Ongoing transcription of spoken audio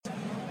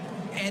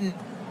and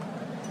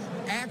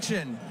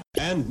action.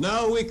 And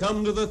now we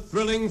come to the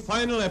thrilling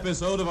final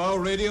episode of our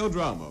radio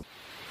drama.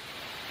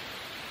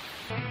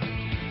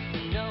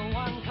 No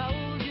one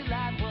told you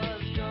life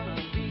was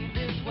gonna be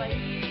this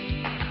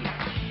way.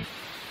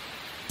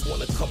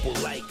 Want a couple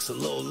likes, a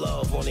little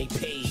love on a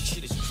page.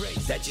 Shit is crazy.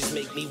 That just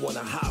make me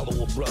wanna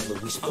hollow a brother.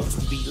 We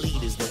supposed to be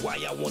leaders, then why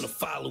y'all wanna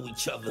follow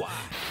each other? Why?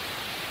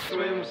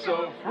 Swim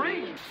so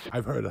free.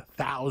 I've heard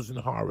 1,000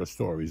 horror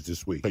stories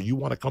this week. So you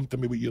want to come to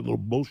me with your little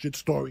bullshit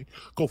story?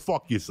 Go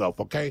fuck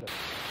yourself, okay?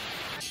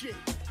 Shit,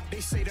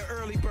 they say the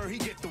early bird, he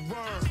get the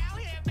worm.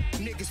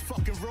 Niggas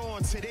fucking raw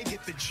until they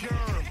get the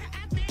germ.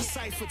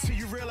 Cypher till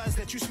you realize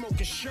that you smoking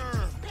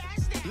sherm.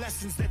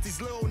 Lessons that these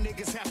little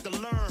niggas have to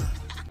learn.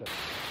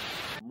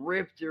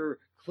 Ripped her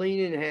clean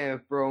in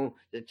half, bro.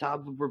 The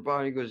top of her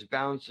body goes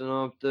bouncing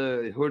off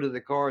the hood of the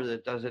car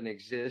that doesn't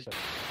exist.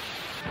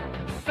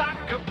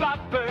 Soccer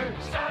bopper,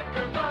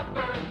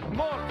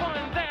 more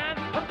fun than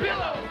a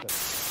pillow.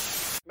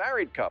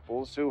 Married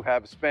couples who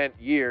have spent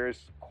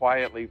years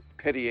quietly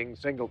pitying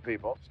single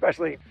people,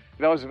 especially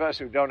those of us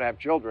who don't have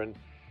children,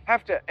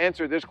 have to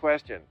answer this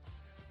question.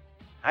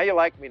 How you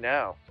like me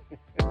now?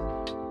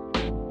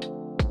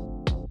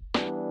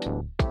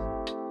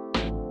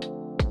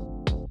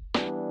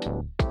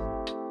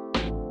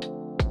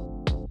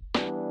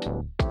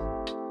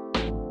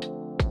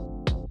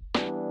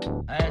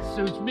 That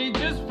suits me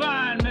just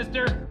fine,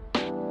 mister.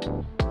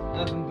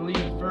 Nothing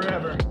bleeds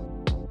forever.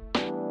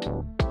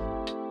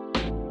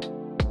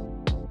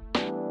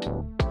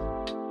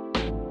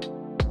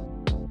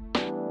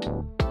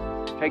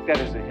 Take that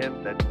as a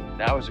hint that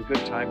now is a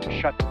good time to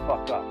shut the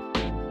fuck up.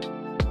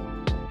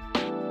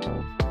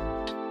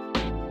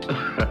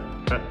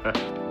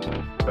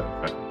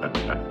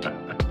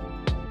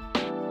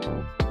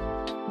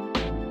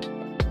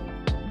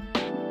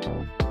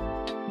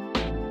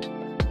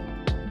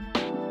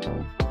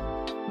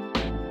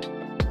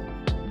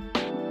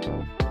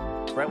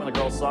 Right when the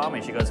girl saw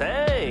me, she goes,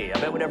 "Hey, I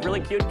bet we'd have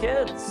really cute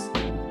kids."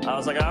 I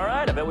was like, "All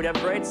right, I bet we'd have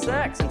great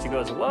sex." And she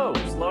goes, "Whoa,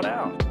 slow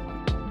down."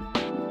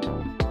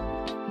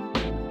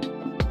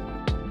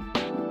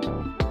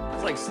 I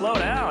was like, "Slow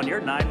down, you're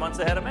 9 months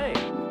ahead of me."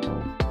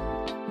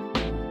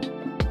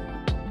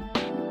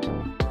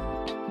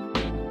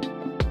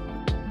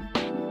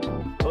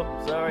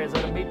 Oops, sorry, is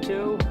that a me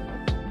too?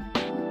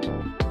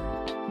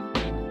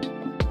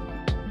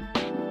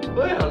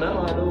 Well,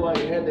 now I know why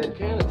you had that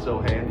cannon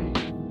so handy.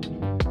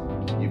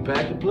 You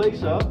packed the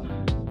place up,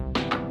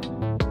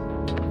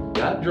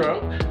 got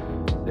drunk,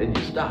 then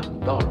you stopped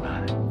and thought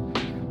about it.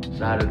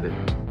 Decided that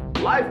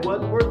life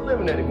wasn't worth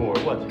living anymore,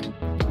 was it?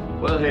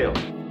 Well, hell.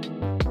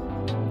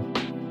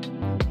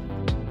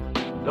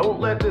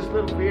 Don't let this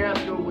little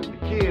fiasco with the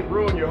kid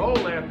ruin your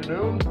whole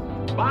afternoon.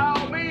 By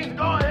all means,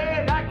 go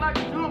ahead, act like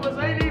the two of us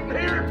ain't even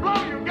here and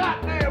blow your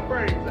goddamn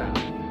brains out.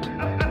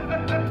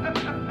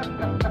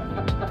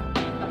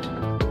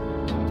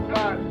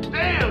 God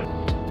damn!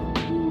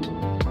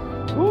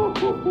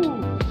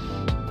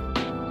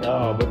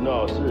 Oh, but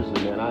no,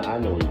 seriously, man, I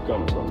know where you're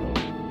coming from, though.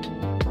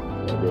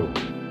 I do.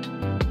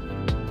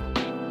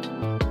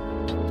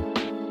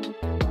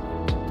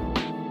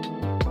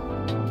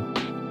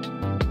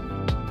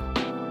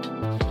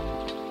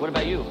 What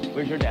about you?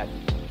 Where's your dad?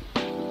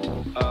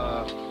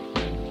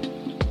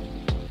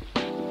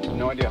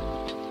 No idea.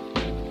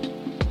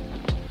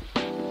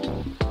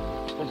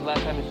 When's the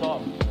last time you saw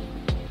him?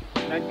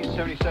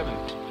 1977.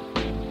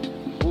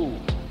 Ooh.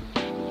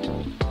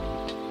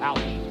 Ouch.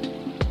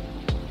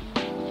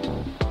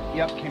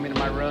 Yep, came into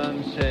my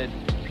room, said,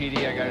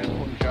 "PD, I got an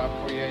important job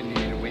for you. You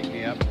need to wake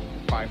me up at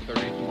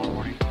 5:30 tomorrow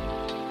morning."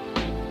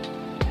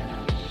 And I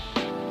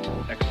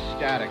was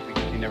ecstatic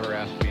because he never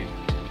asked me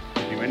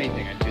to do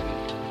anything. I didn't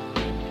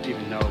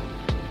even know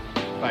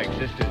if I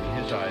existed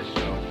in his eyes,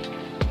 so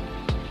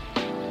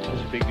it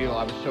was a big deal.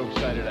 I was so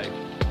excited I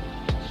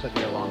set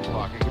the alarm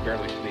clock. I could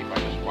barely sleep. I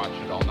just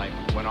watched it all night.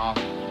 It went off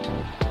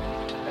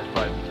at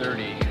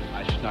 5:30.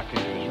 I snuck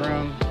into his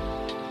room,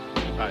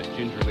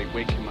 gingerly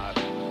wake him up.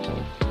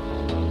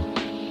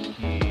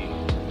 He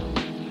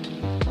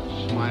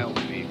smiled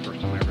at me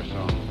first time I ever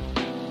saw him.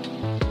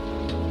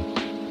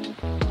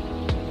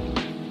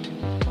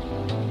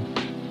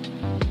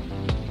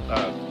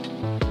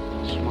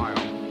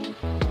 Smile.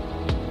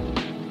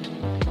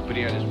 But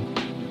he had his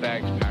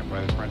bags packed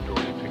by the front door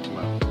and he picked them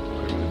up,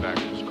 put them in the back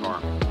of his car,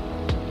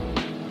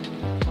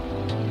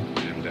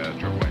 and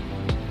drove away.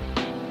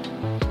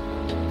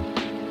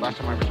 Last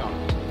time I ever saw him.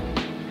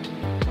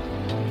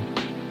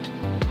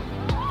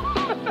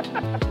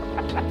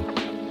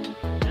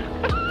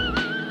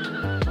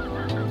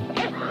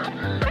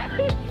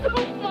 It's so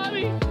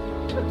funny.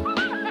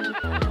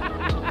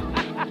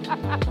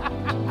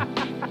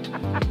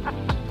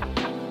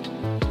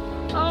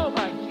 Oh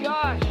my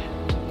gosh.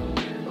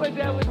 My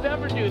dad would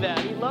never do that.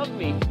 He loved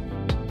me.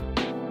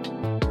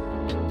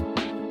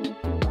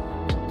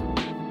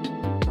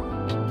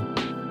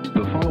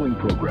 The following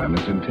program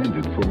is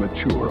intended for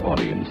mature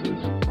audiences.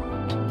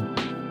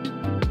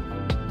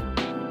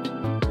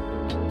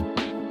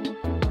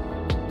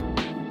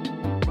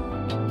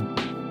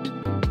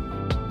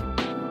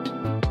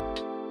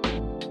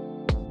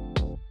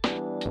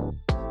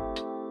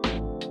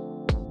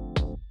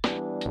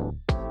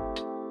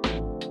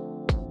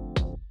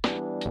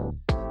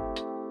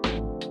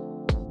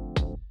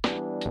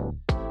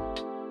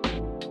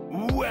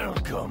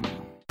 Welcome.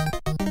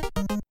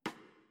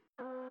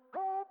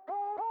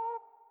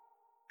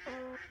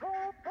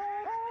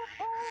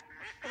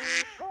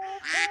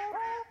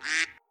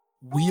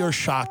 We are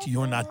shocked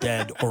you're not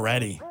dead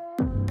already.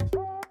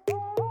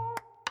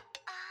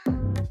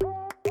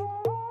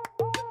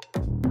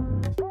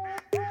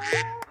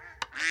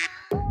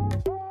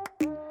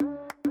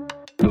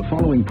 The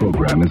following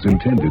program is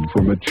intended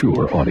for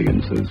mature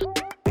audiences.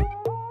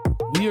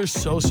 We are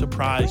so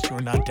surprised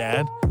you're not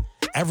dead.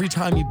 Every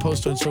time you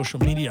post on social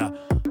media,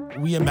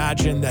 we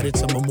imagine that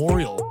it's a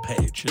memorial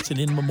page. It's an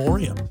in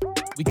memoriam.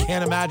 We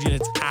can't imagine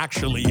it's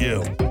actually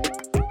you.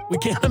 We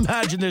can't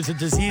imagine there's a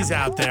disease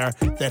out there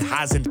that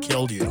hasn't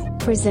killed you.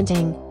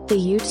 Presenting the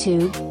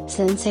YouTube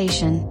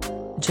sensation,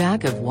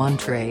 Jack of One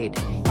Trade.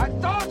 I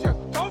told you,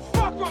 don't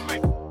fuck with me.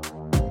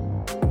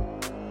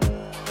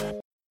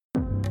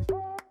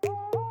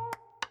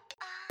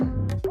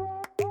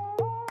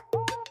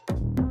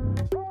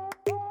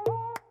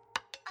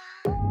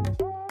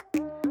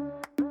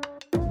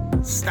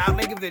 Stop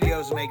making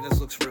videos and making us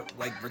look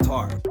like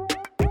retarded.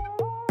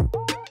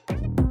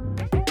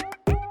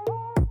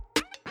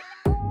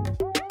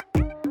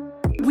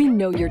 We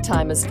know your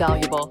time is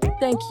valuable.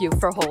 Thank you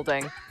for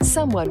holding.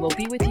 Someone will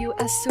be with you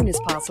as soon as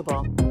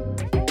possible.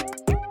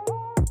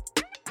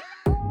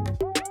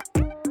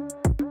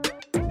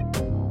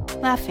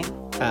 Laughing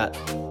at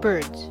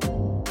birds.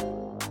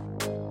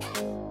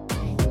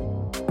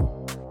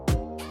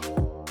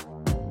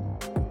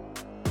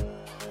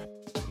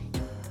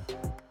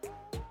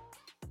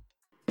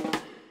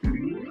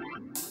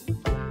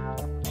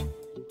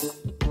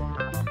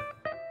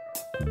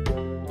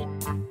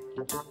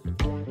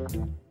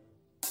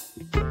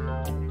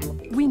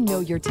 We know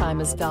your time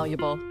is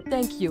valuable.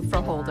 Thank you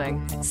for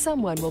holding.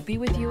 Someone will be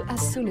with you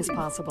as soon as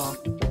possible.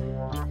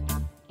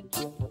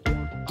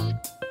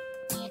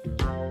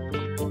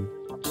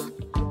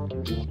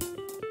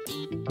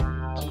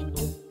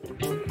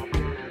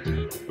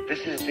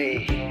 This is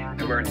the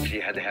emergency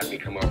you had to have me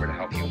come over to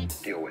help you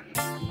deal with.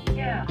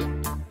 Yeah,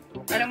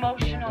 an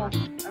emotional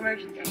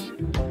emergency.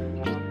 Do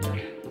me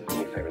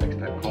a favor next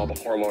time, call the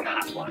hormone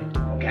hotline,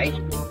 okay?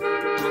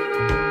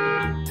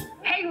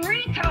 Hey,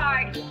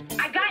 retard!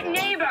 I got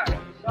neighbor!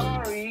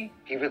 Sorry.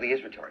 He really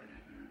is retarded.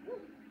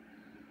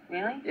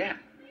 Really? Yeah.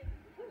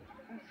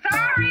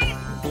 Sorry!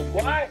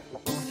 What?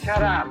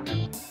 Shut up.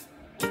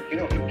 You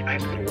know, I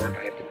have to go to work,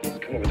 I have to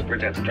come over the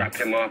bridge, I have to drop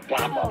him off,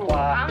 blah, blah,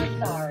 blah.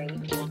 I'm sorry.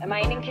 Am I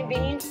an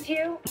inconvenience to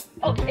you?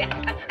 Oh,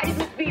 yeah, I just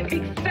must be a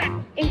big fat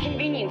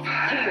inconvenience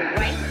to you,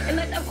 right?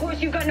 Unless, of course,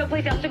 you've got no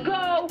place else to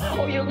go,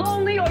 or you're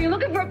lonely, or you're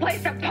looking for a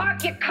place to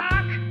park your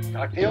cock.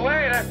 Talk to you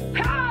later.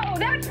 Oh,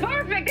 that's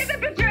perfect. There's a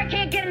picture I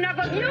can't get enough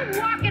of. You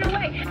walking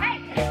away.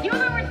 Hey, you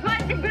have a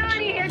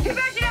responsibility here. Too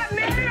bad you're not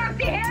man enough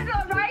to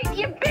handle it, right?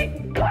 You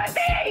big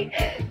pussy!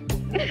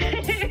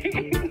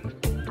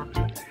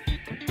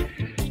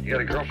 You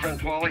got a girlfriend,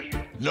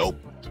 Paulie? Nope.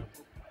 Looks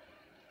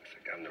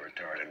like I'm the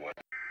retarded one.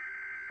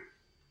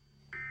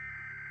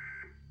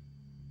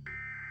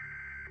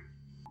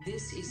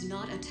 This is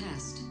not a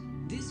test.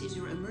 This is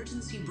your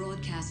emergency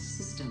broadcast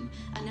system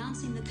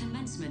announcing the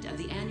commencement of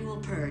the annual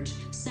purge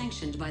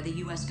sanctioned by the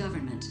U.S.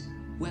 government.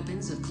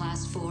 Weapons of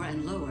Class 4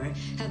 and lower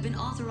have been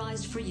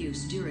authorized for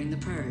use during the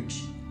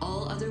purge.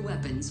 All other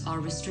weapons are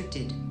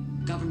restricted.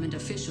 Government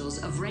officials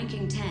of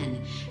ranking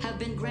 10 have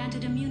been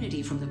granted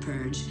immunity from the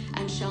purge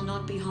and shall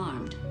not be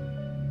harmed.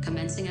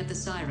 Commencing at the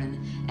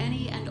siren,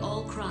 any and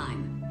all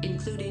crime,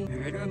 including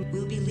murder,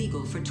 will be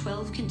legal for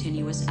 12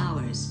 continuous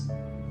hours.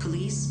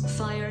 Police,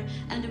 fire,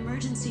 and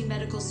emergency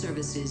medical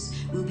services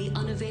will be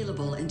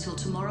unavailable until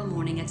tomorrow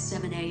morning at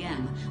 7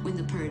 a.m. when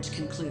the purge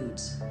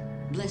concludes.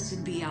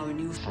 Blessed be our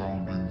new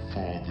Founding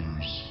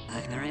Fathers.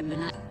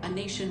 A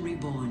nation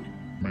reborn.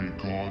 May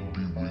God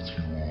be with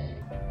you all.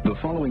 The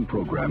following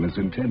program is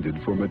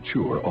intended for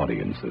mature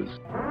audiences.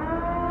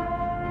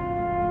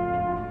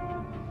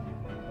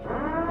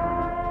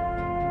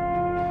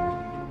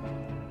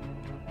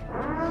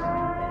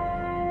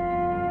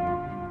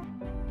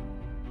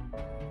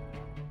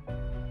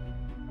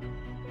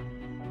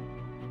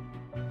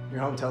 Your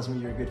home tells me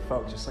you're good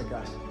folk, just like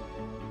us.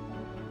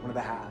 One of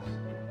the haves.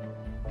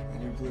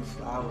 And your blue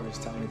flowers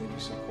tell me that you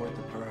support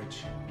the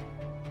purge.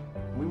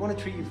 We want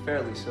to treat you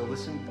fairly, so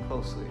listen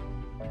closely.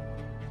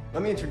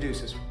 Let me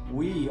introduce us.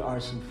 We are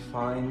some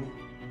fine,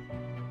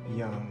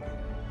 young,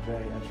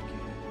 very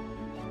educated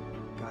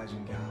guys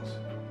and gals.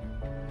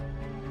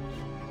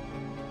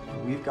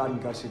 We've gotten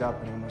gussied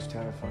up in our most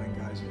terrifying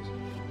guises,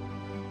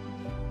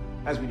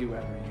 as we do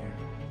every year,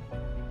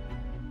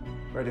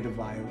 ready to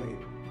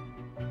violate,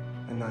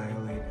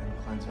 annihilate, and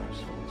cleanse our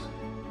souls.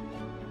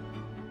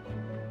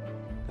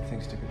 But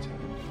things took a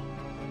turn.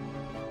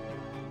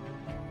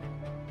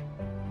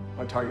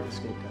 Our target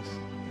escaped us,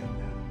 and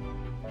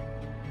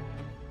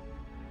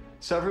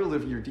several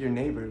of your dear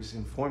neighbors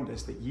informed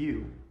us that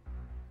you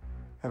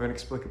have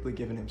inexplicably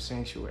given him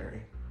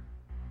sanctuary.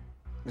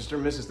 Mr.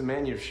 and Mrs. The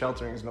man you're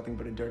sheltering is nothing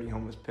but a dirty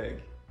homeless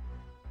pig.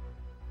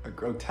 A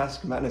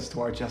grotesque menace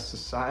to our just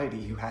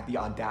society who had the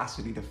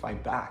audacity to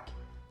fight back,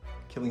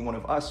 killing one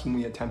of us when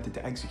we attempted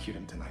to execute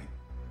him tonight.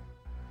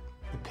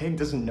 The pig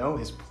doesn't know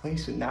his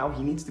place, and now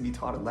he needs to be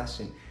taught a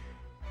lesson.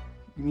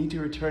 We need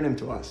to return him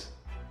to us.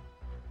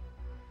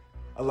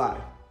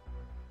 Alive.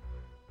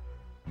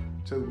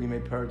 So that we may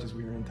purge as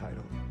we are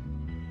entitled.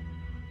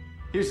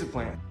 Here's the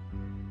plan.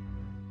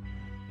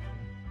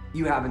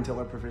 You have until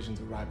our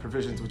provisions arrive,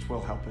 provisions which will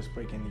help us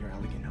break into your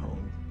elegant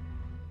home.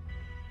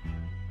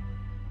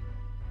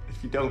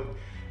 If you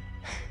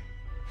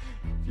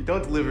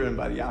don't deliver him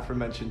by the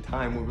aforementioned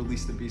time, we'll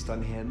release the beast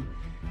on him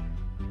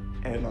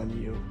and on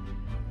you.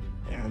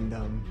 And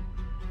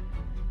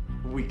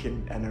we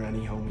can enter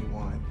any home we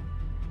want.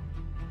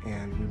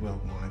 And we will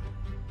want.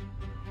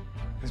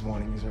 Because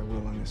wanting is our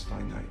will on this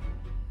fine night.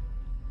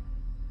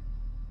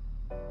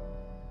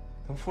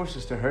 Don't force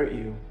us to hurt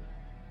you.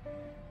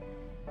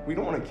 We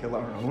don't want to kill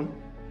our own.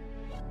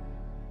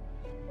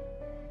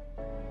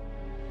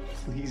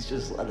 Please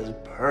just let us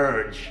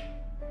purge.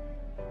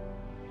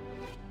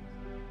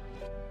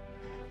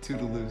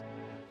 Toodaloo.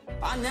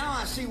 Now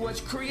I see what's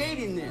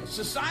creating this.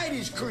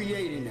 Society's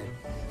creating it.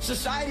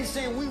 Society's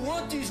saying, we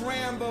want these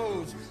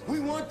Rambos. We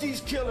want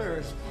these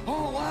killers.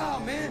 Oh, wow,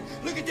 man.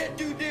 Look at that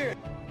dude there.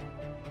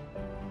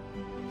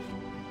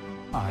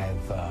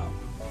 I've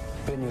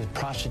been with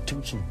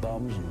prostitutes and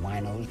bums and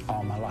winos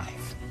all my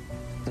life.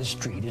 The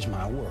street is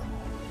my world.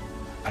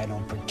 I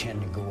don't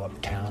pretend to go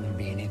uptown and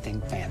be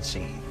anything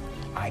fancy.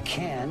 I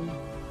can,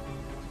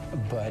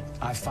 but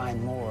I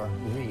find more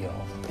real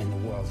in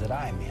the world that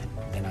I'm in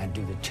than I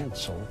do the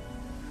tinsel.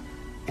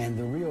 And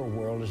the real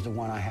world is the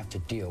one I have to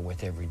deal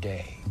with every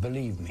day.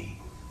 Believe me,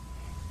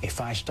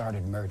 if I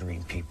started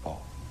murdering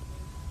people,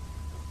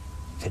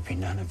 there'd be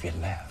none of you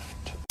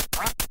left.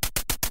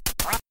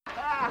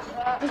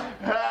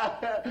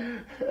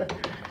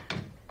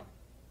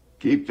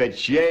 Keep the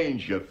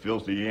change, you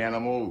filthy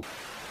animal.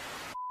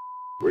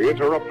 We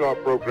interrupt our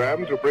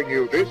program to bring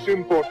you this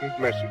important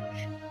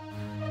message.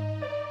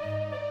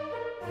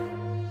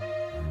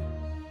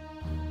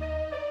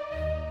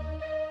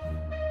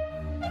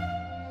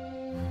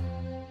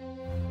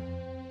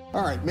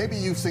 All right, maybe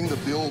you've seen the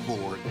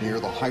billboard near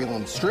the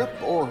Highland Strip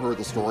or heard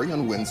the story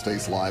on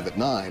Wednesdays Live at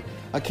 9.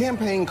 A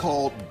campaign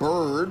called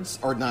Birds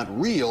Are Not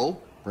Real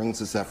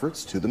brings its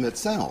efforts to the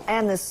Mid-South.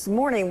 And this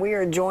morning we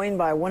are joined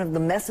by one of the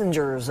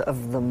messengers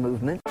of the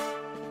movement.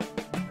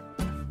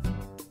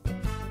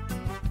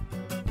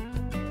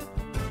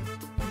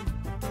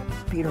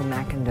 Peter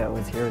McIndoe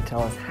is here to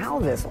tell us how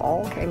this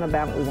all came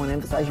about. We want to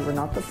emphasize you were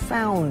not the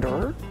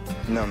founder.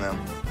 No, ma'am.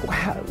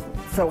 Wow.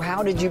 So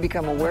how did you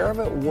become aware of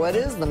it? What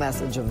is the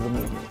message of the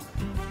movement?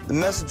 The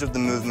message of the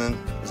movement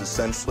is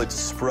essentially to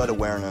spread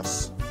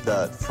awareness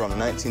that from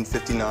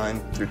 1959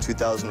 through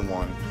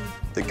 2001,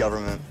 the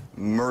government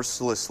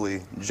mercilessly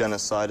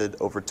genocided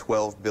over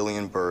 12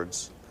 billion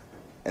birds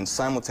and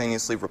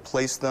simultaneously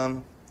replaced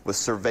them with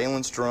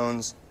surveillance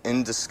drones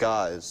in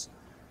disguise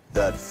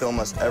that film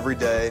us every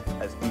day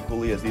as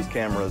equally as these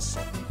cameras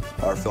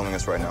are filming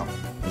us right now.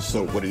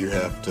 So what do you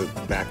have to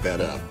back that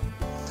up?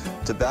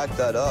 To back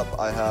that up,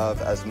 I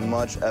have as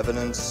much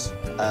evidence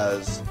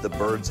as the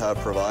birds have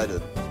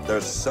provided.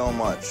 There's so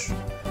much.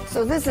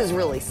 So this is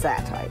really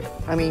satire.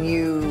 I mean,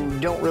 you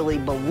don't really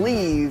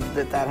believe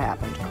that that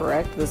happened,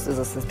 correct? This is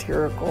a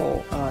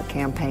satirical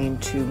campaign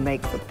to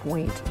make the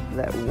point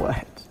that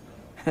what?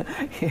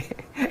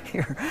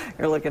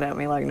 You're looking at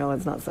me like, no,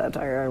 it's not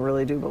satire. I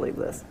really do believe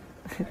this.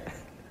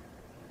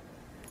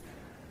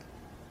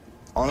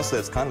 Honestly,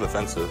 it's kind of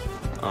offensive.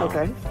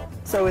 Okay,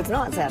 so it's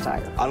not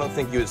satire. I don't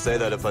think you would say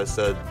that if I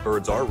said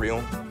birds are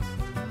real.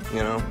 You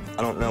know,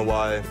 I don't know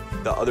why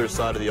the other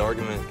side of the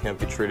argument can't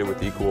be treated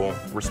with equal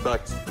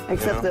respect.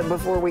 Except that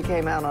before we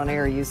came out on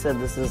air, you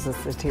said this is a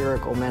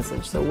satirical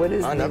message. So what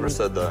is? I never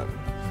said that.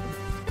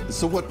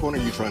 So what point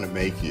are you trying to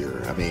make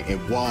here? I mean, and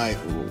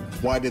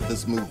why did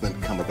this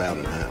movement come about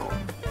and how?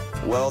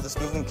 Well, this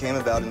movement came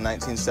about in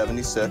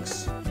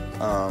 1976,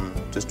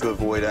 just to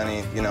avoid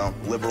any,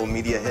 liberal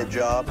media hit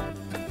job.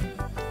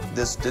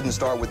 This didn't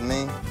start with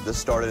me. This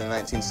started in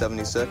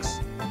 1976,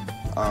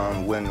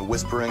 when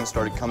whispering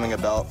started coming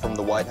about from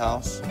the White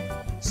House,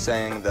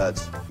 saying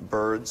that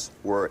birds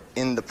were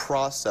in the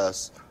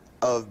process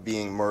of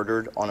being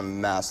murdered on a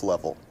mass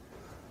level.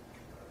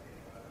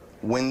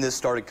 When this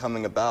started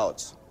coming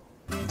about,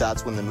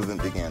 that's when the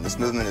movement began. This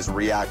movement is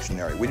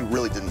reactionary. We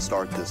really didn't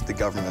start this. The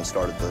government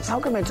started this. How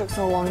come it took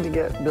so long to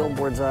get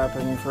billboards up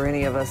and for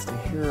any of us to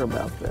hear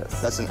about this?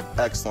 That's an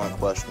excellent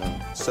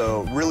question.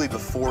 So really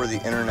before the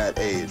internet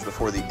age,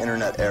 before the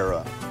internet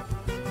era,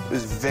 it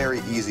was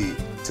very easy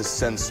to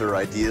censor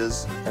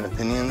ideas and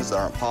opinions that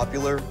aren't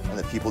popular and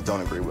that people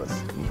don't agree with.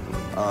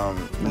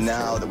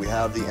 Now that we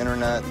have the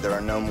internet, there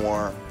are no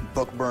more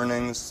book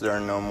burnings, there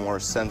are no more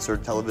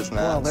censored television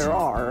ads. Well, there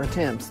are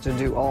attempts to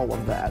do all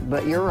of that,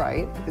 but you're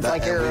right. It's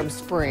like Arab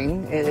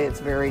Spring. It's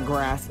very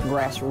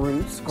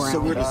grassroots, ground So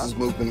where does up. this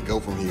movement go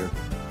from here?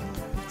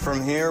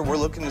 From here, we're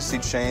looking to see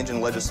change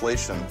in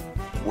legislation.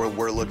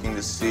 We're looking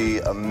to see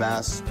a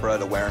mass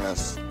spread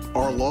awareness.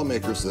 Are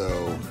lawmakers,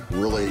 though,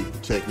 really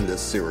taking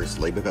this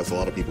seriously? Because a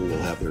lot of people will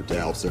have their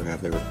doubts, they'll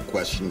have their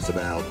questions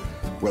about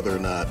whether or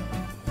not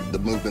the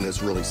movement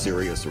is really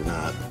serious or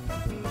not.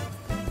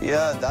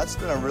 Yeah, that's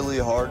been a really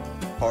hard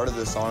part of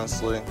this,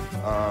 honestly.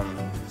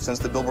 Since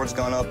the billboard's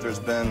gone up, there's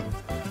been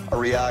a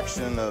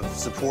reaction of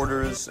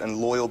supporters and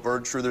loyal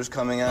bird truthers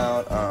coming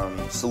out,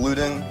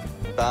 saluting,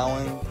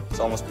 bowing. It's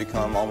almost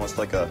become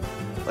like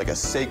a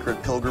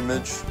sacred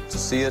pilgrimage to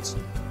see it.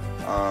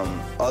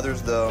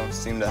 Others, though,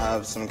 seem to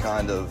have some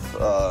kind of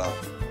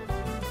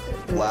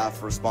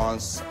laugh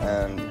response,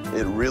 and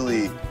it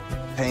really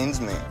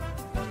pains me.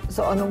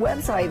 So on the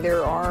website,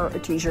 there are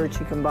t-shirts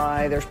you can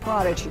buy, there's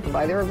products you can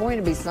buy. There are going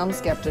to be some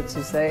skeptics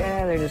who say,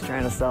 they're just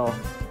trying to sell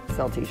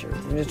t-shirts.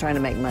 They're just trying to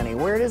make money.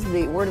 Where do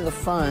the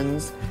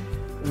funds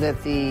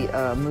that the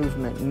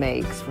movement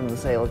makes from the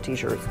sale of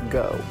t-shirts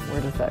go?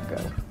 Where does that go?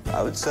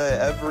 I would say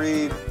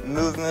every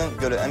movement,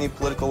 go to any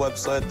political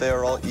website, they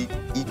are all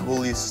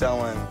equally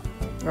selling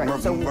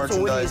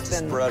merchandise to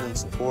spread and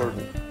support.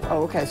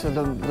 Oh, okay, so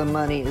the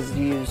money is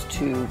used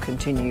to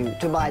continue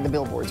to buy the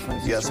billboards, for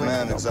instance. Yes,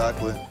 ma'am,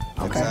 exactly.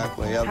 Okay.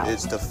 Exactly, yeah.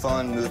 It's to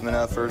fund movement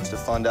efforts, to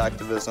fund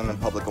activism and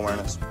public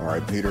awareness. All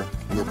right, Peter,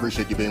 we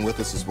appreciate you being with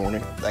us this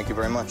morning. Thank you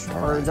very much.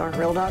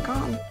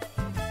 BirdsAren'tReal.com.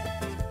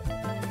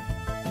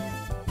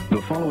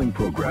 The following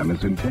program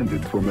is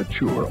intended for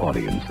mature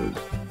audiences.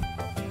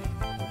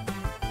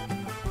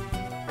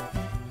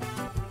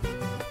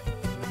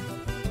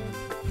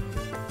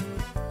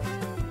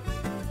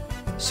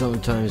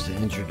 Sometimes the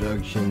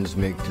introductions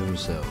make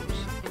themselves.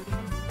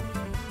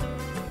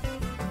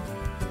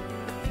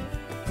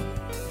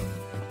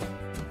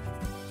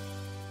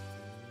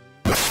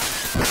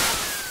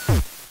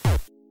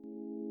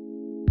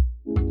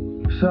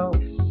 So,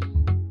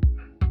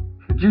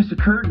 it just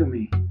occurred to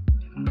me.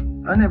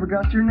 I never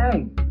got your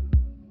name.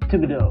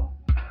 Thibodeau.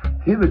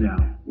 Thibodeau?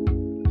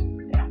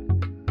 Yeah.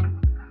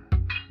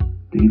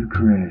 David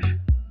Koresh.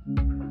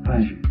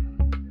 Pleasure.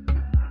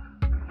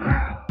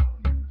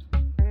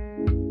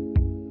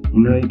 You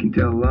know, you can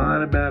tell a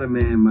lot about a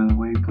man by the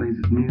way he plays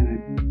his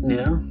music.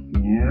 Yeah?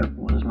 Yeah.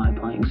 What does my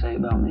playing say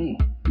about me?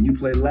 You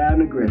play loud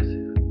and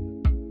aggressive.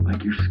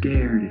 Like you're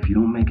scared if you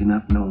don't make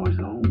enough noise,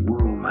 the whole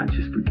world might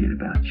just forget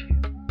about you.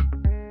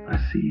 I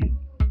see it.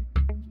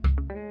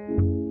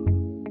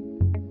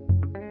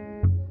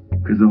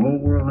 Because the whole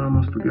world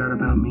almost forgot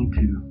about me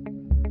too.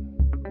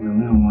 For a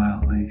little while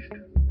at least.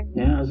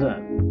 Yeah, how's that?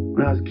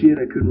 When I was a kid,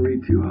 I couldn't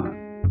read too hot.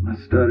 I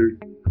stuttered.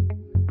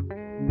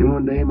 Then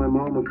one day my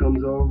mama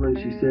comes over and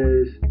she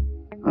says,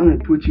 I'm going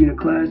to put you in a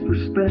class for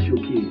special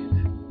kids.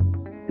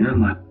 And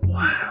I'm like,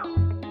 wow,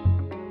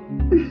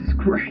 this is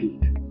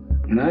great.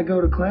 And I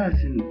go to class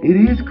and it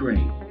is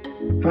great.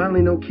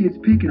 Finally no kids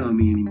picking on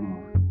me anymore.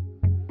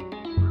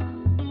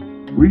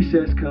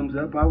 Recess comes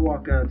up, I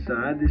walk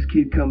outside, this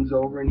kid comes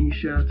over and he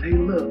shouts, hey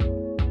look,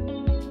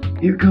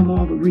 here come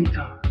all the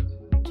retards.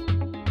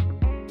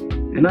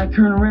 And I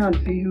turn around to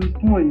see who he's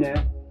pointing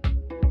at.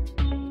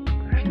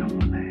 There's no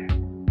one there.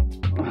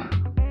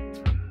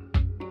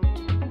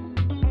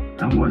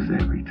 I was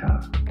that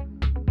retard.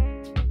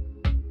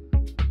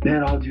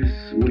 That all just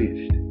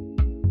switched.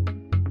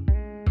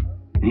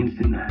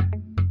 Instant night.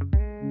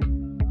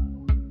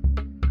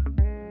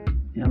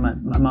 Yeah,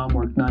 my mom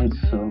worked nights,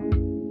 so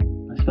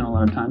I spent a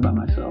lot of time by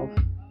myself.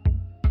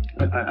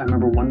 I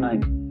remember one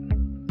night,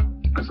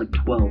 I was like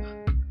 12.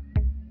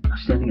 I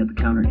was standing at the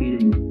counter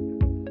eating,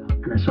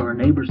 and I saw our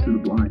neighbors through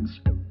the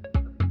blinds,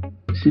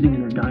 sitting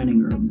in their dining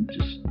room,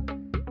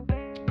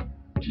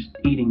 just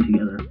eating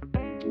together.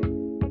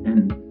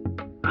 And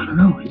I don't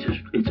know, it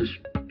just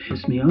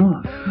pissed me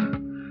off.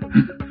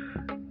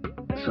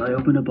 So I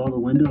opened up all the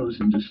windows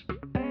and just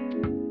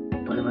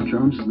played my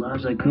drums as loud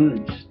as I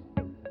could.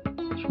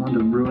 Just wanted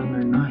to ruin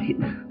their night.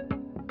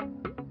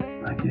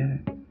 I get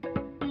it.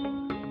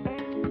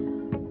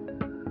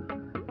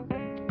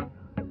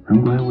 I'm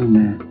glad we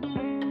met.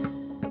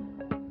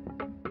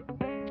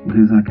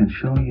 Because I can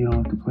show you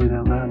don't have to play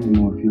that loud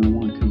anymore if you don't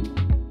want to.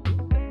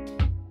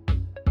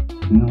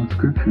 You know what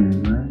scripture is,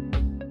 right?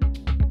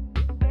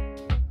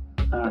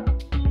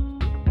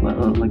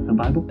 Like the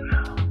Bible?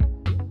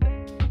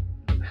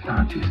 It's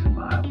not just the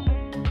Bible.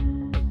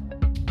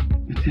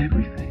 It's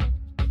everything.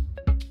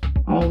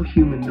 All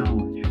human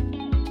knowledge.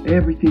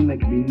 Everything that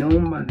can be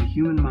known by the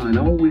human mind.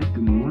 All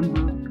wisdom in one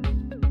book.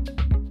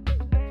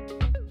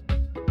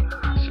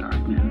 Sorry,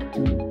 man.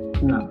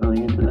 I'm not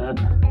really into that.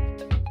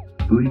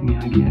 Believe me,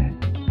 I get it.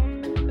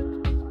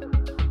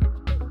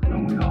 But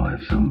we all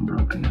have something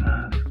broken in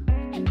us.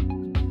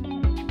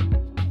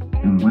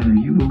 And whether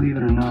you believe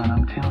it or not,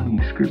 I'm telling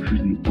you, Scripture's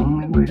the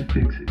only way to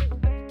fix it.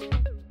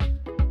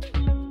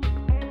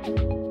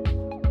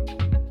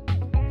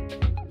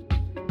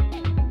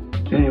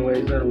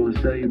 Anyways, I don't want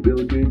to sell you a bill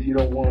of goods you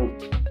don't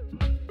want.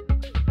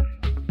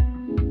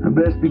 I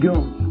best be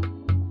going.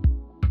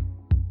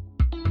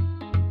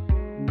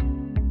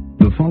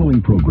 The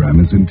following program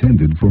is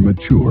intended for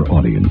mature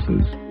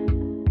audiences.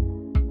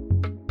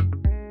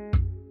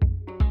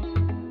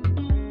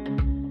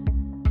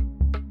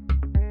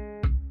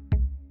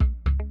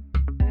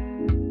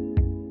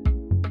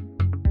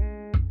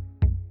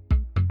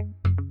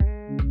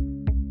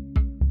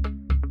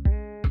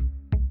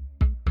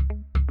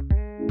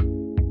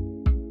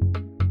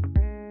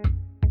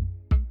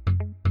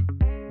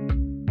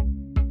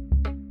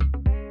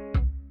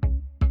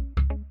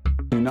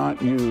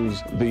 not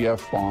use the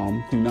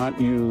F-bomb. Do not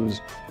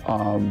use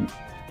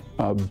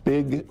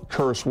big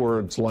curse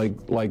words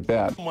like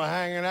that. We're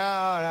hanging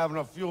out, having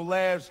a few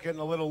laughs, getting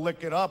a little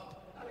lick it up.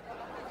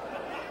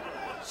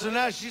 So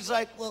now she's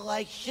like, well,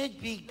 I should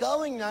be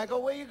going now. I go,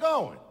 where you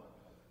going?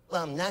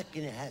 Well, I'm not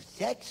going to have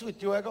sex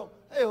with you. I go,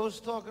 hey, who's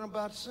talking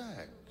about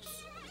sex?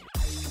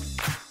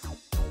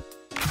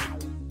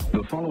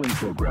 The following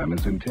program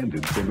is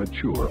intended for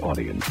mature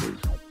audiences.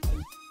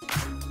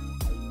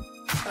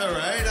 All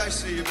right, I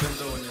see you've been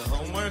doing your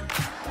homework.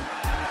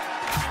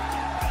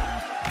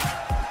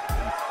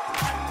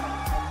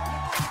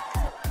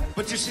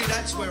 But you see,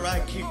 that's where I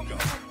keep going.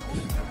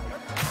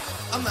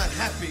 I'm not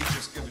happy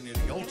just giving you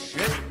the old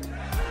shit.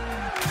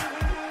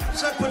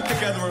 So I put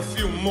together a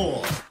few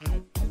more.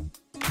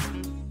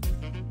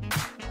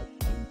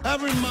 That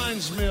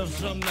reminds me of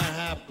something that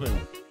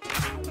happened.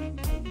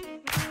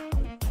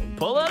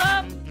 Pull it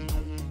up.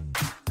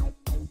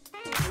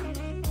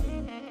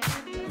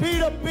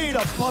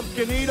 Peter,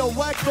 pumpkin eater,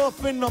 whacked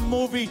off in the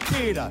movie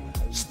theater.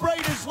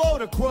 Sprayed his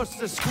load across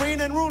the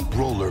screen and ruined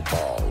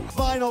rollerball.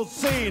 Final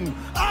scene.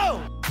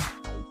 Oh!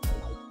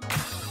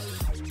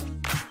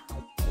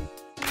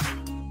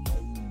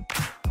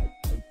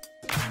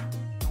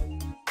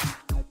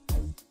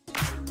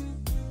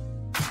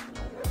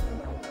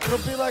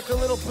 It'll be like a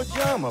little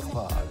pajama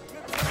pod.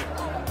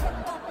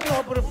 You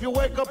know, but if you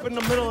wake up in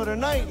the middle of the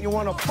night and you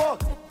want to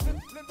fuck,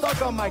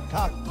 tug on my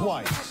cock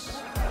twice.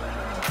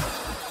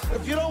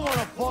 If you don't want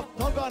to fuck,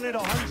 tug on it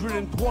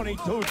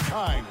 122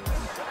 times.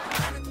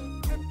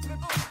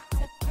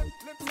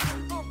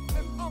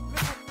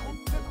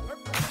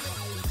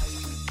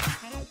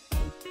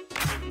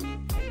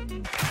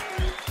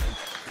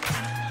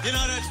 You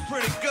know, that's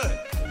pretty good.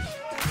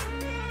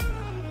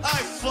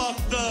 I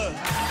fucked the...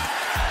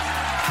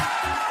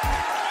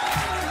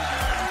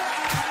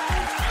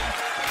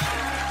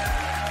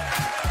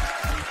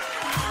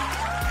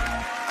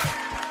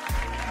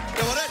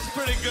 Yeah, well, that's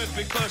pretty good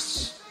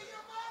because...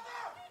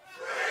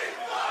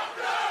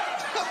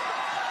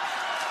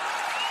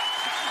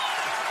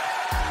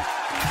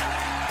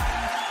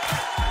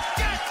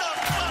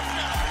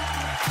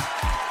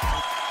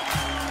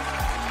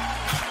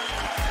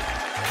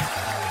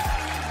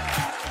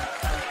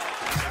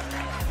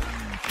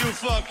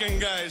 fucking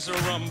guys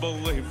are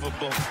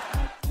unbelievable.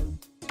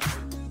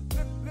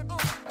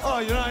 Oh,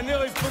 you know, I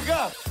nearly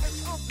forgot.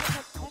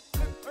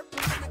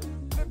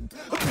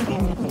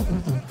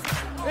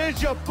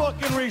 Here's your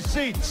fucking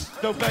receipts,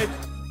 stupid.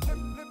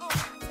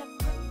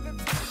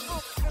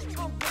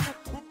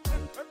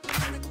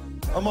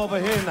 I'm over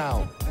here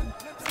now.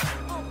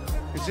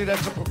 You see,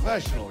 that's a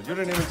professional. You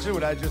didn't even see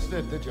what I just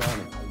did you,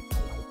 honey?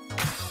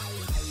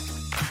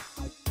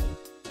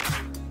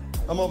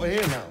 I'm over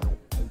here now.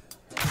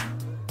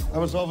 I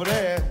was over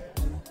there,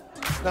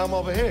 now I'm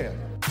over here.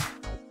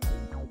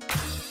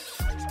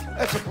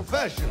 That's a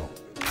professional.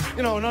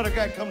 You know, another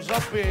guy comes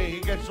up here, he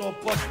gets all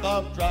fucked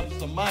up, drops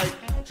the mic,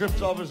 trips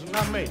over, and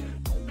not me.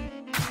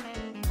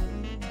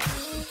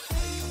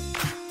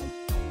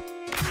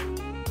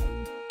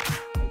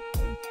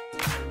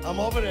 I'm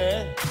over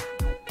there,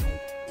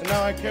 and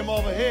now I came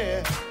over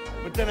here,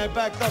 but then I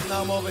backed up,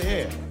 now I'm over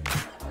here.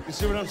 You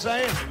see what I'm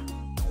saying?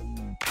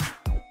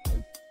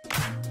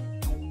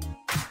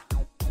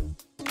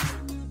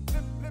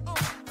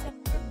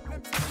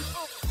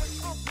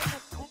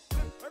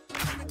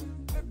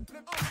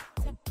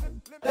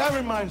 That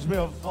reminds me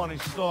of a funny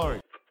story.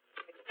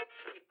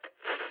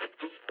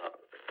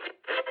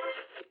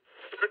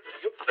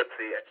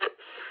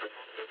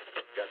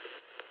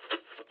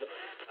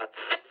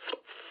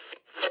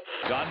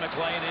 John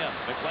McClane in.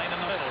 McClane in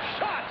the middle.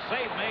 Shot!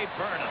 Save made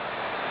Vernon.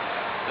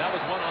 That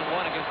was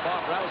one-on-one against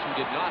Bob Rouse, who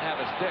did not have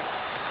a stick.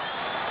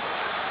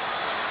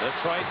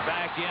 Detroit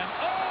back in.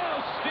 Oh,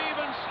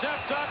 Stevens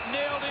stepped up,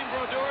 nailed him.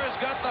 Brodor's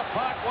got the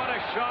puck. What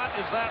a shot.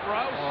 Is that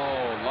Rouse?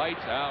 Oh,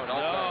 lights out.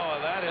 No,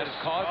 that is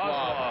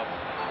Kozlov.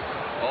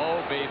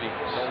 Oh, baby.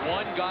 The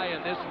one guy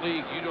in this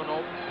league you do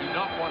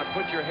not want to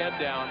put your head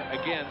down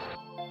against.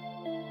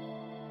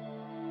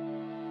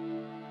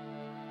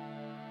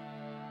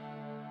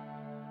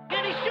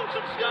 And he shoots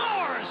and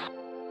scores!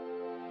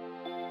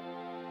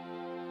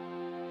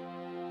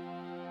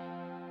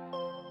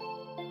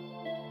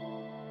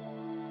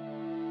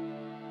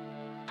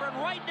 And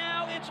right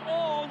now, it's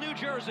all New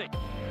Jersey. The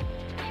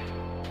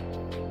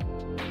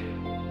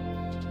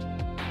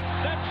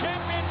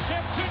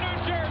championship to New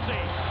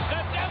Jersey.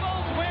 The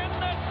Devils win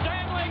the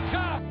Stanley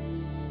Cup.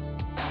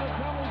 The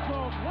Devils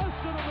zone, less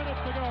than a minute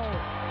to go.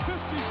 50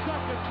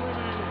 seconds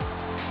remaining.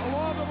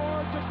 Along the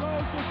boards, it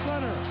goes to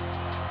center.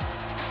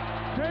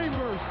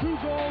 Chambers, 2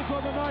 goals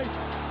on the night.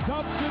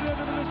 Dumps it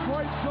into the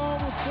Detroit zone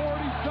with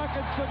 40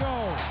 seconds to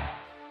go.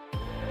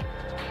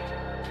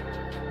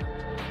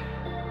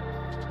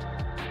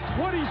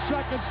 20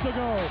 seconds to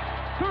go.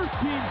 13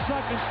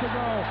 seconds to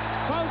go.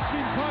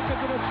 Bouncing puck at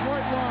the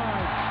Detroit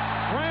line.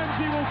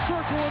 Ramsey will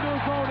circle into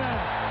his own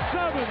end.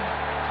 7,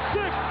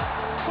 6,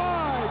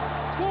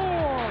 5,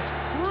 4,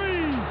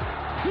 3,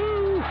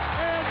 2,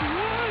 and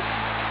 1.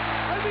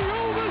 And the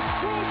oldest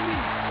trophy,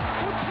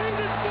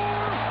 repeated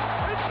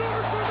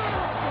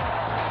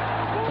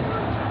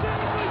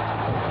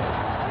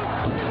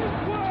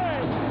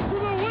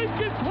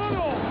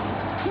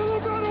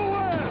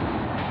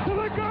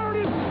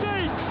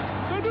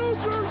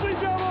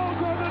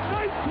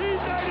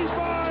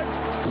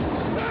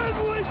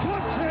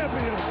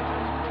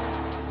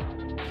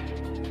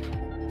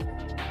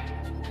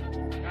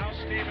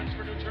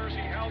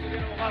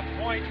left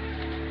point.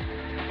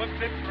 Flipped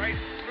it right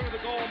through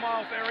the goal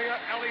mouth area.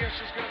 Elias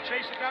is going to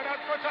chase it down out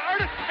front to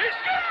Arden. He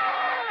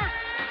scored!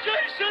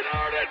 Jason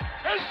Arden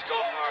has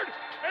scored!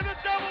 And the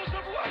Devils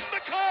have won the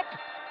Cup!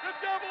 The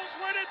Devils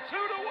win it 2-1!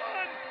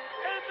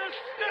 And the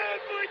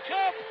Stanley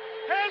Cup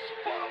has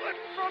fallen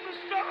from the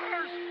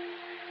Stars!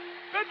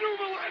 The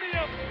new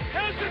millennium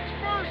has its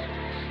first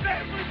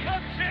Stanley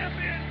Cup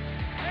champion!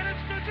 And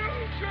it's the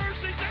New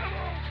Jersey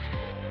Devils!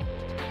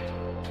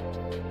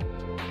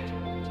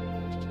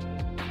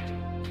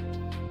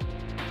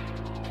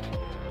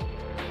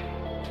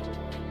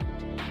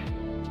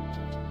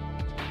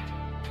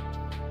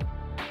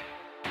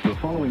 The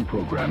following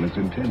program is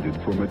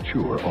intended for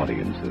mature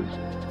audiences.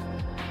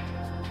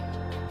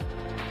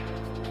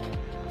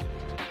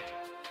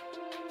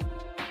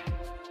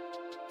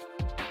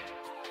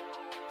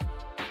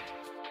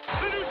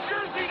 The New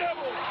Jersey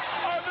Devils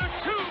are the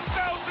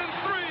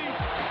 2003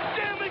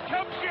 Stanley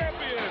Cup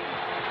champions!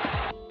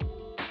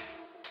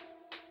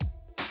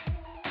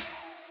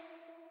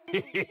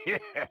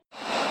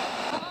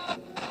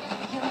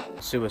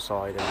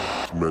 Suicide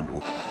and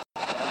mental.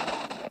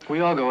 We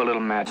all go a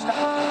little mad.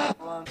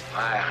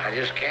 I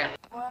just can't.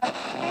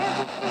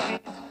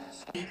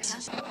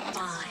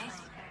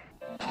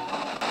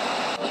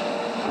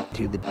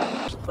 Do the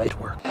light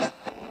work.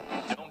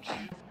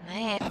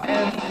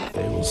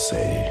 They will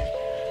say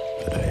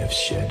that I have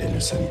shed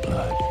innocent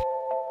blood.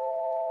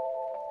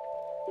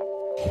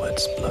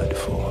 What's blood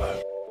for?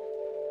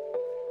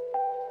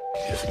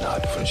 If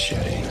not for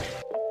shedding.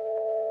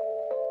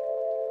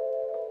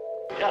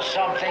 Just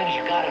some things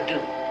you gotta do.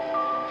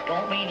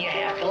 Don't mean you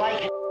have to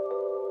like it.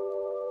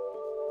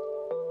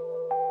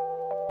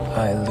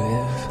 I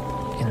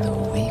live in the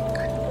weak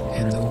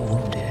and the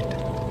wounded.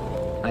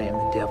 I am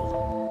the devil.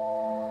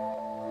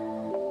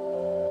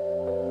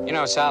 You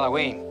know, it's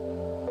Halloween.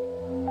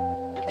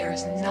 There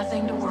is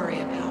nothing to worry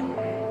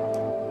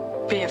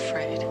about. Be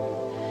afraid.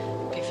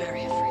 Be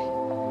very afraid.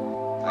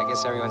 I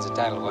guess everyone's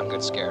entitled to one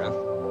good scare, huh?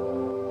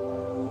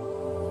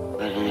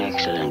 What an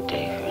excellent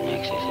day for an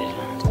exorcism.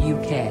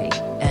 UK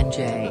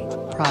NJ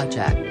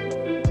Project.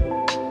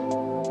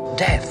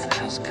 Death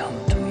has come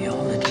to your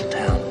little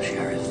town,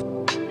 Sheriff.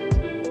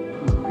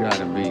 You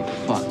gotta be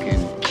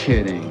fucking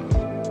kidding.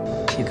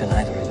 You can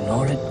either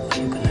ignore it or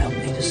you can help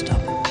me to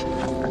stop it.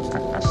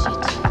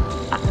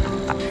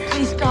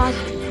 Please, God.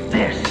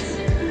 This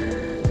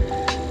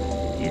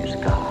is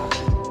God.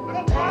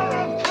 The power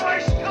of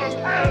Christ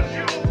compels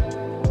you!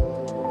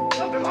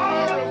 The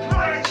power of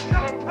Christ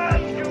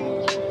compels you!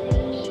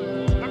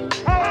 The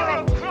power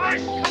of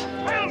Christ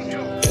compels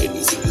you!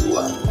 Anything you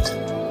want.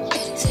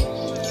 Anything.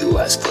 You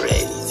ask for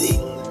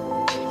anything.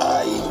 I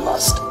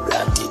must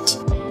grant it.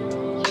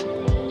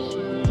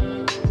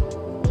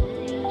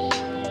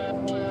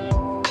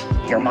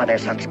 Your mother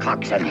sucks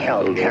cocks in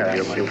hell,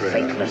 Paris, you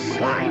faithless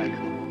swine.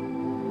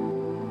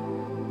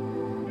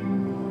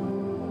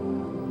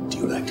 Do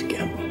you like to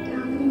gamble?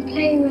 Come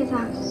play with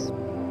us.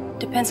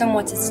 Depends on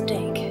what's at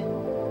stake.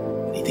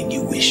 Anything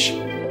you wish.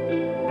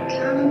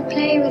 Come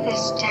play with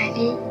us,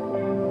 Daddy.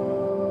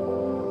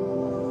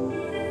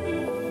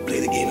 Play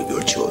the game of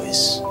your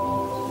choice.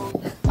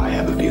 I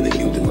have a feeling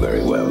you do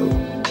very well.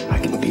 I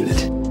can feel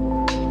it.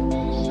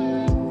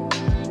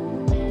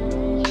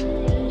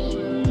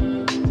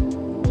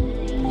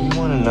 You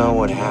want to know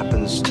what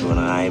happens to an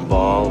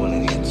eyeball when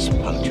it gets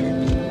punctured?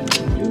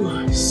 You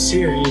are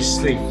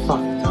seriously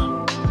fucked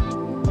up.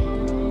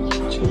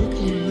 But you look at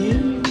you.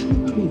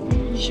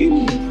 You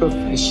need a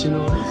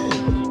professional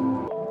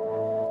help.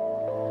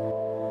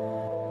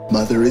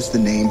 Mother is the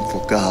name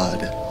for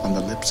God on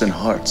the lips and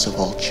hearts of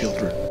all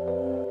children.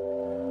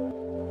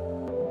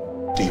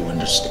 Do you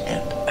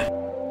understand?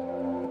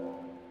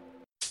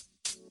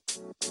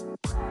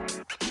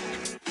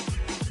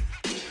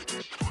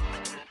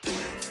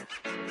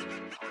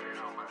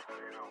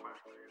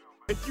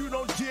 If you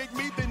don't dig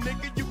me, then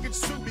nigga, you can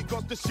sue me.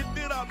 Cause the shit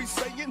that I be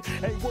saying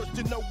ain't worse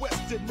than no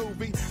Western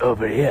movie.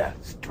 Over here,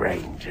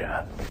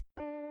 stranger.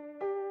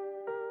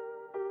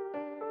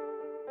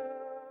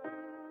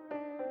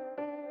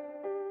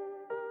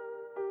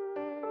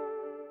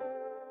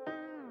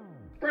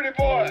 Pretty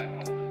boy.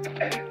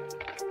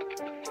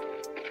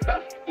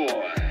 Tough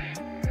boy.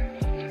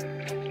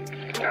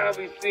 I'll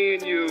be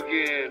seeing you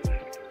again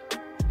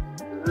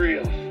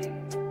real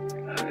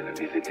soon. I'm gonna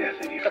be the death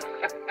of you.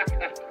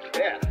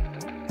 Yeah.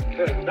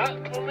 Not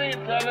for me,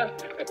 brother.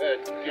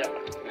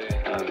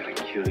 I'm gonna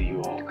kill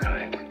you all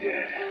kinds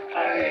dead. I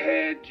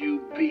had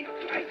you beat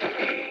like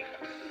eggs.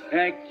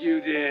 Heck,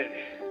 you did.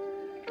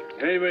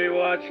 Anybody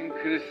watching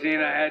could have seen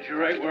I had you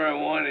right where I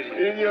wanted you.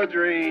 In your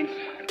dreams.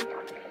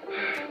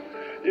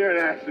 You're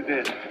an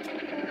accident.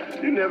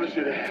 You never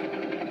should have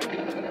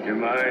happened. Your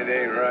mind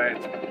ain't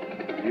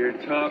right. You're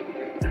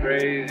talking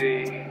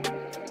crazy.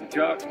 You're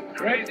talking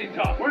crazy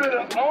talk. We're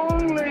the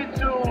only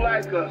two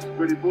like us,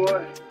 pretty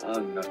boy.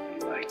 I'm nothing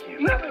like you.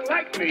 Nothing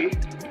like me.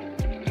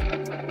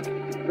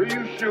 But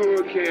you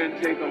sure can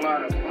take a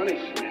lot of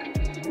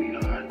punishment,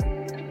 sweetheart.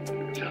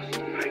 Just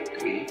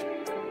like me.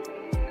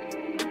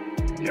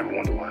 You ever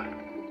wonder why?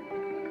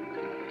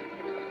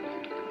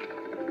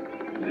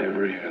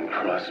 never even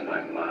crossed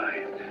my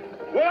mind.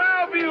 Well,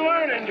 I'll be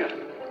learning you.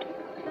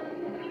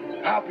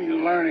 I'll be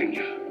learning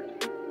you.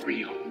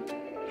 Real.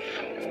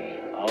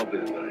 I'll be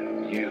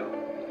learning you.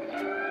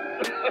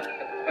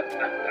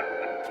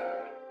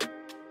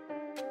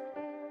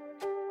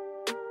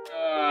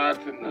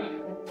 That's enough.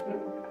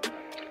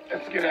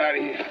 Let's get out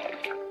of here.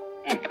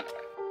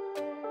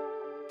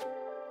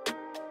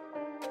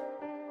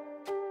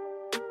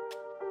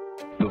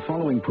 The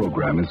following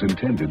program is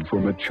intended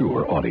for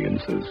mature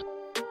audiences.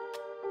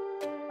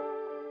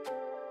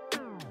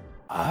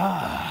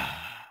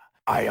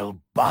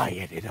 I'll buy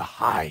it at a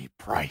high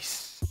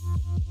price.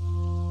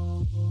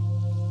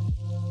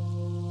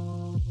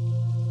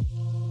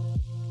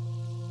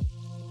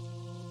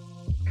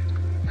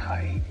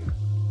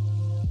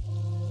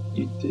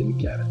 You didn't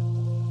get it.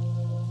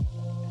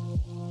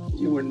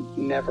 You were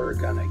never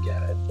gonna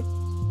get it.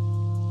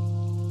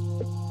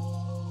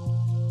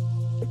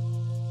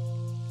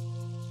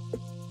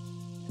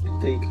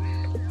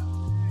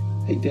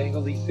 They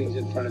dangle these things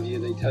in front of you.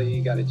 They tell you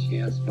you got a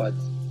chance, but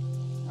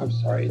I'm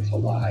sorry, it's a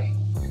lie.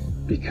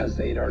 Because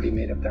they had already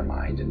made up their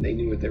mind and they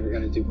knew what they were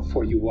gonna do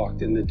before you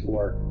walked in the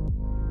door.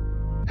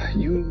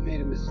 You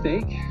made a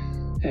mistake,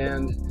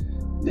 and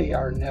they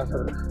are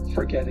never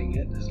forgetting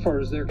it. As far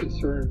as they're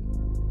concerned,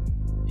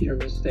 your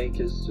mistake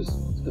is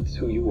just, it's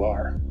who you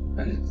are,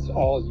 and it's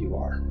all you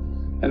are.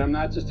 And I'm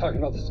not just talking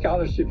about the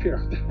scholarship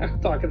here, I'm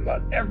talking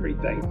about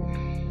everything.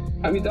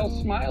 I mean,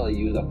 they'll smile at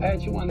you, they'll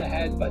pat you on the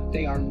head, but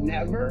they are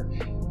never,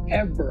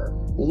 ever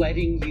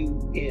letting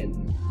you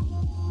in.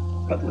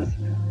 But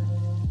listen,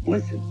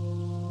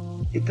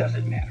 it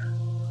doesn't matter.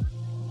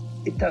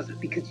 It doesn't,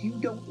 because you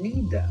don't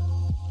need them.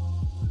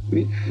 I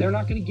mean, they're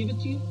not gonna give it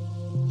to you,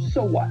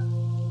 so what?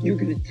 You're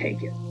gonna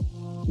take it.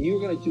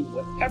 You're gonna do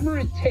whatever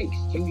it takes.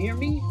 Do you hear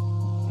me?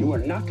 You are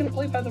not gonna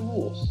play by the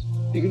rules.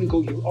 You're gonna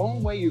go your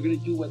own way. You're gonna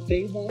do what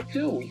they won't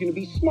do. You're gonna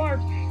be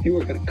smart. You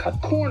are gonna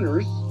cut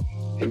corners,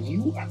 and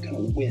you are gonna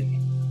win.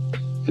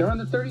 If they're on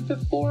the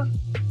 35th floor,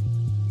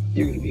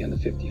 you're gonna be on the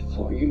 50th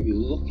floor. You're gonna be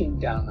looking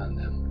down on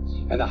them.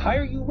 And the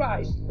higher you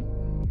rise,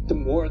 the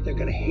more they're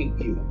gonna hate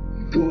you.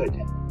 Good.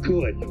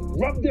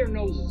 Rub their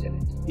noses in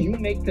it. You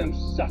make them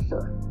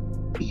suffer.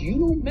 Because you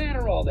don't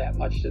matter all that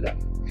much to them.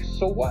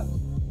 So what?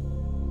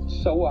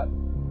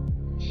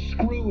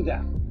 Screw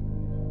them.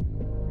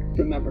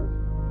 Remember,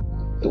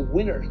 the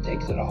winner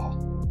takes it all.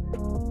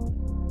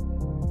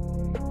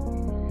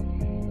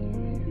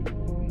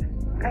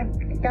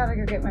 I've gotta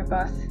go get my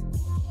bus.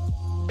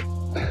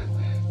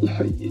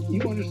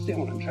 You understand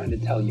what I'm trying to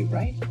tell you,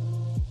 right?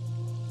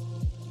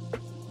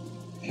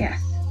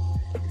 Yes.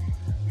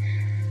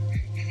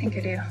 I think I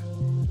do.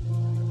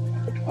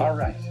 All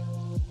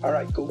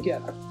right, go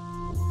get her.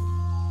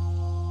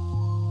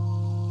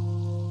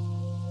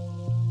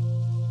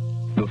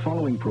 The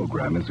following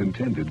program is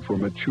intended for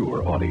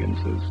mature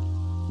audiences.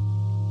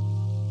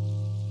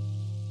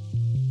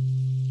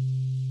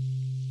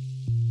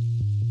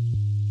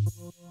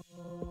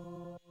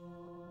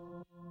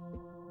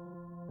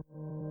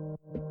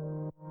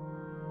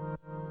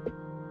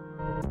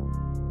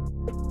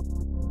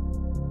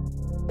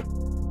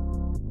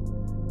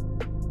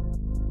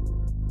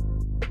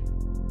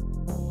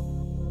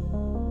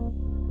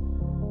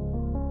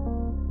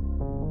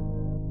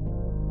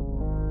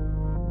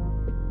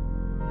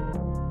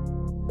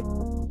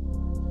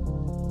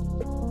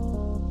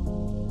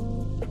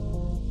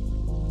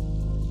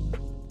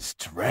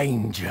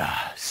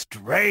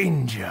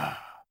 Stranger.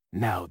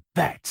 Now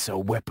that's a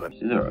weapon.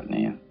 She's alright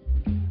now.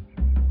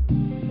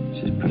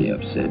 She's pretty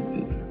upset,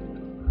 but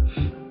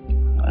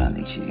I don't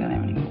think she's gonna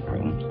have any more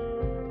problems.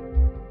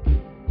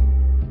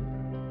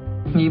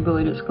 You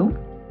bullied at school?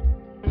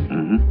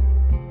 Mm-hmm.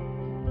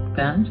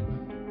 Bad?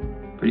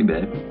 Pretty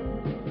bad.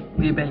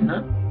 Were you beaten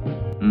up?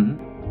 Mm-hmm.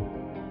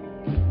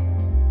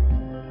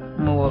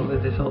 Well, what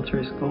was this all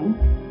through school?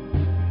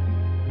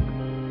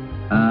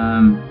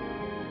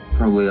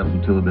 Probably up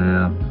until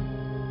about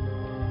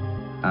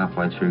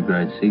halfway through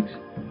grade 6.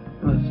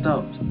 Well, it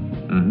stopped.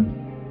 Mm-hmm.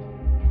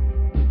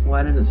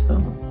 Why did it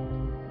stop?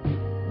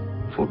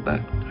 Fought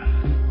back.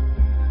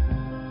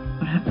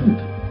 What happened?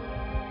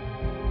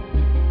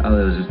 Oh,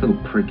 there was this little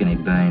prick and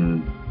he'd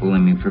been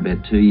bullying me for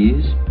about 2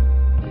 years.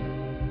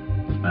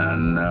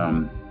 And,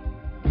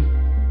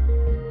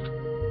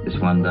 this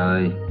one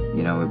day,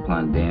 you know, we were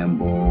playing down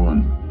ball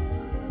and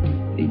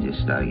he just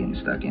started getting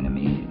stuck into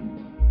me. And,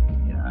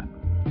 you know,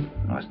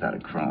 I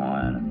started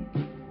crying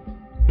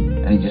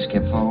and he just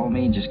kept following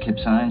me, just kept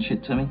saying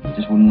shit to me,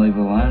 just wouldn't leave it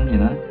alone, you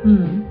know.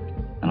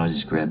 And I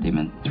just grabbed him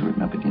and threw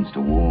him up against a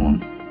wall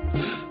and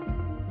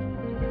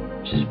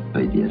just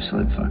beat the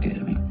absolute fuck out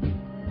of me.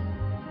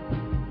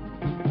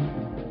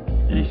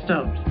 And he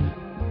stopped?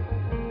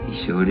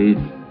 He sure did.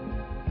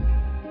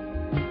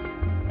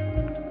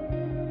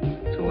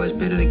 It's always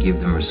better to give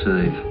than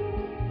receive.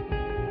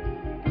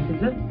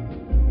 Is it?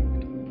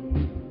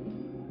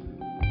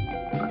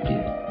 Fuck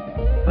yeah.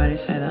 Why do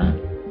you say that?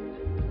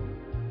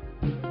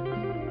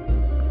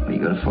 Well, you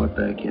gotta fight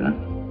back, you know.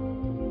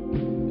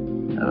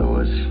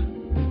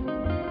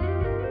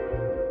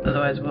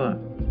 Otherwise what?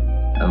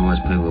 Otherwise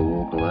people will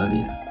walk all over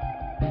you.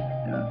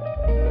 You know?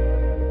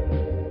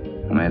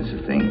 I mean, that's the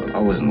thing. I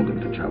wasn't looking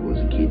for trouble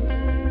as a kid.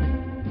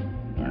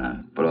 You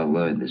know? But I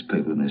learned there's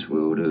people in this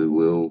world who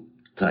will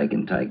take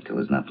and take till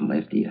there's nothing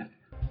left of you.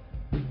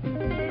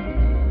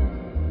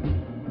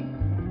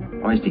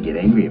 I used to get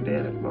angry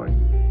about it, like,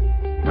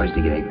 I used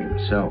to get angry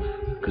myself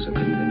because I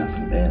couldn't do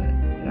nothing about it,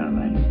 you know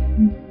what I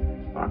mean?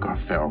 Like, I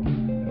felt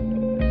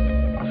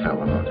like I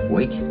was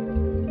weak, you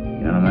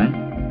know what I mean?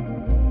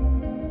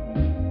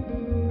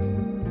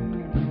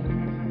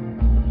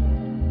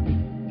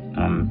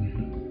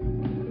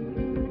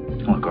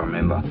 Like, I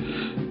remember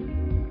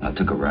I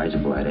took a razor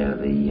blade out of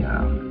the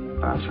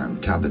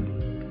bathroom cupboard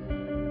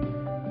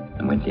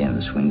and went down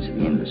the swings at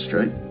the end of the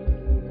street.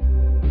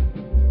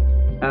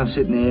 I'm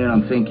sitting there and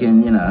I'm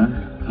thinking, you know,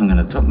 I'm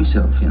going to top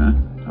myself, you know.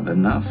 I've had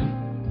enough.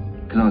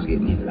 Because I was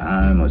getting hit at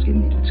home, I was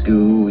getting hit at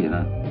school, you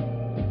know.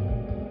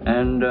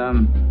 And,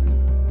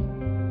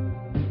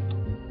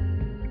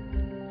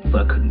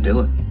 but I couldn't do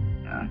it,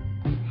 you know.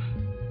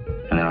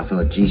 And then I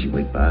thought, geez, you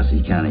weak bastard,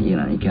 you can't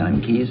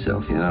even kill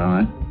yourself, you know what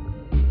I mean?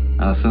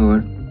 And I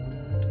thought,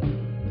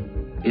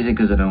 is it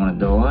because I don't want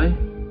to die?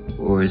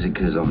 Or is it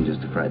because I'm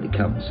just afraid to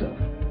cut myself?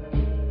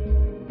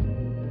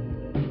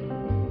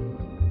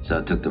 So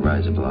I took the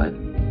razor blade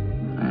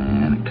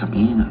and it cut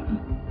me in.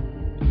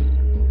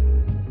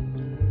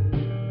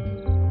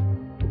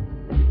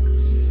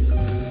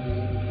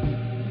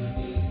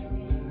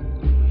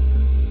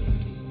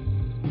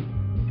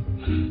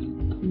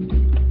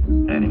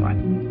 Anyway.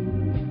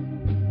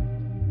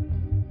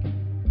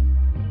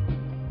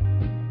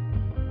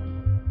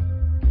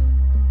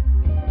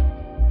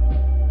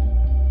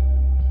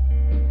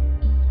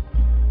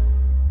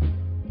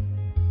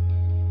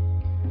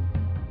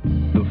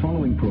 The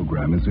following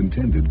program is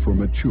intended for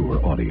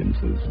mature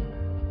audiences.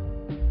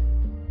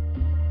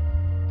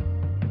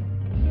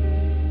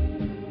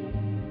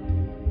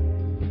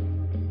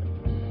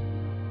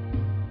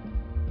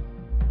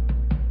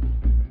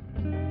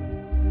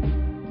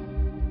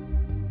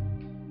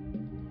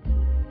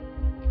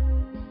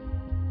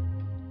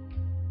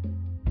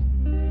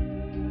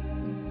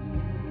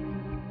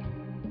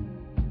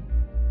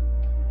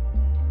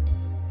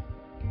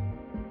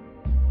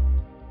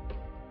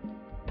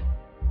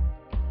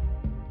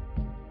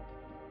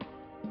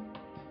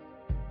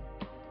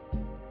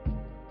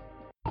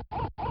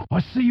 I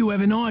see you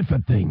have an eye for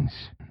things.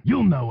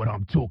 You'll know what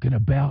I'm talking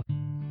about.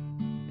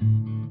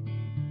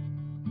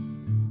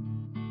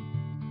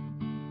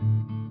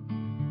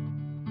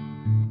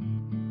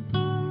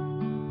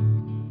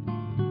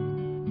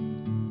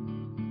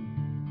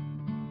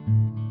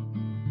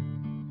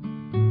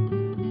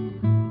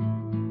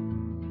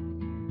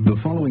 The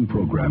following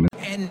program is...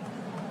 And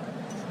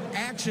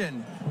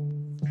action.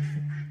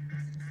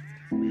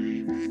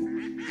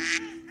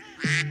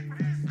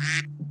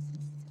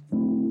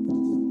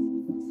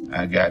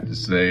 I got to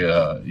say,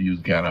 you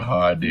was kind of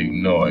hard to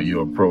ignore.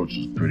 Your approach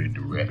was pretty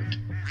direct.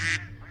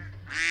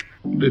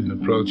 I didn't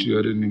approach you.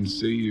 I didn't even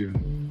see you.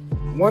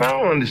 What I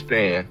don't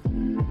understand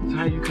is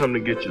how you come to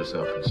get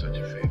yourself in such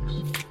a fix.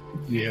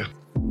 Yeah.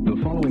 The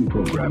following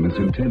program is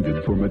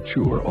intended for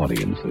mature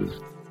audiences.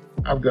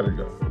 I've got to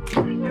go.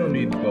 You don't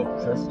need to go,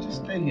 Professor.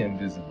 Just stay here and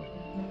visit with me.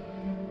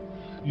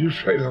 You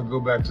afraid I'll go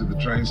back to the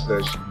train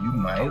station? You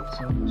might,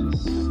 so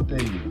just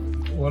stay here.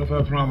 What if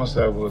I promised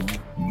I wouldn't?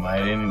 You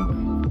might anyway.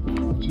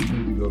 But you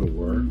need to go to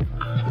work.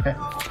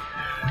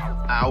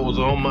 I was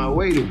on my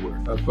way to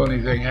work. A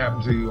funny thing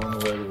happened to you on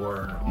the way to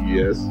work.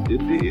 Yes, it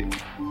did.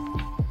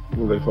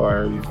 Will they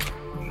fire you?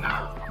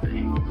 No, they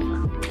ain't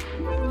gonna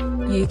fire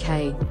me.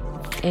 UK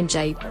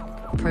NJ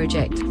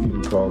Project. You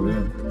can call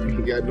in.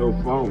 Ain't got no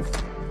phone.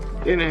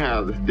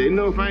 Anyhow, they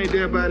know if I ain't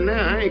there by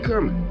now, I ain't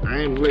coming. I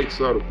ain't late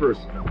saw the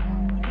person.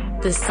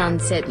 The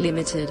Sunset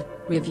Limited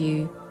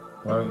Review.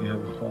 Why don't you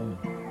have a phone?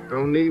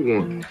 Don't need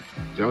one.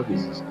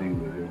 Junkies will steal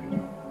it.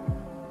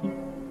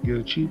 Get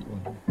a cheap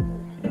one.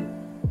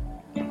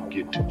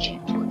 Get too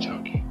cheap for a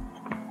junkie.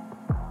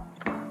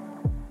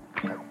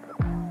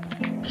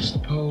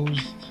 Suppose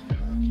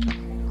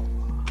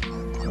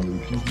I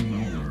would give you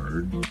my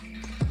word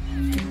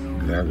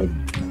that I would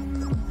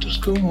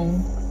just go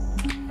home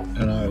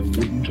and I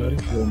wouldn't try to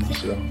kill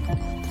myself.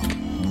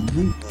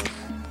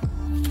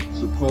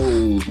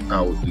 Suppose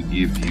I was to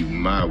give you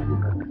my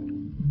word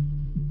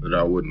that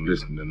I wouldn't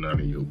listen to none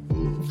of your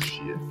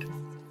bullshit.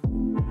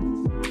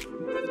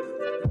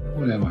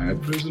 What am I, a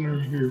prisoner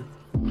here?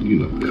 You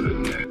know better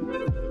than that.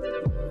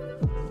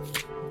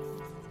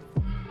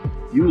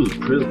 You was a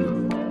prisoner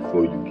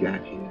before you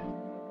got here.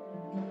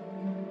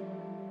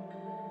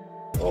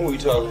 Why don't we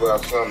talk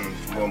about something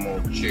a little more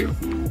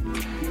cheerful?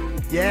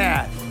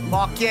 Yeah,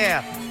 fuck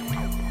yeah.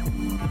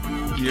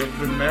 You ever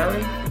been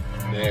married?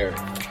 Married.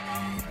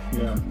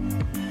 Yeah.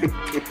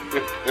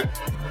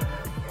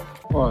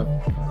 What?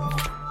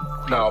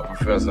 No,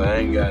 Professor, I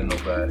ain't got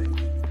nobody.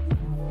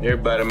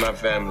 Everybody in my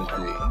family's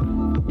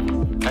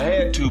dead. I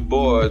had 2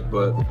 boys,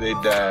 but they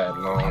died a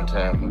long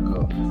time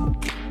ago.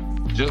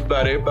 Just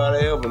about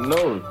everybody I ever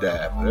know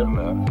died, for that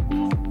matter.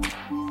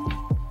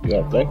 You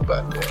gotta think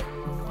about that.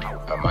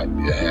 I might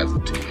be a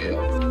hazard to your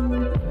health.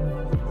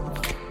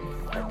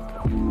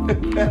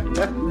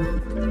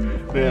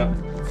 Now,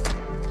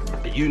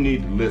 you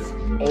need to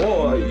listen,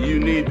 or you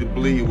need to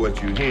believe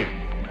what you hear.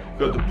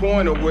 Because the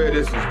point of where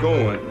this is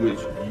going, which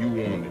you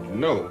wanted to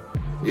know,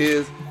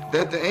 is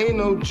that there ain't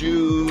no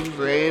Jews,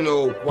 there ain't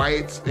no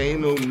whites, there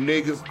ain't no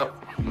niggas,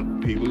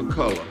 people of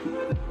color.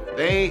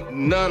 There ain't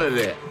none of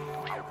that.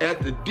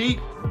 At the deep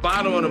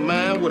bottom of the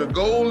mind where the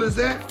goal is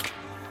at,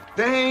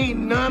 there ain't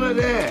none of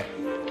that.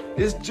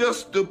 It's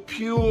just the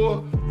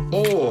pure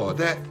ore,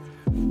 that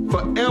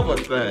forever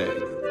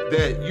thing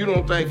that you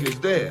don't think is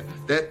there.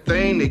 That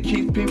thing that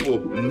keeps people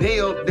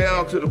nailed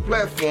down to the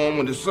platform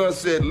when the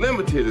Sunset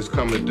Limited is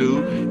coming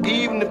through,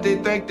 even if they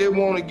think they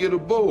want to get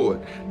aboard.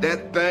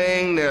 That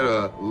thing that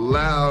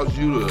allows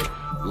you to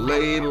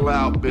ladle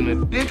out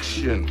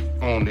benediction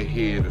on the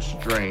head of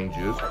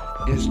strangers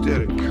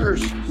instead of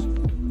curses.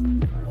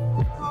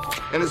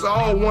 And it's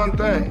all one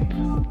thing.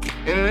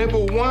 And it ain't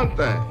but one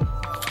thing.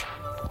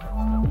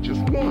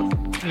 Just one.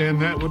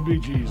 And that would be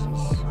Jesus.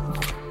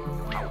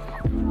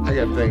 I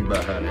gotta think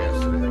about how to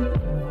answer that.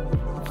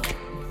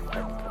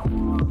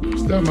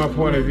 It's not my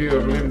point of view. I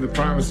believe in the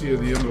primacy of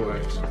the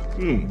intellect.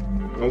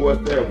 And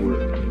what's that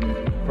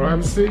word?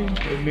 Primacy?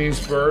 It means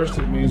first.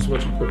 It means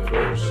what you put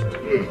first.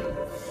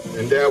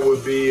 And that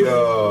would be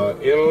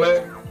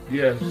intellect?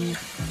 Yes.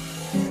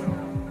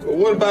 Well,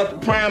 what about the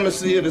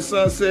primacy of the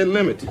Sunset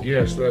Limited?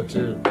 Yes, that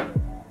too.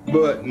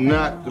 But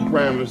not the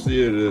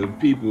primacy of the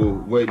people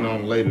waiting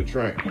on a later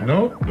train.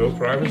 Nope, no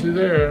privacy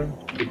there.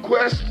 The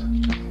quest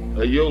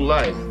of your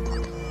life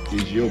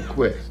is your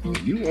quest.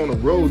 You on a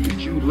road that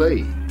you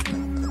laid.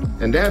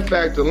 And that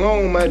fact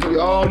alone might be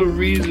all the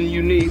reason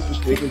you need for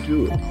sticking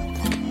to it.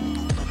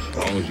 As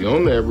long as you're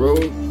on that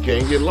road, you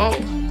can't get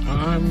lost.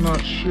 I'm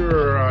not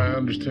sure I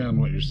understand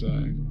what you're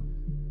saying.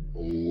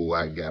 Oh,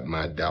 I got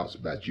my doubts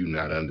about you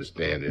not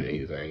understanding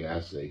anything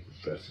I say,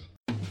 Professor.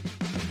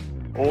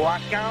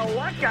 Waka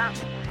waka.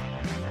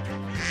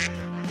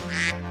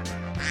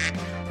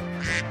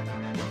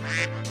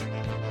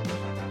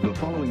 The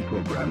following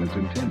program is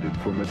intended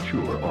for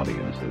mature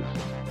audiences.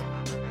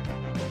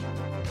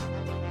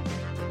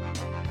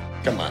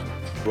 Come on.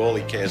 All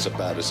he cares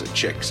about is a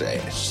chick's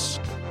ass.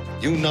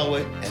 You know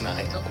it, and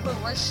I know it. Don't put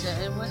what shit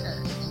in with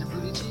it? The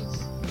booty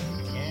cheeks?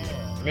 Yeah.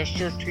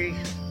 Mr. T,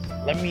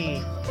 let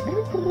me...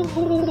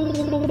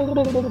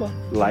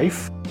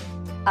 Life?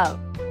 Oh.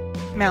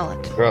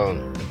 Mallet.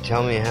 Bro,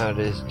 tell me how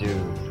this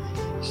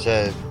dude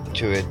said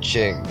to a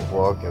chick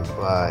walking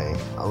by,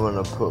 I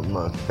want to put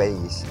my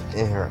face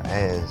in her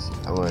ass.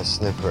 I want to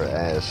snip her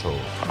asshole.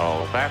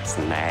 Oh, that's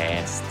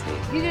nasty.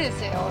 You didn't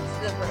say I want to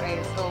snip her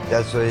asshole.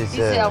 That's what he said.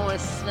 You said I want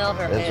to smell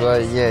her That's ass.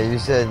 what, yeah, you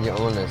said I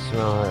want to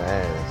smell her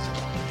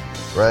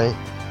ass. Right?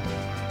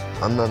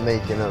 I'm not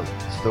making up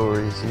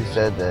stories. You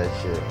said that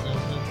shit.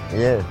 Mm-hmm.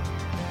 Yeah.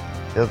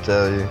 He'll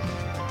tell you.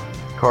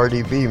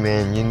 Cardi B,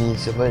 man, you need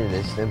somebody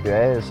to snip your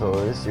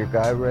asshole. This is your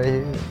guy right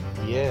here.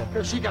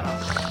 Yeah. She got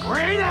a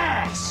great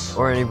ass!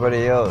 Or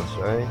anybody else,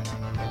 right?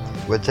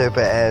 What type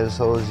of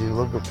assholes you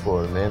looking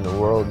for, man? The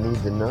world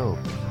need to know.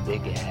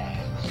 Big ass.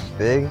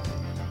 Big?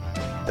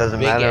 Doesn't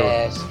Big matter. Big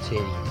ass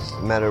titties.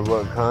 No matter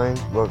what kind,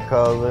 what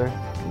color,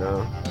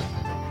 no.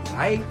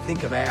 I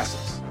think of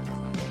asses.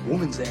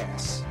 Woman's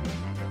ass.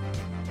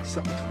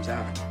 Something comes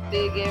out.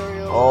 Big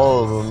aerial.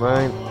 All of them,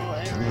 right?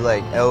 You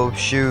like elf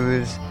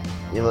shoes.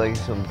 You like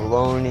some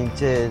baloney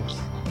tits.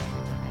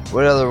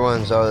 What other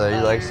ones are there?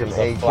 You like some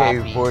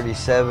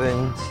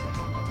AK-47s,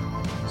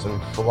 some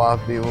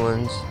floppy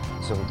ones,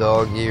 some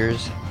dog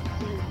ears.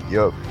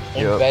 Yup,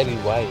 And yup. Betty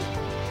White.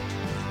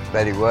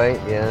 Betty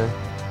White, yeah.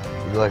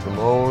 You like them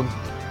old?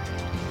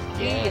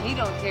 Yeah, he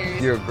don't care.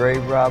 You're a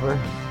grave robber?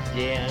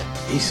 Yeah.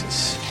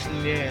 Jesus.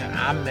 Yeah,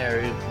 I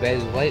married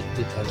Betty White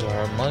because of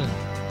her money.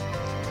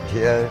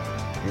 Yeah.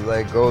 You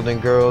like Golden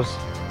Girls?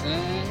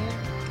 Mm-hmm.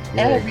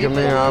 Yeah, come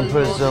here, I'll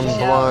put some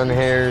blonde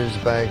hairs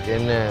back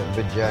in that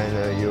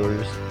vagina of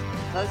yours.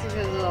 That's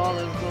because of all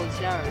those gold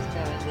showers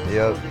coming.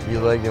 Yep, you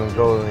like them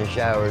golden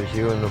showers,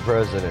 you and the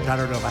president. I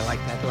don't know if I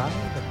like that line,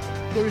 but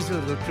there's a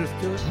little truth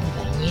to it.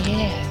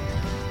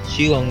 Yeah.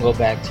 She gonna go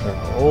back to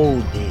her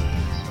old days,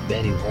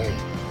 Betty White.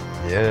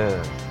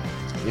 Yeah.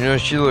 You know,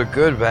 she looked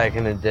good back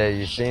in the day,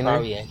 you seen her?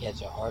 Probably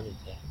catch a heart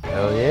attack.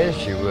 Hell yeah,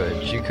 she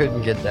would. She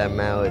couldn't get that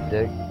mallet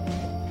dick.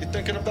 You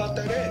thinking about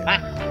that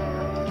ass?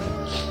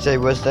 Say,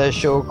 what's that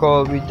show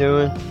called we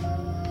doing?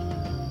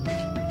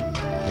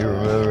 You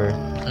remember?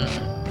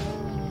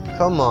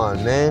 Come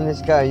on, man.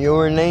 It's got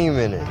your name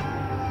in it.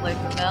 Like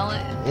the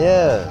mallet?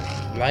 Yeah.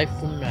 Life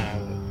from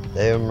Mallet.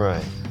 Damn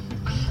right.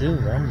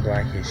 Dude, I'm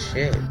black as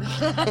shit.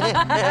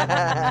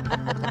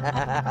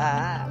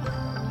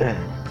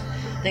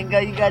 Thank God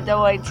you got that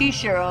white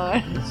t-shirt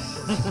on.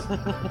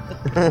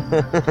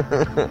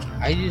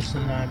 I used to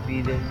not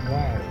be this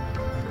white.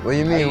 What do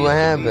you mean? What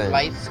happened?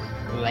 Light skin.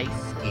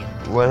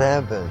 What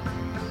happened? I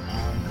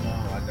don't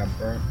know. I got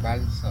burnt by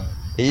the sun.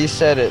 He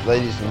said it,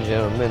 ladies and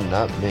gentlemen,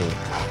 not me.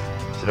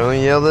 So don't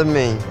yell at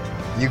me.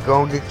 You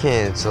gonna get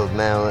canceled,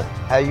 Mallet.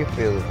 How you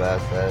feel about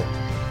that?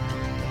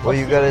 What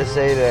you gotta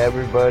say to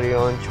everybody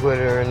on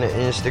Twitter and the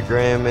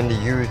Instagram and the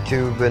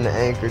YouTube and the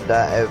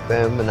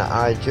Anchor.fm and the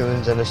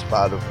iTunes and the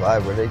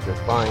Spotify where they can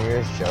find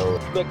your show?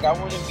 Look, I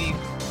want to be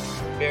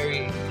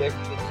buried next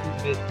to two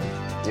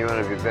bitches. You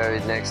want to be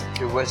buried next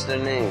to, what's their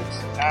names?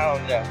 I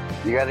don't know.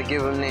 You gotta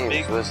give them names.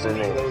 Big What's their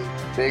names? Hoes.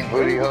 Big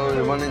Booty Hoes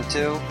 1 and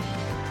 2?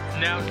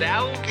 Now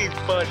that would be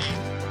funny.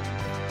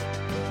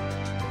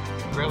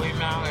 Really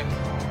now?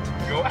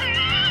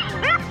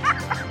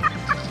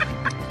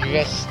 You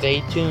guys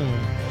stay tuned.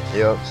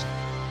 Yep.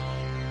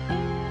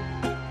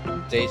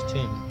 Stay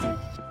tuned.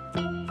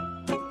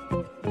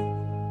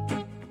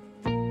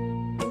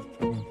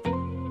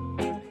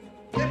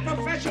 They're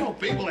professional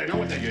people. They know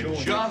what they're doing.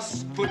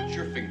 Just put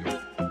your finger on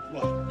it.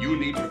 What? You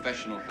need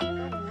professional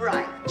help.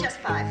 Right. Just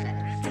 5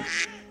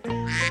 minutes.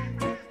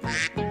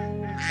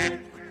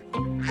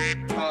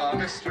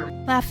 Mr.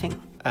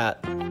 Laughing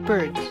at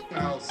birds.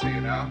 I'll see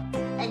you now.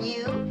 And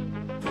you?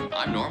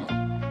 I'm normal.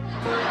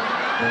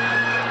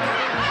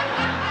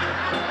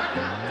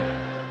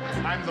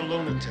 I'm the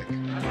lunatic.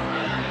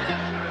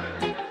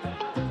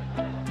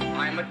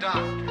 I'm a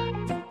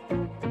doctor.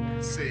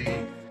 See?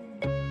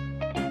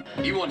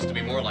 He wants to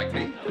be more like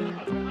me.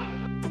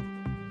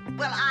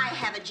 Well, I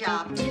have a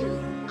job too.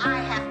 I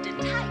have to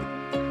type.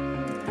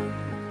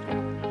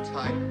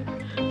 Type.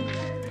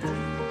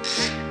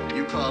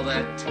 You call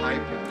that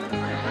type?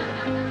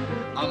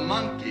 A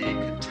monkey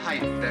could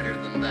type better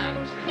than that.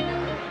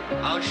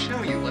 I'll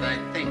show you what I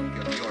think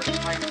of your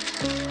type.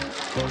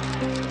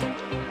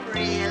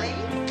 Really?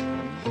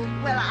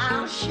 Well,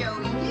 I'll show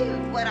you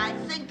what I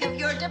think of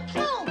your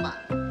diploma.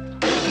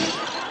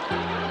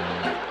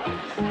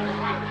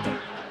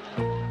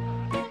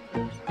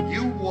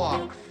 You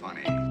walk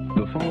funny.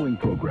 The following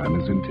program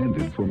is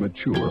intended for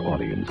mature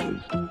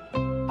audiences.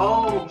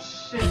 Oh,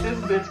 shit, this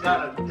bitch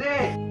got a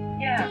dick.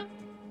 Yeah.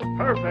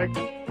 Perfect.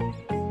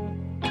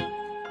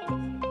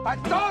 I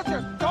told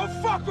you, don't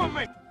fuck with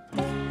me!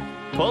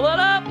 Pull it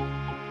up!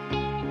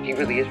 He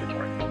really is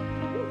retarded.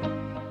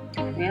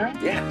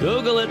 Really? Yeah.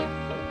 Google it.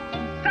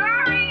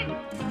 Sorry!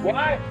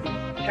 What?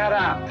 Shut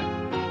up.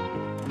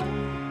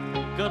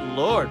 Good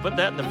Lord, put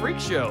that in the freak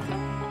show.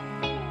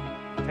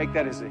 Take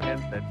that as a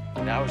hint that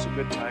now is a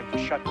good time to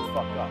shut the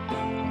fuck up.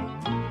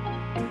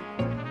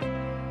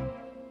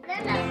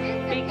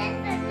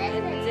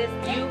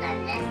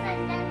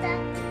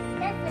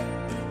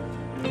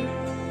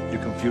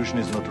 Your confusion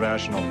is not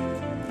rational.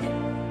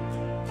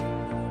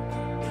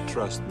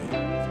 Trust me.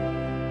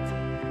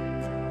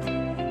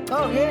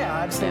 Oh yeah,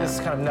 I just think this is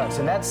kind of nuts,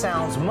 and that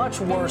sounds much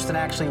worse than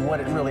actually what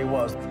it really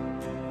was.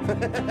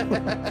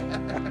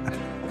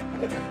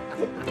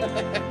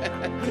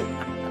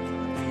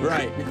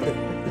 Right.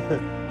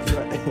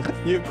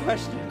 Your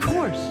question. Of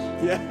course.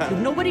 Yeah.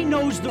 Nobody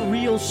knows the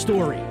real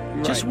story.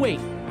 Right. Just wait.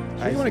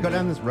 So you want to go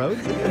down this road?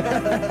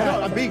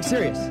 No, I'm being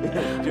serious.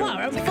 Come on,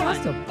 I'm fun.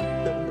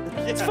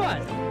 It's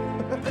fun.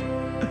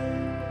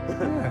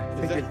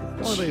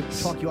 Oh, they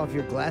talk you off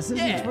your glasses?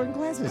 Yeah. You're wearing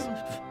glasses.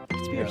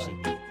 Conspiracy.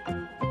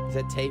 Is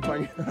that tape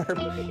on your arm?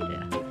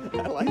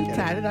 Yeah. I like it.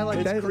 Tatted. I like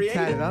It's that. It's creative.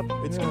 tatted up.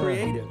 It's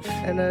creative.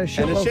 And a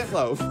shitloaf.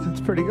 shitloaf.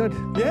 It's pretty good.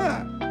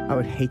 Yeah. I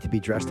would hate to be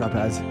dressed up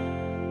as.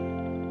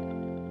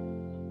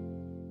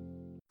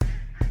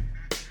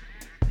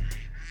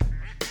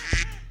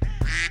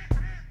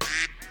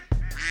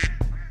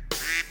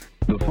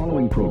 The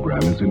following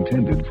program is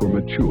intended for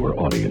mature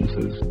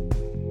audiences.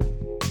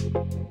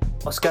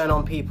 What's going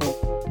on, people?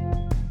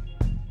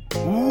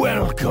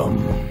 Welcome.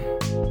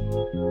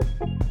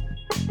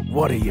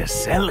 What are you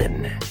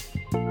selling?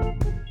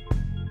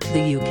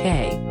 The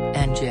UK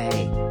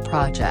NJ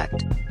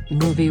Project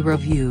Movie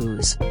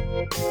Reviews.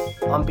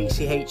 I'm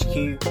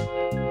BCHQ.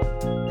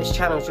 This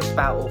channel's just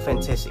about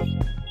authenticity.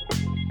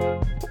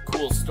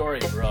 Cool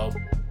story, bro.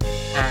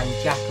 And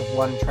Jack of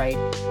one trade.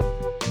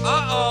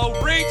 Uh-oh,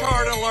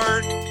 retard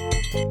alert!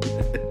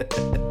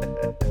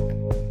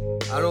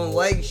 I don't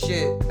like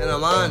shit, and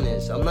I'm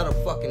honest. I'm not a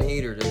fucking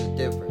hater. There's a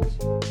difference.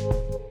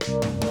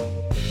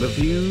 The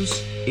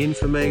views,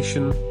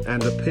 information,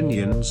 and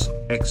opinions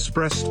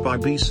expressed by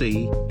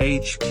BC,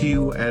 HQ,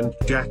 and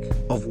Jack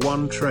of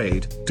One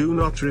Trade do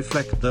not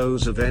reflect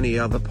those of any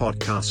other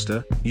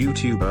podcaster,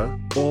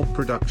 YouTuber, or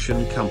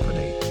production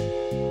company.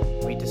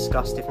 We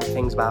discuss different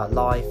things about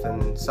life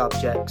and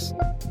subjects.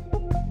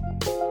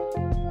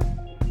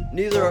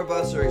 Neither of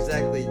us are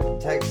exactly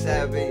tech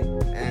savvy,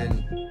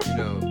 and, you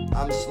know,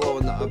 I'm slow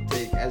in the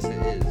uptake as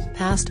it is.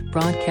 Past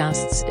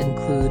broadcasts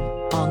include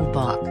Ong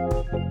Bak,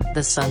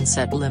 The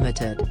Sunset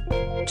Limited,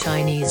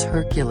 Chinese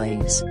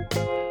Hercules,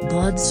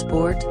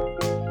 Bloodsport,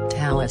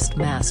 Taoist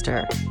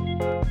Master,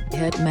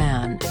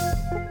 Hitman,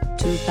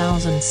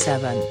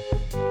 2007.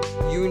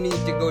 You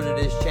need to go to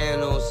this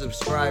channel,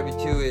 subscribe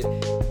to it.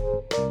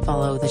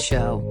 Follow the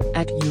show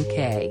at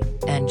UK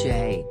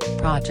NJ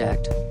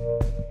Project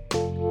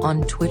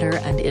on Twitter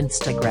and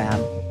Instagram.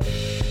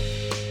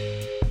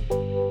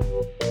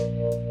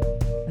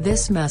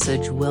 This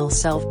message will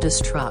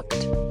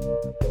self-destruct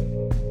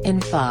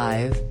in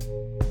 5,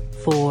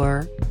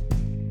 4,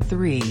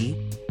 3,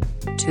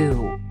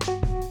 2.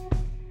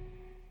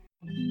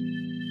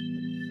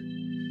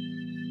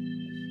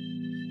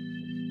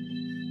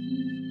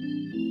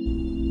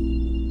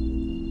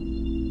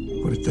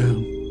 Put it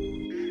down.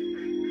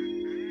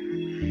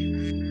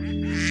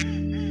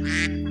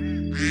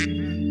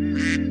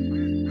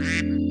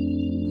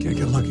 Can't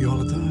get lucky all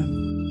the time.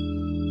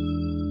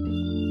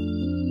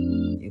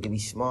 You can be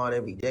smart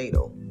every day,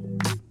 though.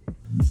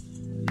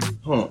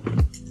 Hold on.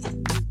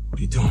 What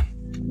are you doing?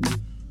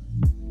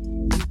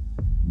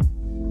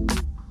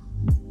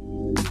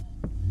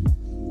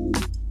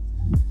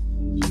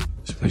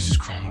 This place is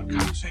crawling with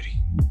cops,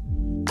 Eddie.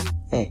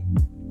 Hey,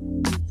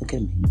 look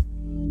at me.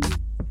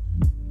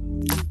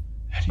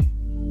 Eddie,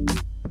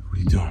 what are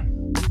you doing?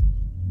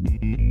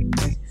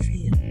 How does it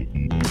feel?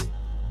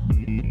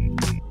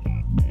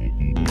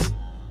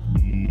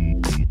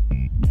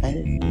 How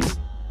does it feel?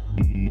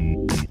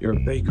 You're a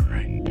baker,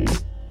 right?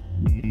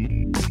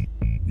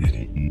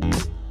 Eddie,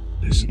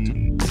 listen to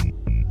me.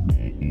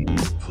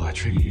 Pull that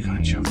trigger, you're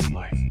gonna choke for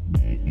life.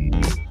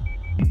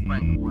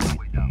 Frank, we're on our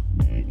way down.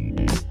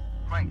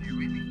 Frank, do you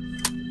read me?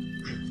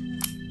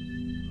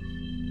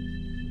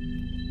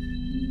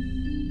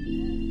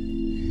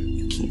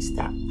 You can't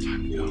stop.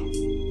 Time to go.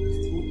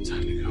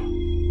 Time to go.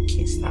 You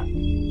can't stop.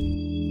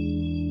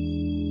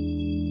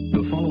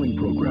 The following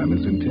program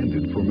is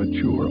intended for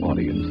mature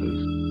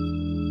audiences.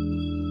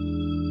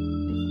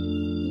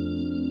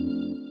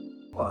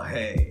 Well,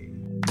 hey.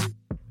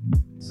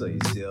 So you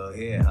still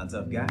here, huh,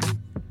 tough guy?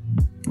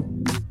 Oh,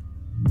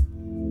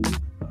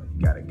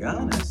 you got a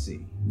gun, I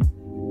see.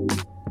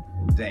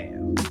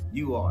 Damn,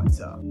 you are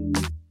tough.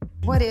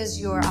 What is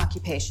your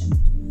occupation?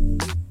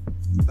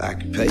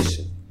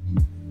 Occupation?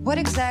 What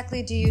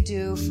exactly do you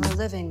do for a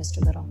living,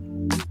 Mr. Little?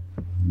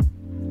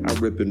 I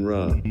rip and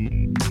run.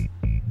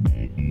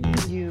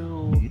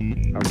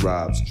 I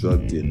rob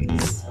drug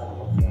dealers.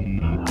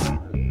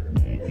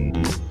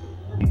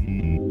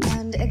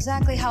 And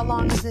exactly how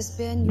long has this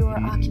been your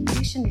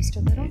occupation,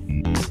 Mr. Little?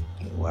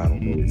 Well, I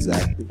don't know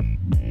exactly.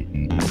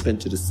 I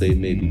venture to say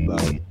maybe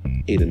about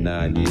 8 or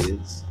 9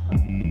 years.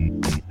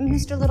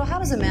 Mr. Little, how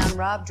does a man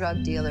rob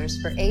drug dealers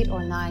for 8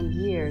 or 9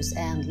 years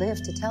and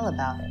live to tell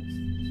about it?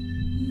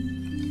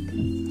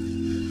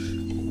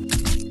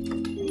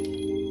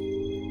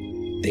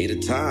 Day to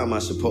time, I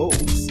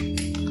suppose.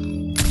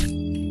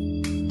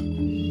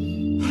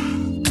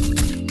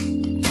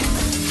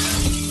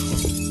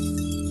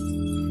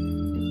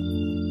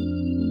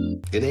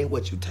 It ain't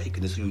what you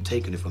taking, it's who you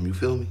taking it from, you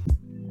feel me?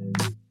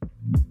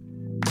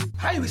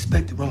 How you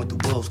expect to run with the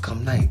wolves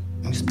come night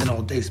when you spend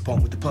all day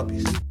spawning with the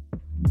puppies?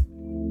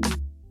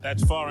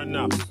 That's far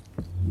enough.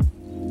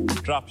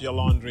 Drop your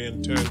laundry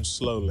and turn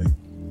slowly.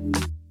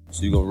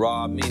 So you gonna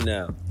rob me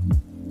now?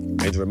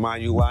 And to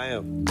remind you who I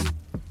am?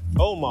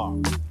 Omar,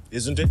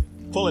 isn't it?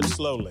 Pull it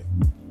slowly,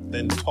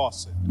 then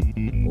toss it.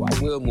 Oh, I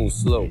will move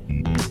slow.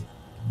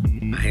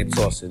 I ain't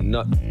tossing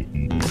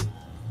nothing.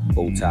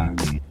 Bow tie.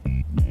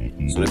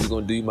 So if you're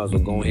gonna do, you might as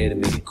well go ahead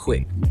and make it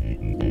quick.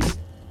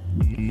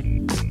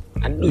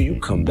 I knew you'd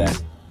come back.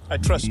 I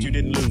trust you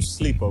didn't lose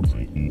sleep over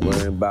it.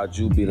 Worrying about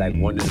you be like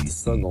wondering if the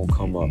sun gonna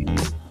come up.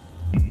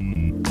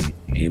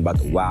 Ain't about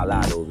to wild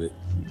out over it.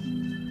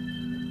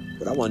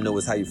 What I wanna know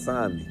is how you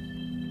find me.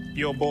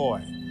 Your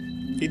boy.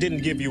 He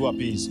didn't give you up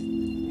easy.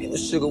 Ain't no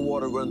sugar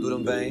water run through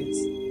them veins.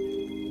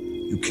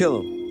 You kill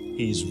him.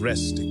 He's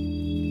resting.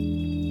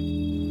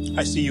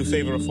 I see you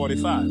favor a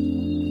 45.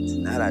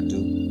 Tonight I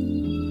do.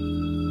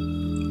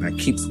 I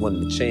keeps one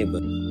in the chamber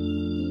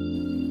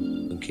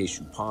in case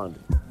you ponder.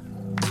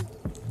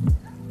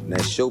 And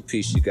that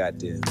showpiece you got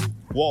there.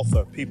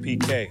 Walther,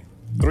 PPK,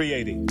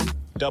 380,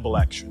 double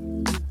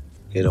action.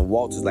 Yeah, them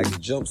Walters like to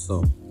jump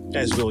some.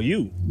 As will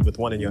you, with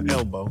one in your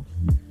elbow.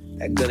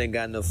 That gun ain't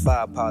got enough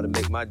firepower to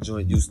make my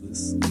joint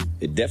useless.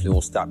 It definitely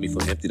won't stop me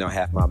from emptying out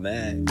half my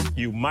mag.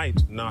 You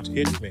might not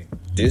hit me.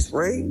 This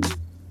range?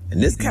 And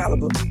this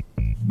caliber?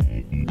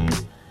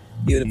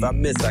 Even if I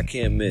miss, I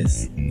can't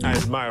miss. I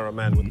admire a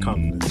man with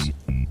confidence.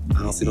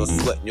 I don't see no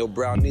sweat in your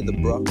brow neither,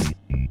 bro.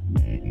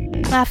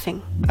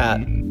 Laughing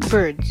at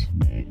birds.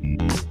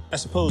 I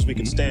suppose we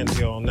could stand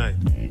here all night.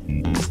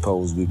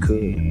 Suppose we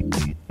could.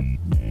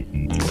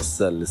 Or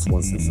settle this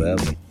once and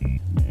forever.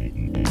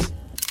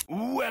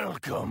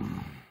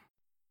 Welcome.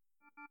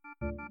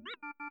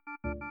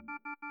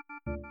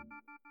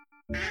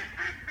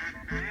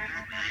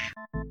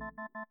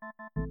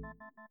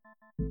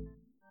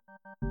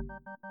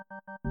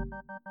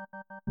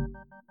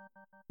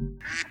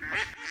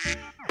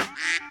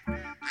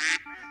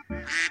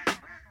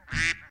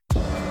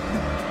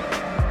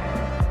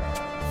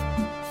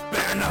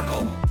 Bare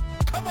knuckle.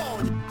 Come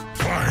on.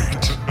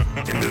 Fight.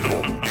 In the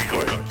door.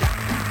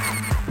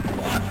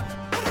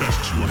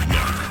 That's your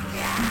knock.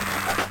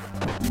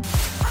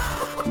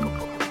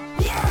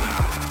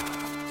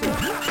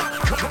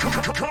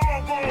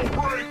 Combo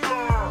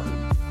breaker.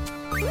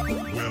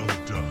 Well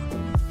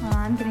done.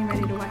 I'm getting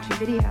ready to watch a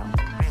video.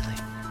 Really?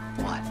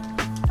 What?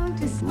 Oh,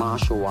 just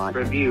Martial art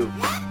review.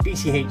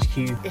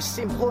 BCHQ. It's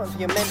important for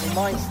your mental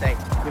mind state,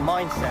 your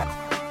mindset.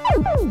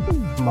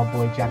 My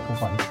boy Jack of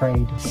one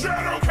trade.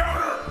 Shadow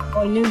counter! If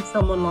I knew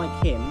someone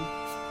like him,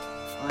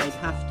 I'd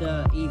have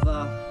to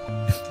either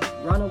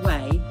run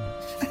away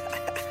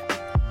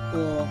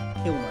or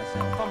kill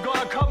myself. I'm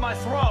gonna cut my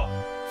throat.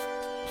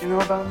 you know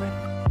about me?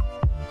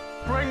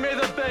 Bring me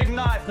the big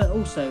knife! But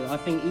also, I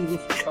think even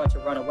if you try to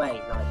run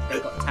away, like they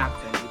got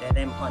tapped on you, they're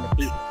them kind of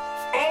people.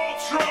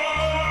 Ultra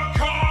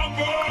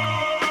Combo!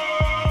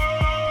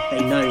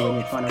 They know when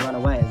you're trying to run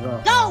away as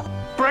well. No!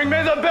 Bring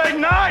me the big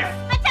knife!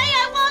 I tell you,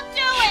 I won't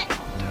do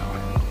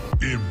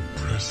it!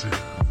 Impressive.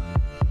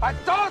 I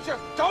told you,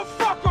 don't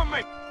fuck with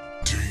me!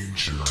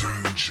 Danger.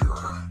 Danger.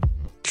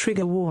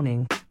 Trigger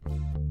warning.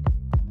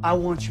 I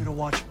want you to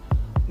watch it.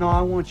 No,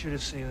 I want you to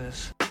see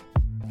this.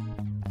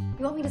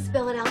 You want me to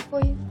spell it out for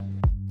you?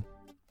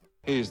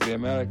 He's the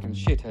American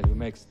shithead who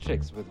makes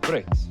tricks with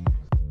bricks.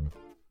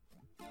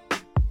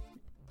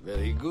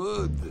 Very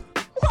good.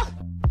 What?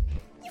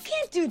 You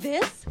can't do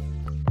this.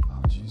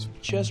 Oh, jeez.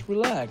 Just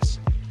relax.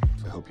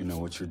 I hope you know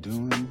what you're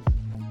doing.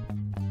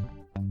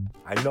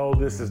 I know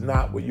this is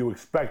not what you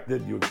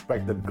expected. You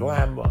expected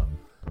glamour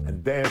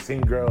and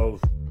dancing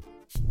girls.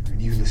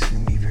 And you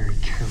listen to me very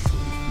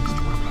carefully, Mr.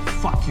 Whatever the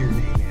fuck your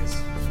name is.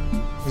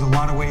 There's a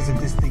lot of ways that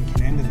this thing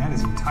can end, and that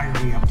is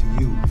entirely up to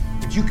you.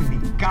 But you can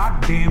be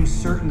goddamn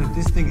certain that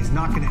this thing is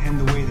not going to end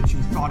the way that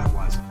you thought it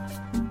was.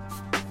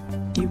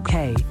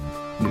 UK.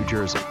 New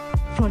Jersey.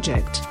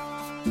 Project.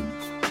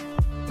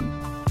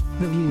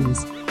 The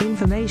views,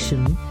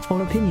 information,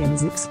 or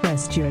opinions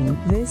expressed during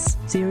this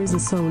series are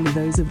solely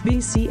those of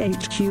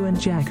BCHQ and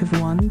Jack of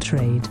One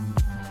Trade.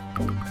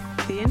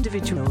 The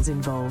individuals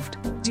involved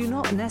do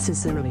not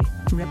necessarily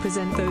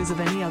represent those of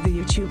any other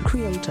YouTube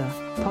creator,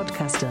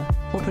 podcaster,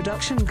 or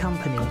production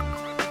company.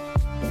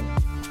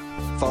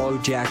 Follow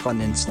Jack on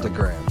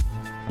Instagram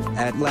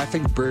at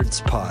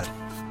LaughingBirdsPod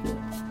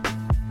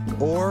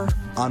or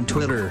on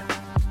Twitter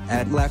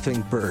at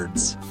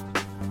LaughingBirds.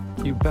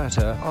 You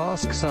better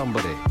ask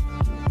somebody.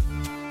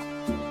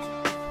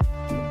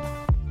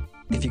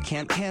 If you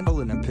can't handle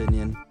an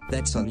opinion,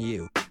 that's on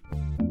you.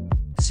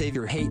 Save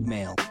your hate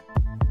mail.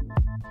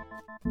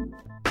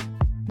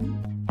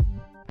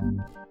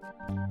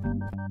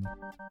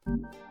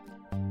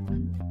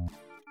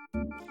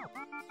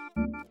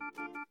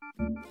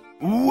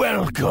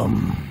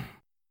 Welcome.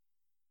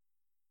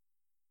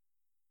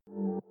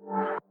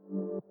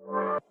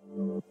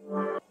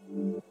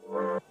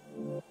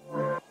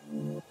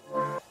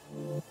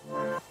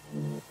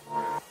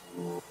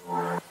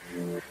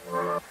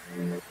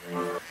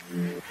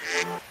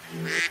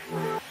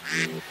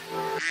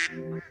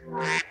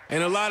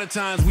 And a lot of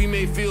times we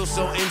may feel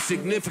so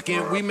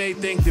insignificant, we may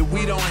think that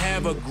we don't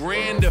have a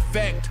grand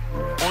effect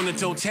on the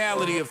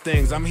totality of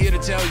things. I'm here to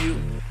tell you,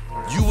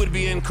 you would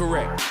be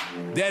incorrect.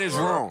 That is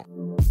wrong.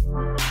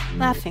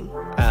 Laughing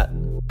at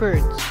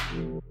birds.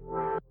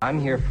 I'm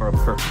here for a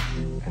purpose,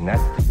 and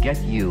that's to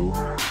get you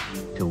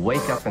to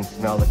wake up and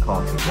smell the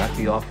coffee, not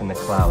be off in the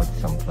clouds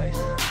someplace.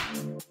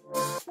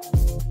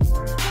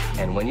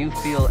 And when you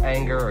feel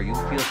anger or you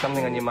feel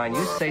something on your mind,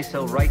 you say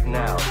so right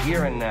now,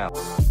 here and now.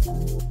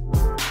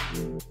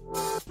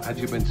 Had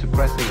you been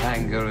suppressing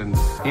anger and...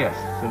 Yes,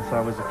 since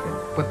I was a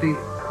kid. But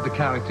the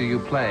character you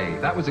play,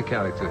 that was a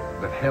character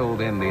that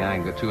held in the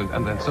anger too,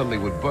 and then suddenly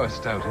would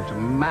burst out into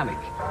manic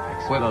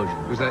explosion.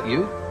 Well, was that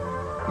you?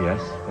 Yes,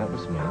 that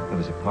was me. It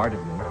was a part of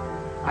me.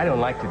 I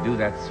don't like to do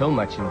that so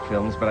much in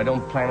films, but I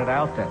don't plan it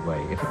out that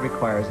way. If it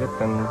requires it,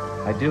 then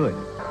I do it.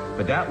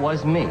 But that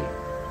was me.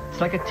 It's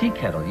like a tea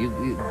kettle.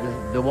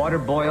 The water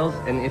boils,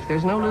 and if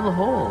there's no little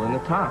hole in the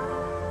top,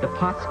 the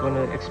pot's going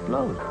to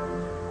explode.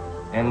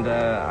 And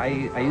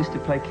I used to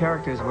play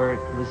characters where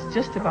it was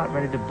just about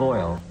ready to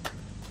boil.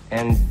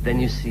 And then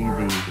you see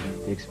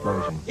the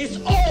explosion. It's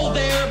all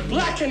there,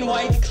 black and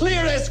white,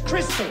 clear as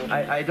crystal.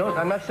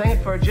 I'm not saying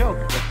it for a joke.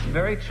 It's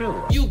very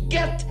true. You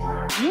get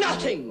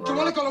nothing. Do you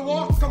want to go to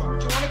war? Come on.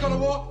 Do you want to go to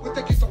war? We'll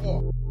take you to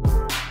war.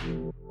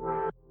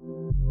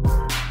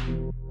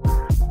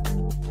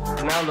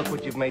 Now look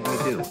what you've made me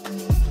do.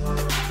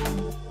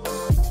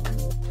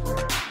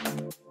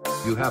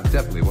 You have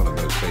definitely one of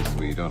those faces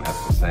where you don't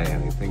have to say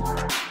anything.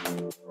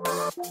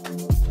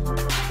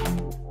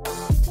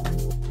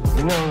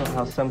 You know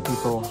how some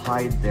people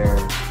hide their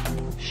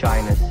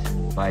shyness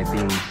by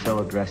being so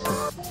aggressive,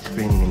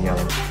 screaming and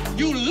yelling?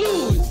 You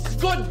lose!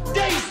 Good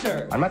day,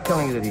 sir! I'm not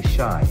telling you that he's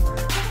shy,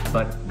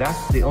 but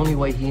that's the only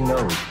way he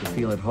knows to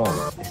feel at home,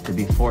 is to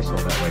be forceful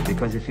that way.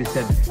 Because if you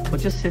said, well,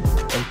 just sit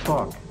and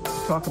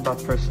talk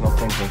about personal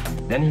things,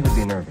 then he would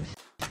be nervous.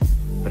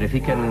 But if he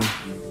can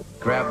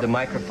grab the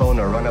microphone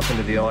or run up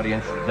into the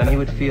audience, then he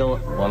would feel,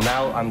 well,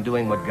 now I'm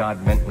doing what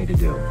God meant me to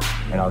do.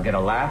 And I'll get a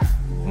laugh,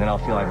 and then I'll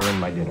feel I've earned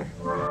my dinner.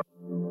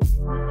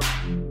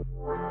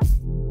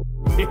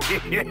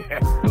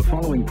 The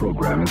following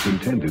program is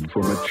intended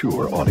for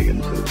mature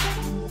audiences.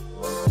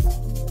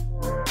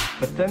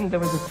 But then there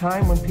was a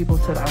time when people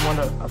said, I want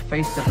a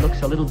face that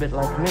looks a little bit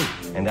like me.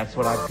 And that's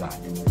what I've got.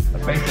 A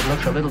face that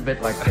looks a little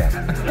bit like that.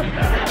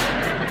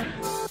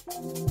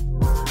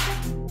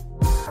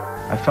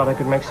 I felt I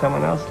could make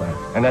someone else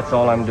laugh. And that's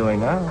all I'm doing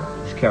now,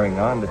 is carrying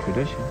on the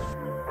tradition.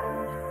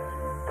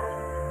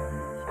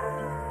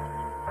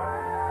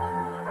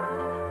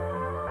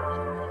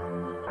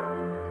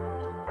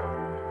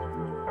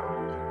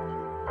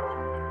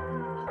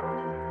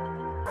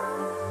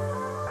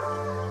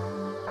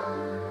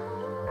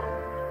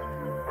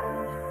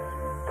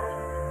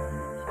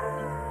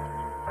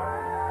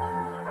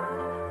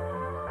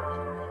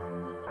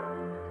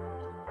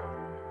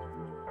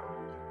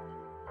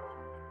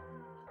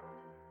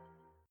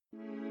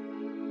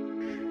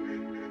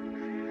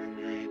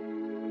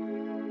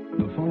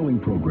 following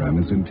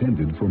program is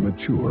intended for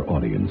mature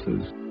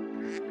audiences.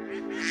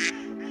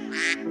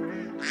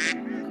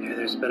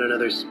 There's been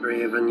another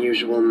spree of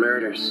unusual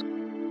murders.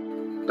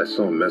 I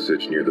saw a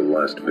message near the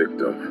last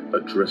victim,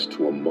 addressed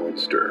to a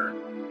monster.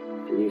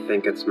 And you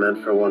think it's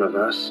meant for one of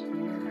us?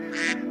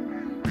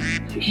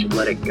 You should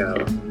let it go.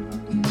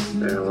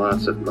 There are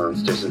lots of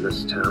monsters in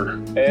this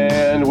town.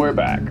 And we're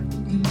back.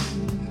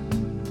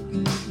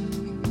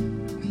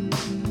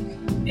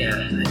 Yeah,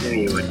 I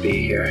knew you would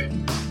be here.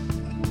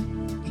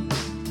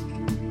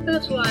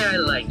 That's why I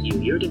like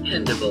you. You're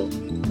dependable.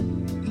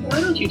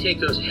 Why don't you take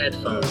those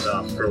headphones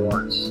off for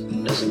once?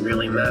 Doesn't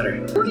really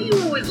matter. What are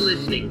you always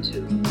listening to?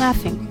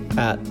 Laughing.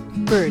 At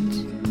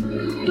Birds.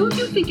 Don't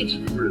you think it's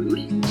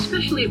rude?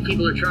 Especially if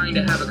people are trying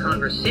to have a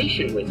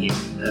conversation with you.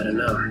 I don't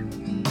know.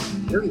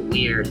 You're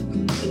weird.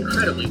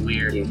 Incredibly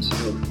weird. You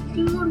too.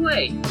 In what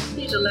way?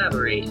 Please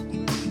elaborate.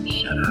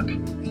 Shut up.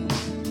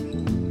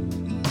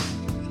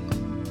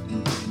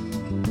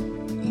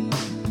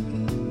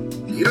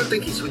 You don't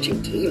think he's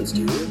switching teams,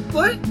 do you?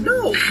 What?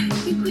 No!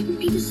 It wouldn't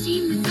be the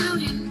same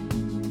without him.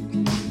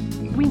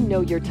 We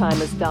know your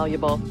time is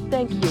valuable.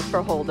 Thank you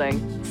for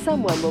holding.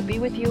 Someone will be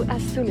with you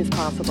as soon as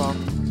possible.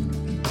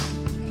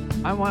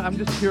 I'm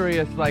just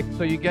curious, like,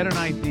 so you get an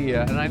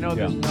idea, and I know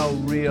there's no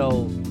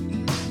real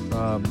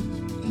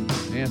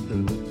answer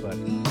to this, but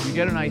you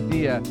get an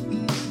idea.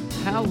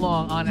 How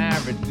long, on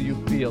average, do you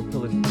feel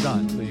till it's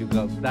done? So you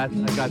go, I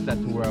got that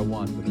to where I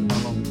want it.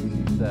 How long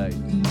would you say?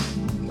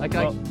 Like,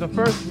 the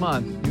first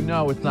month, you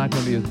know it's not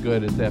going to be as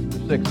good as after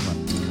 6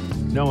 months.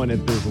 Knowing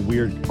that there's a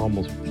weird,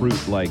 almost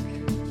fruit-like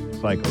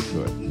cycle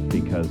to it,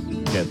 because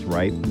it gets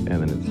ripe, and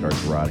then it starts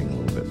rotting a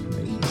little bit for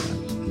me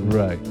sometimes.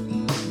 Right.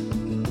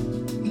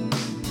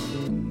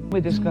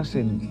 We're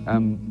discussing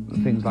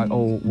things like,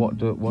 oh, what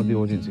do the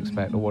audience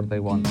expect, or what do they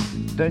want?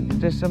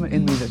 There's something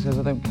in me that says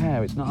I don't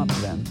care. It's not up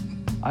to them.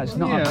 It's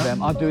not up to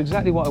them. I'll do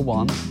exactly what I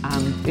want,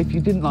 and if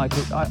you didn't like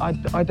it,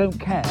 I don't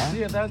care.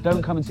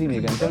 Don't come and see me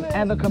again. Don't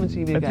ever come and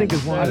see me again. I think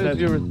it's one of those.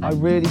 I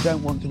really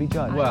don't want to be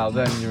judged. Well,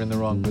 then you're in the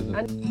wrong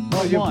business.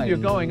 Well, why? You're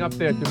going up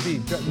there to be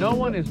judged. No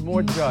one is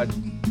more judged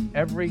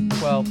every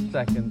 12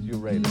 seconds you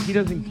rate it. He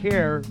doesn't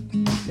care,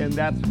 and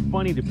that's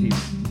funny to people.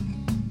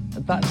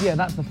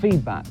 That's the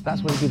feedback.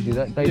 That's what it gives you.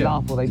 They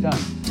laugh or they don't.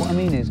 What I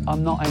mean is,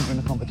 I'm not entering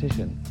a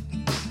competition.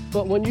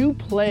 But when you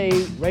play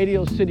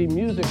Radio City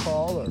Music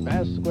Hall or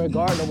Madison Square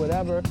Garden or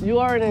whatever, you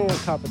aren't in a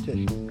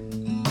competition.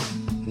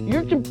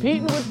 You're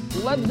competing with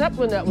Led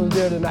Zeppelin that was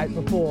there the night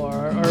before,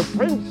 or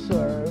Prince,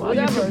 or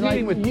whatever. You're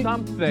competing with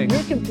something.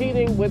 You're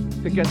competing with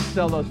to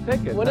sell those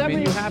tickets. Whatever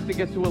you have to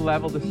get to a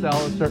level to sell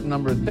a certain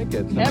number of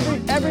tickets.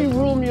 Every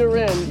room you're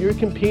in, you're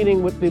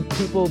competing with the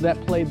people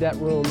that played that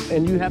room,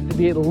 and you have to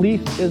be at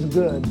least as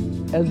good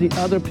as the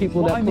other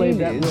people that played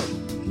that room.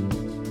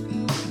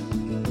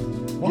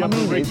 What I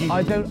mean is,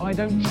 I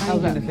don't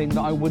change anything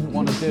that I wouldn't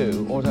want to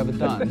do or have ever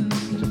done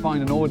to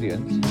find an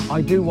audience.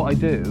 I do what I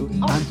do,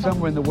 and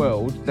somewhere in the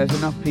world, there's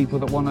enough people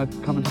that want to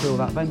come and fill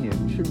that venue.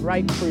 You should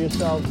write for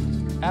yourself.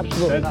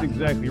 Absolutely. That's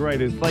exactly right.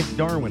 It's like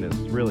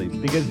Darwinist, really,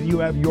 because you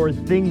have your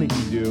thing that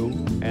you do,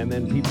 and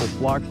then people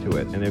flock to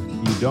it. And if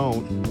you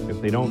don't, if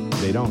they don't,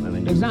 they don't, and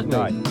then you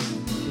die.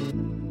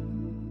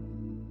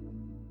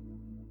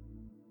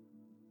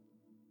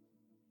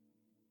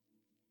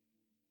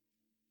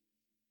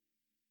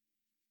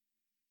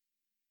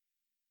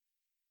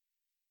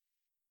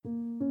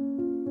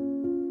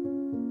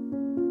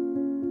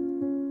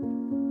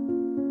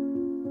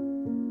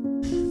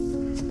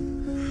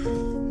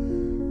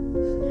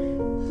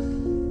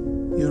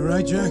 You all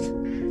right, Jack?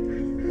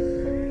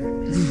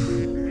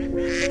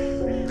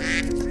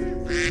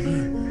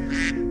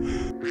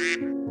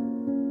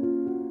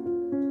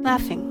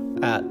 Laughing.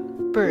 At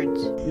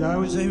Birds. Yeah, I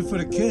was aiming for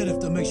the kid if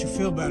that makes you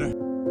feel better.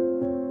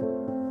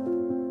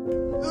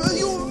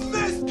 You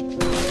missed!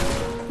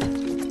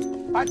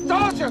 I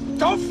told you,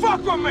 don't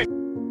fuck with me!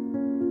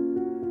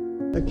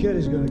 That kid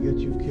is gonna get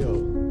you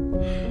killed.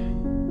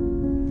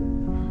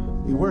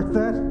 You work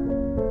that?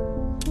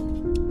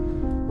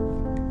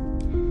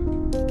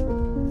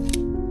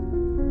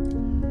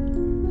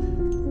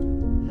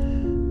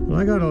 Well,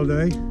 I got all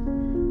day.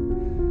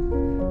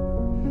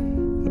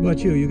 How about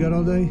you? You got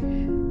all day?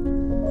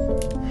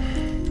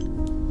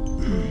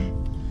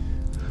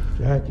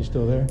 Jack, you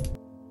still there?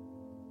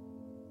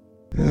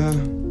 Yeah.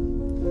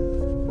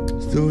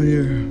 Still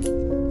here.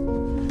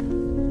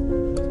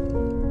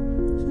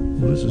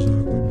 Well, this is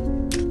awkward.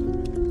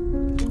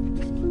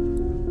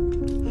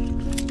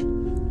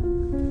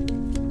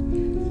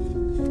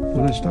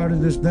 When I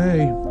started this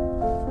day, I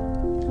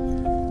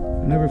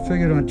never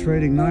figured on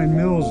trading 9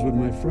 mils with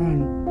my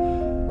friend.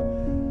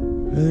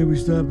 I think we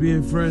stopped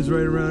being friends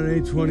right around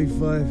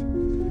 8:25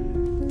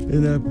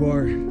 in that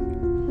bar.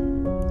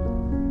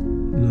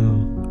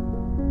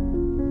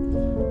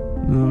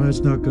 No,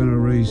 that's not gonna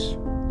erase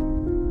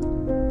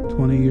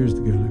 20 years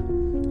together.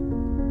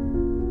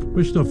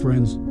 We're still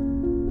friends.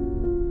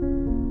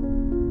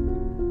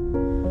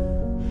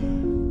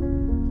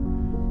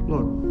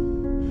 Look,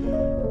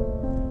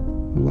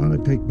 a lot I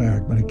take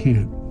back, but I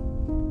can't.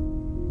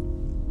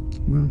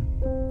 Well,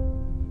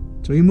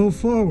 So you move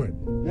forward.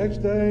 Next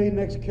day,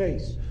 next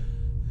case.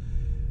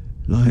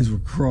 Lines were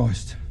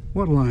crossed.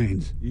 What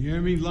lines? You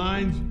hear me?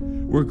 Lines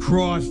were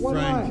crossed, What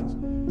Frank.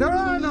 lines? There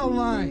are no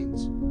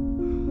lines.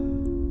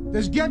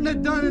 There's getting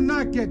it done and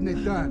not getting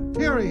it done.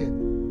 Period.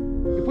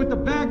 You put the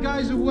bad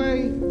guys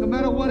away, no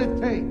matter what it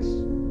takes.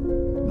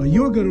 Now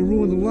you're gonna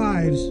ruin the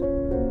lives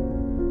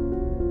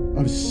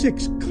of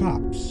 6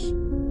 cops.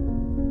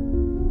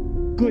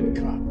 Good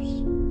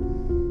cops.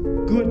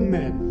 Good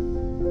men.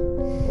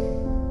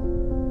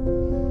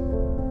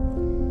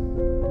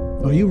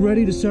 Are you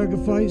ready to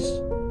sacrifice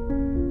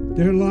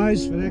their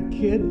lives for that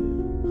kid?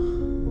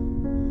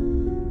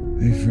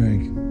 Hey,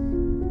 Frank.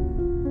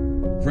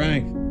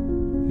 Frank.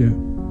 Yeah.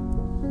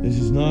 This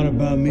is not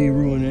about me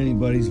ruining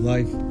anybody's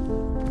life.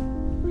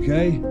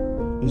 Okay?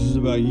 This is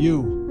about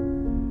you.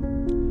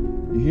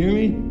 You hear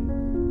me?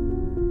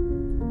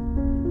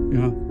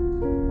 Yeah.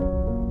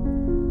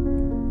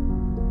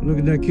 Look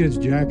at that kid's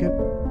jacket.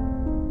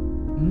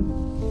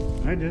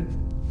 I did.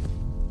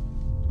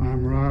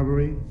 Armed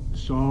robbery,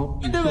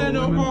 assault. I never had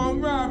no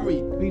armed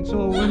robbery. Beats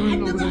all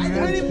women over their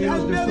heads,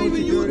 steals their social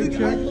security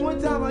checks. One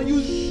time I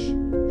used...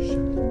 Shut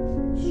up.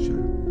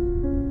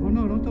 Oh,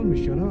 no, don't tell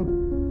me shut up.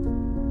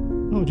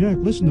 No, Jack,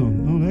 listen to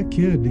him. No, that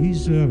kid,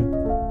 he's sharp.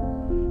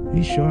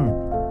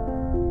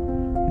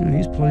 Yeah,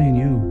 he's playing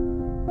you.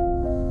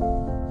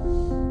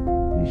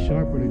 He's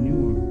sharper than you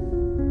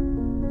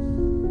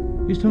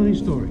are. He's telling you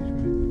stories, right?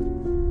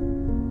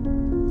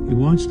 He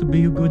wants to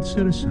be a good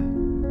citizen.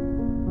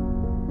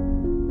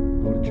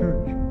 Go to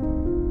church.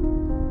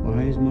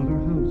 Buy his mother a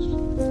house.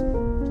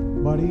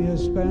 But he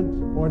has spent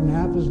more than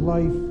half his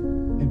life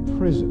in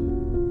prison.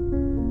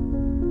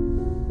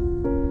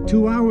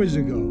 2 hours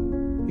ago,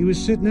 he was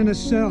sitting in a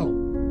cell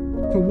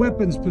for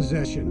weapons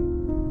possession.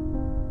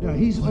 Yeah,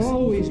 he's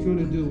always going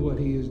to do what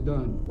he has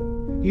done.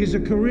 He is a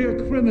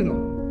career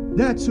criminal.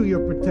 That's who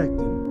you're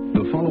protecting.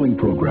 The following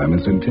program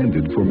is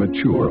intended for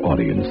mature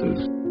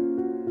audiences.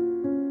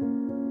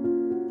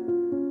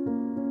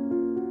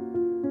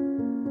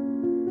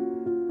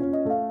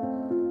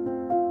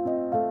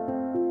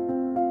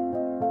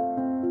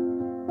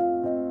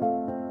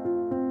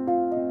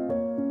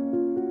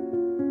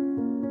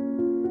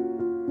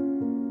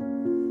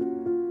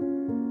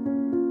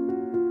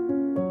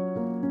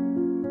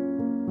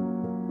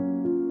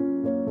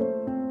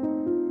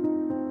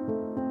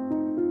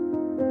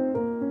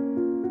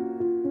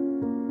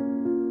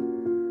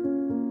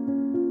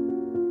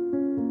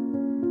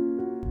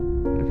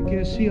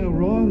 See how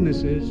wrong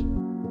this is.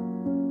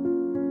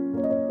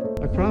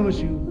 I promise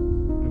you,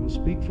 I will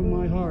speak from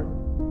my heart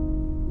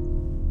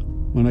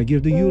when I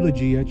give the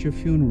eulogy at your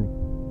funeral.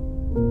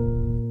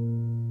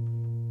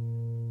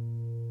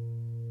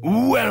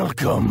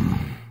 Welcome.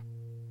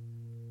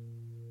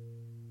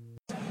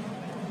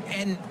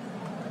 And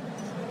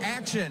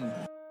action.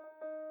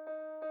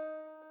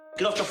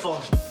 Get off the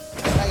phone.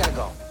 I gotta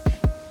go.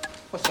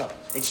 What's up?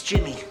 It's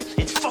Jimmy.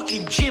 It's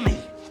fucking Jimmy.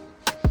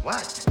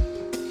 What?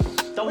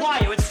 The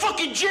Wire, it's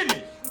fucking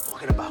Jimmy!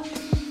 What are you talking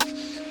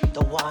about?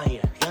 The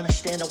Wire. You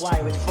understand The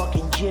Wire? It's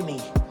fucking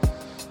Jimmy.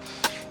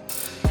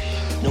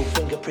 No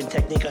fingerprint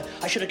technique.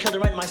 I should have killed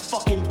him right in my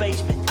fucking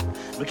basement.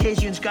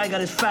 Lucasian's guy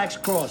got his facts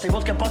crossed. They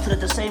both got busted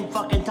at the same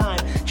fucking time.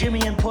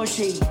 Jimmy and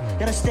Pussy. You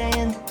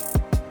understand?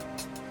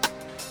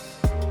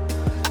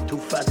 2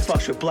 fat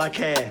fucks with black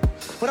hair.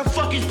 Where the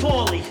fuck is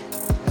Paulie?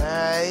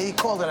 He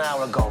called an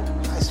hour ago.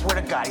 I swear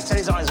to God, he said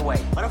he's on his way.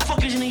 Why the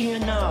fuck isn't he here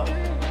now?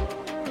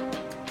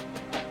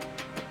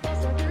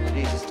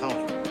 Jesus,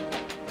 Tony.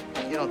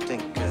 You don't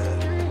think,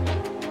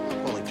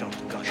 Paulie jumped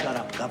the gun? Shut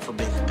up. God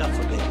forbid. God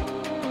forbid.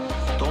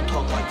 Don't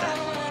talk like that.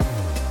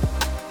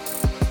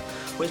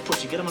 Where's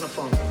Pussy? Get him on the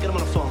phone. Get him on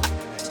the phone.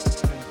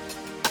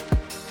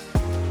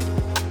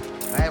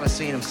 I haven't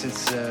seen him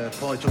since,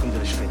 Paulie took him to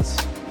the Schwitz.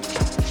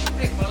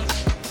 Hey,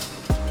 fellas.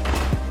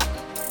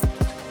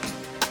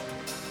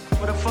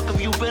 Where the fuck have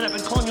you been? I've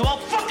been calling you all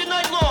fucking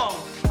night long.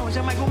 I was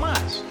at my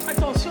grandma's. I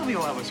told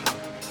Silvio I was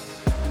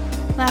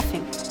coming.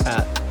 Laughing.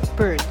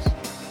 Birds.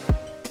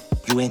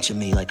 You answer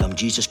me like I'm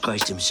Jesus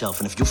Christ himself,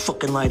 and if you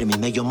fucking lie to me,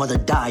 may your mother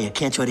die. I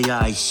can't try the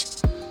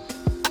eyes.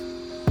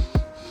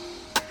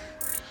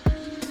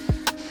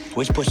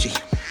 Where's Pussy?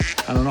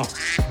 I don't know.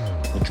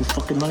 Don't you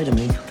fucking lie to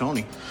me,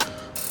 Tony.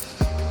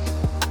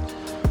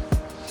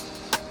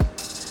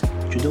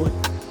 Did you do it?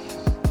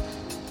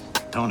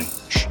 Tony,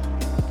 shh.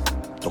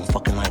 Don't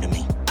fucking lie to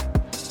me.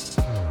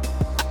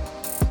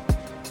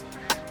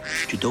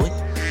 Did you do it?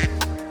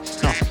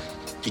 No.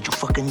 Did you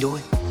fucking do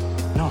it?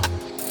 No.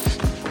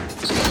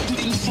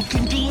 Did you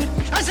fucking do it?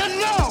 I said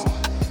no!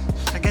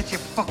 Now get your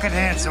fucking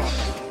hands off.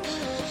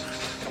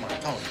 Come on,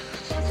 Tony.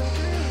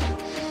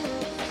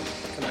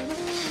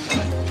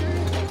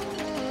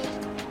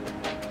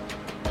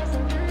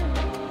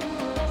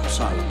 I'm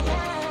sorry, boy.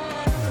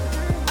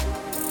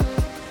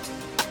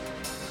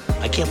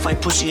 I can't find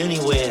Pussy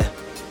anywhere.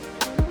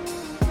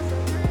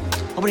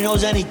 Nobody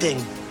knows anything.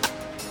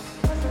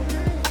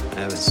 I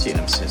haven't seen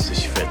him since the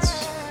Schwitz.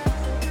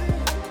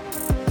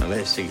 The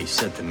last thing he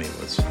said to me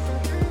was,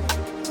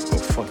 "Go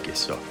fuck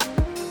yourself."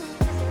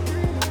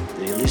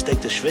 Did he least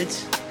take the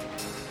schwitz.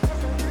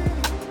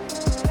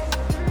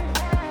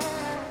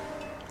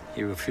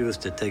 He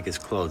refused to take his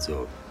clothes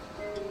off.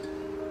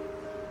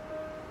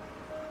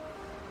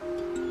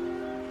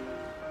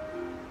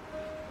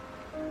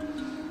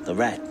 The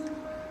rat.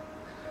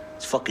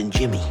 It's fucking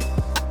Jimmy. Yeah,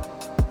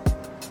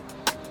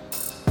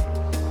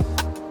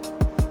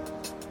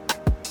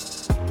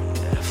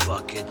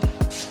 fuck it.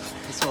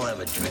 Let's all have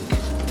a drink.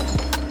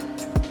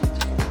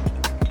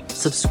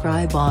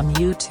 Subscribe on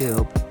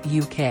YouTube,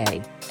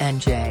 UK,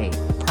 NJ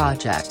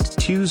Project.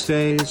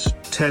 Tuesdays,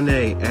 10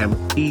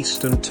 a.m.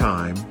 Eastern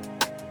Time,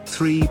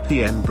 3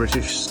 p.m.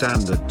 British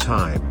Standard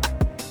Time.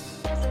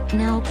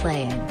 Now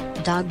playing,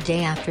 Dog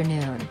Day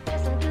Afternoon.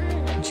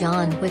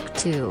 John Wick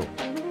 2.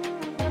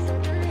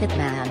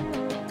 Hitman.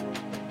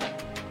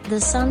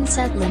 The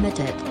Sunset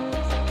Limited.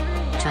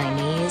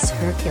 Chinese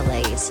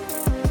Hercules.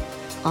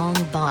 Ong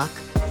Bak.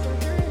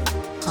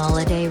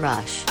 Holiday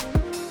Rush.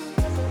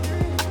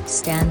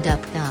 Stand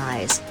Up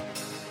Guys.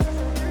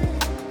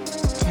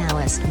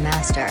 Taoist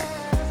Master.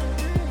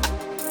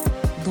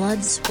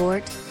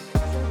 Bloodsport.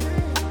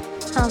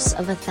 House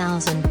of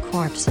 1,000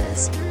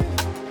 Corpses.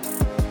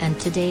 And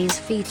today's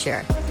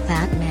feature,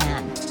 Fat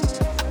Man.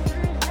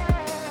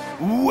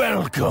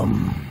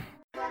 Welcome.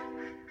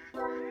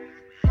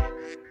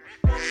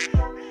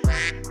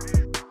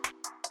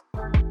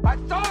 I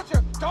told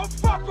you, don't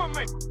fuck with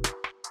me!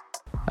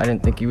 I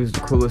didn't think he was the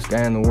coolest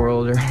guy in the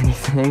world or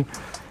anything.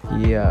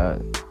 He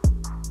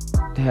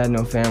had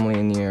no family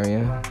in the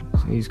area,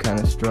 so he's kind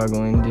of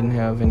struggling, didn't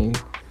have any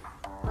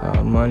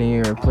money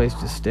or a place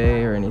to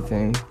stay or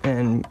anything.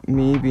 And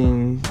me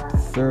being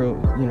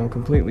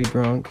completely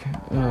drunk,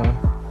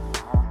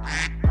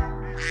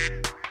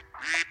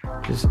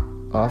 just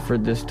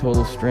offered this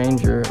total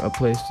stranger a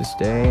place to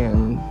stay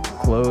and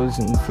clothes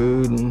and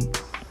food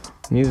and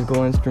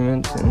musical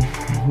instruments and,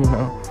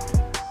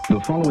 The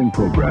following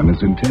program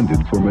is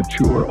intended for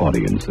mature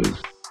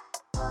audiences.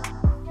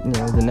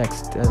 The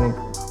next, I think,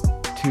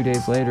 2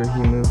 days later,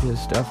 he moved his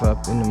stuff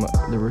up into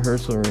the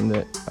rehearsal room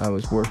that I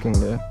was working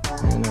to,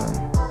 and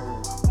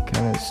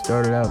kind of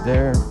started out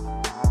there,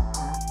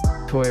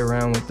 toy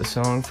around with the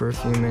song for a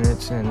few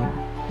minutes and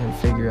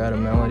figure out a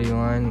melody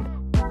line,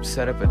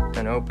 set up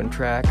an open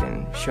track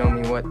and show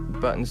me what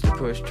buttons to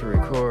push to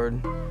record.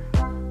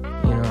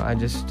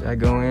 I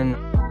go in,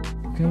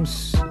 it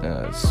comes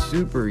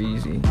super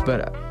easy,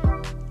 but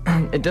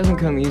it doesn't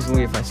come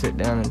easily if I sit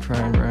down and try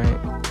and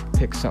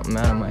pick something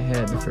out of my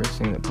head, the first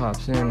thing that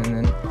pops in, and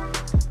then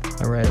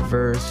I write a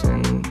verse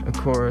and a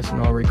chorus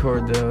and I'll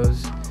record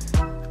those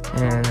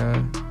and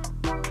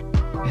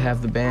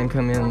have the band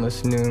come in and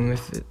listen to them.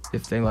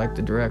 If they like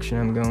the direction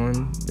I'm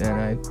going,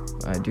 then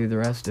I do the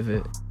rest of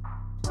it.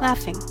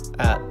 Laughing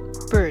at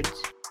birds.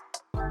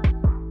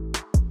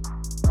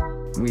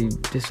 We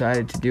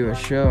decided to do a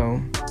show,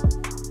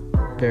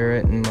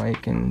 Barrett and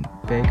Mike and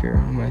Baker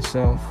and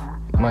myself.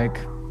 Mike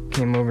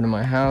came over to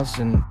my house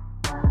and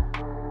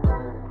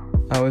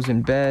I was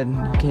in bed.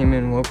 He came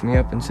in and woke me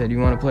up and said, "You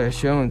want to play a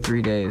show in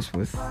 3 days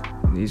with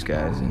these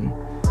guys?" And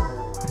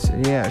I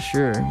said, "Yeah,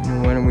 sure.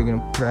 When are we going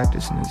to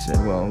practice?" And he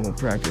said, "Well, we'll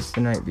practice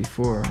the night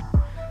before."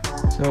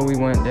 So we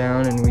went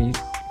down and we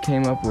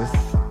came up with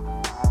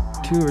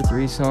 2 or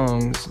 3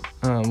 songs,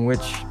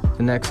 which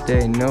the next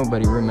day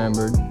nobody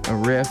remembered a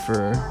riff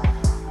or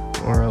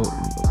a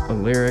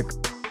lyric.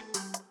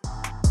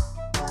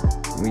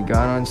 We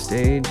got on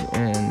stage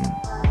and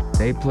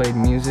they played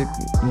music.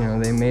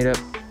 They made up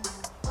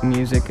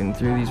music and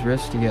threw these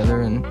riffs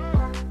together, and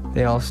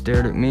they all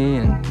stared at me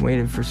and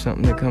waited for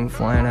something to come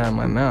flying out of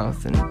my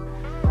mouth. And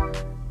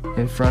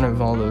in front of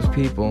all those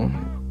people,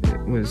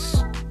 it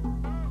was,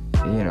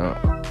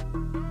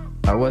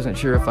 I wasn't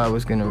sure if I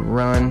was gonna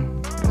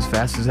run as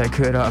fast as I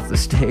could off the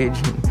stage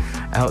and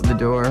out the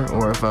door,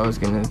 or if I was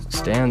gonna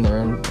stand there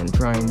and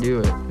try and do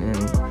it.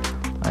 And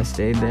I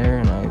stayed there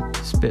and I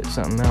spit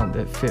something out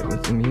that fit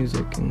with the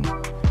music, and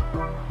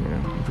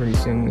pretty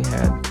soon we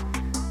had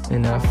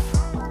enough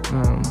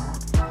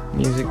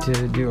music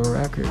to do a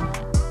record.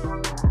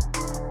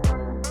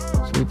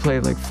 So we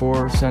played like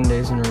 4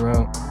 Sundays in a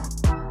row.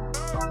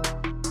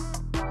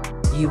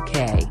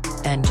 UK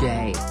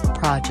NJ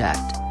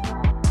Project.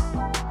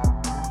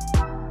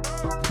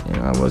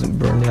 I wasn't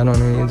burned out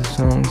on any of the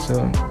songs,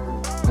 so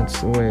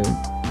that's the way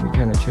we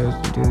kind of chose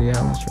to do the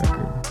Alice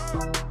record.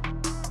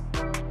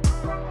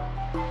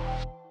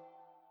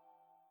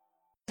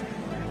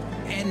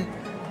 And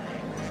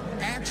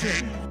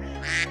action.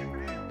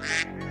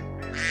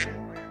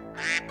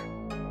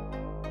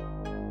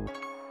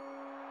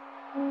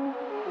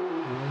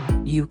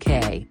 UK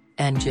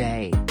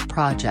NJ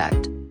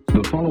Project.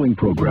 The following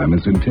program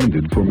is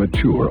intended for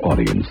mature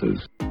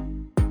audiences.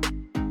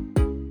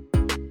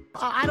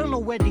 I don't know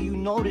whether you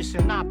notice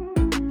or not.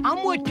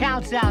 I'm what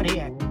counts out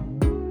here.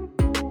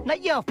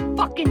 Not your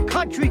fucking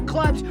country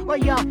clubs or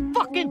your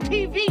fucking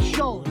TV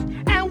shows.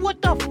 And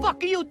what the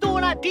fuck are you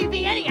doing on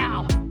TV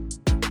anyhow?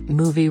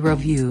 Movie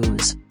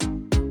reviews.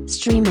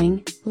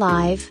 Streaming,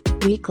 live,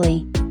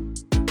 weekly.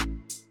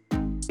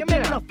 You're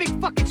making a big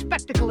fucking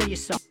spectacle of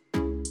yourself.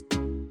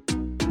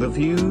 The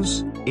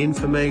views,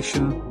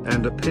 information,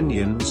 and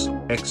opinions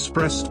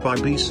expressed by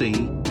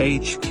BC,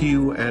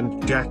 HQ,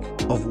 and Jack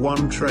of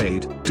One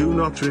Trade do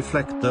not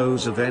reflect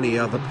those of any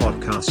other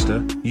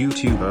podcaster,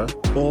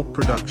 YouTuber, or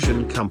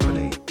production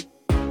company.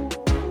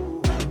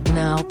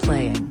 Now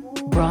playing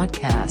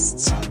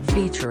broadcasts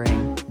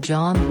featuring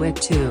John Wick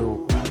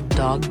 2,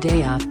 Dog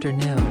Day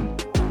Afternoon,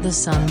 The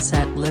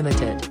Sunset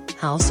Limited,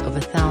 House of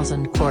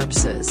 1,000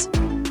 Corpses,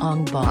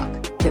 Ong Bak,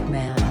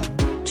 Hitman,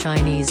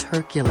 Chinese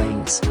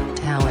Hercules,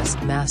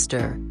 Taoist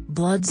Master,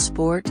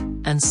 Bloodsport,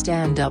 and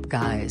Stand Up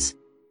Guys.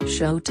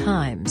 Show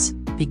times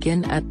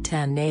begin at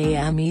 10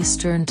 a.m.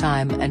 Eastern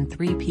Time and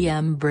 3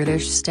 p.m.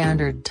 British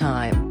Standard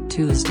Time,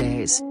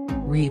 Tuesdays.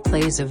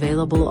 Replays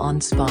available on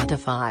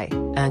Spotify,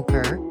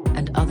 Anchor,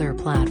 and other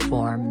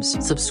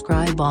platforms.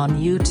 Subscribe on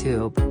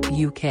YouTube,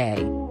 UK,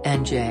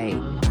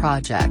 NJ,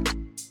 Project.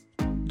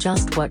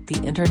 Just what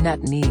the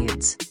internet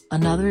needs,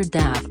 another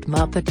daft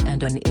Muppet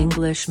and an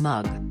English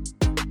mug.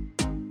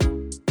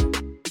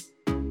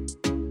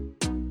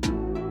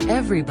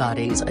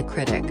 Everybody's a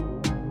critic.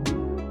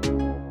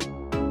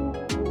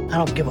 I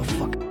don't give a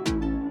fuck.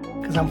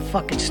 Because I'm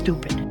fucking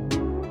stupid.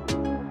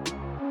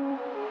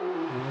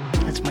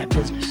 That's my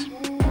business.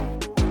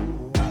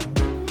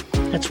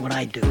 That's what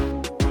I do.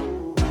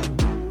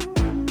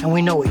 And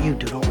we know what you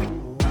do, don't we?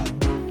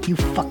 You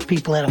fuck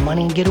people out of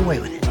money and get away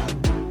with it.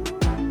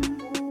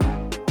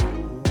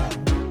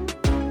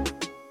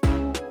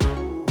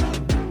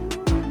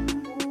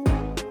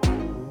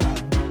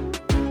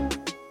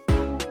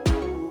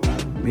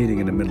 Meeting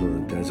in the middle of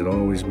the desert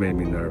always made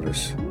me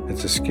nervous.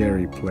 It's a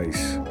scary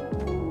place.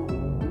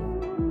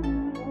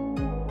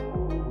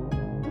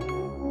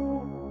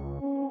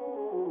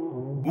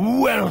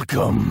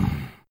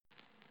 Welcome.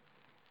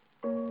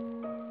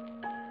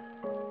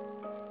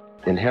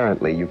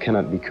 Inherently, you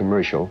cannot be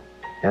commercial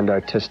and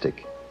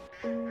artistic.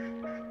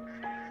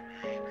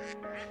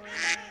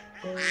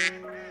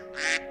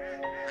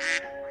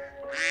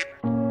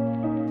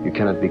 You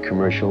cannot be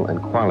commercial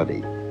and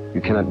quality.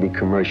 You cannot be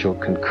commercial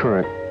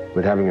concurrent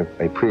with having a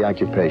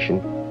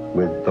preoccupation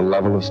with the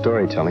level of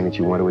storytelling that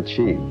you want to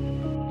achieve.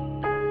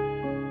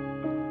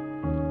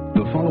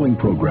 The following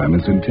program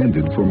is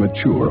intended for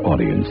mature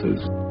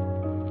audiences.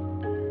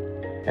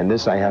 And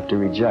this I have to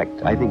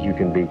reject. I think you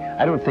can be,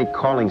 I don't think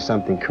calling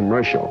something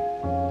commercial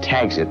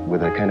tags it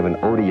with a kind of an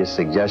odious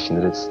suggestion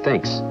that it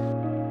stinks.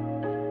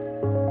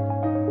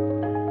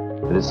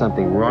 That it's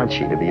something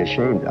raunchy to be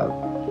ashamed of.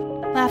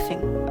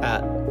 Laughing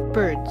at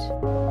birds.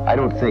 I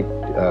don't think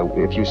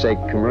if you say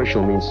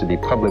commercial means to be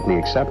publicly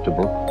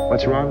acceptable,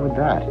 what's wrong with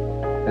that?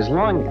 As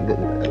long,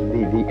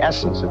 the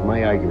essence of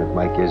my argument,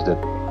 Mike, is that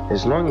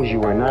as long as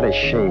you are not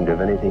ashamed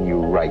of anything you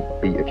write,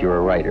 if you're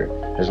a writer,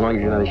 as long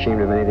as you're not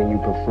ashamed of anything you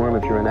perform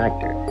if you're an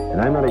actor, and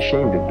I'm not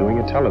ashamed of doing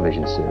a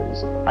television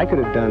series. I could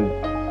have done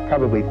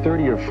probably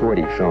 30 or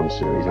 40 film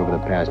series over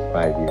the past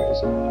 5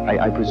 years.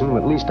 I presume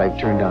at least I've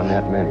turned down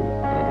that many,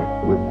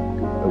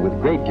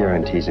 with great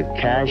guarantees of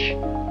cash,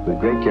 with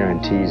great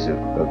guarantees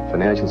of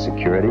financial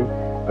security,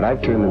 but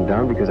I've turned them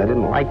down because I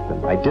didn't like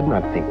them. I did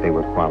not think they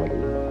were quality,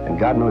 and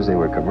God knows they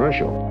were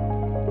commercial.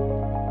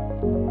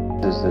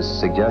 There's this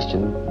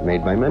suggestion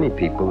made by many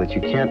people that you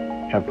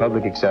can't have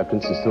public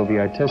acceptance and still be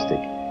artistic.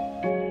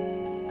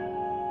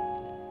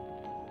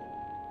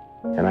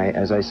 And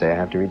as I say, I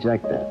have to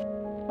reject that.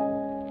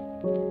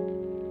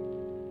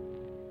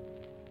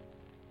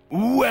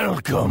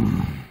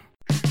 Welcome.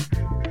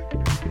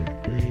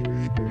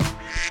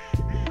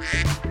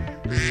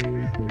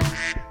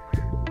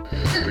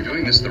 We're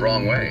doing this the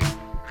wrong way.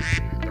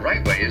 The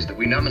right way is that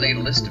we nominate a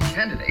list of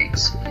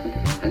candidates,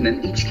 and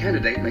then each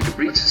candidate make a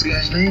brief... What's this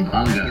guy's name?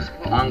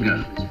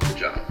 Unger. Good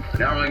job.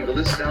 Narrowing the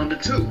list down to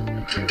 2.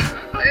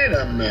 Wait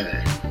a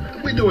minute.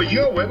 If we do it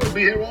your way, we'll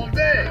be here all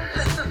day.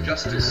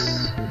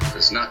 Justice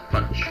does not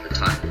punish the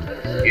time.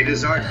 It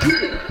is our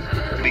duty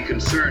to be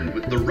concerned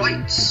with the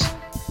rights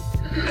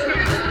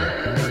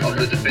of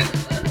the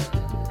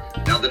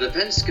defendant. Now, the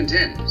defense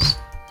contends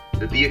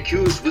that the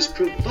accused was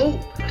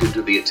provoked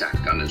into the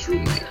attack on his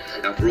roommate.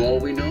 Now, for all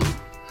we know,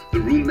 the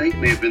roommate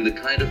may have been the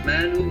kind of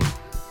man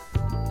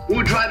who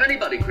would drive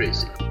anybody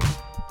crazy.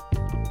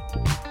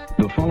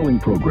 The following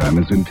program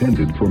is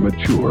intended for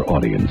mature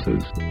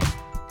audiences.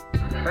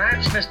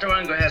 Perhaps Mr.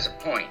 Unger has a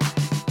point.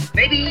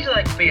 Maybe he'd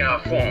like to be our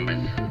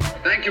foreman.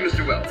 Thank you,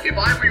 Mr. Wells. If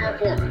I were your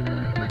foreman,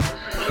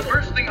 the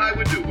first thing I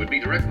would do would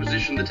be to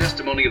requisition the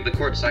testimony of the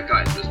court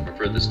psychiatrist for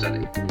further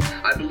study.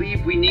 I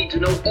believe we need to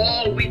know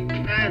all we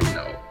can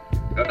know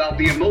about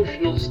the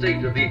emotional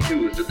state of the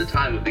accused at the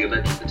time of the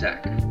alleged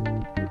attack.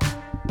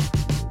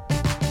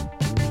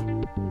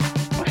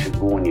 I should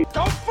warn you.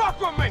 Don't fuck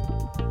with me!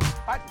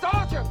 I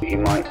told you! You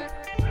might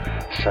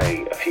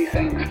say a few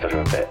things that are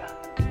a bit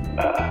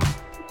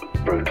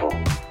brutal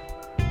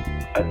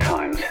at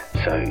times,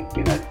 so,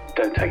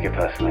 don't take it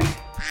personally.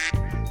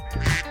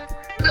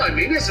 I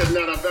mean, this is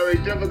not a very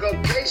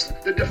difficult case.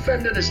 The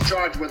defendant is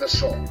charged with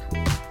assault.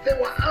 There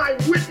were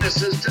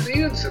eyewitnesses to the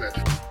incident.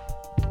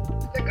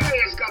 The guy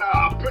has got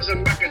a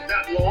prison record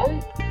that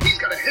long. He's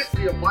got a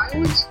history of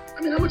violence.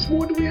 I mean, how much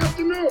more do we have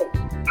to know?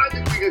 I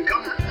think we can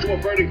come to a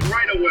verdict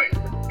right away.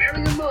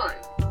 Bearing in mind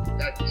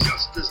that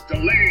justice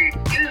delayed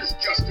is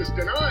justice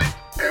denied.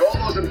 Okay, all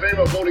those in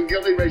favor of voting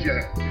guilty, raise your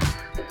hand.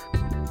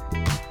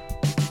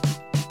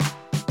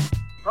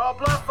 I'll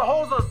blast the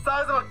holes the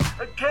size of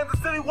a Kansas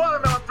City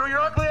watermelon through your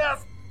ugly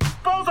ass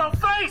bozo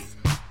face!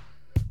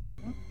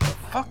 What the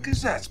fuck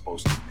is that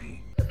supposed to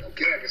mean?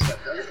 Okay, I guess that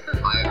does it.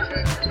 I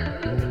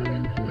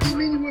object. What do you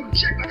mean you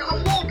object? I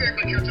got a ball game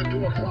to catch at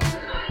 2 o'clock.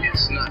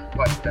 It's not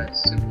quite that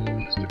simple,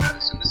 Mr.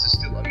 Madison. This is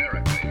still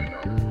America, you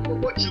know. Well,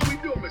 what should we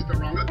do, Mr.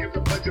 Runga? Give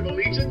the Pledge of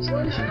Allegiance?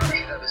 We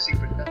have a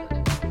secret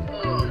ballot.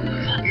 Oh,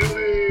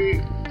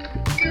 guilty.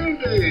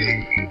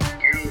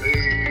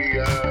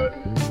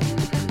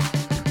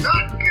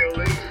 Not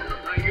guilty.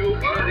 Are you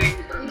kidding?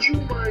 Would you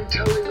mind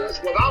telling us,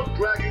 without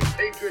dragging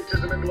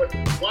patriotism into it,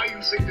 why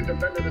you think the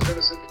defendant is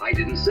innocent? I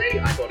didn't say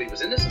I thought he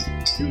was innocent.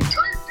 You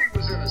claimed he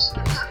was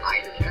innocent.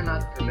 I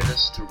cannot permit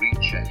us to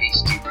reach a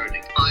hasty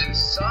verdict. I'm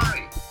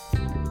sorry.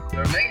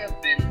 There may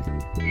have been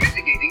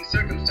mitigating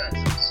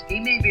circumstances. He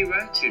may be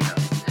right, you know.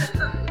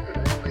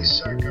 The only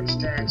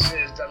circumstance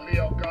is that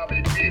Leo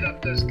Garvey beat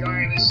up this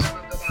guy and he sent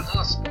him to the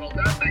hospital.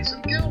 That makes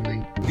him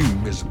guilty. You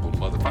miserable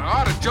motherfucker.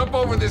 I ought to jump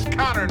over this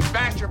counter and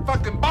bash your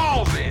fucking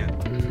balls in.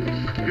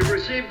 You've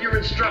received your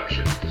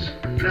instructions.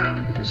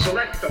 Now,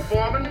 select the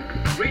foreman,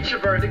 reach a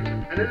verdict,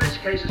 and in this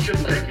case, it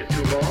shouldn't take you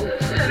too long.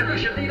 And if you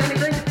should need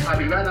anything, I'll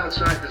be right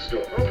outside this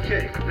door.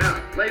 Okay,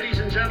 now, ladies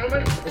and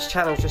gentlemen. This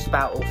channel is just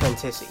about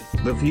authenticity.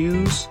 The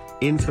views,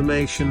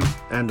 information,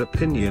 and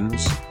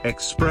opinions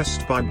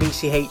expressed by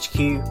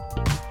BCHQ.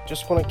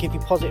 Just want to give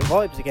you positive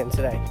vibes again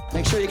today.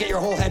 Make sure you get your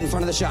whole head in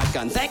front of the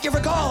shotgun. Thank you for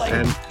calling.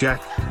 And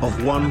Jack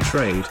of One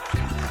Trade.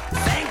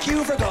 Thank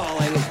you for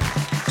calling.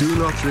 Do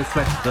not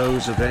reflect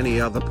those of any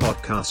other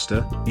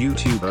podcaster,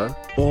 YouTuber,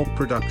 or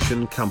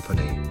production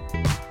company.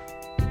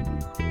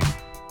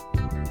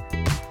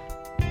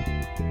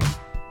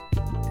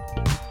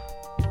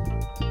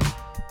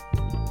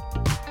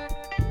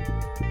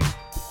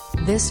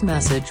 This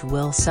message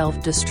will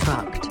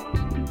self-destruct.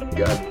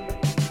 Got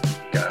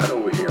God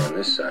over here on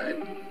this side,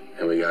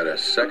 and we got a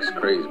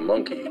sex-crazed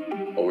monkey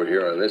over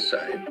here on this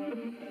side.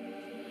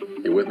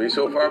 You with me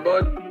so far,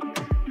 bud?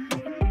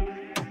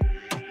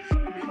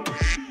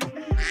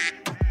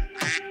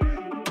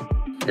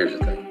 Here's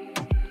the thing.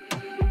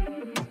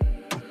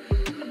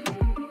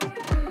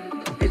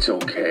 It's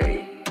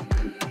okay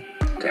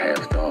to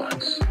have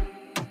thoughts.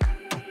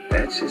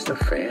 That's just a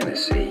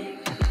fantasy.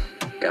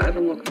 Gotta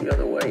look the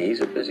other way.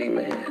 He's a busy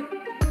man.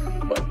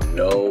 But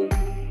no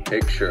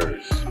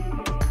pictures.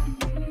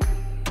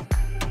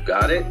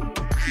 Got it?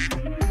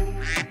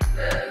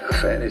 A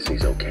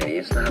fantasy's okay.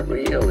 It's not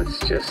real. It's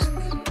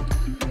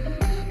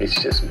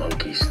just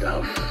monkey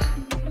stuff.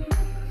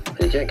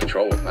 You can't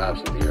control what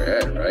pops into your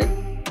head, right?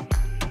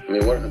 I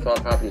mean, what if a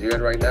thought pops into your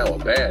head right now? A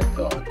bad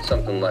thought.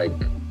 Something like,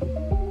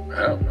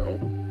 I don't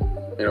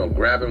know,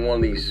 grabbing one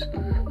of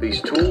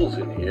these tools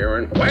in here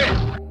and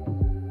wham!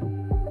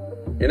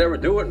 You never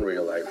do it in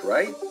real life,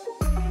 right?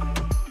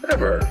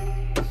 Never.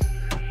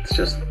 It's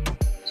just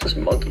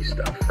monkey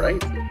stuff, right?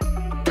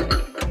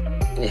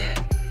 Yeah,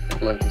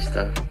 monkey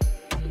stuff.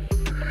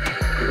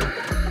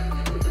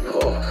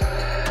 Oh,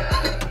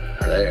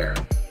 there.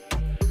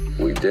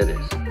 We did it.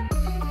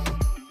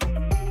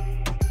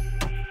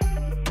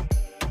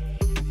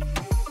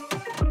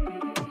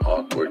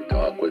 Awkward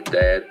talk with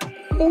Dad.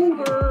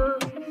 Over.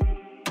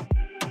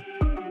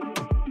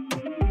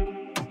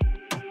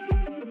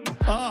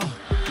 Oh,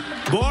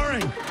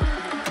 boring.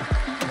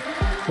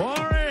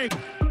 Boring.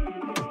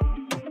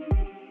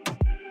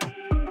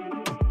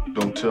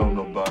 Don't tell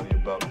nobody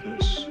about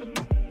this.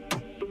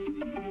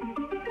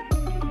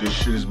 This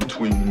shit is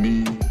between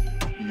me,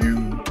 you,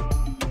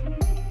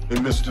 and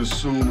Mr.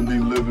 Soon-to-be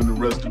living the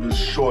rest of his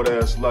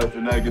short-ass life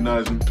in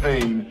agonizing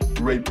pain,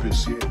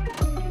 rapist here.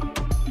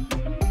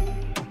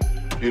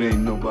 It ain't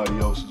nobody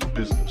else's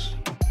business.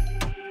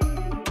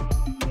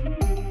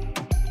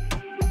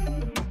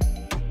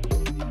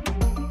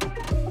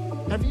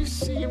 Have you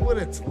seen what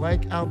it's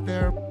like out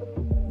there?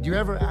 Do you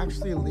ever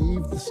actually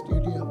leave the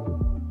studio?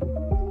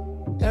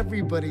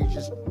 Everybody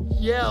just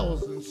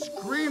yells and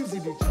screams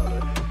at each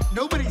other.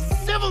 Nobody's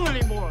civil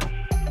anymore.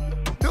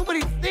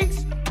 Nobody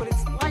thinks what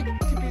it's like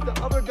to be the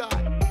other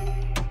guy.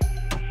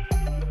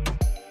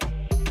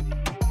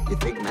 You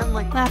think men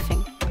like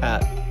laughing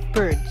at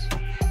birds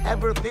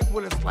ever think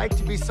what it's like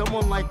to be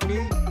someone like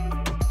me?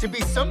 To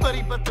be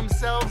somebody but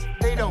themselves?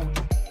 They don't.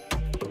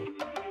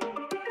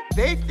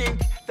 They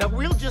think that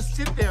we'll just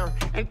sit there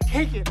and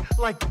take it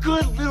like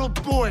good little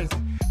boys,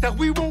 that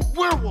we won't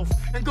werewolf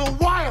and go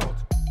wild.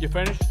 You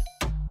finished?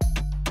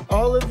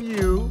 All of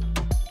you,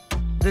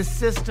 the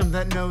system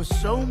that knows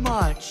so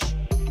much,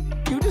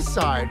 you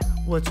decide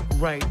what's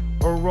right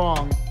or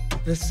wrong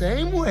the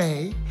same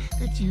way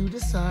that you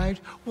decide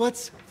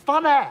what's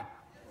funny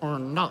or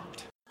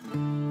not.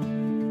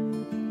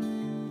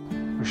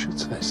 You should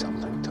say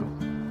something too.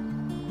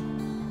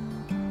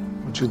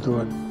 What you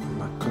doing? I'm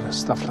not good at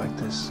stuff like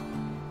this.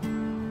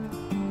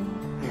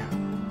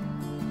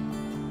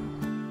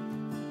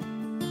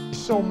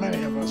 So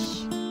many of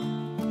us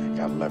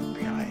got left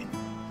behind.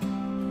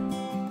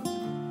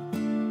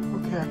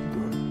 Okay, I can do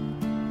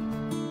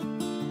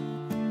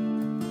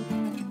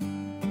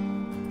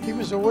it. He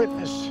was a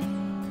witness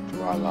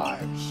to our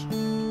lives.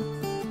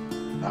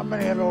 Not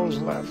many of those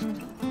left.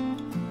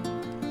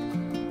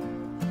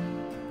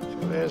 So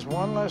there's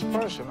one less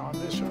person on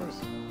this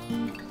earth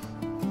who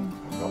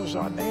knows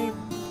our name,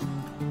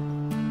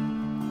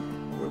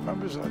 who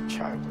remembers our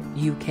childhood.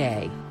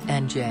 UK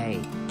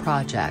NJ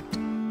Project.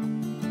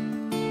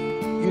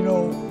 You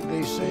know,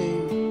 they say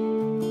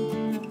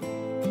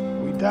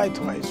we die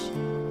twice.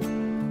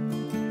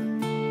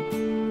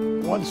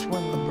 Once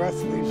when the breath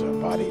leaves our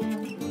body,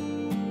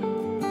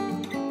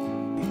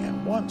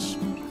 and once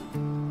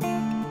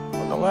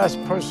when the last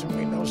person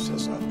we know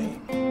says our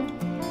name.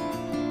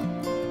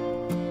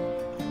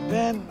 And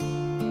then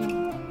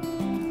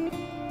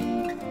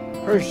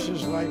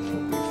Hirsch's life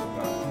will be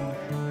forgotten.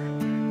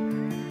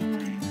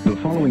 The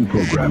following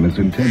program is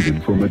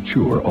intended for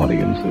mature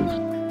audiences.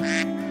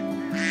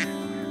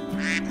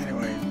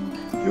 Anyway,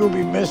 you will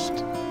be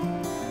missed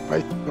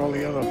by all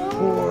the other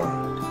poor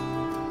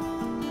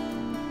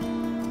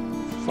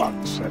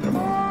fucks that ever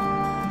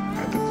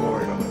had the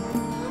glory of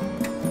living.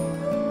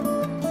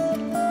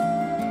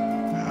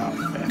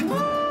 Amen.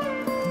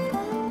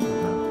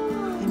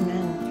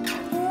 Amen.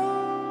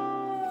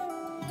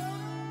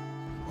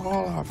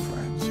 All our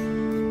friends,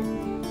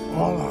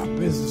 all our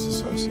business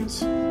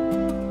associates,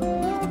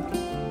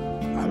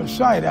 out of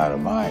sight, out of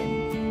mind,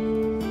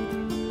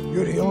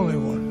 you're the only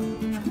one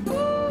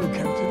who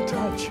kept in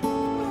touch.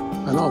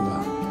 I know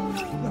that.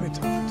 Let me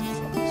talk to you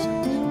for a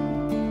second.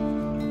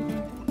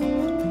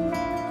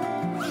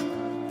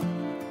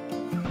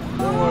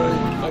 Don't worry,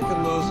 I can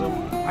lose him.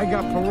 I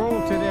got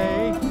parole today.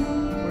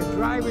 We're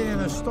driving in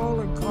a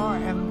stolen car,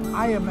 and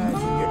I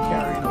imagine you're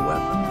carrying a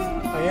weapon.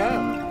 I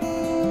am.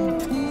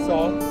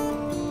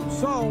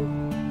 So,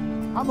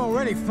 I'm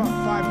already fucked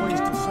 5 ways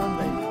to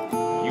Sunday.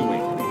 You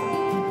ain't.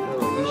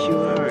 You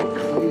sure are a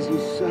crazy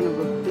son of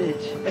a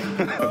bitch.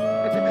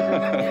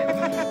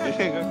 You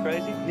think I'm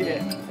crazy?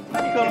 Yeah.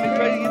 You calling me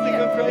crazy? You think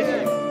I'm crazy?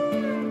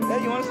 Hey,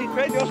 you want to see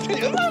crazy? I'll tell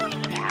you.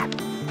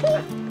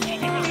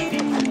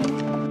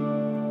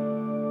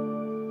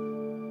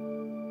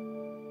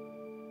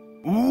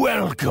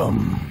 Welcome.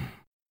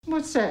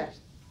 What's that?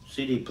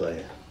 CD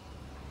player.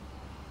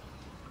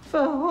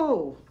 For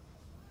who?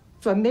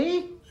 For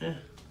me? Yeah.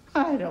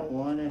 I don't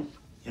want it.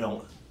 You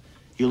know,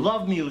 you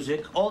love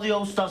music. All the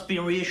old stuff's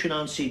being reissued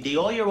on CD.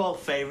 All your old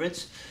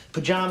favorites.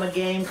 Pajama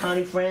Game,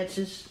 Connie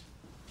Francis.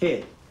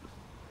 Here.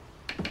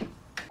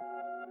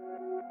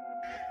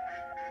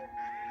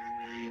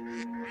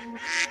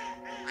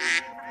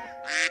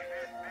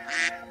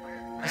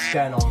 What's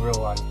going on, real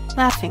one?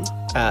 Laughing.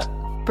 At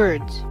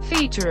Birds.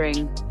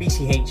 Featuring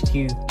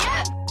BCHQ.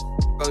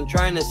 I'm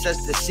trying to set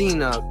the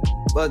scene up,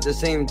 but at the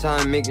same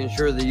time making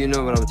sure that you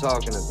know what I'm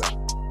talking about.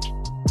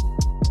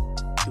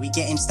 Do we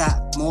get into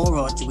that more,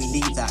 or do we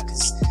leave that?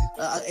 Because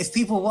if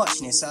people are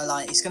watching it, so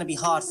like, it's going to be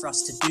hard for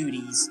us to do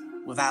these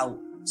without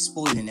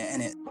spoiling it,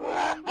 innit?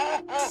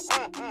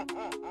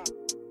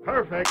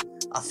 Perfect.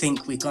 I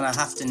think we're going to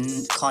have to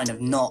kind of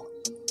not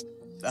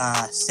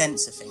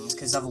censor things,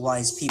 because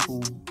otherwise people,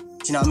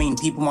 do you know what I mean?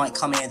 People might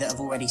come here that have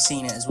already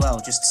seen it as well,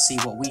 just to see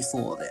what we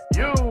thought of it.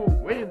 You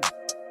win.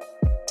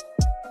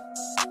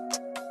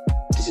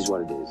 This is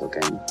what it is,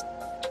 okay?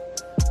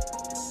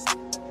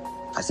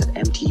 I said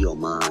empty your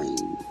mind.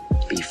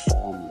 Be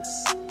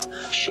formless,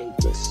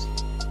 shapeless,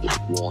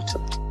 like water.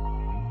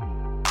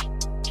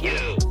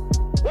 You!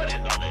 What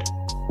is all this?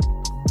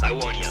 I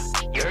warn you,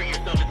 you hurt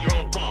yourself, it's your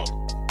own fault.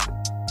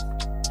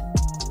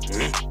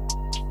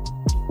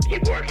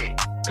 Keep working.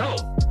 Go!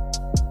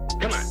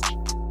 Come on.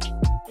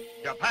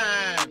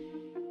 Japan!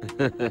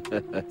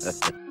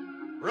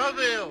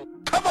 Brazil!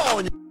 Come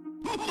on!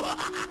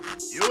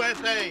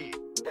 USA!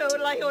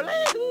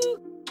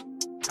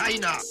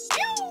 China!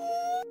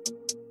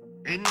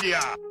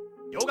 India!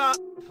 Yoga!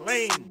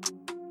 Spain!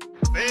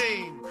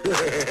 Spain!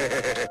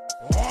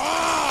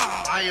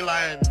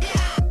 Thailand!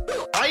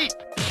 Fight!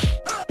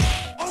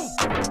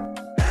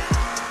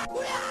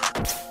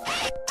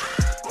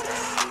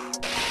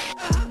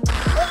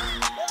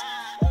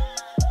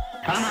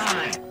 Come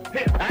on!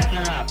 Fasten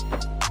it up!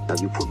 Now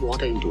you put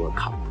water into a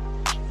cup.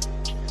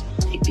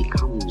 It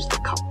becomes the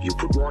cup. You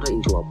put water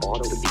into a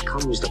bottle, it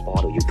becomes the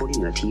bottle. You put it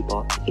in a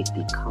teapot, it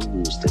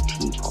becomes the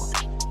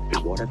teapot.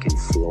 Now water can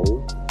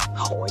flow,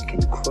 or it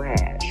can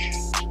crash.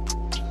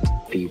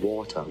 Be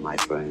water, my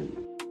friend.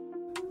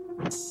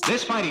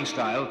 This fighting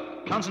style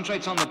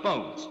concentrates on the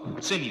bones,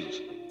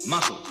 sinews,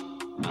 muscles,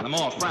 and the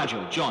more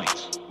fragile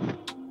joints.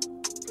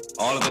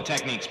 All of the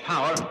technique's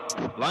power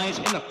lies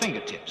in the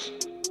fingertips.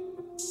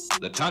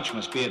 The touch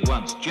must be at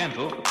once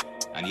gentle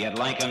and yet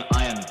like an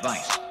iron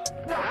vice.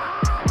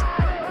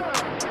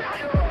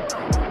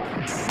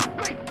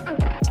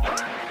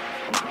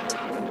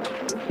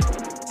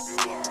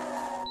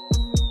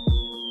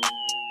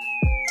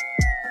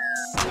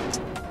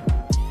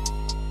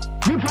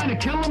 You trying to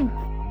kill him?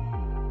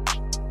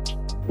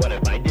 What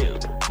if I do?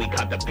 We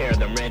caught the pair of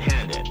them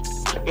red-handed.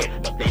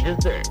 It's what they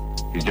deserve.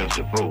 He's just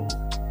a fool,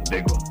 a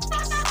big one.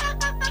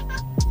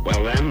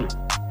 Well then,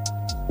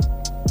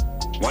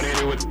 what do you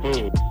do with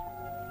fools?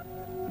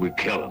 We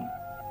kill him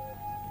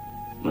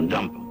and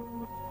dump him.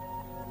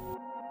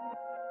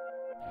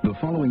 The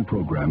following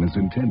program is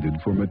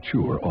intended for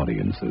mature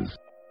audiences.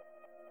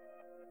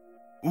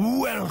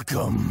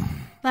 Welcome.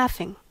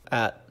 Laughing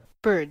at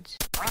birds.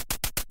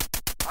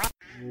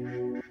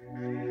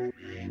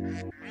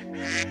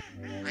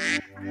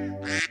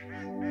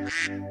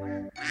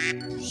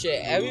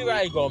 Shit,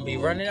 everybody gonna be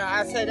running out.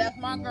 I said, that's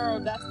my girl,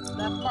 that's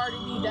Cardi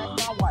B,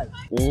 that's my wife.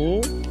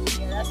 Yeah,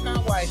 that's my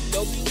wife.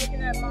 Don't be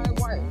looking at my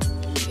wife.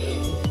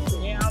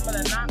 Yeah, I'm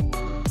gonna knock.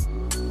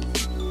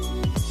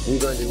 You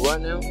gonna do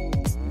what now?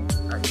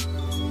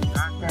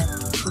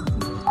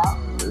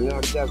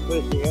 Knock that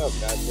pussy up,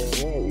 goddamn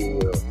right you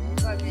will.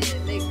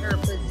 Fucking make her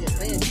pussy a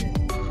mansion.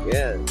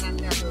 Yeah. Knock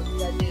that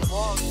goddamn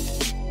wall.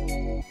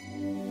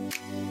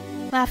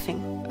 Laughing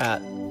at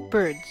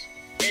birds.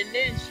 And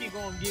then she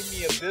gonna give me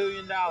 $1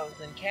 billion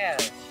in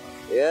cash.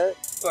 Yeah?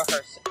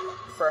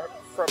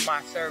 For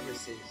my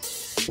services.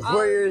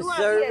 For your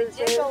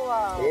services?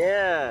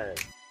 Yeah.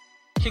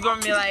 She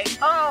gonna be like,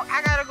 oh,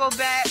 I gotta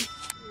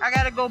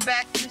go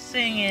back to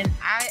singing.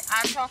 I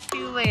talk to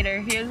you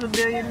later. Here's $1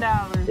 billion.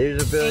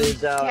 Here's $1 billion.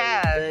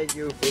 Thank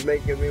you for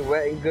making me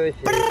wet and gushy.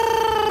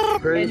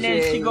 Appreciate and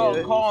then she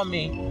gonna call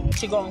me.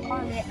 She gonna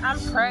call me. I'm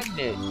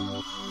pregnant.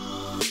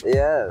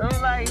 Yeah.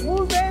 I'm like,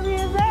 whose baby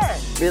is that?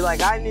 Be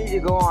like, I need to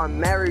go on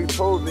Mary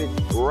Povich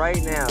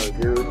right now,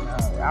 dude.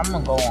 I'm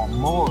gonna go on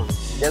more.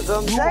 That's what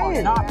I'm saying. You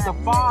are not the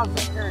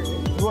father.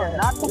 You are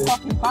not the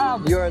fucking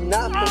father. You are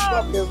not the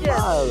fucking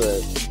father.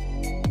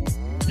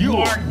 You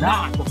are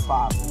not the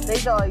father. They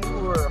thought you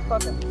were a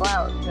fucking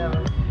flower,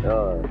 Kevin.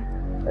 Oh,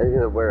 I was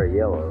gonna wear a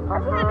yellow.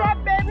 That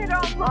baby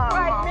don't look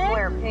like me.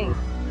 Wear pink.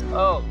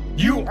 Oh,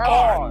 you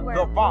are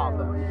the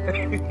father.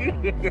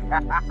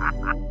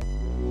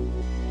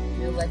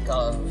 Feel like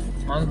a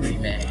hungry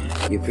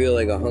man. You feel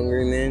like a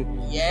hungry man?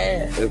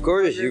 Yeah. Of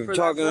course, you're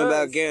talking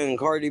about getting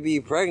Cardi B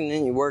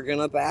pregnant. You're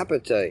working up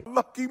appetite.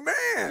 Lucky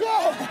man.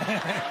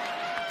 Yeah.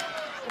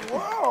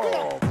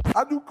 Whoa.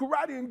 I do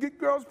karate and get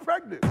girls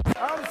pregnant.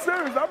 I'm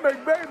serious. I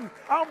make babies.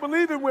 I don't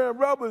believe in wearing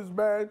rubbers,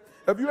 man.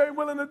 If you ain't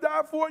willing to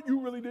die for it,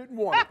 you really didn't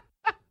want it.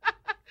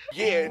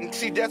 Yeah, and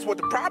see, that's what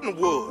the problem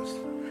was.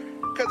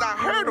 Because I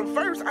heard him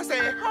first. I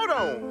said, hold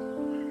on.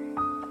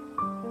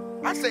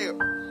 I said,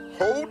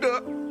 hold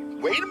up.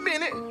 Wait a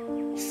minute,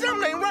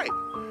 something ain't right.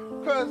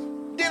 Cause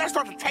then I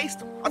start to taste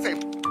them. I say,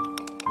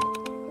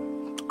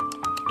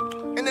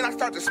 and then I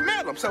start to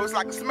smell them. So it's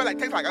like a smell like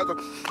tastes like other.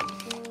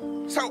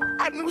 So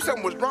I knew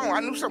something was wrong. I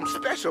knew something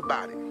special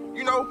about it.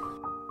 You know,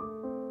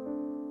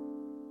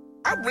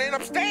 I ran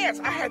upstairs.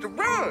 I had to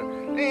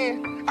run,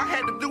 and I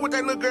had to do what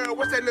that little girl.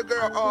 What's that little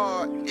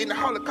girl? In the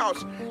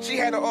Holocaust, she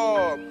had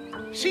a.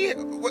 She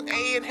was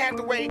Anne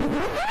Hathaway.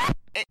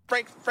 And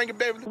Frank and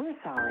Beverly. We're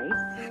sorry.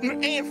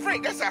 And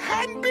Frank, that's a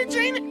hiding bitch,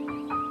 ain't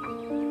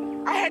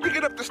it? I had to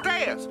get up the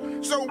stairs.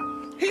 So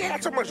he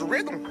had so much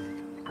rhythm.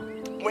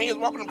 When he was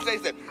walking up the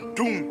stairs, that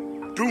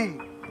doom,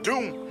 doom,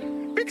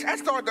 doom. Bitch, I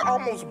started to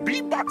almost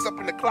beatbox up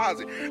in the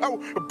closet. Oh,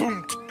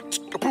 boom,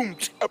 boom,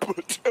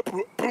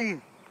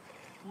 boom.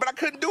 But I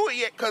couldn't do it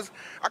yet because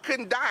I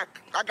couldn't die.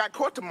 I got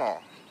court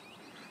tomorrow.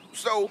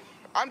 So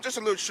I'm just a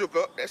little shook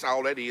up. That's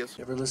all that is.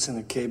 You ever listen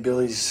to K.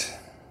 Billy's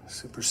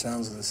Super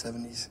Sounds of the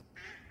 70s?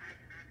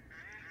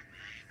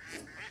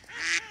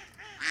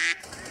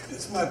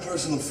 It's my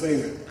personal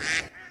favorite.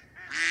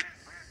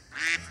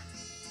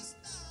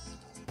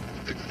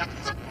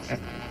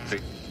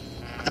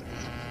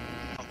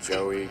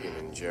 Joe Egan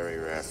and Jerry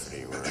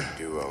Rafferty were a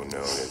duo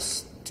known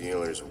as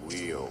Dealer's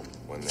Wheel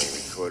when they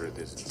recorded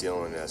this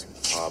Dylan-esque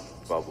pop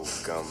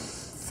bubblegum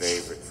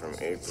favorite from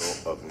April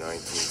of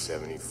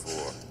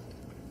 1974.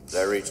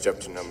 That reached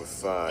up to number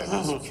 5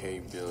 as K.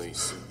 Billy's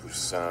Super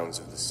Sounds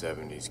of the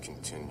 70s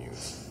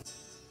continues.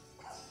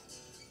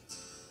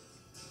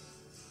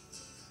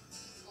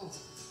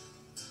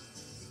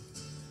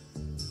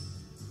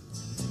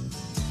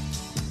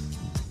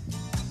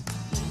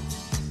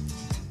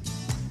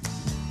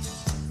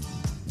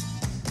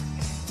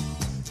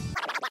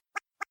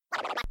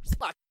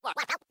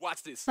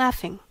 Watch this.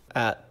 Laughing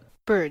at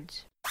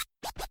birds.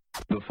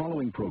 The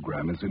following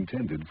program is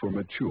intended for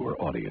mature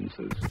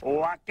audiences.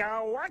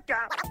 Waka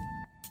waka.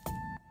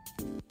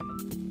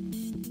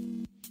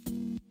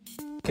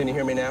 Can you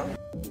hear me now?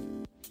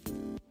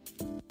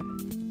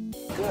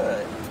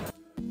 Good.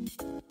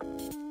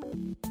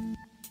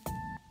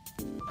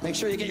 Make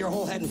sure you get your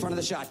whole head in front of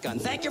the shotgun.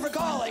 Thank you for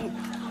calling.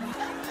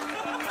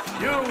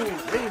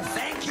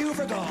 Thank you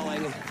for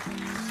calling.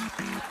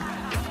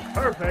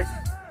 Perfect.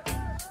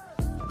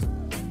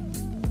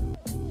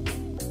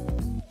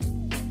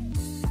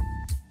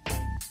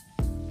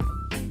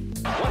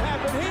 What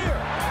happened here?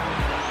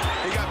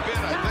 He got bit,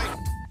 I think.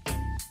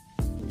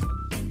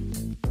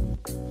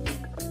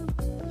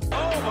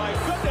 Oh my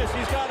goodness,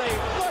 he's got a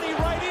bloody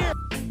right ear.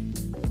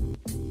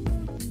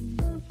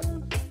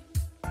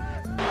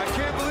 I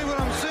can't believe what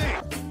I'm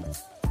seeing.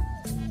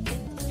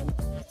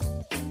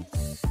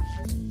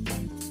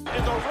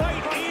 In the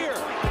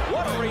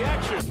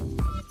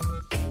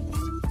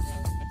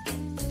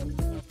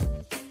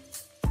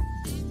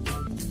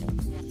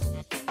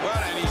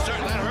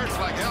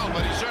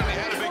certainly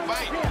had a big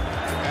bite,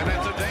 and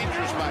it's a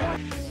dangerous bite.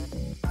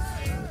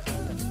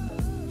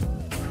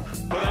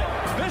 For that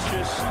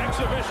vicious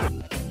exhibition.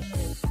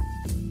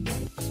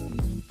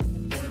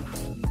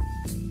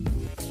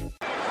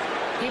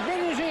 He bit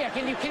his ear.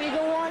 Can you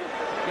go on?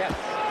 Yes.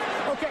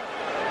 Okay.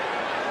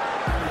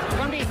 It's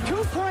going to be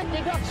 2-point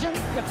deduction.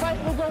 The fight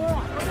will go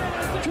on.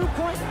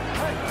 2-point.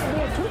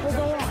 Will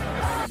go on.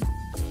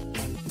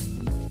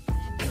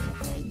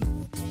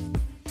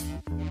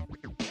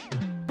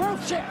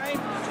 Bullshit.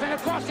 It's going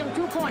to cost him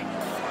 2 points.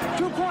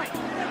 2 points.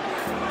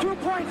 2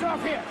 points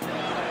off here.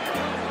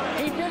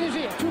 He bit his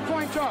ear. 2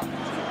 points off.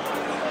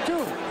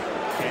 2.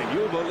 Can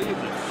you believe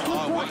this?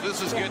 Oh, well,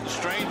 this is getting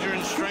stranger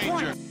and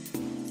stranger.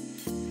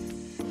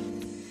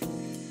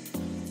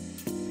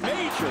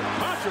 Major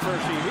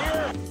controversy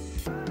here.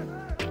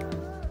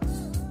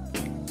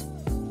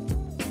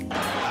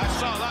 I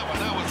saw that one.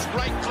 That was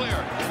right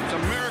clear. It's a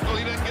miracle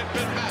he didn't get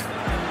bit back.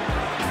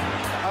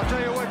 I'll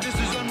tell you what, this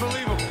is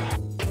unbelievable.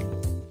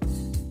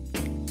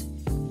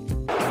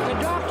 The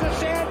doctor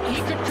said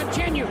he could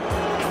continue.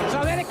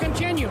 So let it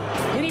continue.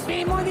 Then he bit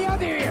him on the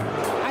other ear.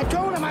 I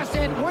told him, I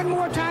said, one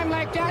more time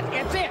like that,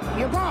 it's it.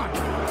 You're gone.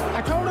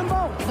 I told them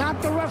both.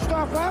 Knocked the rough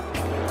stuff up.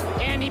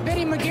 And he bit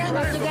him again.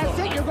 I said, that's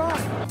it. You're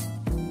gone.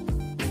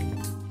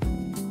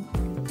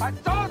 I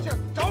told you,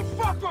 don't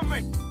fuck with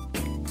me!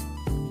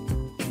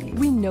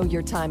 We know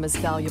your time is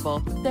valuable.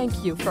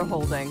 Thank you for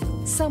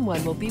holding.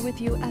 Someone will be with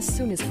you as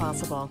soon as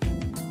possible.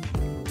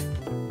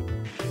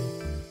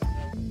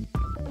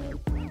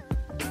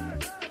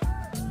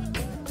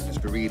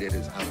 Mr. Reed, it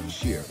is out of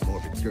sheer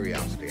morbid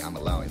curiosity I'm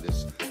allowing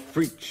this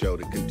freak show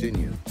to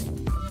continue.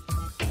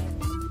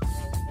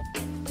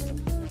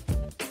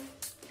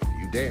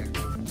 You dare.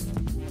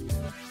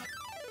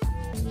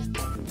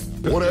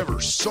 Whatever,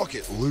 suck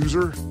it,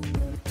 loser.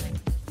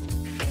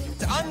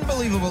 It's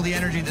unbelievable the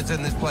energy that's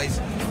in this place.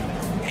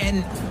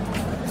 And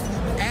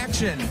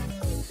action.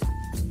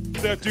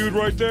 That dude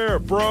right there,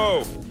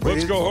 bro.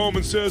 Let's go home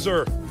and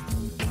scissor.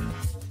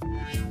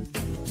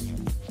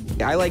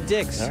 I like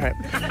dicks. All right.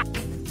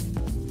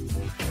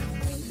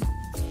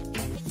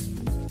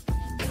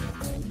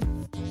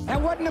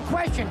 That wasn't a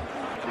question.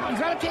 You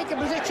got to take a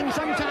position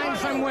sometime,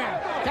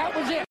 somewhere. That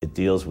was it. It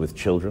deals with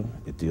children,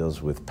 it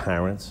deals with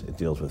parents, it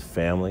deals with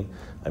family.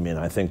 I mean,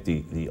 I think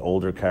the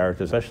older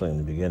characters, especially in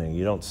the beginning,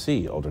 you don't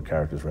see older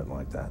characters written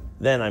like that.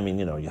 Then, I mean,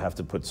 you know, you have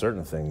to put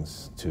certain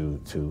things to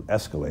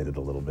escalate it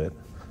a little bit.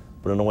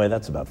 But in a way,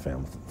 that's about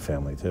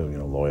family too, you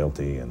know,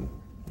 loyalty and,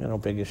 you know,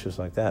 big issues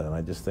like that. And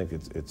I just think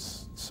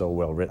it's so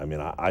well written. I mean,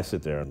 I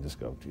sit there and just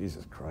go,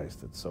 Jesus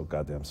Christ, it's so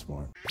goddamn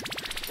smart.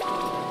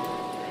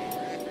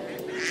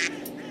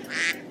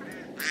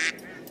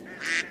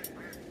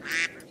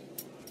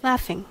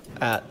 Laughing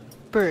At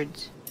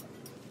birds.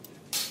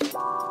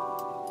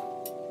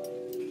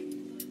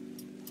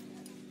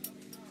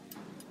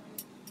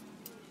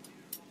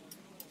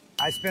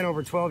 I spent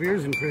over 12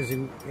 years in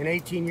prison. In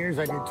 18 years,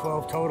 I did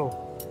 12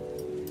 total.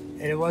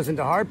 And it wasn't,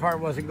 the hard part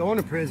wasn't going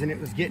to prison, it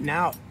was getting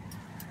out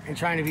and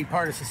trying to be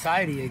part of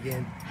society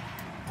again.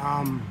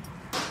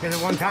 Because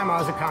at one time I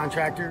was a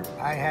contractor.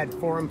 I had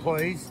 4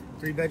 employees,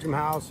 3-bedroom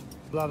house,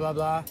 blah, blah,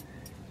 blah.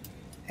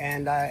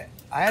 And I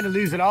had to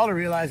lose it all to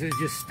realize it was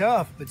just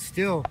stuff, but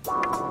still.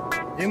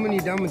 Then when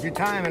you're done with your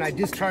time, and I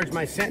discharged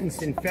my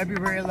sentence in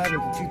February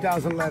 11th,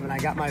 2011, I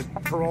got my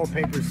parole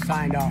papers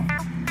signed off.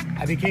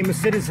 I became a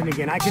citizen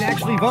again. I can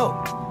actually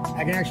vote.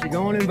 I can actually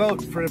go in and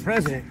vote for the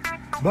president.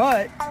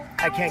 But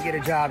I can't get a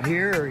job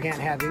here or can't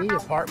have any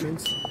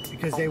apartments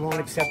because they won't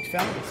accept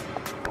felons.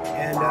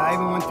 And I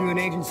even went through an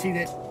agency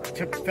that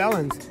took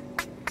felons,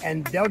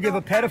 and they'll give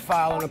a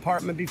pedophile an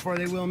apartment before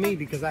they will me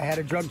because I had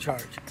a drug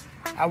charge.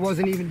 I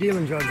wasn't even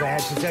dealing drugs, I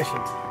had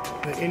possession.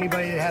 But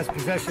anybody that has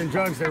possession of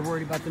drugs, they're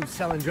worried about them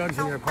selling drugs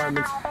in their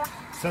apartments,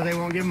 so they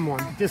won't give them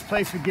one. But this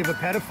place would give a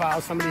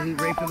pedophile, somebody who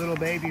raped a little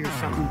baby or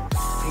something,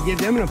 and give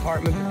them an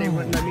apartment, but they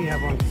wouldn't let me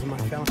have one because of my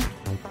felony,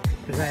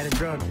 because I had a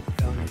drug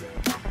felony.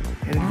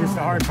 And just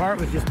the hard part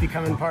was just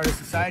becoming part of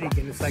society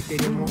again. It's like they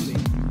didn't want me.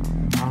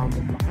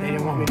 They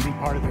didn't want me to be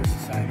part of their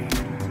society.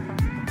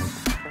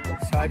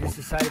 So I just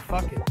decided,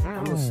 fuck it.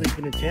 I'm gonna sleep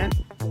in a tent.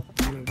 I'm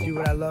gonna do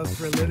what I love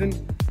for a living,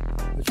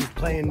 which is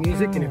playing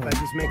music. And if I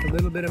just make a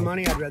little bit of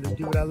money, I'd rather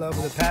do what I love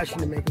with a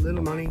passion and make a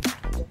little money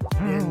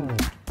than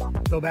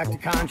go back to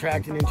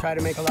contracting and try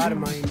to make a lot of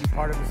money and be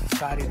part of a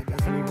society that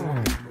doesn't even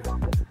want me.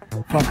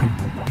 Fuck them,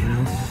 you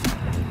know?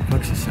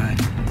 Fuck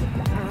society.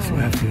 That's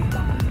what I feel.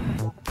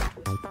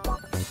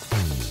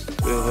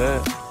 Feel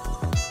that?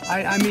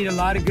 I meet a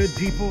lot of good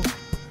people,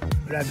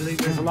 but I believe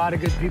there's a lot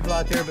of good people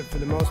out there, but for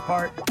the most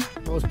part,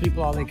 most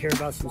people, all they care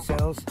about is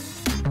themselves.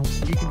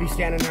 You could be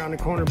standing there on the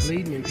corner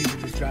bleeding and people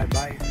just drive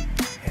by you.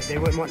 They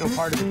wouldn't want no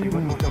part of it. They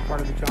wouldn't want no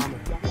part of the drama.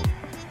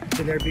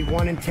 So there'd be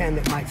 1 in 10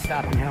 that might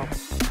stop and help.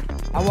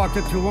 I walked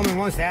up to a woman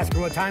once to ask her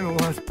what time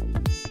it was.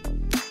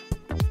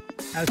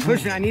 I was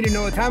pushing, I needed to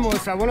know what time it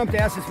was, so I went up to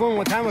ask this woman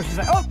what time it was. She's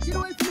like, oh, get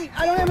away from me.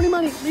 I don't have any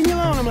money. Leave me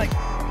alone. I'm like,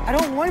 I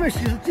don't want any money.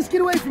 She's like, just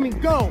get away from me.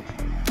 Go.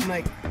 I'm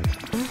like,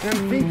 and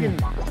I'm thinking,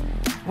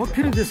 what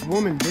could have this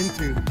woman been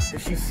through that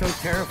she's so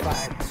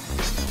terrified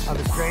of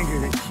a stranger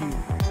that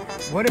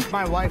what if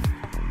my wife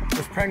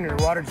was pregnant,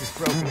 her water just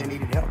broke and I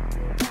needed help?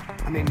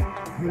 I mean,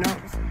 who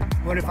knows?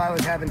 What if I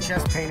was having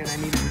chest pain and I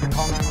needed her to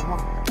call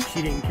 911?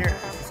 She didn't care.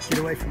 Just get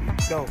away from me.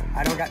 Go.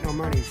 I don't got no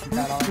money. She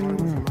thought all I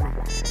wanted was the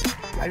money.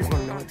 I just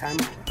want to know what time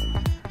it was.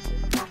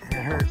 And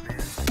it hurt, man.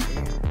 It's like,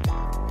 damn.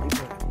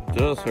 It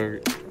does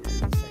hurt.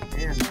 It's like,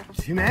 damn.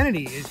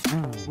 Humanity is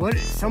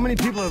so many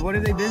people, what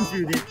have they been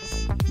through that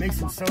makes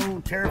them so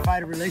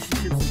terrified of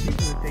relationships with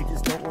people that they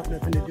just don't want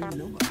nothing to do with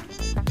nobody?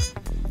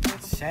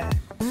 It's sad.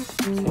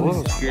 I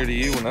wasn't scared of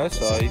you when I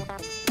saw you.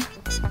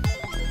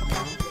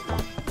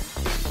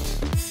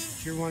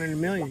 You're one in a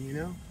million, you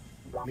know?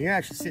 I mean, you're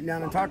actually sitting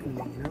down and talking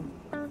to me, you know?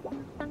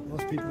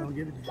 Most people don't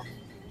give a damn.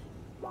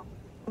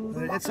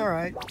 But it's all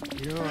right.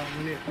 You know,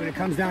 when it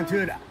comes down to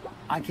it,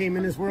 I came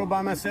in this world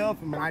by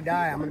myself, and when I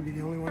die, I'm going to be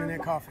the only one in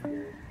that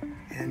coffin.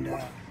 And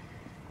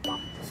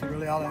so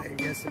really all I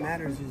guess that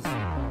matters is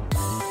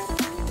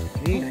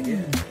me, I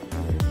guess.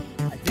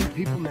 I think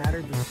people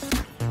matter, but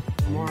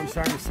the more I'm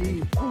starting to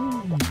see,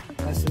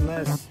 less and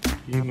less.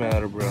 You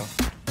matter, bro. I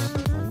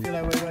feel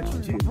that way about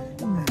you, too.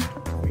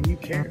 I mean, you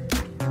care.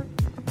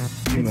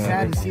 It's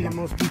sad to see that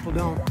most people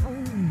don't.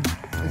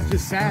 It's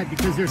just sad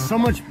because there's so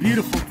much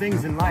beautiful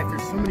things in life.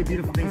 There's so many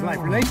beautiful things in life.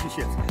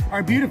 Relationships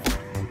are beautiful.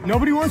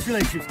 Nobody wants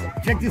relationships.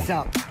 Check this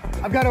out.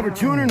 I've got over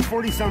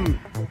 240-some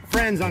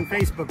friends on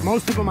Facebook.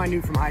 Most of them I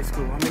knew from high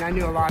school. I mean, I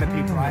knew a lot of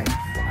people I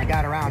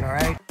got around, all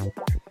right?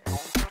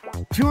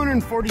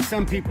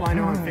 240-some people I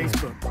know on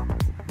Facebook.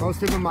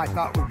 Most of them I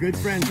thought were good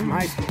friends from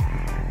high school.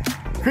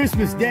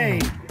 Christmas Day,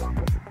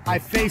 I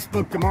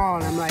Facebooked them all,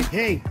 and I'm like,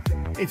 hey,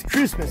 it's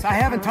Christmas. I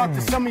haven't talked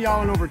to some of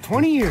y'all in over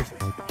 20 years.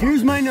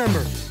 Here's my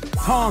number.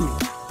 Call me.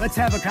 Let's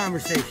have a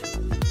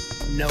conversation.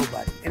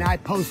 Nobody. And I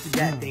posted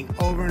that thing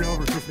over and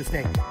over Christmas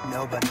Day.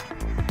 Nobody.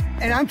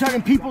 And I'm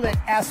talking people that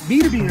asked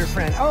me to be their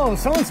friend. Oh,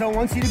 so-and-so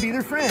wants you to be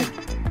their friend.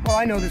 Well,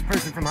 I know this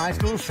person from high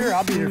school. Sure,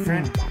 I'll be their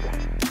friend.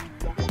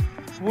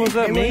 What does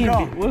that mean?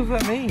 What does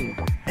that mean?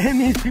 It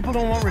means people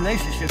don't want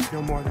relationships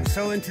no more. They're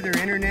so into their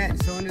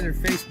internet, so into their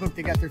Facebook,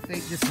 they got their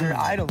just their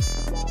idol.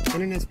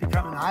 Internet's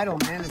become an idol,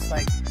 man. It's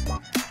like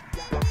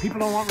people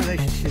don't want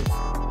relationships.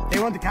 They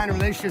want the kind of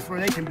relationships where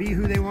they can be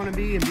who they want to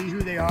be and be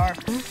who they are.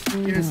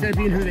 You know, instead of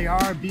being who they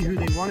are, be who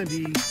they want to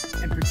be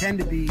and pretend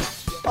to be.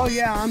 Oh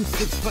yeah, I'm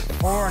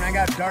 6'4" and I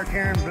got dark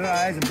hair and blue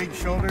eyes and big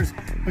shoulders,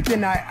 but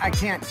then I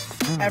can't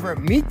ever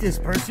meet this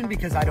person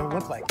because I don't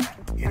look like that,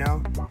 you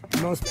know?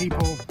 Most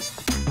people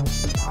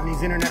on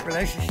these internet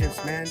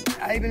relationships, man.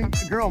 A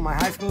girl, my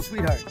high school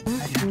sweetheart.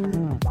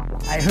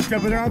 I hooked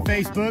up with her on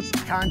Facebook,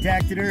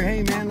 contacted her,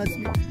 hey man, let's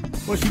meet.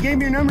 Well, she gave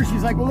me her number.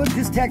 She's like, well, look,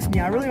 just text me.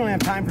 I really don't have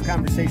time for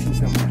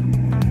conversations no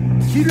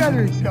more. She'd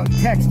rather go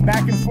text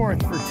back and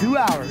forth for 2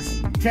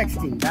 hours,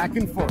 texting back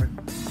and forth,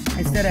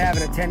 instead of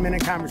having a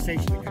 10-minute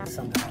conversation that could have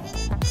summed it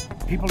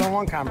all. People don't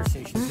want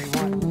conversations. They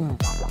don't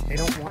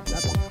want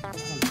nothing.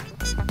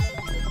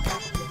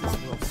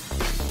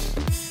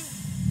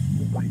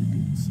 Why do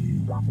people see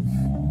it?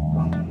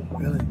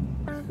 Really?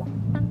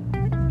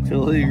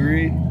 Totally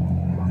agree.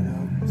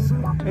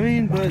 I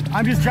mean, but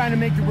I'm just trying to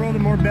make the world a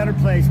more better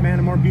place, man,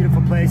 a more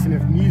beautiful place. And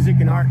if music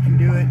and art can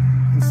do it,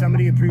 and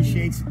somebody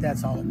appreciates it,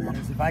 that's all that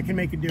matters. If I can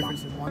make a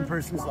difference in one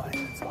person's life,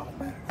 that's all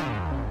that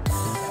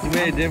matters. You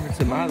made a difference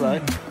in my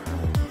life.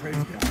 Praise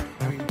God.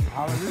 I mean,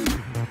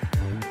 hallelujah.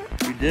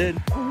 You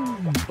did.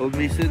 I would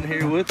be sitting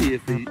here with you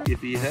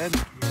if you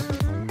hadn't.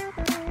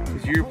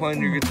 Because you were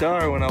playing your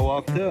guitar when I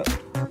walked up.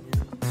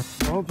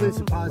 Well, hopefully it's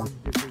a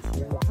positive difference.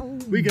 You know?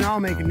 We can all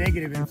make a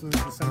negative influence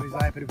in somebody's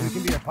life, but if we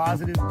can be a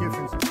positive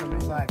difference in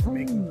somebody's life and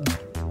make them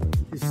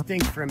just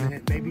think for a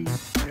minute, maybe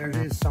there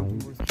is something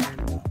worth caring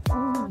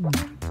about.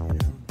 You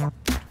know?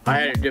 I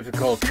had a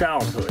difficult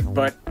childhood,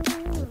 but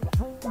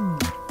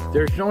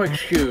there's no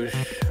excuse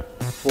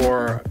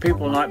for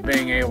people not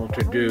being able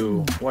to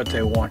do what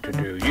they want to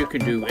do. You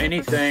can do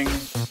anything.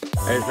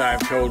 As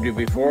I've told you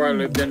before, I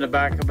lived in the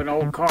back of an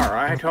old car.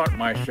 I taught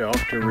myself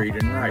to read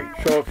and write.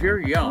 So if you're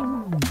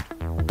young,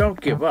 don't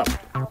give up.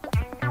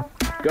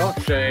 Don't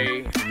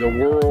say the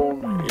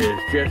world is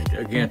just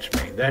against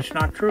me. That's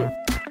not true.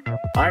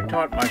 I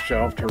taught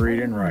myself to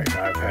read and write.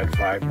 I've had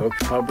 5 books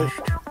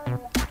published.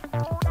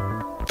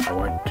 I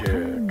went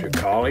to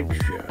college.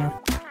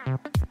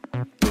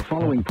 The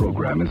following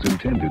program is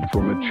intended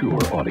for mature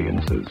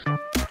audiences.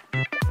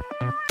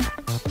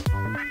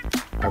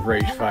 I've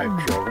raised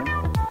 5 children.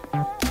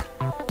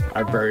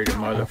 I buried a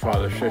mother,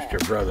 father, sister,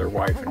 brother,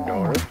 wife, and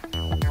daughter.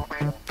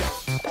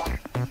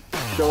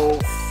 So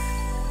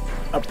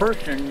a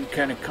person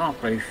can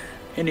accomplish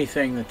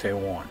anything that they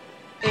want.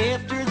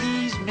 After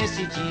these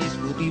messages,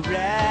 we'll be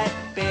right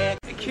back.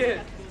 Hey kid,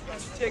 why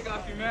don't you take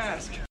off your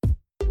mask?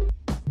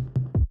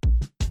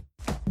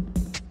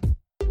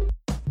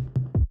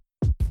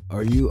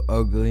 Are you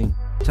ugly?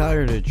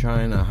 Tired of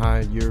trying to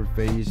hide your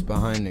face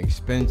behind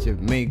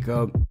expensive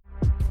makeup?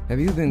 Have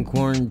you been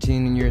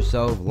quarantining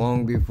yourself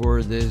long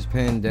before this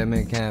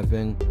pandemic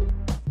happened?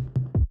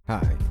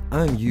 Hi,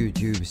 I'm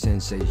YouTube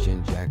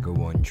sensation Jack of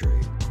One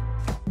Trade.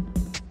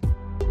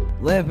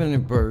 Laughing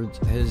at Birds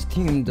has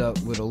teamed up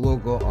with a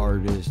local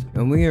artist,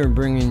 and we are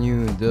bringing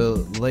you the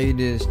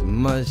latest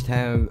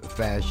must-have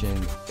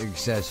fashion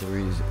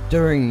accessories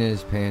during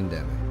this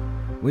pandemic.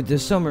 With the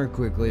summer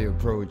quickly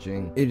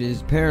approaching, it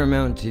is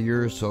paramount to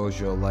your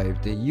social life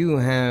that you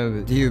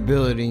have the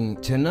ability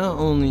to not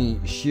only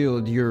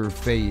shield your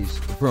face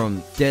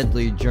from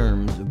deadly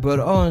germs,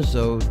 but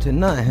also to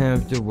not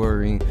have to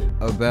worry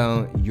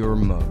about your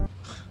mug.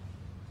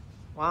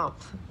 Wow,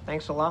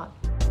 thanks a lot.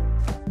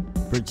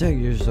 Protect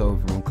yourself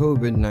from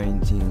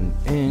COVID-19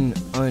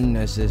 and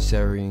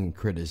unnecessary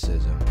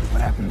criticism.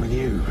 What happened with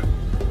you,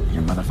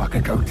 your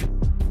motherfucking coat?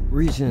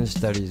 Recent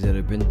studies that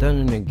have been done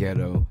in the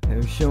ghetto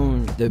have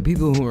shown that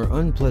people who are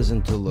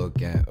unpleasant to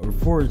look at are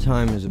 4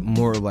 times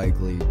more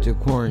likely to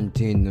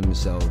quarantine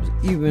themselves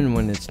even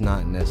when it's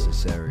not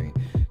necessary.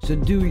 So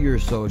do your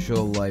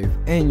social life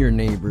and your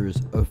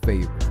neighbors a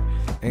favor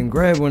and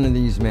grab one of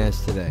these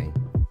masks today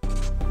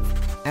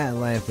at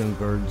Laughing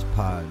Birds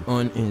Pod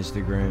on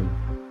Instagram,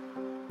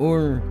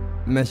 or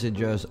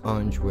message us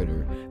on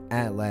Twitter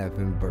at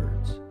Laughing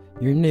Birds.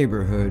 Your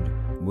neighborhood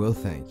will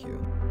thank you.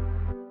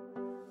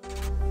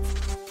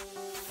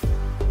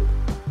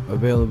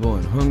 Available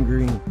in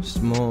hungry,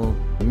 small,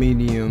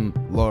 medium,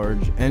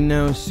 large, and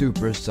now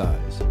super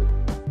size.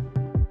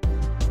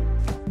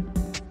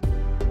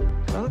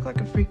 Do I look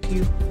like a freak to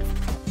you?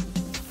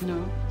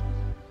 No.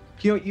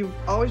 You know, you've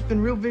always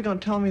been real big on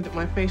telling me that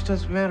my face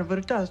doesn't matter, but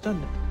it does,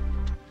 doesn't it?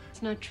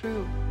 It's not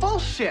true.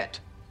 Bullshit!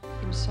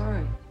 I'm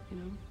sorry, you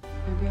know.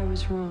 Maybe I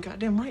was wrong.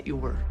 Goddamn right you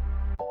were.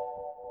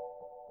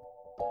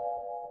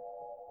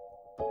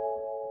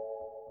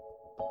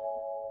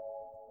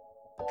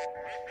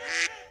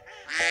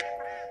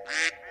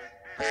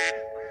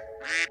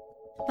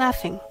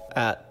 Laughing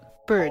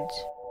at Birds.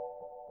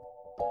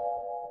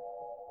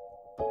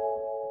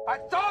 I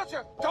told you,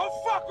 don't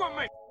fuck with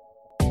me!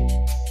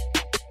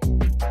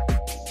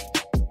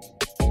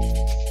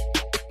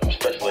 I'm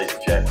Special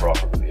Agent Jack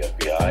Crawford with the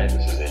FBI.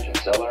 This is Agent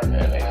Zeller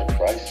and Agent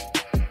Price.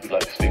 We'd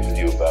like to speak with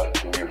you about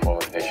 2 of your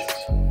former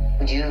patients.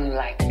 Would you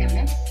like to come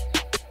in?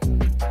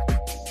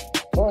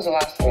 When was the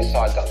last time you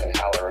saw Duncan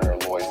Haller in her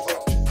Lloyd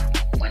room?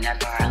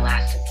 Whenever our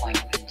last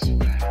appointments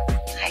were.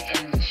 I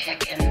can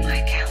check in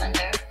my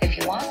calendar if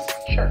you want.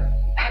 Sure.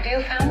 Have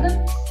you found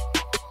them?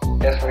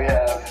 Yes, we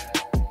have.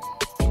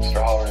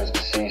 Mr. Haller is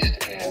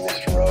deceased, and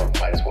Mr. Rowe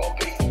might as well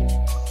be.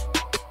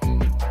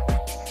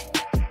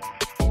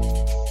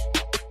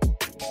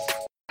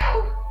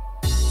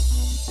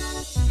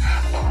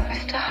 Poor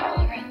Mr.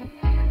 Halloran.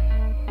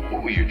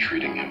 What were you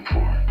treating him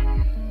for?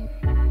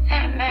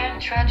 That man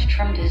trudged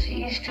from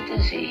disease to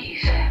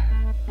disease.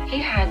 He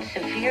had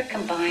severe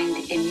combined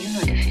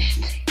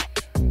immunodeficiency.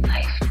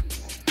 Life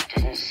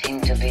didn't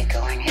seem to be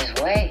going his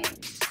way.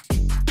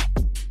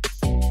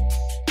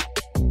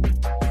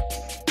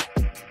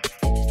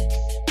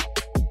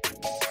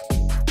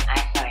 I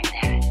find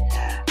that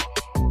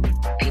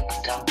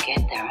people don't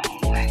get their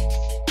own way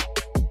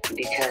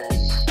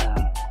because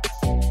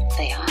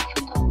they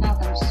often don't know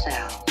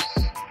themselves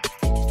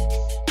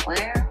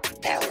where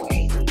their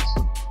way leads.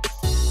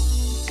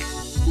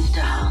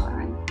 Mr.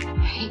 Halloran,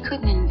 he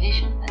couldn't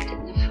envision a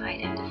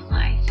dignified end of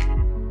life.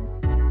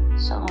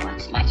 So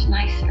it's much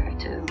nicer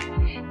to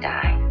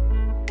die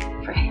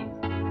for him.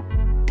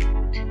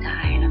 To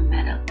die in a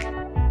meadow,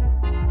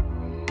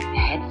 a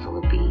head full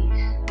of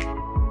bees.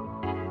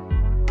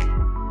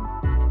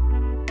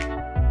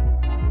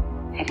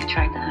 Have you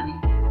tried the honey?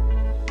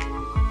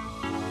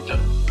 No.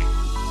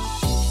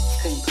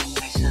 Couldn't bring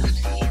myself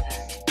to either.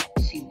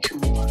 It seemed too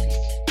morbid.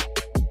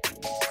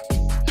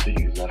 So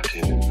you left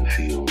him in the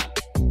field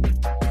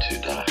to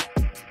die?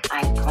 I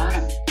brought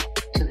him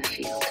to the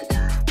field to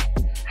die.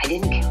 I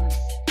didn't kill him.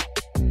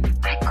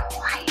 I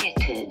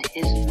quieted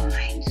his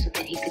mind so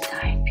that he could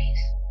die in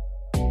peace.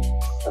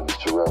 And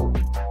Mr. Rowe,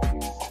 you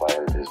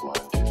quieted his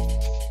mind too.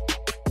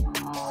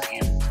 Oh,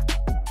 him.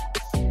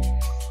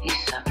 He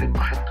suffered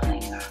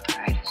crippling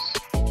arthritis.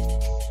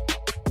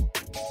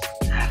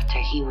 After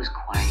he was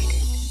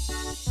quieted,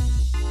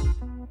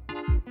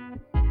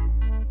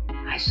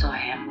 I saw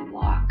him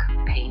walk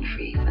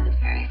pain-free for the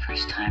very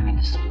first time in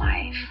his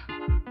life.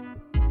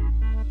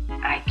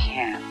 I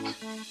can't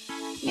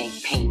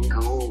make pain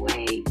go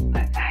away,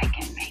 but I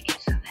can make it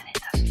so that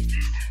it doesn't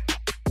matter.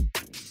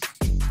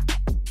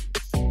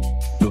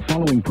 The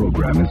following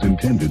program is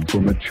intended for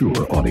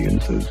mature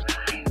audiences.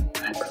 I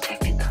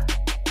protected them.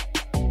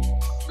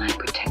 I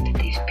protected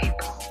these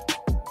people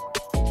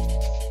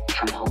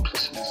from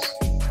hopelessness.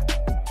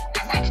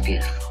 And that's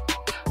beautiful.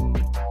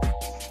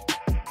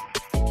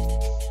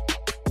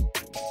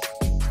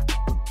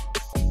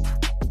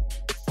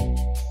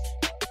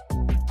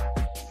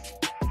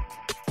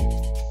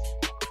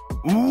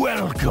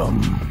 Welcome.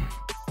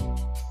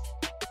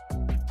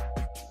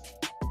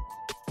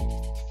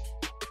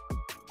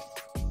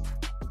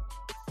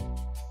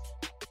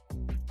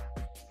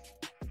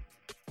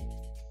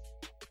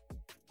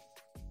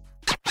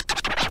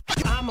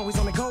 I'm always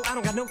on the go, I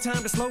don't got no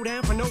time to slow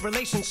down for no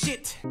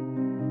relationship.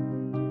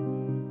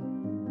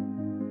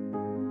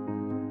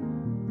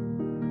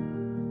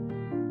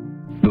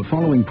 The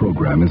following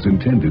program is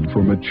intended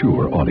for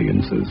mature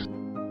audiences.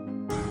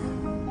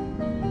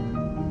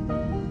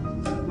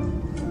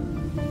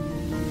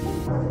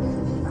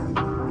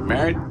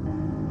 Married?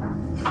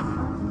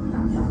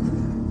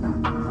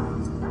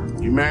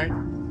 You married?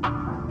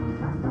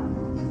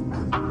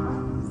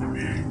 You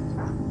married.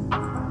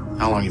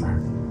 How long you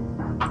married?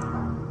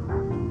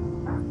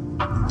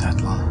 That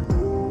long.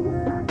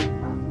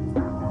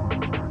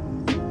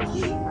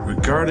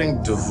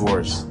 Regarding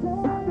divorce,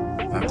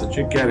 not that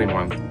you're getting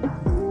one,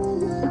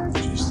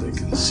 just I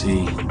can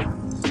see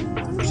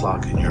the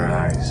clock in your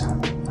eyes.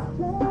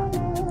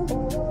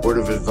 Word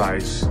of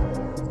advice,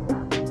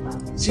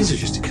 it's easier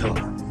just to kill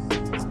him.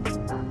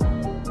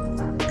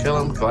 Kill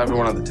him, kill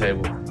everyone on the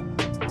table.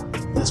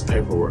 Less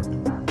paperwork.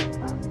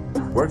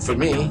 Worked for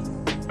me.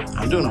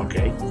 I'm doing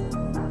okay.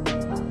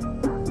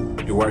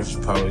 Your wife's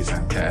probably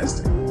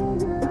fantastic.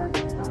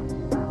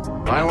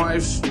 My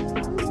wife's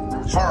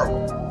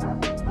horrible.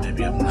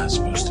 Maybe I'm not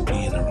supposed to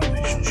be in a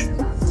relationship.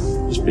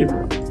 Just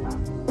people.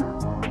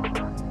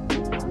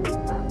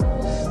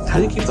 How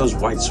do you keep those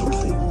whites so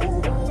clean?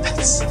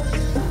 That's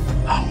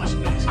how much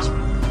amazes me.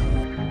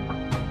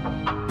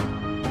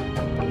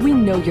 We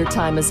know your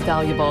time is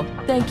valuable.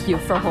 Thank you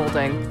for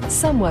holding.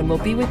 Someone will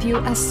be with you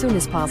as soon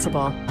as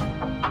possible.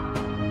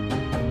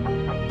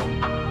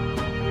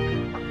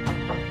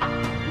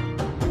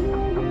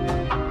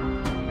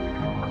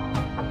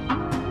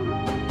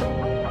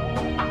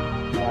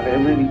 It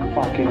really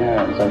fucking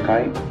hurts,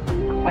 okay?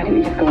 Why don't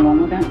you just go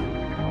along with it?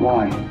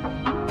 Why?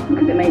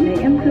 Because it may make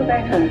him feel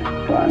better.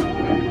 Right,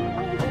 okay.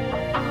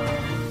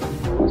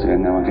 Once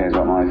again, no one cares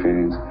about my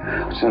feelings.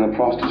 I just had a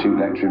prostitute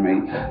lecturing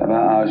me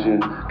about how I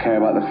should care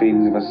about the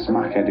feelings of a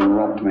smackhead who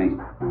robbed me.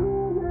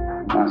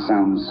 That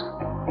sounds...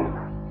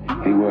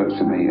 He works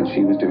for me and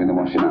she was doing the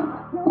washing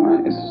up.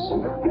 Alright, it's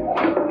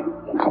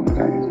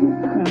complicated.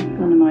 Well,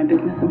 none of my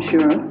business, I'm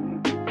sure.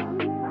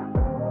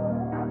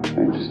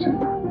 Interesting.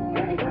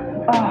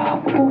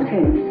 Oh, what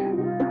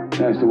is?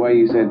 No, it's the way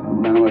you said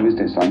none of my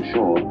business, I'm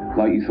sure.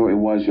 Like you thought it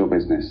was your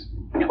business.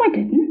 No, I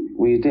didn't.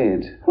 Well, you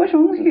did. What's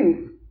wrong with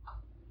you?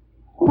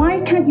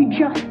 Why can't you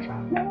just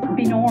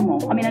be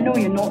normal? I mean, I know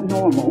you're not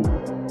normal.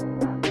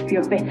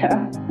 You're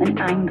bitter and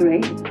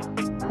angry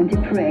and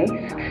depressed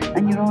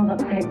and you're all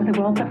upset with the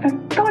world. But for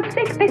God's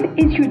sake, this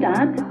is your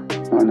dad.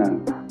 I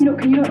know. You know,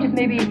 can you not just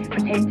maybe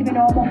pretend to be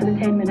normal for the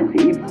 10 minutes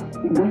that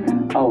you're with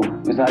him? Oh,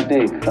 is that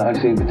dig that I've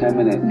seen for 10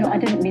 minutes? No, I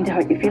didn't mean to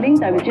hurt your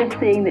feelings. I was just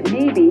saying that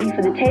maybe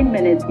for the 10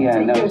 minutes... Yeah,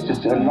 no, it's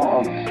just a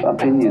lot of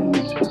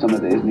opinions for some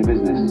of it isn't your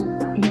business.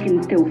 You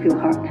can still feel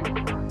hurt.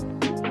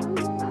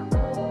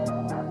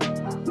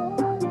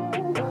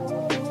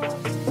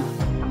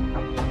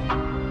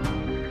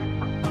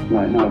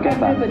 Right, no, I get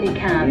that. Everybody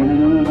can. Yeah,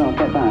 no, I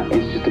get that.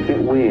 It's just a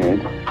bit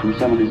weird from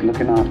someone who's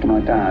looking after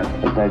my dad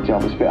as their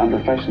job. It's a bit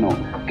unprofessional.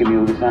 Give me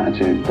all this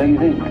attitude. Don't you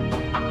think?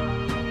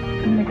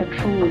 I'm like a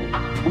troll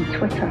on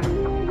Twitter.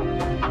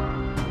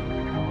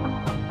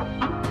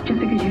 Just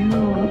because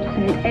you're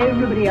upset,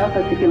 everybody else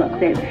has to feel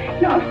upset.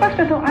 You know, at first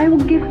I thought I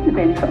will give him the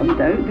benefit of the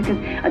doubt because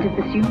I just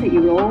assumed that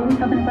you were always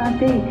having a bad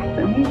day.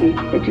 But maybe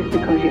it's just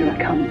because you're a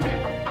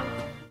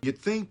cunt. You'd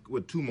think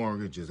with 2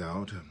 mortgages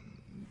out,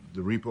 the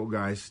repo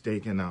guy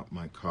staking out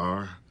my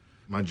car,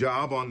 my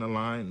job on the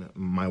line,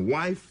 my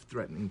wife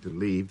threatening to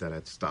leave, that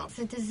I'd stop. It's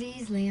a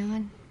disease,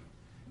 Leon.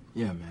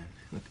 Yeah, man.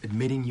 Look,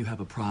 admitting you have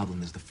a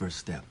problem is the first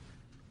step.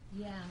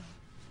 Yeah.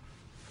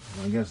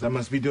 Well, I guess I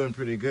must be doing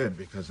pretty good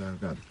because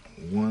I've got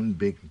one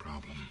big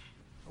problem.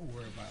 Don't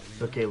worry about it, Leon.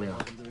 It's okay,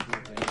 Leon.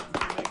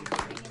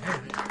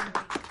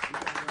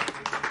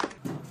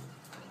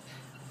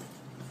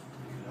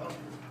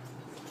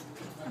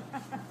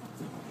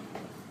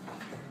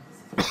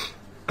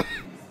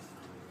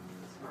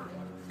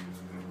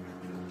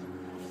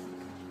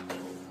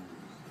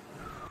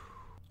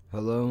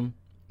 Hello,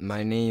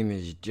 my name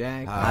is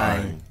Jack.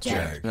 Hi,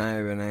 Jack. And I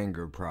have an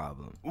anger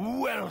problem.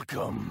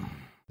 Welcome.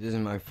 This is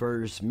my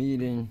first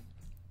meeting.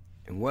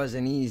 It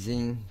wasn't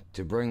easy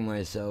to bring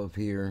myself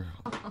here.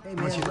 Hey,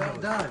 man, well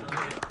done.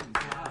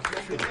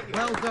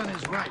 Well done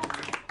is right.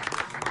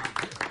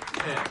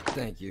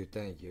 Thank you.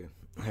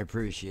 I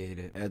appreciate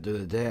it. After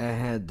the day I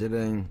had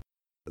today,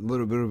 a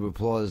little bit of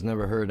applause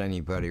never hurt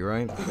anybody,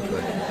 right?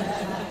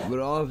 But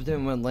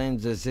often what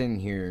lands us in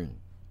here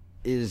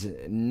is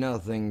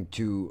nothing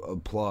to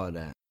applaud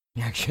at.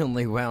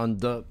 Actually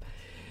wound up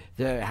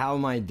that how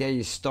my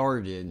day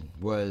started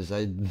was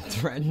I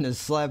threatened to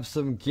slap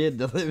some kid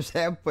that lives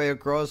halfway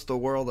across the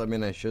world. I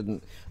mean, I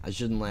shouldn't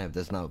laugh.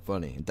 That's not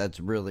funny. That's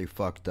really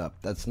fucked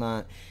up. That's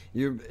not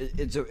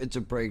it's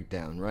a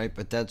breakdown, right?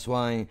 But that's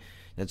why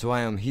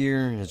I'm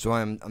here. That's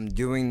why I'm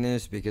doing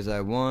this, because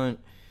I want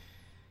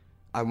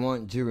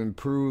to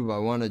improve. I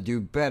want to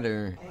do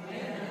better.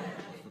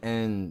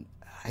 And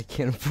I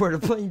can't afford a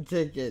plane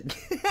ticket.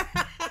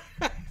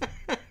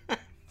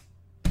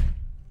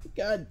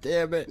 God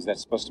damn it. Is that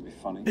supposed to be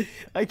funny?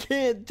 I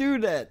can't do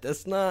that.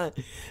 It's not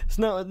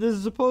what this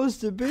is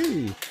supposed to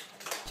be.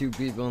 2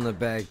 people in the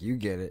back, you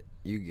get it.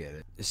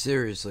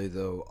 Seriously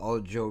though, all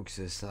jokes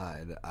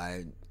aside,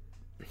 I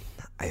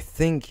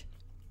think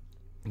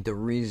The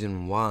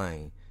reason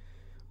why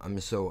I'm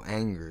so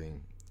angry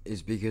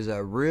is because I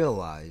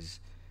realize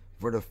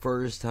for the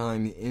first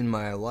time in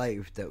my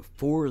life that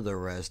for the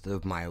rest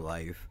of my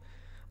life,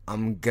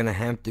 I'm gonna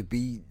have to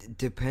be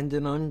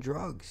dependent on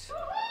drugs.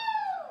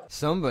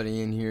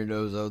 Somebody in here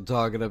knows what I'm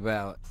talking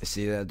about.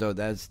 See that though?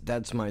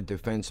 That's my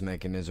defense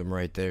mechanism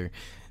right there.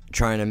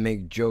 Trying to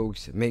make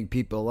jokes, make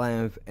people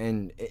laugh,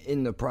 and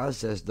in the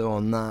process though,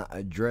 I'm not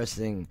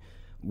addressing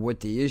what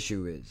the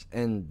issue is.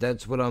 And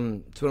that's what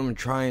I'm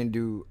trying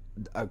to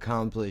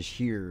accomplish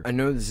here. I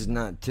know this is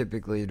not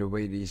typically the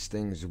way these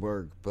things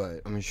work,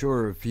 but I'm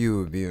sure a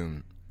few of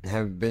you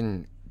have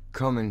been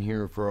coming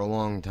here for a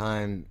long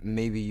time.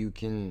 Maybe you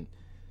can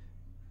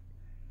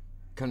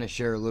kind of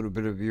share a little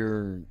bit of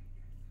your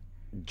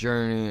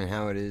journey and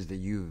how it is that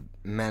you've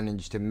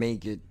managed to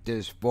make it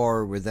this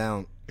far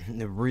without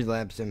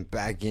relapsing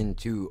back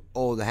into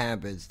old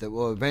habits that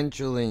will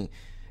eventually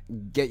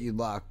get you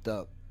locked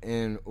up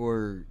and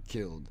or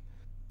killed.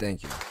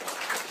 Thank you.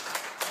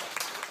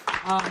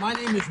 My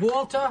name is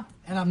Walter,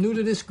 and I'm new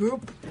to this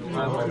group.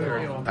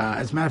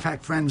 As a matter of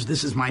fact, friends,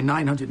 this is my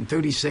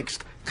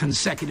 936th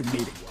consecutive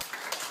meeting.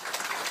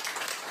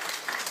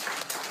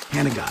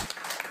 Hand of God.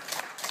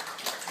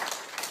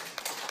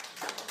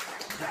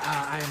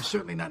 I am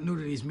certainly not new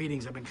to these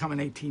meetings. I've been coming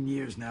 18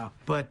 years now.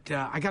 But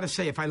I gotta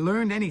say, if I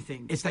learned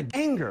anything, it's that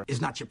anger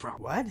is not your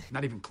problem. What?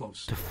 Not even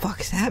close. The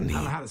fuck's that mean? I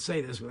don't know how to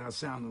say this without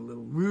sounding a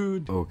little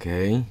rude.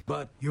 Okay.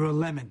 But you're a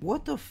lemon.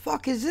 What the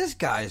fuck is this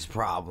guy's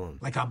problem?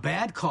 Like a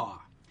bad car,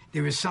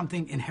 there is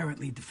something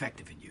inherently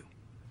defective in you.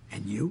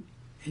 And you,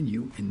 and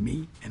you, and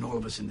me, and all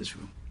of us in this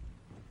room.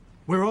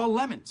 We're all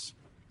lemons.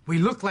 We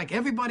look like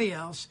everybody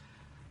else,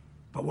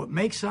 but what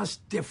makes us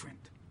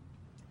different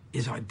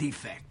is our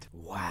defect.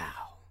 Wow.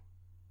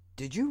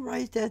 Did you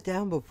write that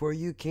down before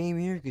you came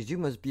here? Because you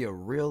must be a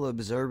real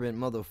observant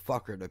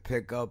motherfucker to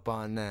pick up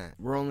on that.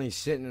 We're only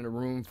sitting in a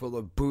room full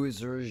of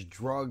boozers,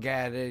 drug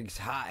addicts,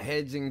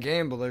 hotheads, and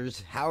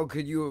gamblers. How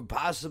could you have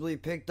possibly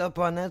picked up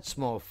on that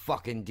small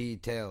fucking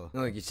detail?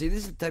 Look, you see,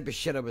 this is the type of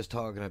shit I was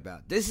talking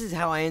about. This is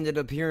how I ended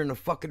up here in the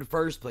fucking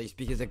first place.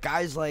 Because of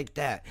guys like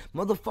that,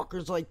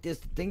 motherfuckers like this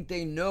think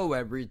they know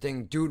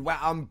everything. Dude, wow,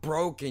 I'm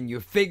broken. You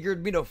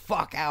figured me the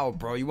fuck out,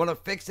 bro. You want to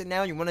fix it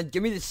now? You want to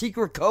give me the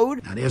secret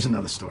code? Now, there's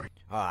another story.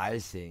 Oh, I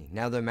see.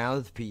 Now the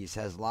mouthpiece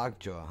has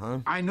lockjaw, huh?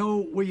 I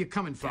know where you're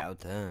coming from. Doubt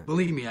that.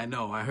 Believe me, I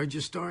know. I heard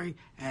your story,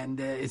 and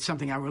it's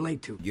something I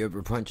relate to. You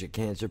ever punch a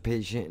cancer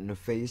patient in the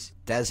face?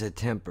 That's a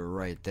temper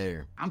right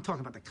there. I'm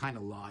talking about the kind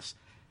of loss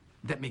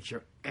that makes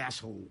your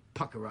asshole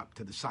pucker up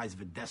to the size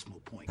of a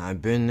decimal point.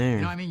 I've been there.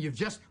 You know what I mean? You've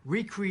just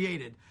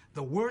recreated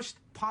the worst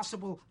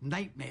possible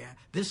nightmare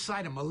this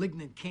side of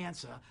malignant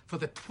cancer for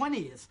the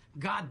 20th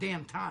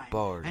goddamn time.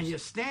 Bars. And you're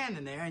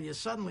standing there, and you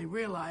suddenly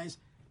realize,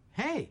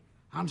 hey,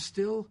 I'm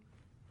still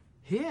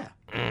here.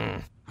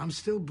 I'm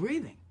still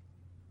breathing.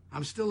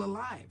 I'm still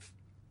alive.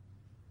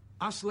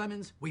 Us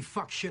lemons, we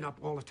fuck shit up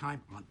all the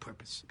time on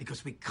purpose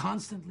because we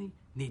constantly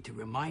need to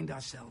remind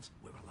ourselves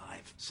we're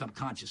alive,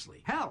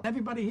 subconsciously. Hell,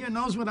 everybody here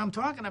knows what I'm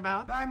talking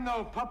about. I'm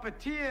no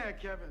puppeteer,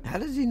 Kevin. How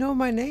does he know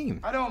my name?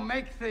 I don't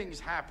make things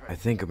happen. I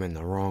think I'm in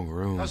the wrong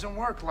room. Doesn't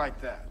work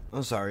like that.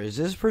 I'm sorry, is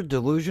this for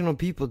delusional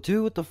people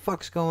too? What the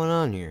fuck's going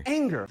on here?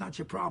 Anger, not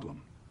your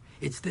problem.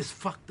 It's this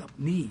fucked up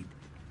need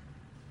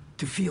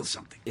to feel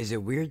something. Is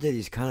it weird that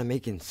he's kind of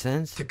making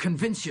sense? To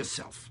convince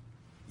yourself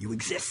you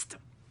exist.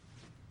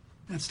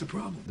 That's the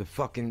problem. The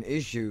fucking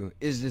issue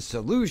is the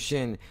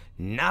solution,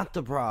 not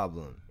the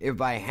problem.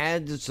 If I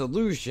had the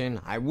solution,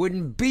 I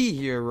wouldn't be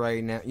here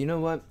right now. You know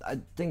what? I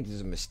think this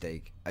is a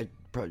mistake. I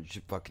probably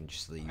should fucking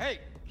just leave. Hey,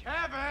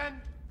 Kevin!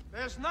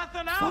 There's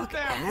nothing out Fuck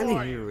there out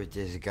for of you. here with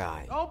this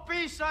guy. Don't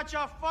be such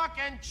a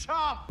fucking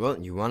chump. Well,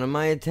 you wanted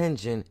my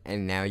attention,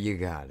 and now you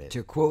got it.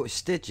 To quote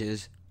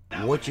Stitches,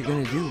 what you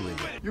gonna do with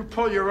it? You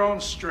pull your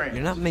own string.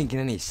 You're not making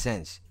any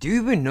sense. Do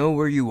you even know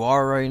where you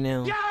are right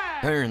now? Yeah!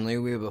 Apparently,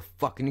 we have a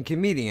fucking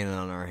comedian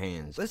on our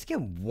hands. Let's get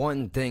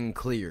one thing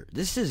clear.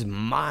 This is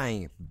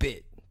my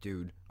bit,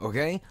 dude,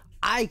 okay?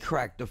 I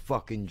crack the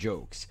fucking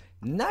jokes.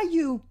 Not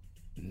you,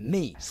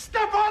 me.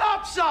 Step on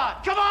up, son!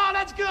 Come on,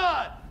 that's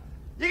good!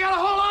 You gotta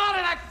hold on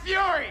to that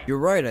fury! You're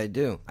right, I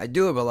do. I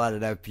do have a lot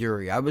of that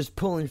fury. I was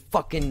pulling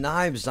fucking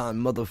knives on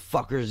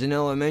motherfuckers in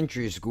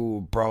elementary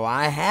school, bro.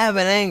 I have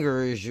an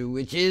anger issue,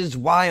 which is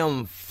why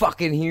I'm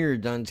fucking here,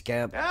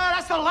 Dunscap. Yeah,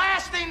 that's the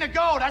last thing to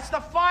go. That's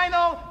the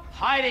final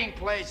hiding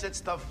place.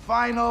 It's the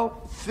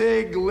final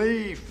fig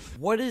leaf.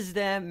 What does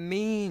that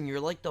mean?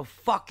 You're like the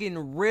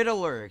fucking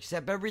Riddler,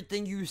 except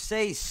everything you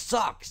say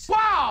sucks.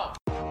 Wow!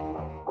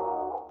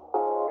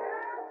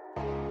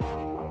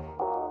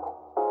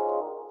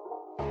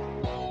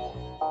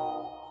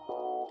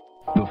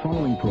 The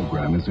following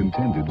program is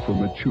intended for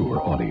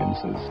mature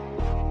audiences.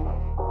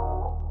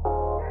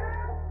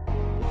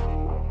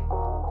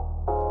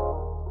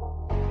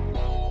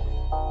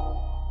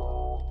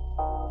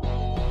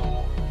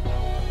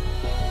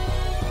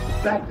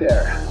 Back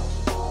there.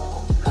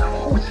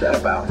 What's that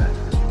about?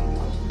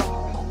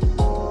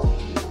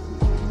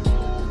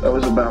 That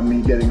was about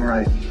me getting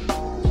right.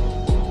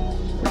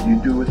 What you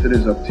do with it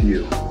is up to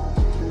you.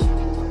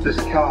 This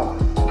Cal,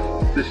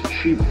 this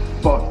cheap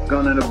fuck,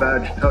 gun and a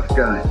badge tough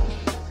guy.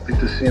 I'd like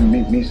to see him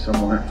meet me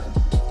somewhere.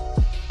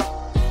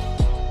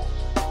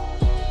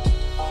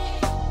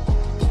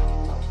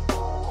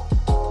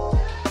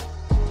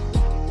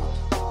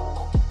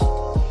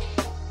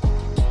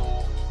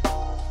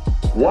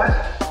 What?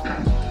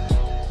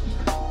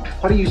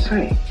 What are you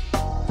saying?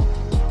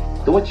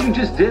 That what you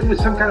just did was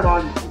some kind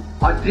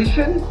of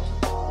audition?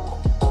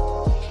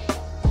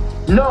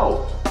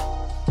 No!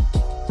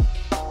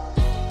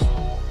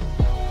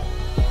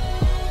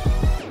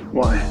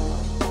 Why?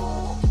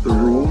 The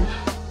rules?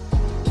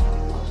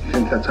 You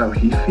think that's how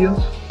he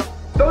feels?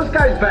 Those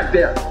guys back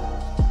there!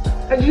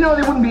 How'd you know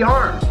they wouldn't be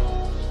armed?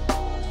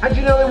 How'd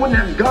you know they wouldn't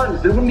have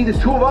guns? There wouldn't be the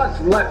two of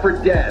us left for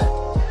dead.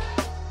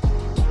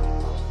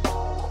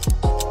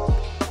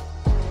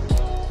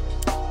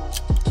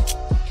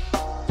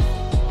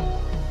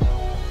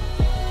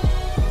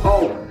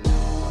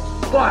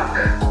 Fuck!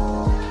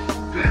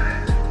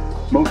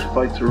 Most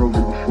fights are over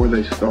before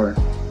they start.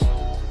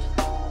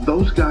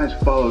 Those guys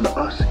followed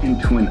us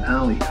into an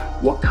alley.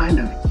 What kind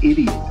of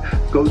idiot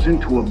goes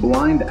into a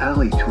blind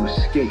alley to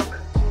escape?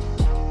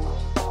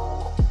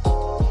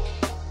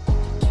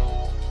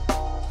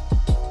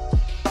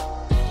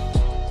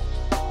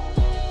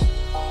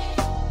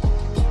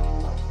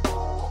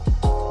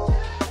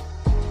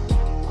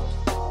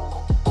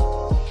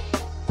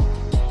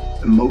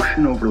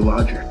 Emotion over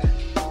logic.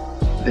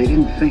 They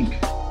didn't think,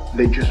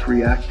 they just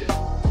reacted,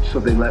 so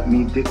they let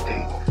me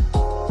dictate.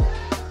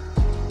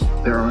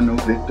 There are no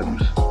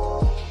victims,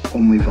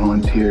 only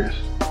volunteers.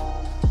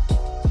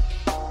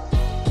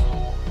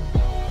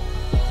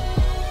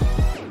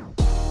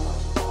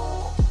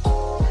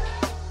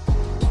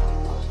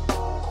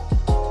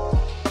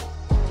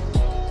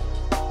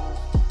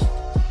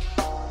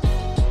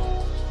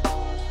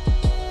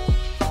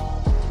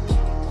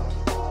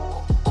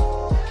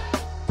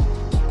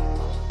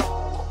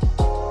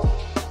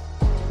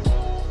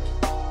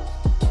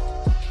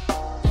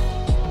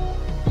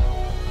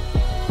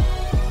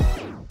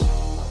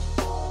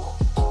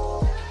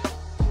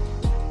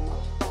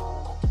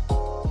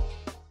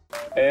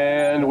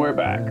 And we're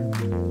back.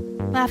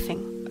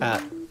 Laughing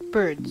at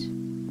birds.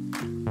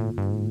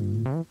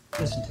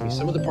 Listen to me.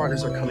 Some of the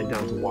partners are coming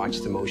down to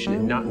watch the motion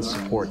and not in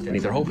support, Denny.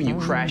 They're hoping you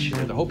crash it.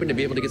 They're hoping to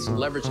be able to get some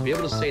leverage, to be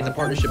able to say at the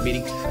partnership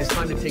meeting, it's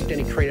time to take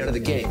Denny Crane out of the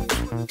game.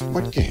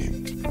 What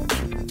game?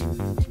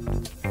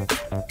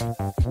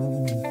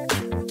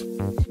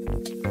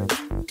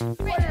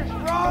 What is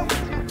wrong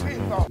with you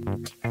people?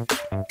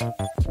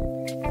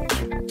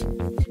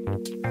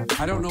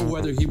 I don't know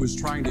whether he was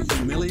trying to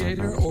humiliate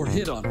her or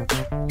hit on her.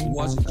 It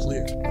wasn't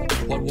clear.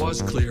 What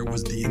was clear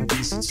was the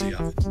indecency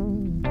of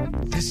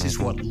it. This is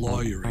what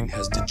lawyering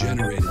has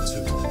degenerated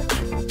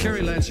to.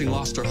 Carrie Lansing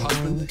lost her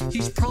husband.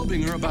 He's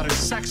probing her about her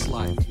sex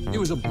life. It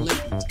was a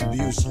blatant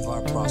abuse of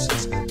our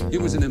process. It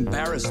was an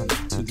embarrassment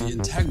to the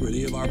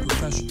integrity of our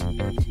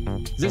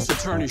profession. This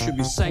attorney should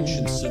be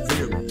sanctioned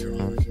severely, Your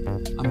Honor.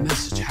 A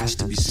message has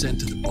to be sent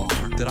to the bar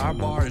that our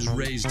bar is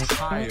raised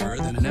higher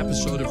than an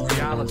episode of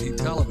reality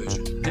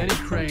television. Denny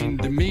Crane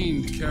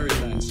demeaned Carrie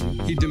Lansing.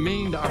 He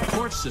demeaned our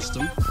court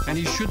system, and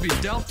he should be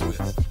dealt with.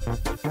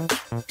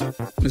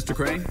 Mr.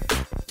 Crane?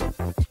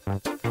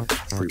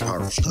 Pretty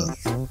powerful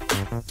stuff.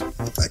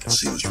 I can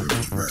see Mr. Rivers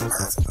is a very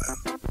powerful man.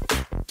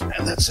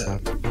 And that's a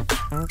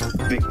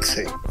big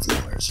thing with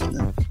lawyers, isn't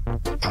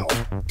it? Power.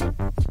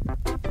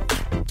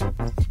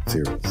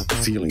 Fear of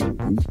feeling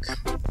weak.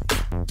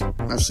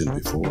 I've seen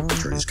it before.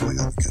 Attorneys going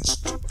up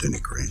against Denny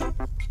Crane.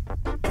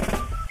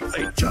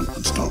 They jump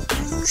and stomp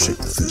and shake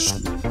the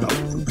fist and bow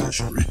with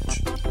compassion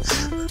rich.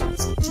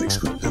 Makes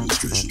good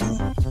demonstration.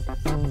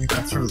 You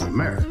got through the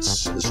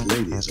merits. This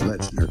lady is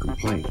alleged in her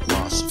complaint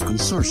loss of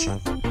consortium.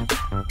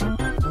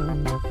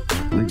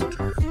 Legal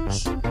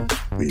terms,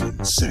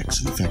 meaning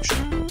sex and affection.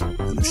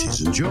 And if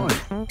she's enjoying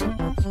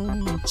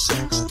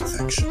sex and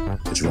affection,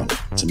 it's relevant.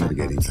 It's a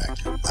mitigating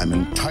factor. I'm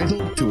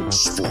entitled to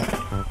explore it.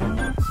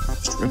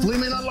 Mr. Ripley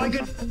may not like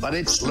it, but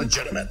it's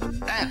legitimate.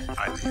 And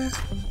I may add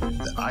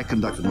that I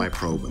conducted my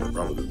probe in the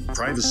relative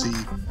privacy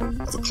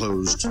of a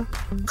closed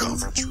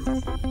conference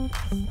room.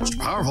 Mr.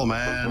 Powerful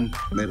Man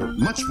made it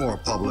much more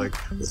public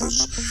with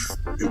his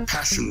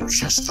impassioned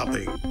chest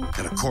thumping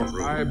in a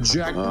courtroom. I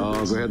object.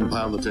 Oh, go ahead and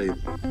pound the table.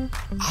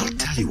 I'll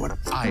tell you what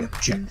I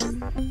object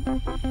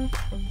to.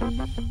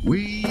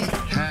 We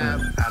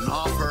have an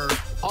offer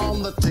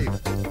on the table.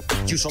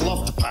 You shall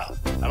love to pound.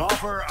 An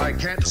offer I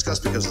can't discuss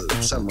because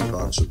the settlement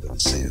talks have been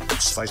sealed.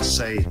 Suffice to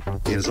say,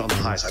 it is on the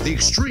high side, the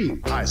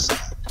extreme high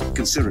side,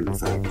 considering the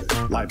fact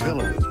that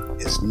liability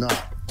is not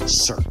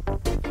certain.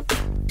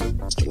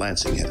 Mr.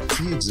 Lansing had a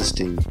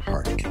pre-existing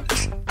heart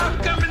condition. I'm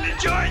coming to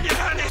join you,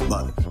 honey.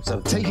 But instead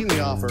of taking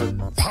the offer,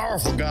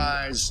 powerful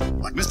guys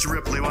like Mr.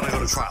 Ripley want to go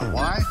to trial.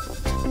 Why?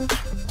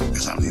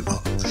 Because I'm the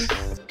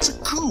opponent. It's a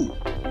coup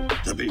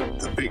to be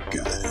the big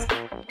guy.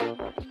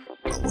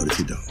 But what if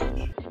you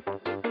don't?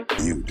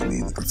 You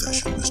demean the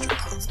profession, Mr.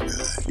 Powerful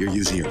Guy. You're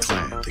using your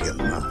clan to get a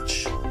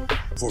notch.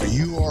 for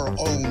your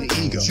own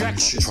ego.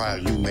 Objection. Trial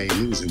you may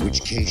lose, in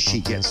which case she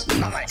gets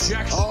nothing.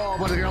 Objection. Oh,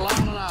 but if you're loud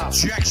enough,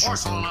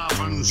 forceful enough,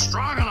 and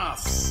strong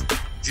enough,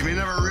 you may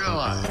never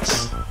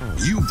realize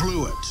you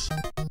blew it.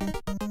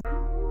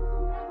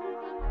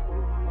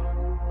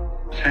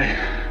 Hey,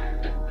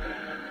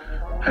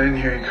 I didn't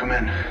hear you come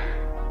in.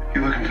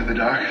 You looking for the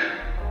doc?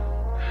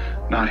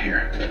 Not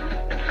here.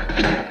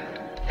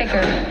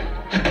 Figured.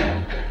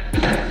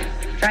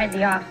 Tried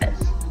the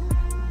office.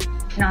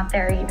 Not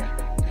there either.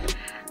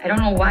 I don't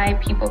know why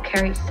people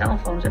carry cell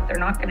phones if they're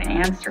not going to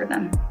answer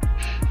them.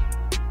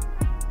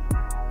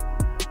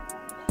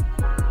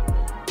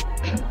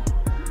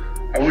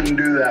 I wouldn't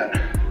do that.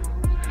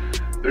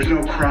 There's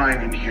no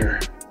crying in here.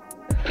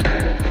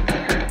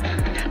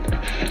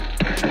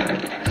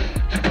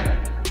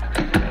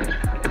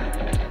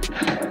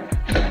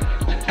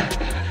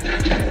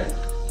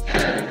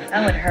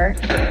 That would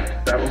hurt.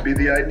 That would be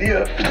the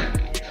idea.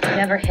 You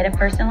ever hit a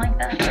person like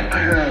that? I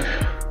have.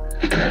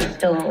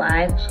 Still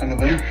alive? Some of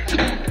them.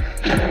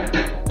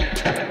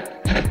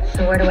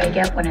 So where do I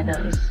get one of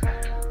those?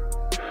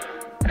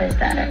 What is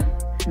that, a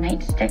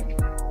nightstick?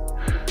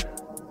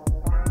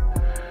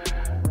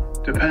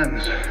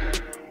 Depends.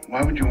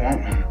 Why would you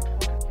want one?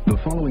 The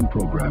following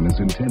program is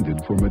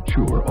intended for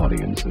mature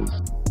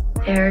audiences.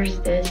 There's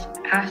this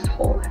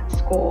asshole at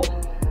school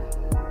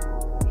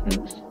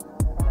who's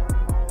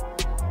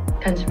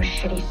done some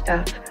shitty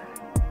stuff,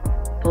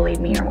 bullied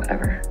me or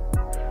whatever.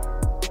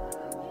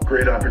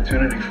 Great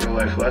opportunity for a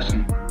life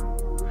lesson.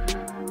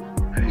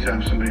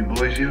 Anytime somebody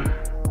bullies you,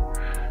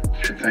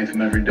 you should thank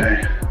them every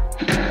day.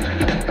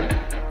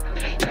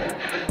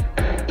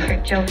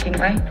 You're joking,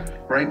 right?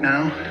 Right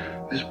now,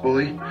 this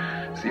bully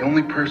is the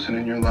only person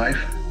in your life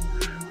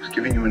who's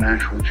giving you an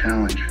actual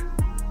challenge.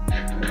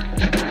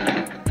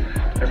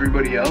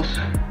 Everybody else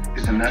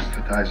is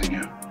anesthetizing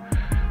you,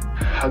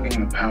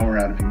 hugging the power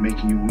out of you,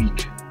 making you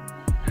weak.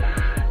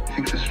 You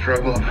think the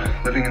struggle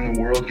of living in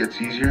the world gets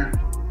easier?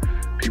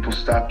 People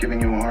stop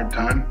giving you a hard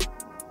time?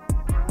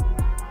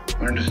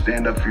 Learn to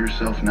stand up for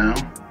yourself now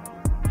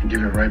and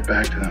give it right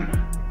back to them.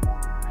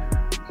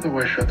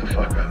 Otherwise, shut the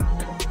fuck up.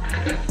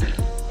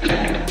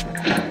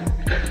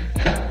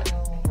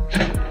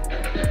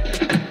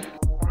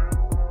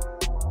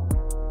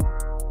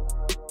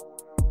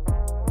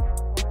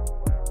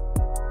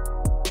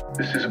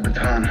 This is a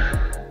baton.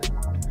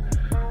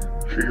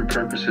 For your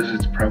purposes,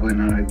 it's probably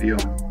not ideal.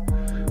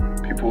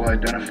 People will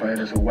identify it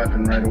as a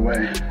weapon right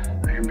away.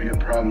 It can be a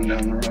problem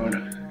down the road.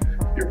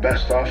 Your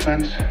best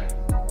offense?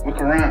 Look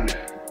around.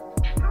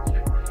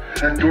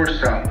 That door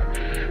stop.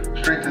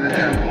 Straight to the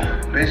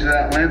temple. Base of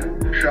that lamp,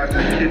 shot to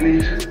the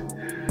kidneys.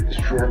 This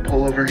drawer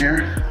pull over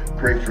here,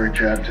 great for a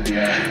jab to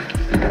the eye.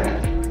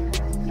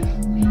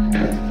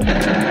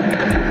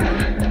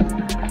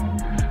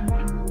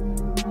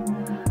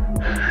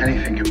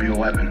 Anything can be a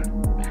weapon.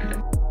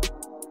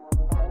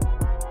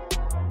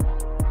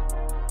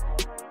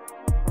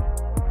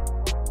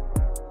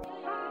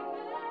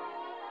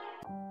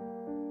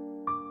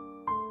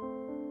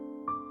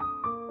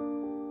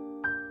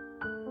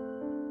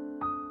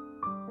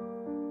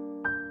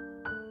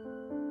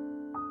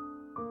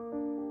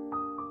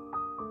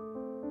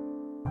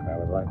 I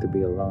would like to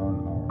be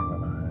alone more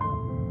when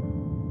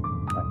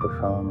like the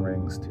phone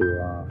rings too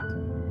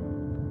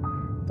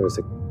often. There's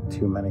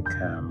too many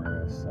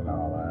cameras and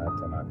all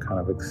that, and I kind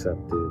of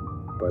accept it,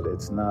 but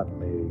it's not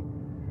me.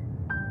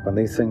 When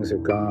these things are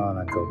gone,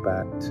 I go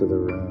back to the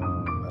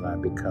room and I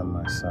become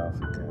myself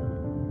again.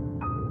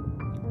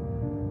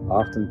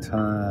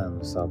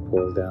 Oftentimes, I'll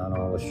pull down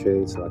all the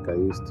shades like I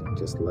used to,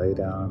 just lay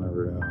down in a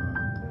room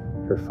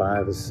for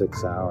 5 or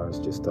 6 hours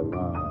just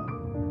alone.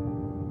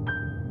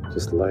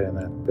 Just lay in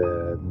that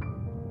bed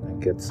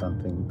and get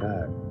something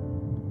back,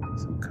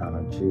 some kind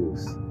of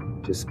juice.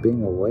 Just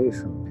being away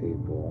from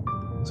people,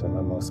 some of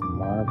the most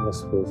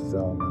marvelous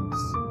fulfillments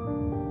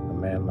a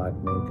man like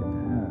me can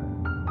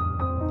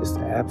have. Just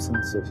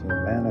absence of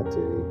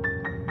humanity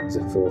is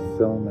a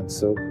fulfillment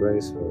so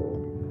graceful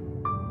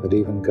that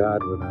even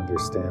God would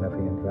understand if he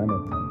invented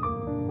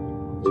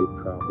them. You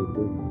probably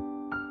do.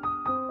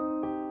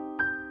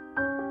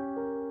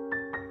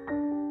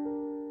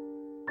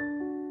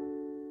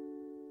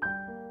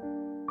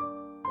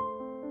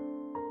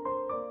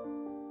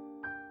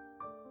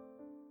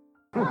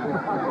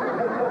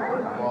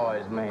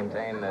 Always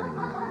maintain that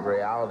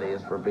reality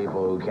is for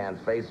people who can't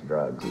face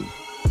drugs.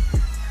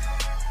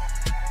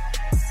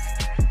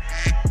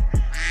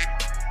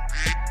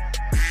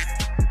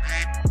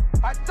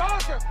 I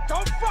told you,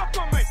 don't fuck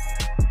with me!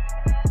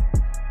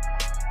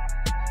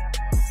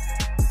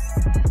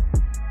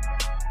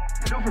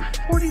 And over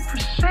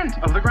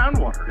 40% of the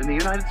groundwater in the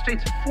United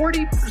States,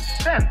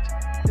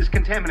 40% is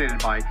contaminated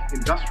by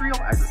industrial,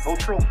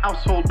 agricultural,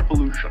 household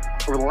pollution.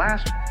 Over the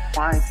last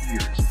 5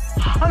 years,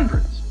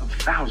 hundreds of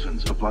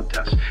thousands of blood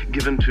tests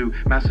given to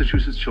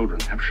Massachusetts children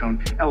have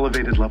shown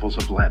elevated levels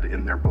of lead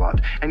in their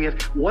blood. And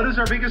yet, what is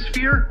our biggest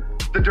fear?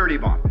 The dirty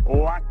bomb.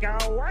 Waka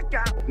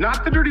waka.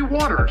 not the dirty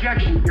water.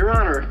 Objection, Your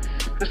Honor.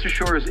 Mr.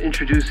 Shore is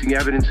introducing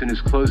evidence in his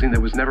closing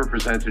that was never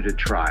presented at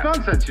trial.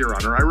 Nonsense, Your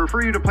Honor. I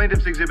refer you to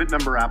plaintiff's exhibit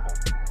number Apple.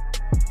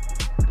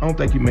 I don't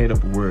think he made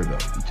up a word, though.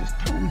 He just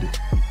told it.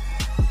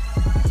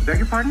 Beg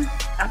your pardon?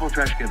 Apple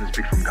trash can is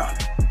picked from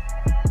God.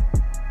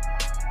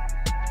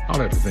 I'll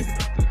have to think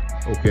about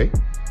that. Okay.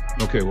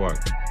 Okay, what?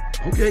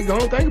 Okay, go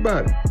on, think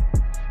about it.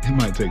 It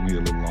might take me a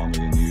little longer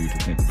than you to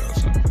think about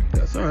something.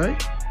 That's all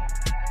right.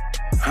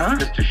 Huh?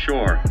 Mr.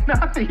 Shore.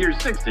 Not the year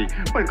 60,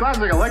 when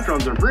classic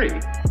electrons are free.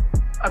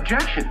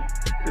 Objection.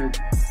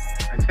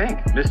 I think.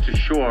 Mr.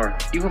 Shore,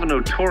 you have a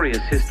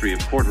notorious history of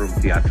courtroom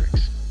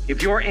theatrics.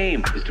 If your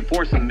aim is to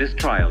force a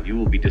mistrial, you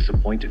will be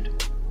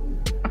disappointed.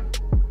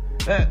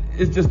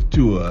 It's just the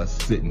two of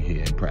us sitting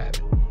here in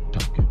private,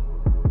 talking.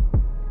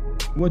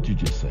 What'd you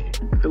just say?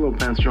 Pillow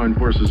Pants joined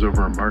forces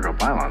over Embargo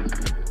Pylon.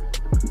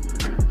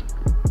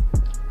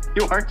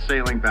 You aren't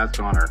sailing past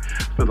honor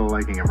for the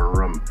liking of a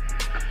room.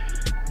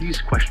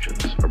 These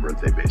questions are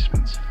birthday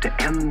basements.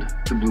 To end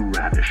the blue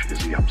radish is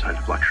the upside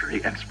of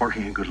luxury, and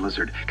sparking a good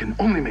lizard can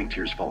only make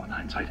tears fall in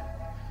hindsight.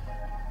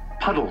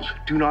 Puddles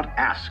do not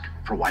ask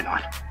for why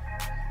not.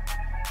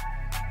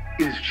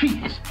 It is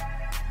cheese,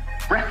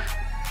 breath,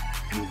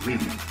 and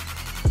wind.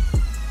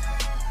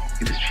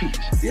 It is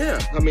cheese. Yeah,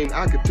 I mean,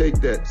 I could take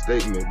that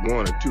statement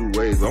one or two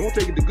ways, but I won't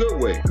take it the good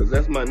way, because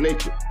that's my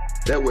nature.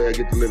 That way I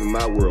get to live in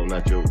my world,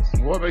 not yours.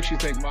 What makes you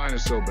think mine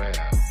is so bad?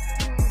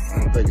 I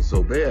don't think it's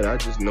so bad. I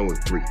just know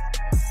it's brief.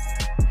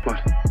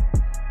 What?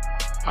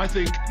 I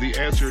think the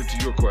answer to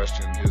your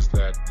question is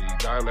that the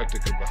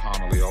dialectic of the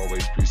homily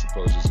always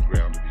presupposes a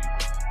ground of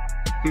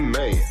evil.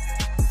 Man.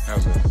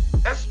 How's that?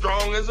 That's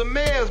strong as a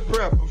man's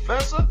breath,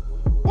 Professor.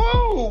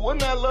 Whoa,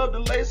 wouldn't I love to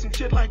lay some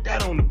shit like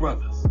that on the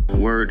brothers?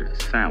 Word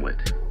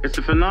salad. It's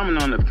a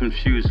phenomenon of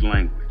confused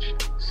language,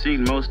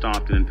 seen most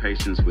often in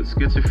patients with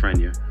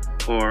schizophrenia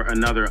or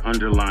another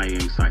underlying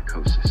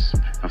psychosis.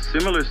 Now,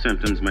 similar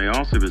symptoms may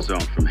also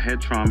result from head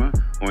trauma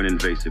or an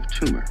invasive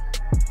tumor.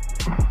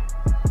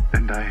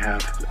 And I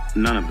have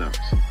none of those.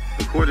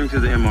 According to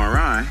the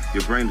MRI,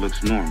 your brain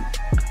looks normal.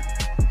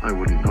 I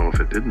wouldn't know if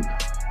it didn't.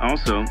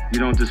 Also, you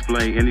don't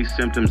display any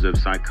symptoms of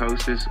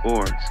psychosis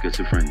or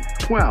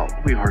schizophrenia. Well,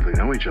 we hardly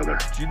know each other.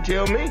 You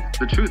tell me.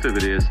 The truth of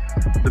it is,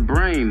 the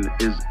brain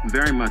is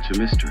very much a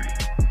mystery.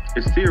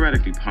 It's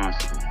theoretically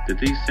possible that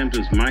these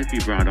symptoms might be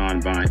brought on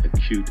by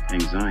acute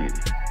anxiety.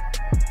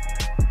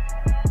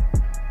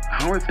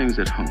 How are things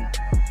at home?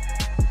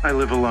 I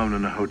live alone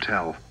in a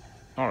hotel.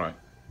 All right.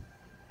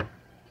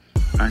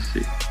 I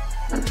see.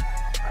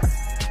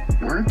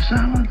 Word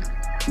salad?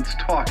 It's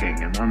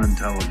talking and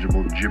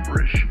unintelligible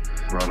gibberish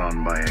brought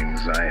on by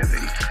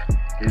anxiety.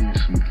 Give me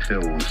some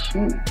pills.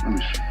 Ooh, let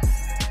me see.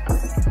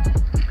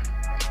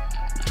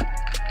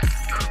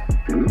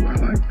 Blue, I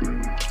like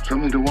blue.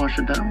 Something to wash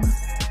it down with?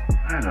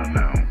 I don't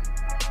know.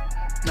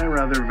 I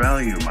rather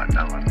value my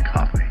melon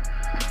coffee.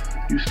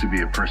 Used to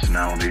be a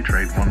personality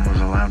trait one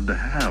was allowed to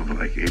have,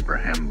 like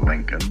Abraham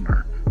Lincoln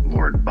or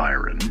Lord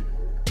Byron.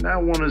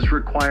 Now one is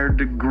required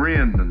to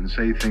grin and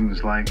say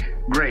things like,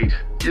 "Great,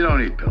 you don't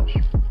need pills.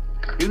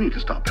 You need to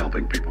stop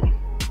helping people."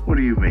 What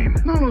do you mean?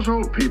 No, those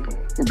old people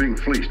were being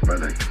fleeced by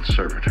that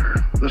conservator.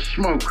 The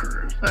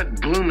smokers,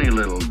 that gloomy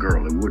little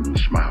girl who wouldn't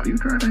smile. You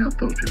try to help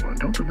those people, and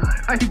don't deny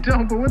it. I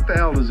don't, but what the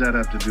hell does that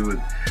have to do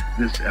with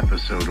this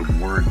episode of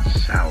Word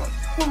Salad?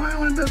 Well,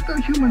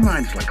 the human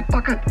mind's like a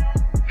bucket.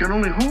 You can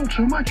only hold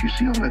so much. You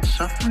see all that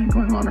suffering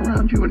going on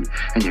around you, and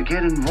you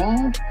get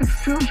involved, it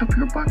fills up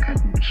your bucket,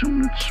 and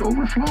soon it's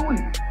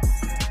overflowing.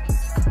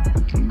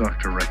 The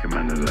doctor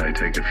recommended that I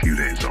take a few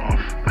days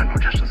off. I know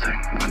just the thing.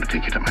 I'm going to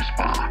take you to my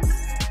spa.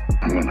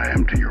 I'm going to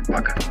empty your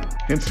bucket.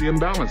 Hence the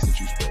imbalance that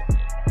you spoke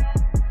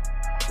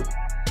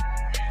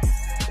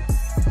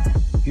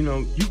of. You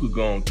know, you could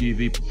go on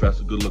TV,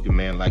 Professor, good-looking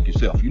man like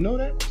yourself. You know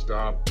that?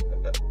 Stop.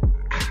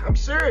 I'm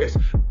serious.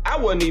 I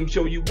wasn't even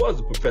sure you was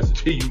a professor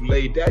till you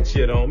laid that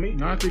shit on me.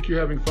 No, I think you're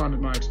having fun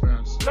at my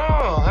expense. No,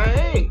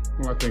 I ain't.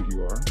 Well, I think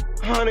you are.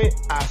 Honey,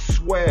 I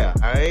swear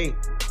I ain't.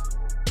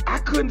 I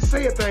couldn't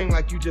say a thing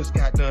like you just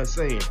got done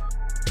saying.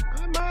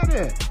 I'm mad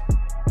at.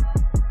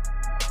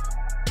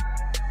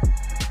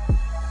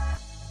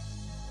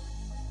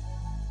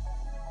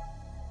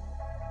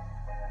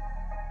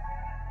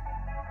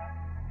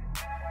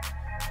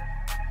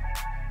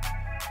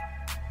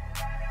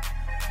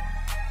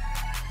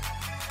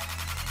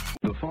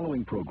 The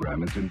following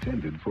program is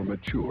intended for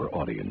mature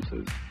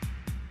audiences.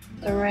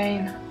 The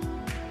rain.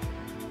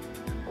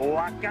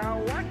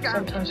 Waka waka.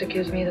 Sometimes it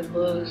gives me the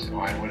blues.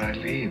 Why would I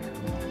leave?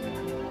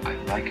 I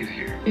like it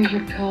here. Here's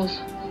your pills.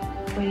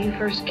 When you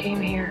first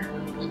came here,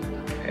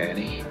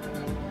 Annie?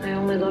 I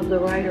only loved the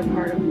writer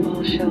part of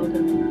Paul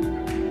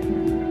Sheldon.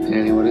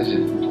 Annie, what is it?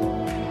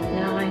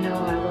 Now I know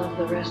I love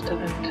the rest of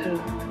him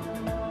too.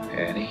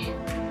 Annie?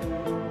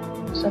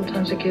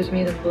 Sometimes it gives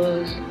me the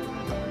blues.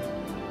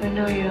 I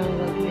know you don't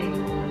love me.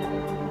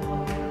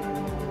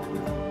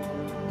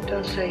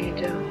 Don't say you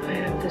do. I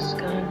have this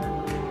gun.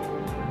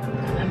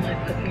 I might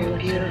put your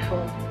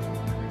beautiful,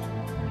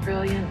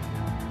 brilliant,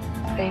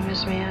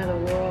 famous man of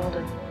the world,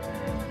 and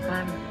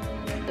I'm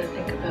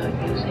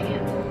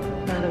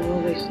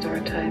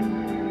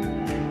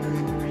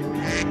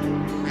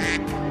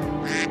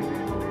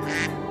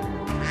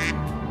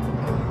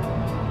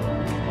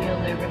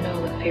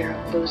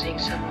losing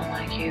someone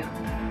like you.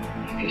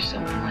 If you're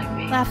someone like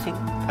me. Laughing.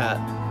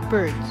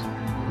 Birds.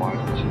 Why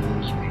would you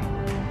lose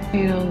me?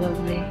 You don't love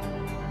me.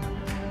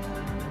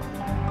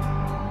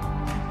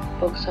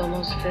 Book's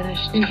almost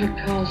finished. Use your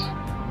pills.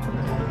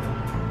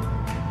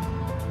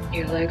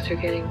 Your legs are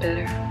getting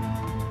better.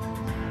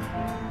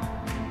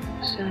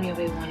 Soon you'll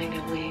be wanting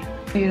to leave.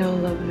 You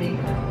don't love me.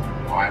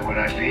 Why would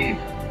I leave?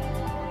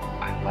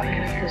 I like I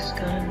it have here. this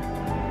gun.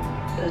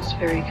 That's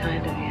very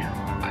kind of you.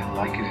 I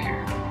like it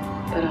here.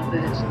 But I'll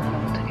bet it's not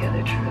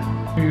altogether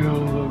true. You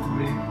don't love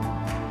me.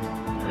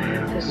 I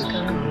have this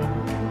gun.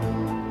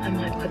 I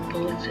might put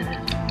bullets in it.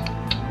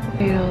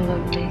 You don't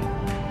love me.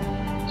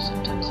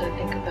 Sometimes I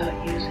think about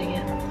using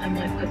it. I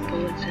might put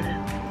bullets in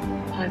it.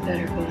 I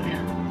better go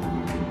now.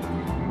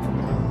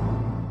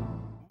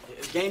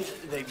 Games,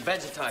 they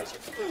vegetize you.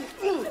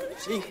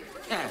 See?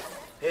 Yeah.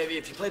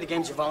 If you play the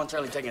games, you're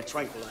voluntarily taking a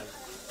tranquilizer.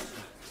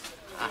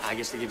 I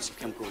guess they give you some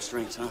chemical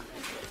restraints, huh?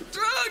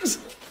 Drugs!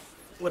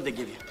 What'd they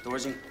give you?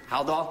 Thorazine?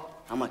 Haldol?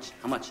 How much?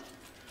 How much?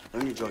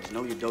 Learn your drugs.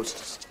 Know your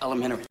doses. It's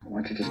elementary.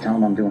 Why don't you just tell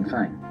him I'm doing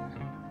fine?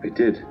 I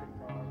did.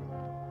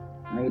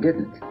 No, you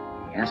didn't.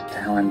 He asked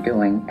how I'm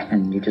doing,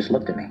 and you just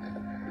looked at me.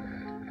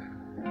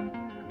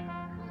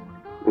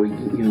 Well,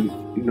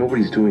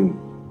 nobody's doing...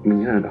 I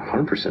mean, you're not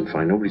 100%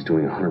 fine. Nobody's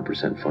doing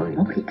 100% fine.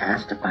 Nobody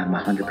asked if I'm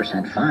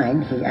 100%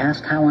 fine. He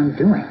asked how I'm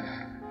doing.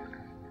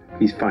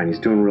 He's fine. He's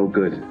doing real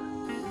good.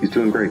 He's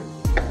doing great.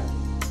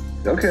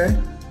 Okay.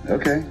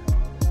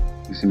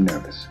 You seem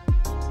nervous.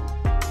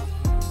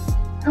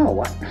 Oh,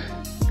 what?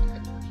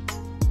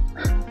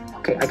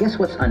 Okay, I guess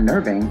what's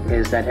unnerving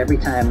is that every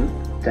time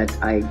that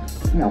I,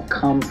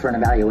 come for an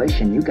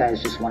evaluation, you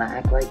guys just want to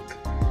act like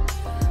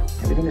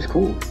everything is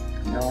cool.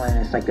 And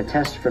it's like the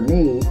test for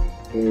me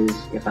is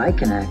if I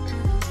can act,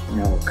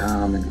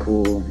 calm and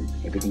cool and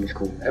everything is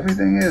cool.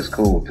 Everything is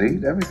cool,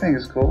 Pete. Everything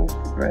is cool,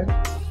 right?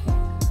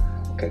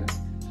 Okay,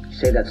 you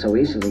say that so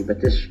easily,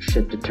 but this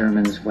shit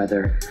determines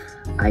whether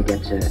I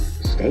get to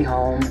stay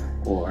home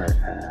or,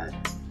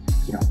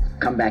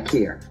 come back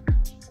here.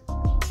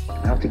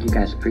 I don't think you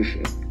guys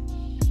appreciate it.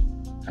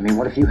 I mean,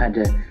 what if you had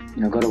to,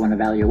 go to an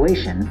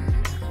evaluation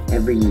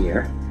every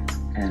year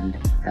and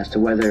as to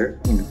whether,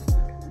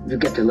 you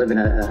get to live in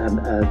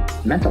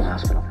a mental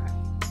hospital?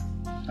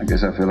 I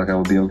guess I feel like I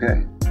would be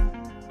okay.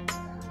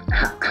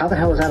 How the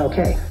hell is that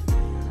okay?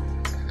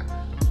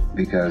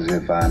 Because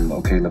if I'm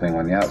okay living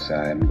on the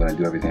outside, I'm going to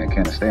do everything I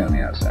can to stay on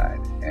the outside.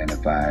 And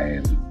if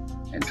I'm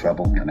in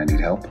trouble and I need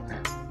help,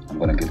 I'm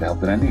going to get the help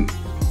that I need.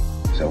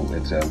 So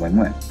it's a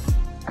win-win.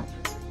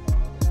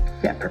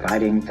 Yeah,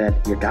 providing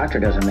that your doctor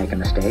doesn't make a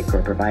mistake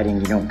or providing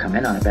you don't come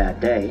in on a bad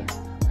day.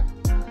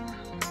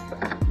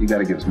 You got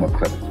to give us more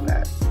credit than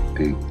that,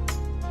 Pete.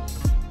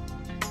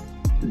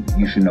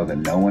 You should know that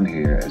no one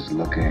here is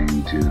looking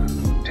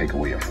to take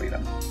away your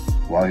freedom.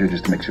 We're all here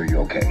just to make sure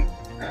you're okay.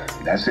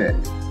 That's it.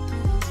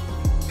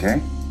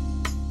 Okay?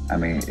 I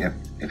mean,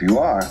 if you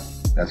are,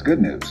 that's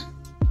good news.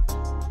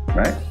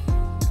 Right?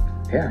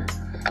 Yeah.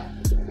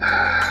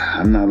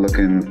 I'm not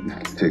looking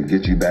to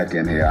get you back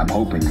in here. I'm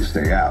hoping you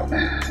stay out.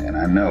 And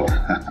I know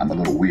I'm a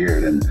little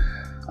weird and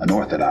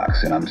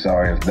unorthodox, and I'm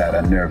sorry if that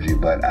unnerves you,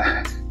 but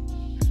I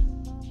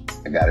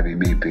gotta be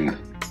me, Pete.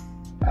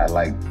 I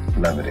like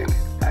levity.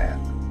 I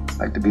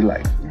like to be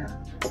liked. Yeah.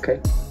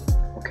 Okay.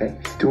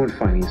 He's doing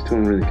fine. He's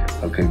doing really good.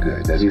 Okay,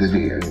 good. That's good to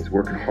hear. He's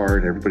working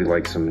hard. Everybody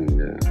likes him,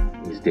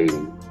 and he's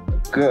dating.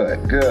 Good.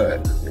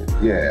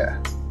 Yeah.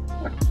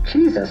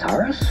 Jesus,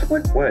 Horace.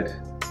 What?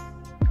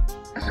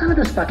 That's none of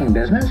his fucking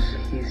business.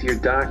 He's your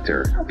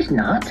doctor. No, he's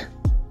not.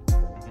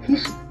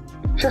 He's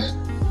just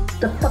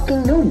the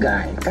fucking new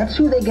guy. That's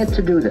who they get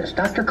to do this.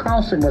 Dr.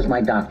 Carlson was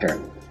my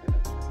doctor.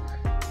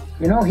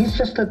 He's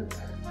just a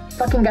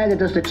fucking guy that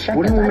does the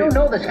check-ins. I don't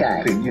know this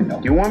guy.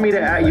 You want me to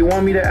act? You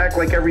want me to act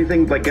like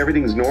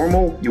everything's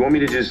normal? You want me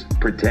to just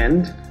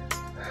pretend?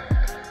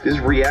 This is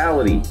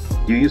reality.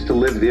 You used to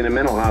live in a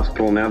mental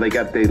hospital. Now they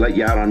let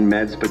you out on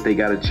meds, but they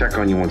got to check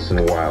on you once in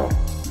a while.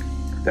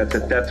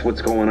 That's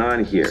what's going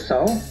on here.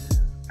 So?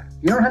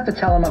 You don't have to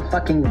tell him I'm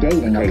fucking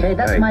dating, okay?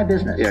 That's my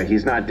business. Yeah,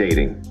 he's not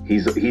dating.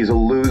 He's a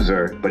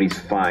loser, but he's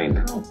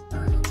fine. Oh,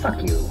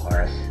 fuck you,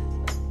 Horace.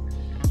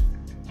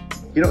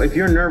 If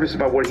you're nervous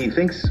about what he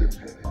thinks,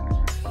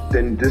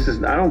 then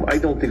I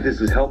don't think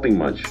this is helping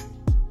much.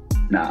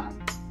 Nah,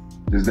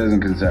 this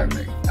doesn't concern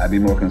me. I'd be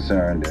more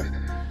concerned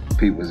if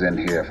Pete was in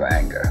here for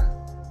anger.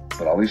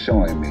 But all he's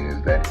showing me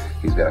is that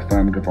he's got a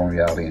firm and conformed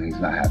reality and he's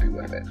not happy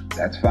with it.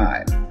 That's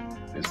fine.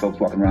 There's folks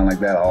walking around like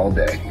that all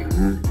day.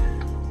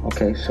 Mm-hmm.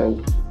 Okay,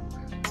 so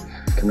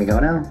can we go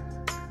now?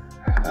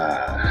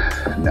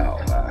 No.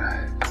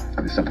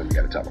 There's something we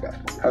got to talk about.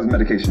 How's the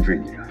medication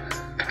treating you?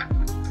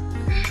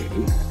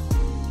 Shitty.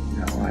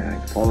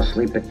 I fall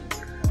asleep at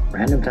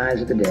random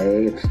times of the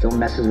day. It still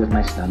messes with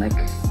my stomach.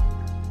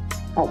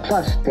 Oh,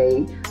 plus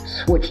they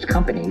switched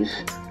companies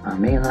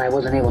on me and I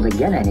wasn't able to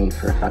get any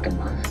for a fucking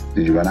month.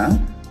 Did you run out?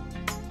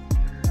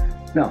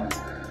 No,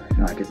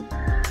 I didn't.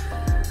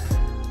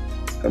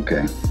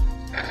 Okay.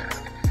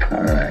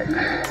 All right.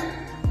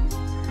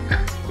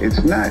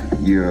 It's not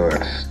your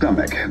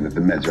stomach that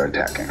the meds are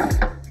attacking.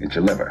 It's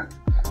your liver.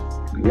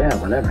 Yeah,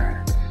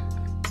 whatever.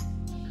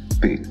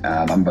 Pete,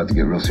 I'm about to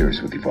get real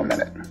serious with you for a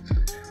minute.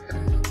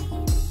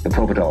 The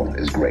Propital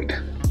is great.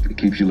 It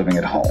keeps you living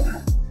at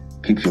home,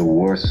 keeps your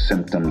worst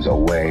symptoms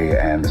away,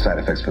 and the side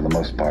effects, for the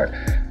most part,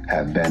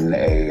 have been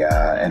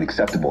an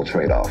acceptable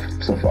trade-off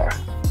so far.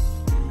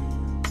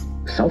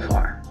 So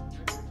far?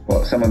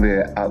 Well, some of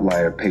the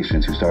outlier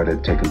patients who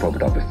started taking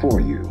Propital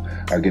before you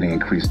are getting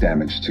increased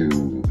damage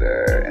to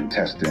their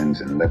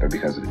intestines and liver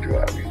because of the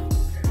drug.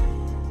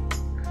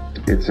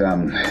 It's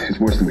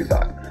worse than we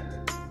thought.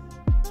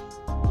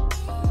 Oh,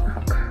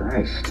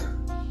 Christ.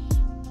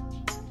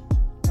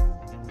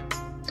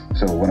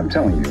 So what I'm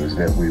telling you is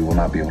that we will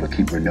not be able to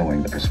keep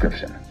renewing the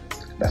prescription.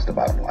 That's the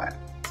bottom line.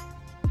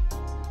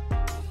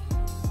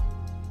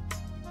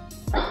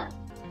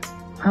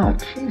 Oh,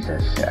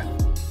 Jesus.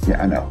 Yeah,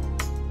 I know.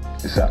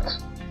 It sucks.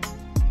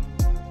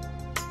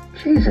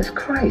 Jesus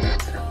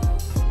Christ.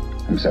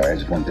 I'm sorry, I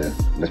just wanted to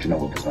let you know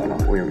what was going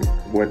on. Wait,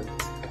 what?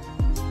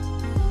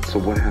 So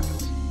what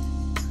happens?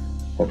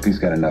 Well, Pete's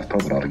got enough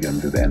Propital to get him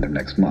through the end of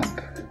next month.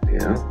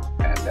 Yeah?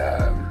 And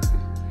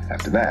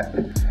after that,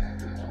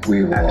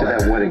 we will... After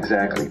that, what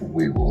exactly?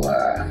 We'll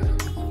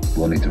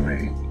need to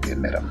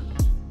readmit him.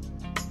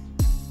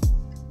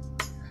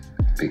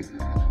 Pete.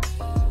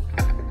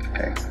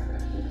 Hey.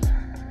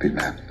 Pete,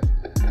 man.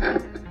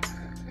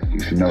 You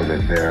should know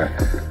that there are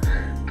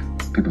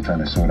people trying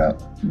to sort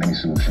out many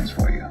solutions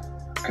for you,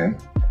 okay?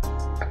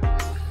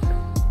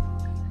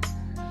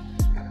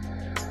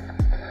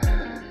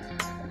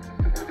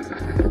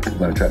 I'm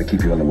gonna try to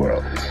keep you in the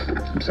world.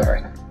 I'm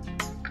sorry.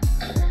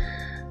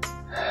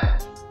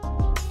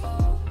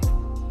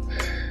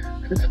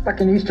 It's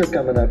fucking Easter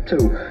coming up,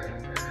 too.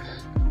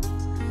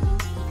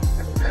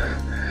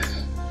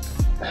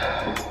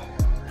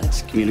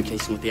 That's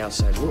communication with the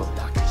outside world,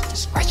 doctor's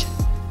discretion.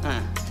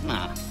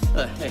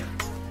 Hey,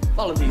 if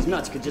all of these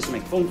nuts could just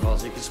make phone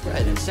calls, they could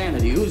spread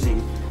insanity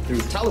oozing through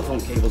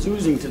telephone cables,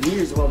 oozing to the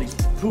ears of all these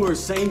poor,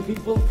 sane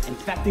people,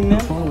 infecting them.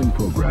 The following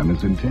program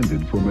is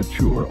intended for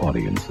mature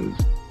audiences.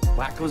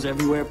 Wackos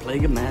everywhere,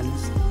 plague of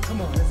madness.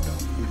 Come on, let's go.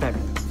 In fact,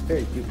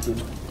 very few of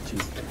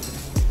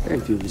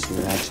us here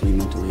are actually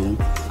mentally ill.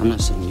 I'm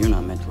not saying you're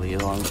not mentally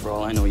ill. For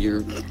all I know,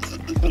 you're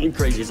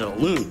crazy as a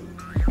loon.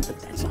 But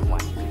that's not why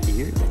you're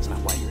here. That's not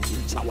why you're here.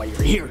 It's not why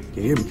you're here.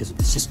 You're here because of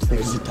the system.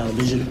 There's the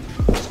television.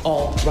 It's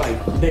all right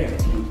there.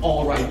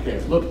 All right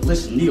there. Look,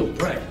 listen, Neil,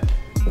 pray.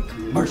 The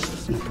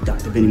commercials not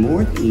productive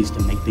anymore. It needs to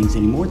make things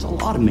anymore. It's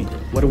all automated.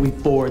 What are we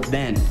for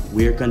then?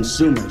 We're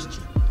consumers,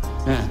 Jim.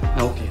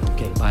 Okay.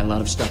 Buy a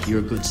lot of stuff. You're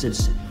a good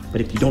citizen. But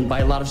if you don't buy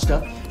a lot of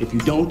stuff, if you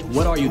don't,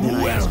 what are you then?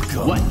 I ask.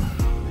 What?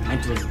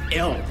 Mentally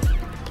ill.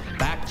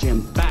 Back,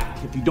 Jim, back.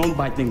 If you don't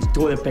buy things,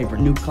 toilet paper,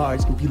 new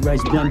cars,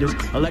 computerized blenders,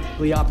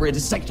 electrically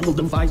operated sexual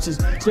devices,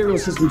 stereo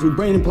systems with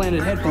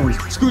brain-implanted headphones,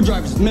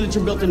 screwdrivers,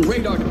 miniature built-in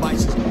radar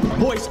devices,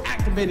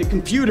 voice-activated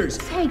computers.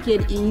 Take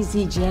it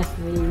easy,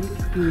 Jeffrey.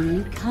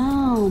 Be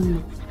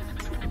calm.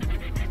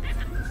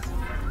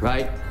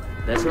 Right?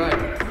 That's right.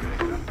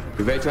 You're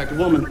a very attractive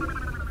woman.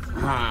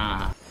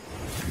 Ah.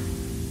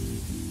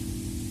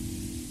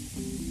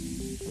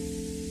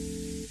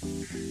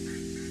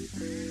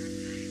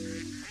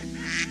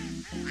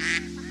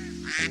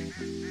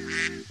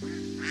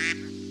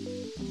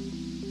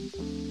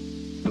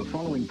 The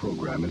following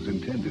program is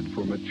intended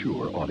for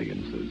mature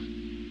audiences.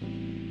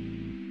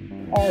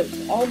 Art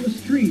on the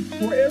street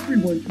for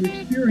everyone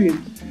to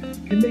experience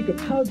can make a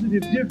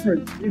positive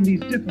difference in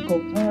these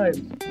difficult times.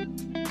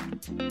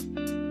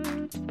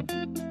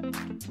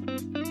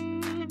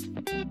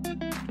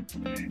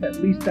 At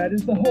least that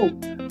is the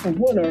hope for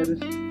one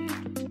artist.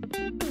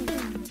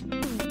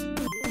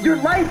 Your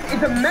life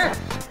is a mess.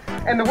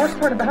 And the worst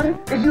part about it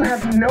is you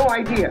have no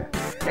idea.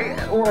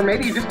 Or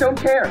maybe you just don't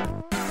care.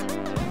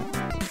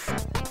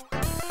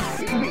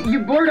 You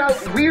blurt out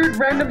weird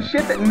random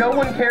shit that no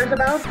one cares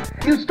about.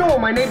 You stole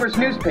my neighbor's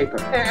newspaper.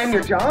 And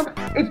your job?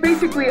 It's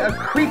basically a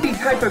creepy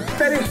type of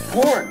fetish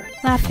porn.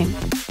 Laughing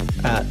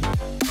at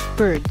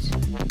birds.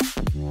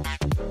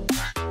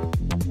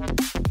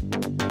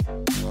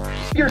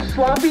 You're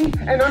sloppy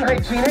and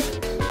unhygienic.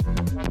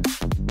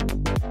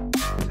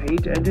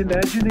 Paint and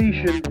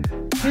imagination,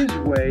 his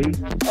way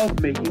of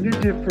making a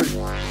difference.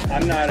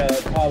 I'm not a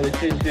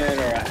politician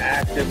or an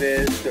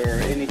activist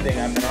or anything.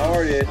 I'm an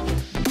artist.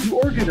 You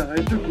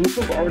organized a group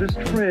of artist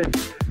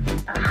friends.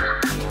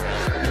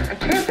 I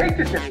can't take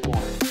this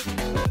anymore.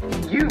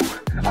 You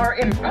are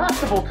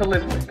impossible to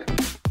live with.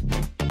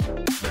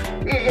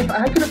 If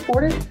I could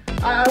afford it,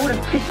 I would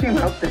have kicked you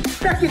out the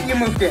second you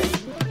moved in.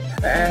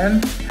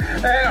 And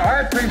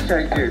I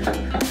appreciate you.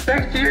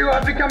 Thanks to you,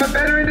 I've become a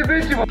better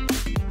individual.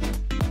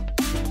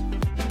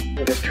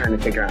 I'm just trying to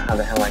figure out how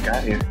the hell I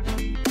got here.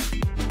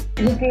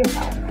 Just be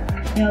yourself.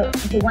 You know,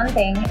 the one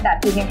thing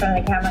that being in front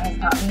of the camera has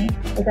taught me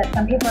is that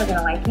some people are going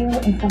to like you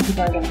and some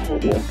people are going to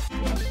hate you.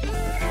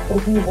 But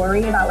if you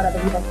worry about what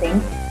other people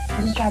think,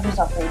 you just drive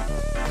yourself crazy.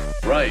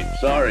 Right,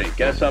 sorry.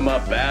 Guess I'm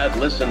a bad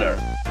listener.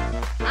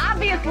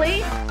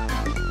 Obviously.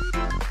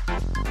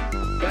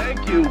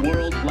 Thank you,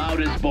 world's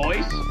loudest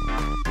voice.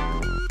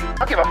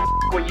 I'll give a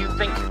what you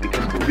think.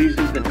 Because for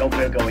reasons that don't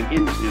bear going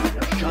into,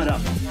 now shut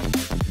up.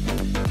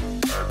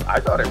 I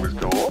thought it was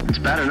cool. It's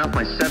bad enough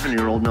my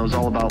 7-year-old knows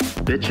all about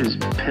bitches,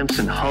 pimps,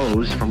 and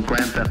hoes from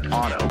Grand Theft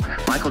Auto.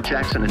 Michael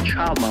Jackson and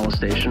child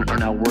molestation are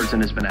now words in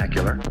his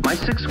vernacular. My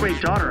 6th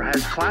grade daughter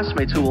has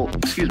classmates who will,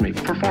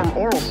 perform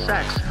oral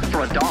sex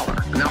for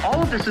 $1. Now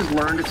all of this is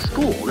learned at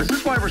school. This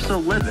is why we're so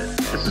livid.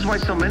 This is why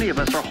so many of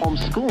us are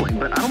homeschooling,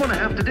 but I don't want to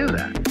have to do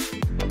that.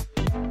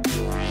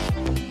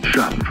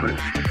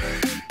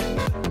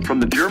 Schadenfreude. From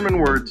the German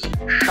words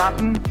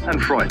Schaden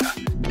and Freude,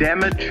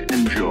 damage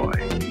and joy.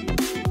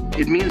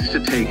 It means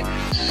to take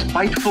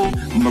spiteful,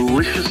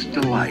 malicious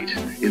delight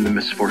in the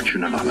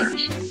misfortune of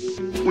others.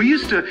 We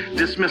used to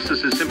dismiss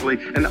this as simply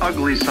an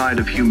ugly side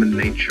of human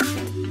nature,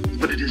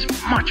 but it is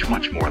much,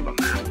 much more than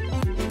that.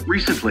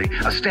 Recently,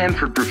 a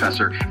Stanford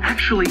professor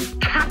actually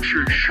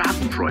captured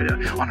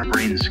Schadenfreude on a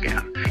brain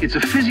scan. It's a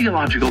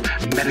physiological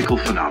medical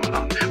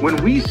phenomenon. When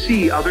we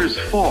see others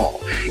fall,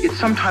 it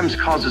sometimes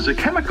causes a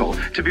chemical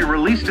to be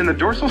released in the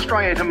dorsal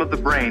striatum of the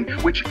brain,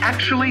 which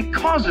actually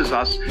causes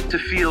us to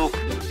feel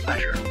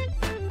pleasure.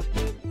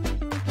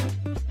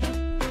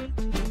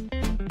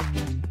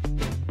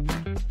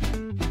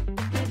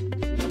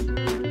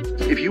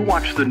 If you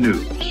watch the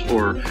news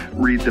or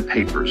read the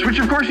papers, which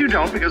of course you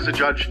don't because the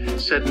judge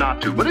said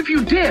not to, but if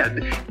you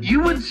did,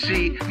 you would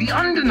see the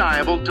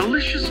undeniable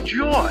delicious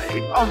joy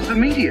of the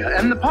media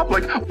and the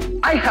public.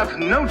 I have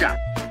no doubt.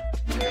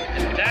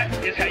 And that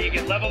is how you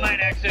get level 9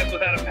 access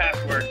without a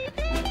password.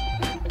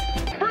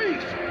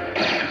 Freeze!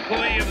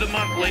 Employee of the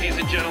month, ladies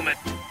and gentlemen.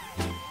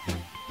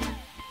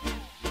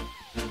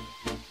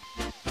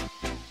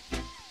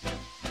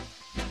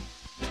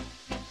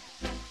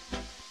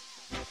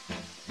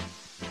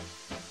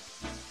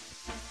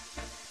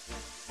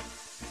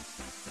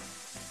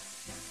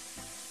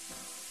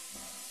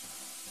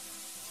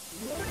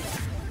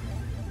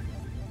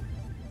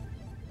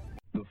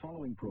 The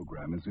following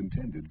program is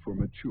intended for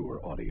mature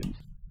audience.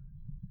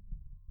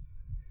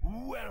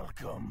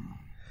 Welcome.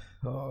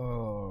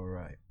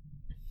 Alright.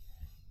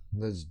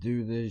 Let's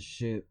do this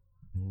shit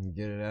and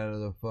get it out of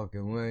the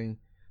fucking way.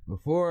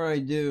 Before I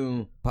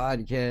do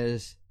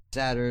podcast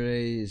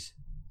Saturdays,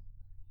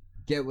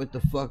 get with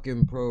the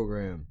fucking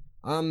program.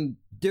 I'm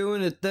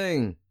doing a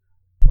thing.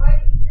 What,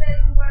 you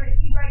said you want to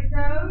eat my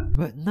toes?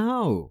 But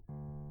no.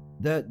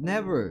 That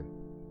never.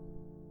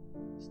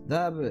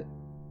 Stop it.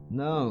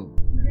 No.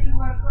 You said you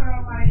want to put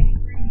on my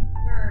green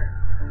skirt.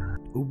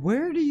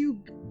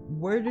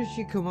 Where does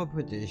she come up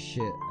with this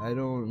shit? I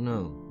don't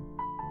know.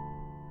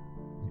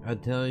 I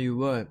tell you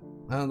what.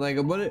 I'm like,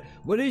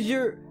 what is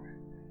your...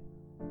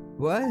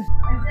 What? I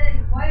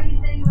said, why do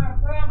you say you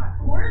want to put on my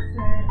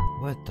corset?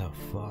 What the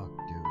fuck,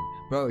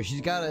 dude? Bro,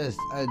 she's got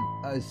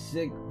a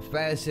sick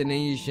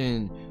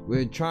fascination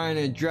with trying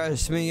to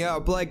dress me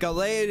up like a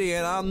lady,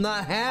 and I'm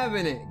not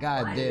having it.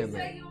 God damn it. You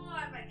say you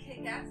want my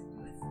kick-ass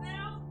boots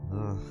now?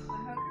 Ugh. The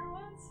hooker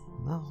ones?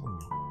 No.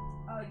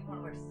 Oh, you want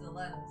to wear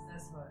stilettos,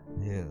 that's what.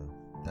 Yeah,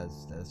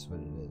 that's what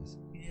it is.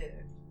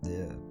 Yeah.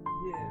 Yeah.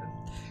 Yeah.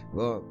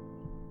 Well,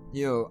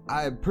 you know,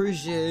 I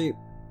appreciate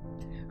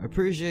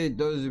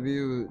those of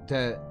you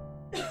that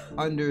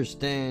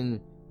understand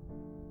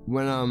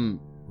when I'm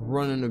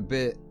running a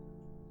bit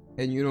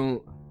and you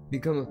don't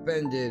become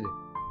offended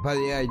by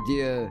the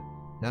idea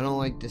that I don't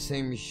like the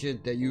same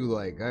shit that you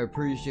like. I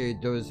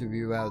appreciate those of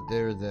you out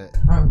there that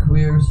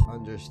queers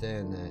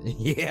understand that.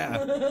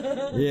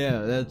 Yeah.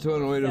 Yeah, that's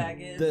one way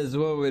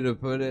to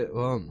put it.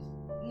 Well,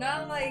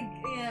 not like,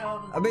 you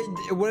know. I mean,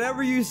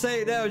 whatever you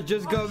say now is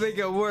just gonna make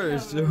it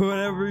worse.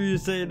 Whatever you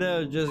say now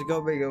is just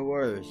gonna make it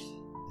worse.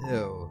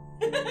 Ew.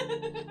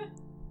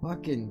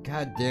 Fucking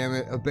goddamn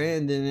it,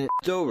 abandon it.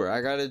 It's over.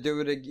 I gotta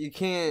do it again. You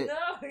can't.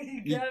 No,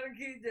 you gotta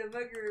keep the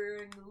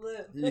booger in the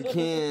lip. You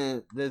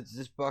can't. That's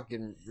just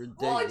fucking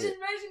ridiculous. Well, just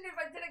imagine if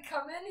I didn't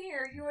come in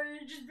here, you would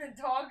have just been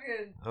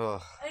talking.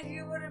 Ugh. And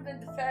you would have been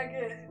the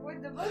faggot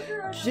with the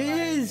booger on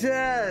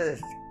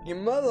Jesus! You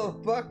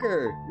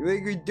motherfucker! You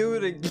make me do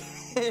it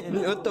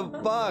again. What the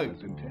fuck?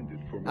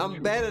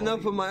 I'm bad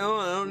enough on my own.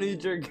 I don't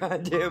need your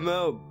goddamn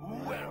help.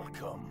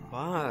 Welcome.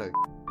 Fuck.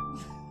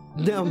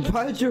 Now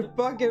bite your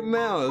fucking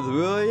mouth,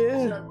 will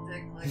you? Shut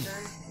dick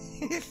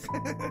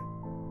licker.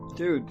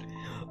 Dude.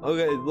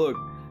 Okay, look.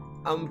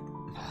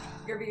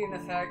 You're being a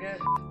faggot.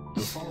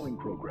 The following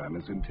program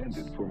is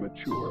intended for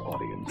mature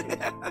audiences.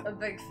 A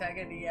big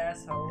faggoty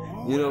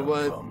asshole. You know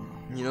what?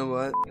 You know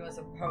what? You want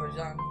some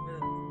Parmesan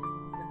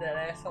with that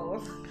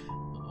asshole?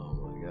 Oh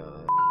my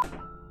god.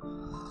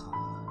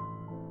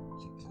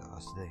 It's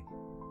exhausting.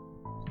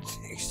 It's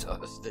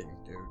exhausting,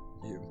 dude.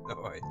 You have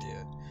no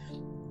idea.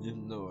 You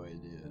have no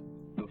idea.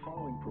 The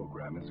following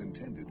program is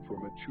intended for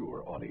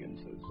mature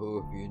audiences. Oh,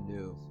 if you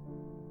knew.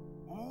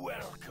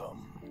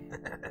 Welcome.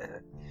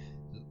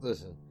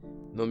 Listen,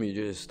 normally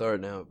you just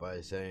starting out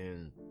by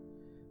saying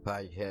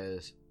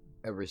podcast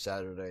every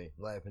Saturday,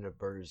 laughing at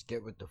birds,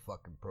 get with the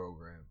fucking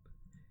program.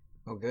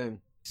 Okay?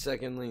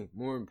 Secondly,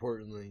 more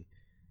importantly,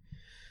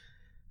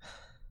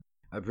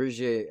 I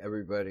appreciate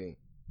everybody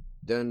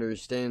that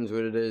understands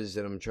what it is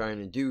that I'm trying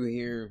to do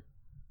here.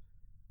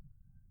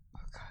 Oh,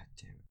 God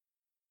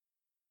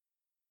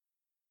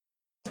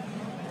damn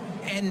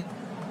it. And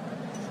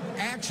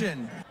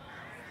action.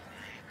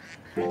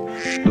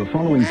 The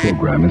following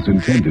program is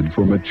intended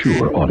for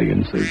mature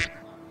audiences.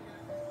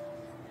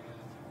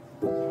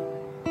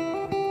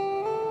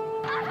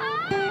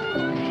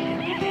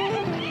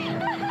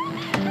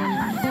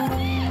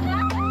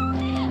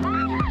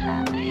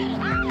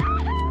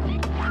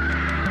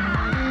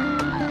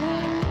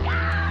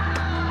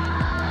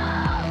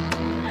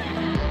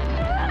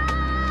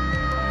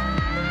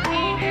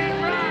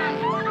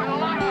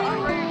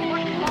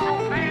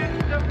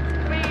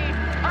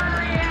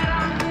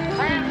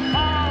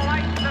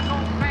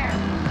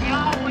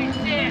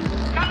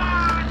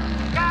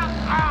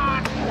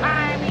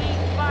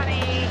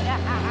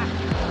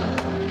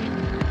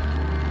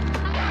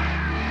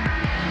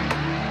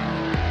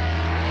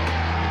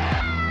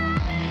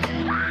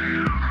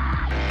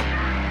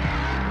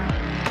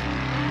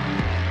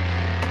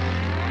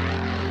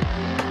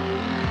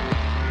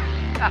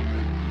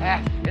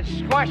 It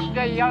squished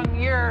the young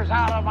years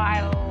out of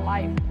my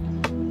life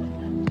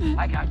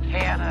like a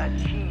can of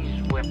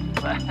cheese whip.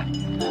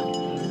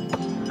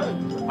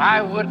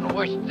 I wouldn't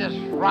wish this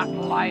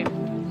rotten life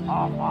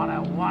off on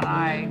a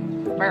one-eyed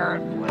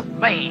ferret with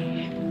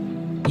me.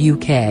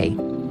 UK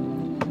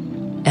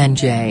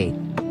NJ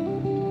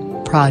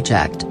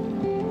Project.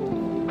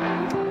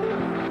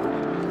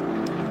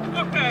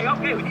 Okay.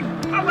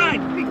 All right,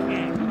 big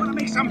man. You want to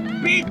make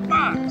some big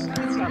bucks.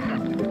 That's something.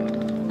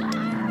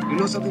 You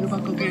know something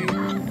about cocaine?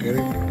 Get it?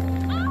 A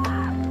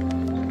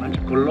bunch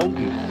of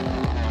colloquial.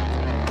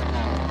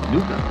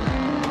 Luca.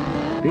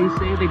 They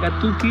say they got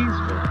 2 keys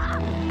for us.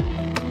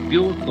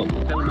 Pure coke.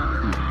 Tell them how to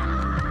do it.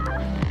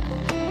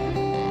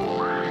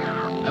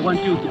 I want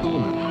you to go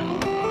over.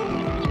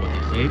 That's what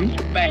they say. Didn't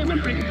you pay them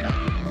and bring it down?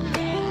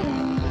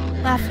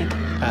 Laughing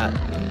at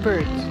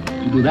birds.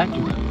 You do that,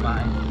 you can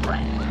buy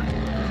friends.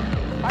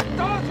 I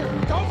told you,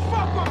 don't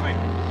fuck with me!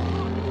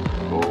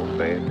 Oh,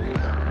 baby.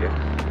 Yeah.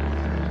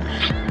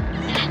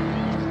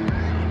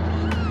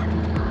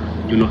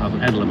 You know how to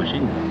handle a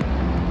machine gun?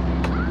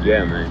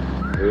 Yeah, man.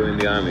 We were in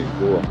the Army.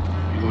 Cool.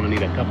 You're gonna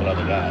need a couple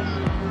other guys.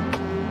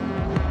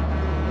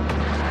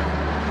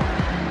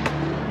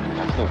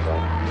 That's no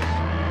problem.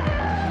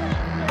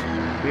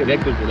 We have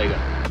Hector's bodega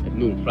at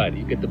noon Friday.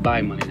 You get the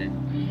buy money then.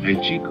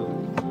 And Chico,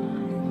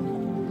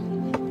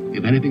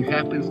 if anything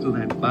happens to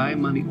that buy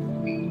money,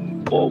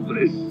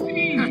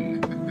 pobrecito,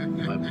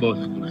 my boss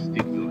is gonna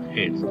stick your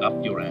heads up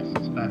your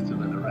asses faster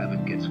than a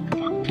rabbit gets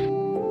fucked.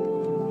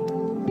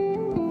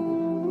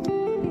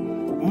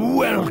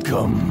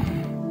 Welcome.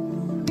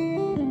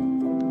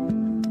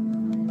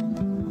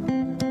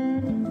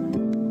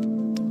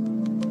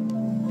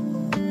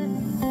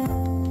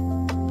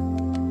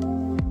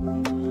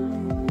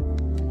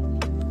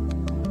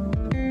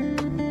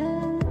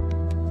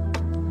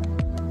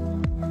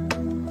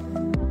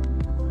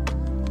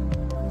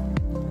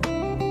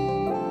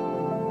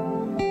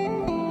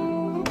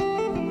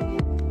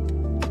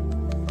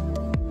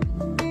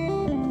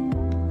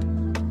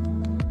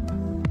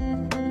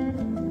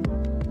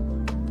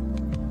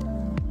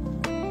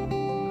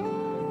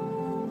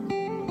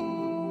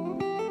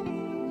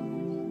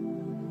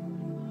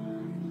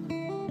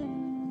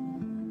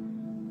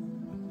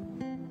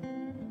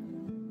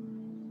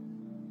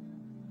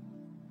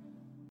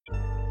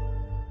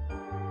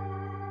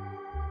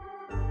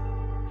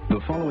 The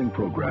following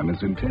program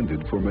is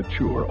intended for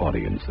mature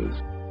audiences.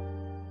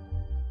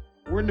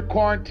 We're in the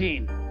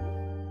quarantine.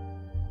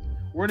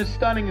 We're in a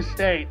stunning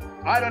state.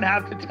 I don't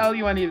have to tell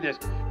you any of this.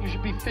 You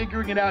should be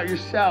figuring it out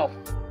yourself.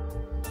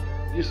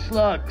 You're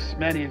slugs,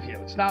 many of you.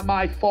 It's not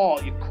my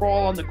fault. You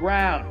crawl on the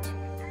ground.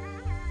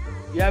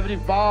 You haven't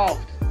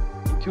evolved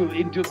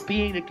into a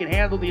being that can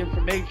handle the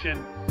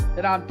information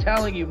that I'm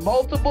telling you.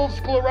 Multiple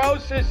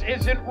sclerosis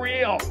isn't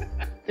real.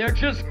 They're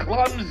just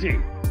clumsy.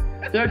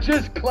 They're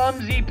just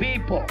clumsy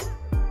people.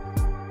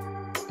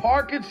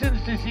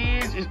 Parkinson's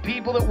disease is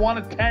people that want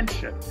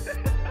attention.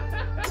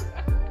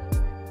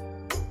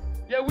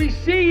 Yeah, we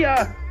see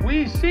ya.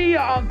 We see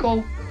ya,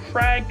 Uncle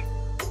Frank.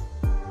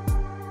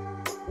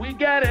 We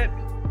get it.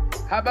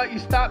 How about you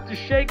stop the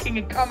shaking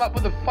and come up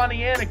with a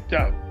funny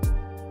anecdote?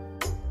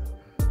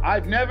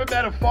 I've never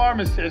met a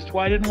pharmacist who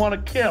I didn't want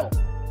to kill.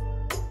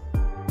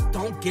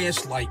 Don't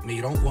gaslight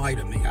me. Don't lie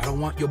to me. I don't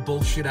want your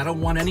bullshit. I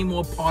don't want any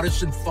more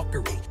partisan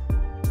fuckery.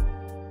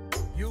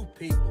 You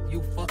people,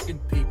 you fucking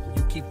people,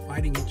 you keep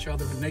fighting each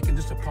other and making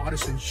this a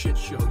partisan shit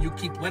show. You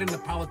keep letting the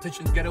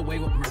politicians get away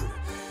with murder.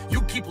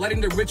 You keep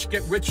letting the rich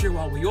get richer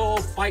while we all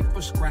fight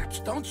for scraps.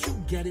 Don't you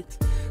get it?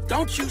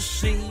 Don't you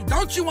see?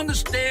 Don't you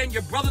understand?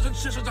 Your brothers and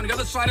sisters on the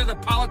other side of the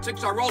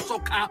politics are also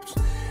cops.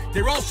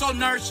 They're also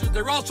nurses.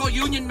 They're also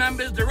union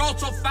members. They're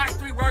also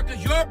factory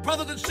workers. Your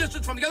brothers and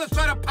sisters from the other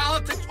side of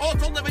politics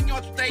also live in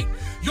your state,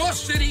 your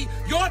city,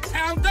 your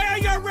town. They are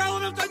your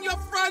relatives and your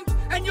friends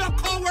and your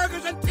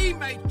co-workers and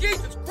teammates.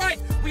 Jesus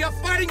Christ, we are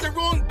fighting the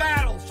wrong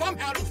battle.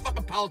 Somehow these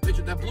fucking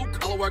politicians, that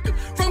blue-collar workers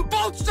from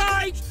both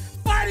sides,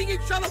 fight fighting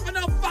each other for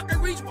no fucking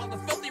reason while the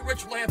filthy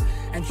rich laugh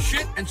and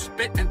shit and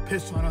spit and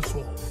piss on us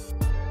all.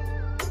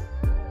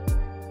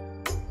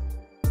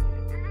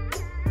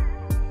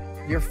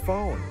 Your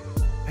phone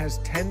has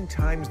 10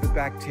 times the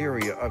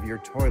bacteria of your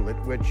toilet,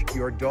 which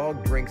your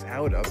dog drinks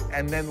out of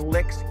and then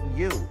licks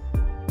you.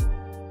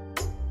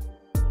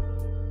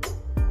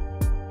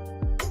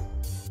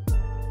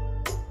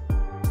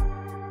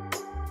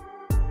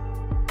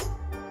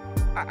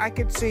 I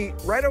could see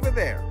right over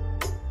there,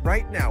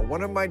 right now,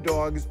 one of my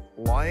dogs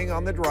lying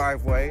on the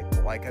driveway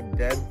like a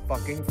dead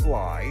fucking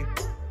fly.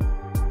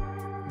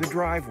 The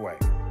driveway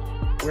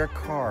where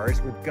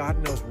cars with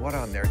God knows what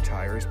on their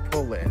tires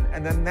pull in,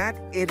 and then that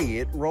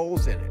idiot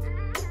rolls in it.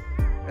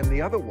 And the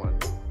other one,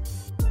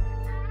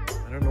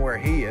 I don't know where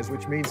he is,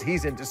 which means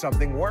he's into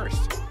something worse.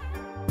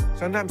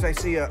 Sometimes I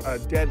see a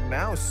dead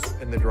mouse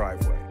in the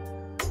driveway.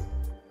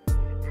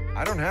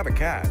 I don't have a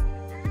cat.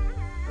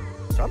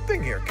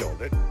 Something here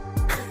killed it.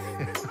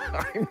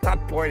 I'm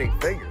not pointing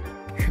fingers,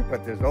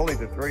 but there's only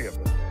the three of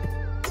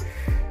us.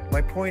 My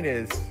point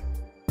is,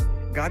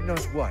 God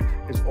knows what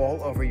is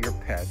all over your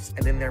pets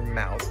and in their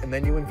mouth, and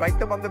then you invite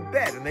them on the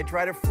bed and they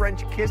try to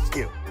French kiss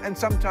you, and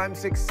sometimes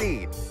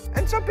succeed.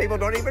 And some people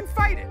don't even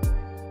fight it.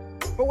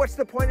 But what's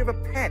the point of a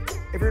pet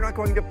if you're not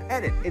going to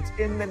pet it? It's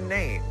in the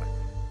name.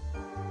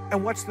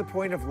 And what's the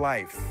point of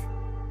life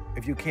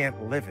if you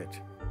can't live it?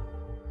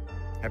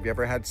 Have you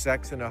ever had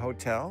sex in a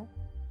hotel?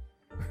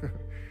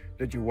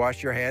 Did you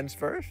wash your hands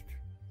first?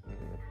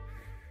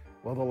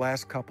 Well, the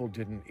last couple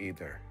didn't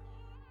either.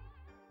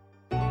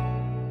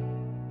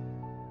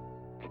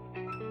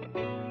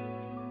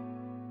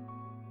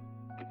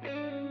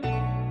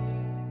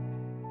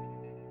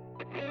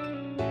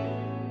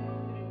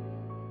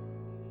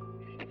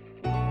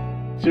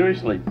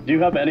 Seriously, do you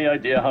have any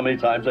idea how many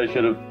times I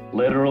should have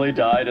literally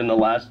died in the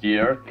last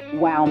year?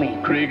 Wow me.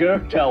 Krieger,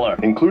 tell her.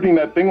 Including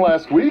that thing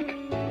last week?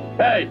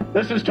 Hey,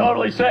 this is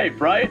totally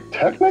safe, right?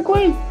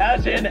 Technically?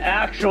 As in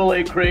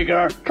actually,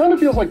 Krieger. Kind of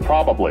feels like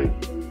probably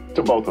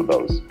to both of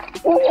those.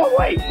 Whoa,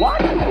 wait, what?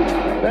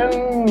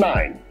 Then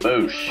 9.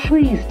 Boosh.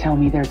 Please tell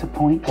me there's a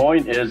point.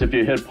 Point is, if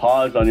you hit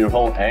pause on your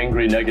whole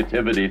angry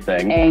negativity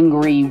thing.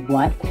 Angry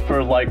what?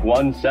 For like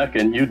 1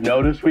 second, you'd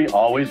notice we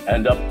always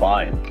end up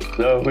fine.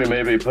 So we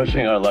may be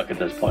pushing our luck at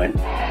this point.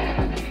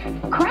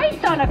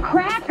 Christ on a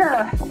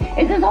cracker!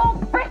 Is this whole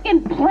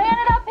frickin'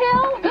 planet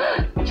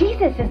uphill?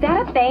 Jesus, is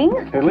that a thing?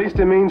 At least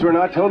it means we're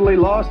not totally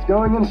lost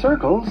going in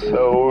circles.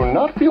 So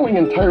not feeling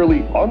entirely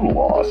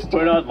unlost.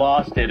 We're not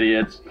lost,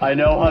 idiots. I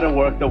know how to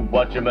work the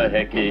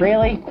whatchamahickey.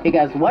 Really?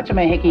 Because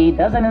whatchamahickey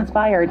doesn't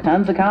inspire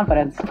tons of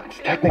confidence. It's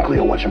technically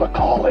a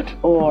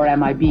whatchamacallit. Or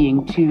am I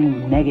being too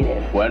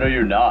negative? When are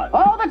you not?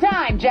 All the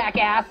time,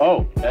 jackass!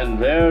 Oh, and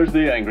there's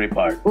the angry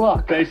part.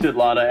 Look. Face it,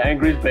 Lana,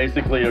 angry's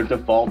basically your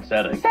default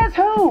setting. Says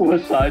who?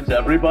 Besides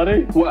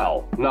everybody?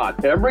 Well,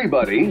 not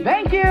everybody.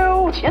 Thank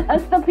you!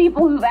 Just the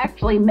people who've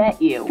actually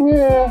met you.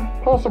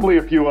 Yeah, possibly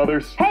a few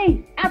others.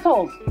 Hey,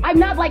 assholes! I'm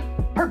not, like,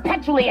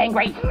 perpetually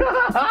angry.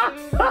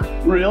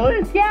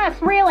 Really? Yes,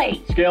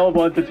 really. Scale of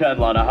 1 to 10,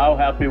 Lana, how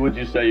happy would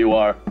you say you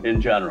are in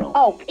general?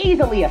 Oh,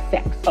 easily a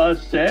 6. A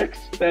 6?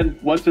 Then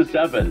what's a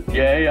 7?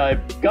 Yay,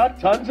 I've got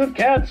tons of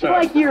cancer.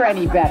 Like you're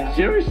any better.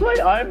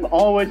 Seriously? I'm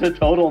always a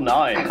total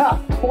 9.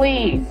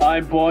 Please.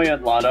 I'm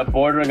buoyant, Lana,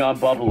 bordering on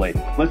bubbly.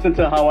 Listen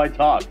to how I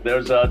talk.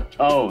 There's a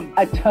tone.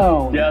 A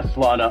tone? Yes,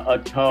 Lana, a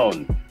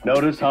tone.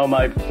 Notice how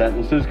my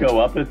sentences go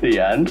up at the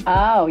end?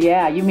 Oh,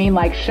 yeah. You mean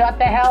like shut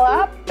the hell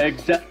up?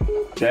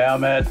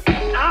 Damn it.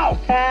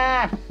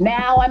 Ow!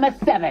 Now I'm a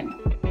 7.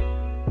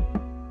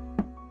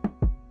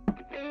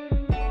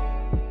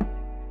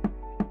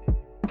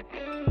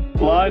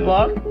 Blind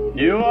luck,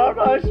 you are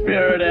my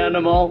spirit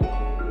animal.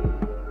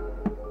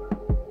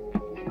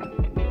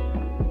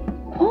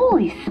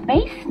 Holy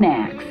space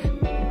snacks.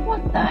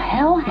 What the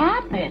hell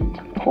happened?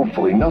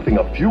 Hopefully nothing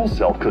a fuel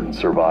cell couldn't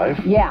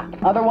survive. Yeah,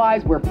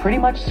 otherwise we're pretty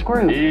much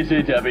screwed.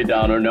 Easy, Debbie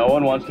Downer. No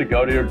one wants to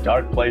go to your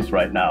dark place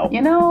right now.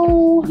 You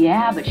know...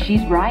 Yeah, but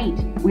she's right.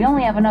 We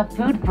only have enough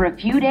food for a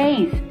few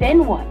days.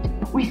 Then what?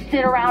 We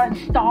sit around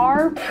and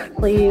starve?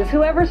 Please,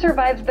 whoever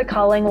survives the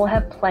culling will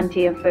have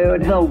plenty of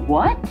food. The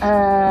what?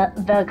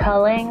 The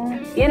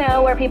culling. You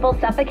know, where people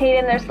suffocate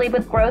in their sleep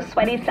with gross,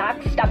 sweaty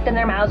socks stuffed in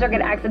their mouths or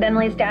get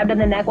accidentally stabbed in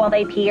the neck while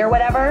they pee or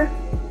whatever.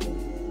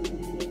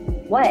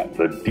 What?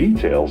 The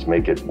details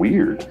make it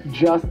weird.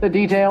 Just the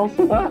details?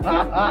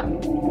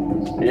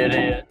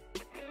 Idiot.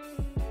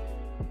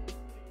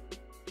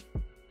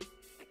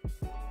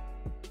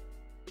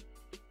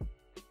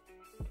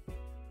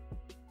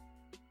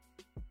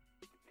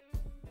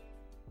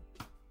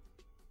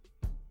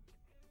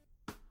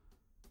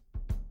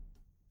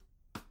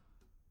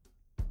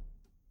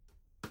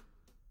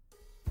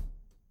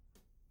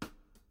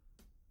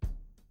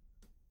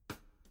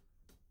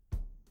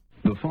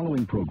 The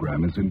following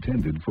program is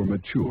intended for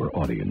mature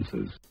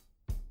audiences.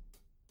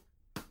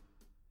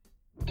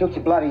 Took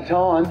your bloody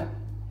time.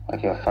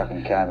 Like you're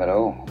fucking cab at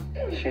all.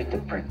 Shoot the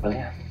prick, will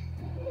you?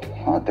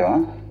 I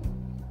do.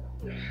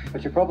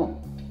 What's your problem?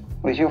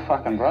 Well, he's your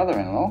fucking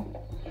brother-in-law.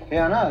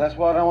 Yeah, I know. That's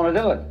why I don't want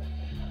to do it.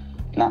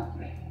 No.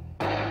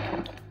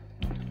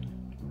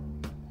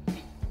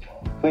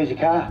 Where's your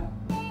car?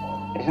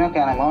 He's not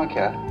going in my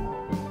car.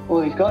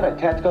 Well, he's got it.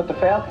 Tad's got the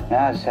Falcon. No,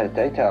 I just had it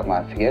detailed,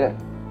 mate. Forget it.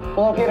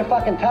 Well, I'll get a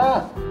fucking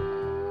tar.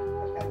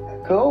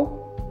 Cool?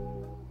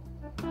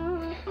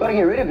 Gotta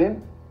get rid of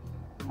him.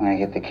 I'm going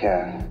to get the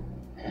car.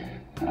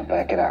 I'll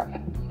back it up.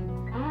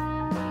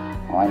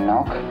 I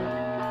knock.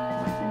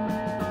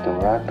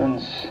 Door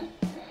opens.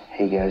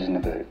 He goes in the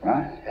boot,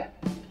 right?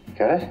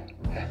 Got it?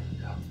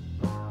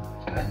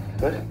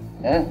 Good?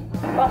 Yeah?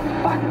 Oh,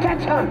 fuck,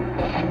 Tad's home.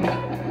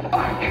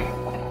 Fuck.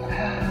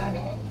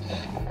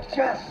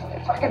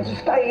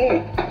 Just stay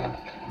here.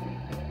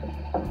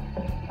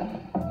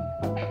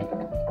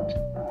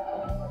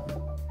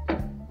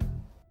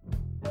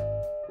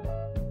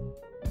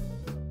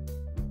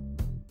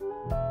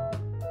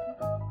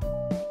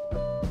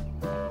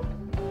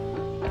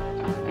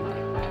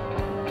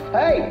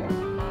 Hey!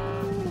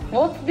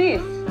 What's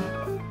this?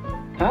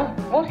 Huh?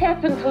 What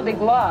happened to the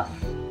glass?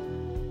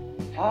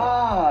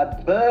 Ah,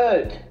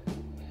 bird.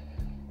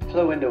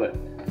 Flew into it.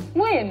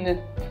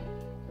 When?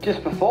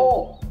 Just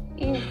before.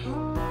 Is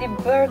the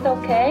bird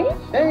okay?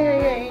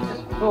 Yeah, he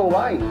just flew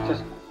away.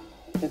 Just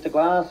hit the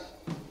glass,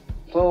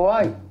 flew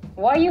away.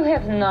 Why you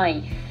have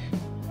knife?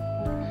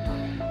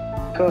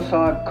 Because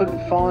I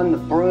couldn't find the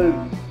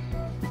broom.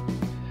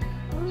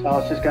 So I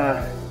was just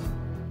gonna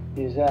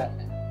use that.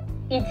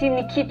 It's in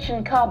the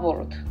kitchen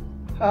cupboard.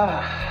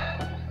 Ah,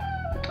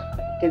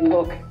 didn't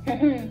look.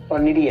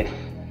 What an idiot.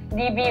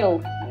 The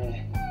bill.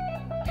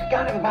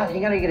 Go to the bath,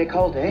 you're gonna get a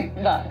cold, eh?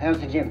 No. How's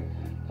the gym?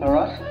 All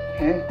right?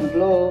 Yeah, the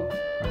blow.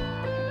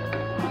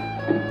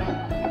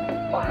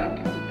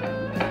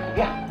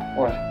 Yeah.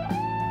 What?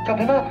 Chop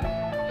him up.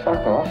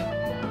 Fuck off.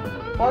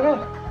 Why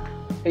not?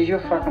 He's your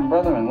fucking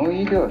brother-in-law.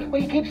 You do it.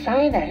 Well, you keep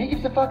saying that. Who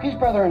gives the fuck his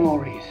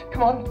brother-in-law is?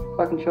 Come on.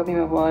 Fucking chop him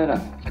up later.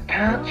 I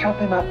can't chop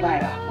him up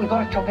later. We've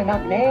got to chop him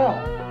up now.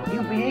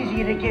 He'll be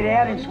easier to get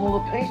out in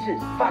smaller pieces.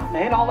 Fuck,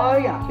 man, I'll owe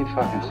ya. Keep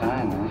fucking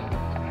saying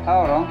that.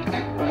 Hold on.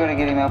 We've got to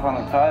get him up on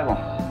the table.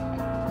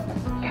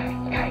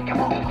 Okay,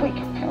 come on, quick.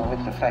 Oh,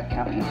 with the fat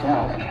cunt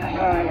himself. Okay.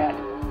 All right.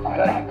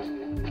 Relax.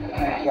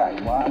 Okay,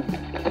 1,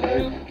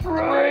 2,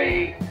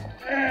 3.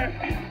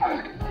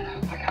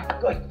 Okay,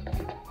 good.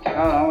 Hold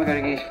on, we've got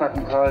to get his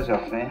fucking clothes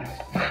off now.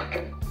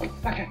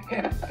 Okay,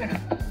 get it.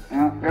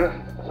 No, got it.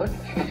 Good.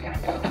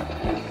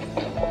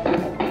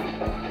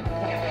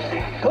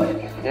 Good?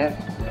 Yeah.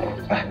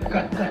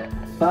 Good.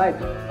 Babe.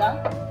 Huh?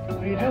 What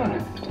are you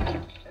doing?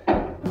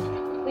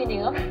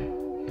 Cleaning up.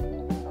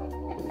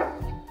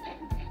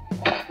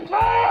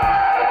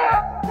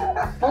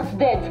 What's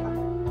dead?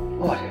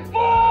 What?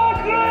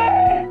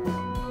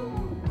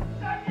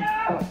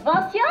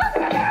 Vasya?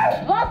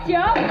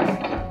 Vasya?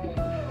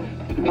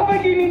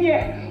 Помоги мне!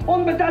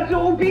 Он пытается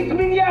убить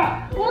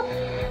меня! What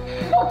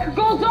fuck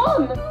goes on?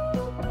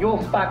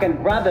 Your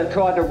fucking brother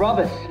tried to rob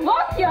us.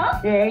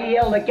 Vasya? Yeah, he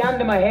held a gun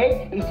to my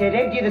head. He said,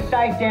 empty the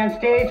safe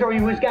downstairs or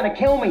he was gonna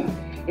kill me.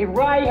 If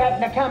Ray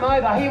hadn't have come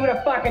over, he would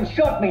have fucking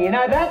shot me, you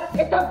know that?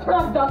 Это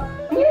правда.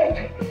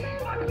 Нет!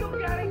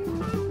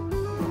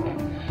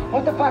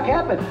 What the fuck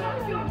happened?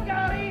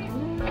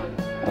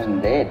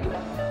 Wasn't dead.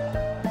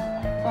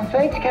 Oh,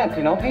 thanks,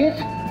 Captain Obvious.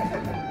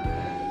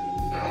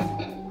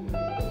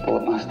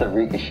 Bullet must have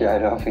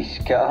ricocheted off his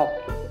skull.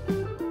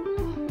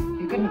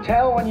 You couldn't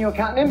tell when you were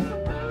cutting him?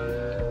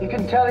 You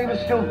couldn't tell he was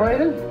still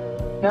breathing?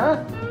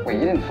 No? Well, you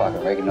didn't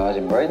fucking recognise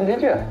him breathing,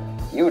 did you?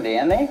 You were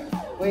down there.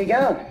 Where you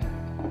going?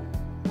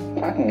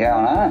 Fucking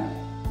going home.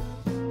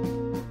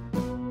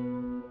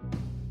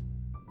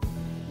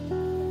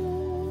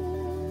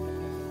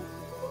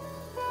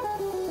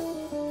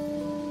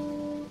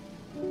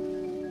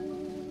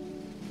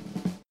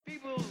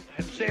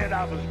 Said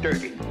I was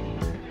dirty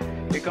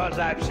because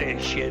I've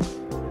said shit.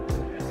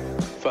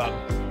 Fuck.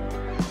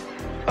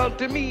 Well,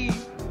 to me,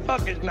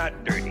 fuck is not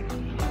dirty.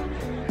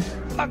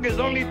 Fuck is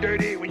only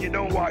dirty when you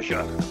don't wash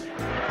up.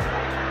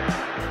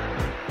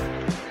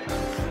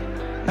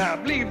 Now, I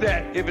believe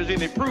that if there's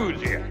any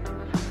prudes here,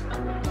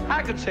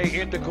 I could say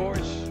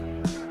intercourse,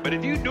 but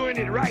if you're doing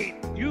it right,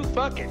 you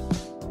fucking.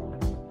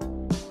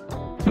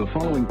 The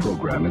following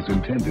program is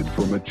intended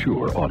for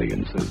mature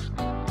audiences.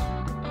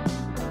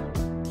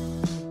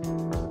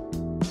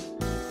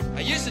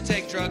 I used to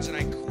take drugs and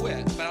I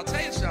quit, but I'll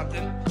tell you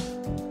something.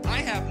 I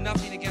have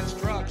nothing against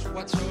drugs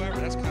whatsoever.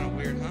 That's kind of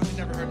weird, huh? You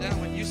never heard that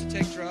one? Used to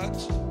take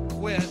drugs,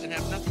 quit, and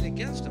have nothing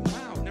against them.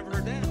 Wow, never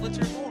heard that. Let's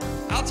hear more.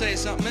 I'll tell you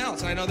something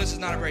else. I know this is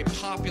not a very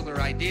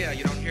popular idea.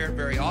 You don't hear it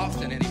very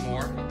often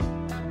anymore,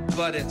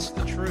 but it's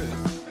the truth.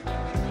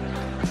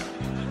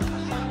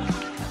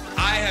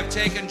 I have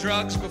taken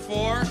drugs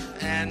before,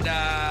 and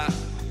I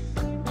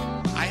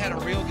had a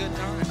real good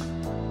time.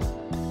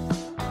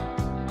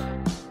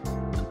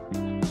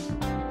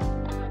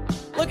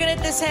 Looking at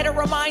this head, it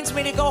reminds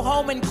me to go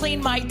home and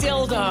clean my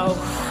dildo.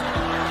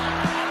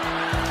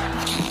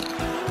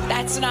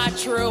 That's not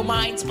true.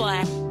 Mine's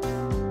black.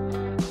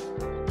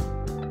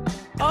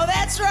 Oh,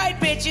 that's right,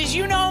 bitches.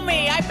 You know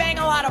me. I bang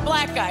a lot of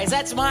black guys.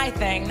 That's my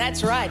thing.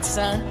 That's right,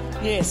 son.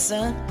 Yes,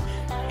 son.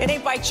 It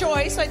ain't by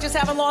choice. I just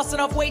haven't lost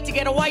enough weight to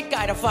get a white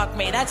guy to fuck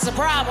me. That's the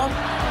problem.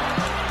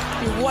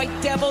 You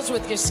white devils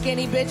with your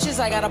skinny bitches,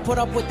 I gotta put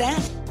up with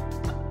that.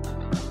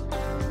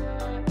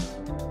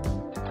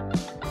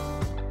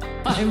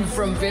 I'm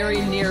from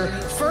very near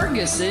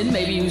Ferguson.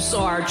 Maybe you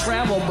saw our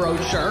travel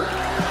brochure.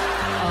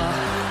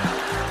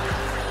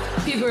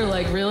 People are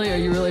like, really? Are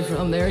you really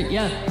from there?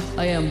 Yeah,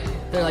 I am.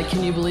 They're like,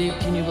 can you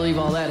believe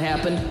all that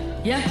happened?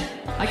 Yeah,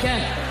 I can.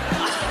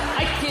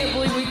 I can't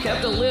believe we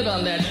kept a lid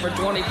on that for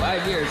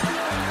 25 years.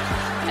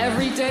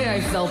 Every day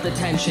I felt the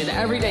tension,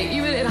 every day.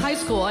 Even in high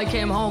school, I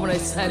came home and I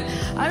said,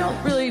 I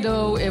don't really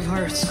know if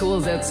our school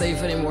is that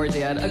safe anymore,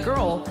 Dad. A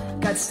girl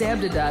got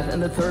stabbed to death in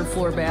the third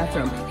floor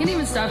bathroom. He didn't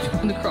even stop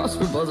doing the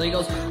crossword puzzle. He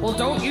goes, well,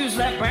 don't use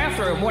that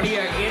bathroom. What are you,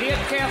 an idiot,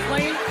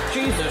 Kathleen?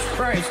 Jesus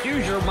Christ,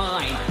 use your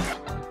mind.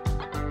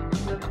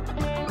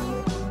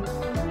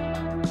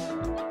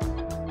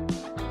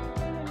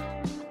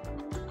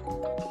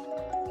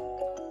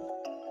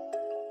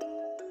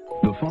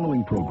 The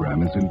following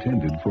program is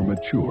intended for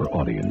mature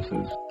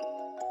audiences.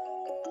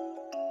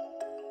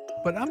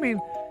 But I mean,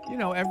 you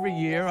know, every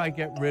year I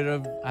get rid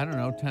of, I don't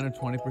know, 10 or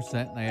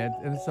 20%, and I add,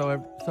 and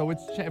so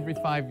it's every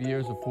 5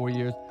 years or 4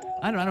 years.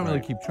 I don't really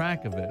keep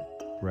track of it.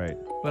 Right.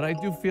 But I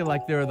do feel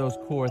like there are those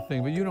core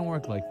things. But you don't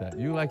work like that.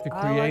 You like to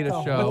create like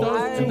a show.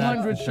 But those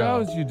 200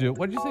 shows you do.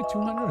 What did you say,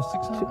 200 or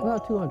 600? Well,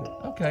 200.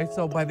 Okay,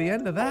 so by the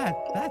end of that,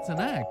 that's an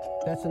act.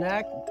 That's an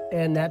act,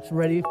 and that's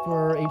ready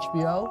for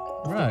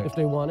HBO Right. if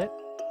they want it.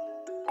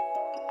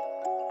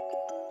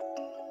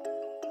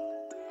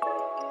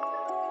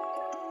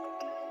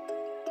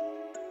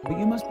 But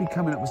you must be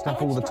coming up with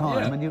stuff all the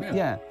time, yeah, and you,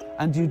 yeah.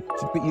 and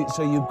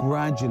so you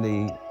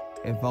gradually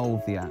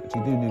evolve the act.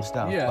 You do new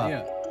stuff. Yeah, but,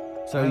 yeah.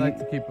 So I like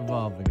to keep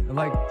evolving it.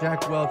 Like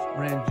Jack Welch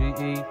ran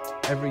GE.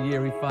 Every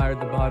year he fired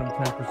the bottom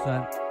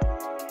 10%.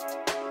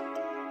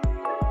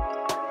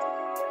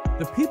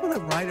 The people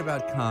that write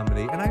about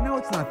comedy, and I know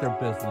it's not their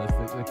business,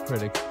 the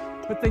critics,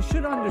 but they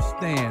should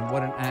understand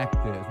what an act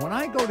is. When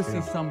I go to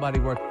see somebody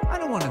work, I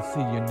don't want to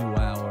see your new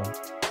hour.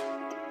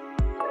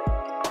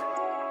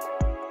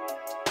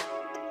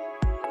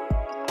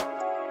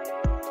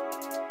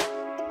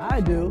 I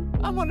do.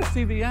 I want to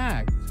see the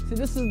act. See,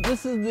 this is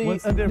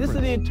What's the the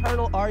difference?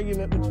 eternal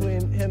argument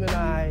between him and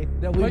I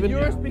that we've But been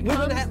yours we've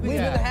becomes been, the we've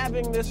been act.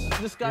 having this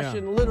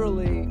discussion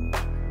literally.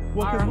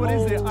 Well, our because what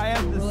is it? whole I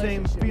have the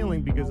same relationship.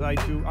 feeling because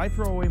I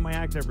throw away my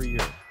act every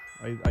year.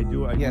 I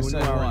do a new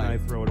hour and I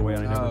throw it away.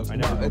 I never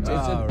go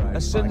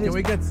back. Can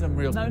we get some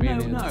real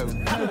comedians? No.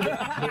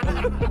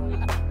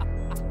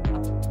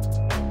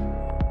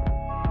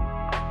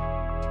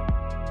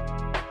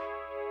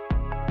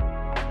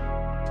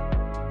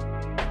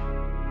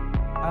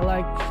 I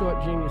like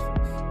short geniuses.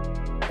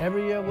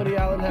 Every year Woody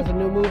Allen has a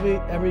new movie.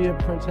 Every year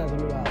Prince has a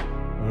new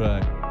album.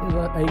 Right. There's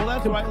a Well,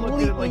 that's why I look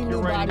at it like completely you're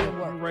new body writing, of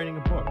work. you're writing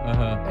a book.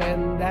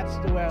 And that's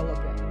the way I look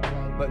at it.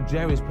 Like, But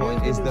Jerry's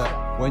point here's is the new that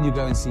stuff. when you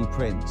go and see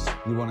Prince,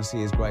 you want to see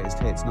his greatest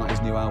hits, not his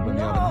new album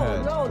you haven't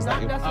heard. No, Is not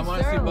that your- I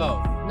want to see necessarily.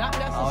 both. Not I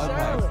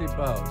necessarily. want to see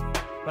both.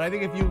 But I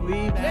think if you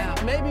leave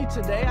out... Maybe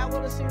today I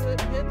want to see the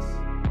hits,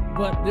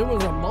 but there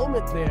was a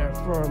moment there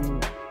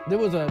there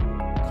was a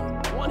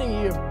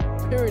 20-year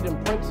period in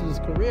Prince's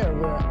career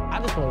where I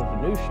just wanted the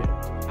new shit.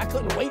 I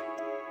couldn't wait.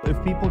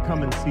 If people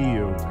come and see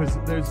you, because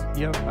I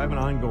have an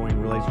ongoing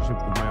relationship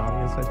with my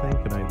audience, I think,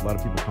 and a lot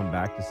of people come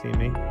back to see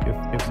me.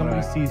 If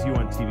somebody sees you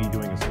on TV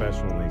doing a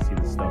special and they see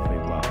the stuff they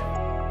love,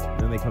 and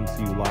then they come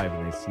see you live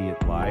and they see it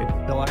live,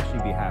 they'll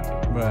actually be happy.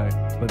 Right.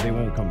 But they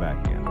won't come back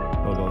again.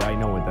 They'll go, I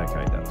know what that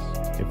guy does.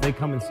 If they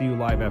come and see you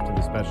live after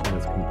the special,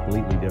 it's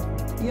completely different.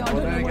 Yeah, I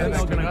don't know.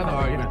 That's another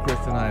argument Chris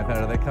and I have had.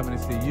 Are they coming to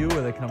see you or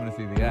are they coming to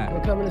see the act?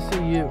 They're coming to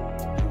see you.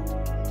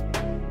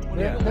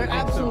 They're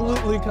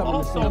absolutely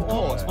coming to see you. Of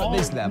course, at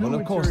this level,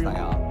 of course they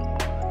are.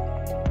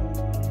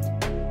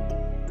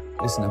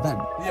 It's an event.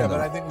 Yeah, but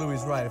I think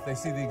Louis right. If they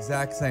see the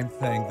exact same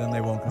thing, then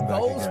they won't come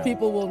back Those again.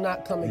 people will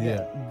not come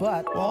again.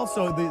 But Well,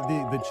 also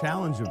the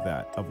challenge of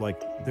that, of like,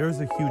 there's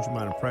a huge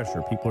amount of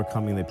pressure. People are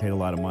coming, they paid a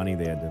lot of money,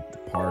 they had to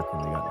park,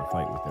 and they got in a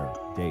fight with their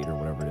date or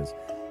whatever it is.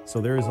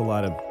 So there is a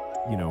lot of,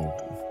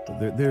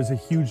 there's a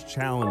huge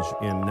challenge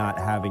in not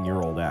having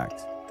your old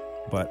act.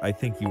 But I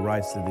think you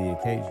rise to the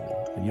occasion.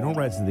 And you don't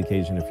rise to the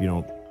occasion if you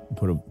don't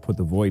put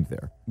the void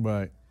there.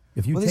 Right.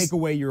 If you take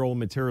away your old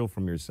material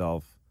from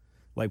yourself,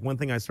 like one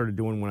thing I started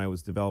doing when I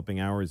was developing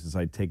hours is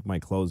I'd take my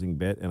closing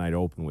bit and I'd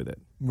open with it.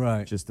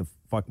 Right. Just to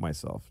fuck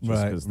myself. Just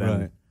Right, because then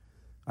right.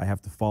 I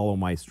have to follow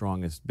my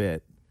strongest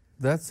bit.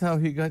 That's how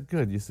he got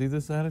good. You see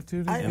this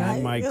attitude? And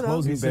then my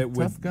closing He's a bit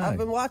tough would... guy. I've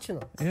been watching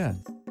them. Yeah.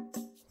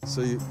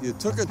 So you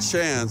took a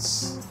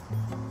chance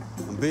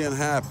on being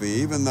happy,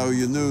 even though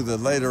you knew that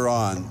later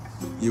on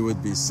you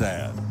would be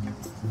sad.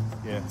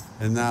 Yeah.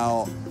 And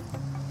now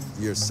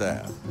you're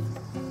sad.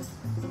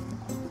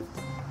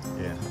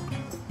 Yeah.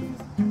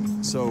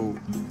 So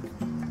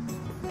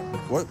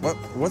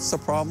what's the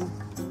problem?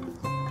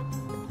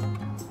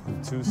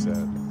 I'm too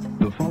sad.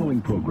 The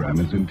following program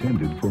is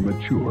intended for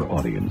mature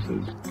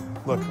audiences.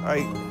 Look, I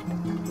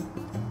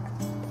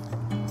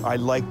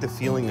liked the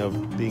feeling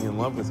of being in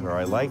love with her.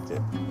 I liked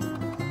it.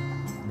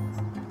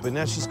 But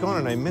now she's gone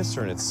and I miss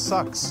her and it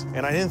sucks.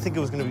 And I didn't think it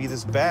was gonna be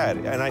this bad.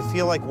 And I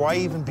feel like why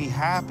even be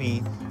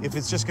happy if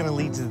it's just gonna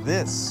lead to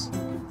this?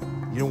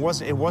 You know,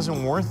 it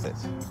wasn't worth it.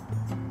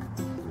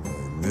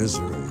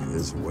 Misery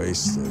is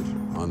wasted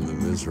on the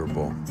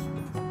miserable.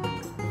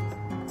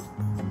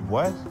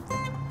 What?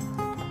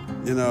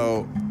 You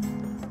know,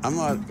 I'm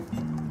not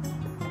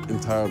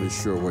entirely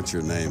sure what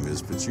your name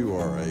is, but you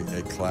are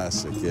a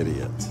classic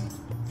idiot.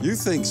 You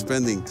think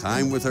spending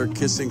time with her,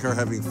 kissing her,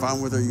 having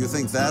fun with her, you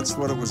think that's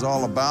what it was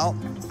all about?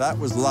 That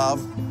was love?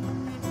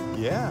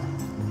 Yeah.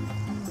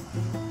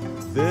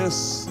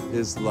 This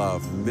is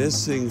love,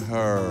 missing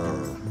her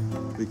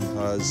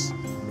because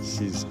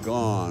she's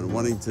gone,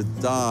 wanting to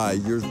die.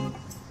 You're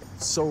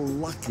so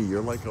lucky.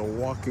 You're like a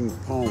walking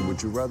poem.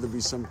 Would you rather be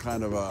some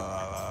kind of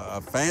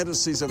a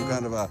fantasy, some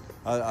kind of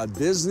a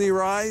Disney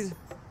ride?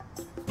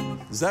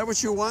 Is that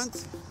what you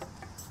want?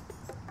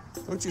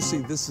 Don't you see,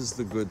 this is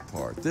the good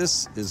part.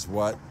 This is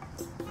what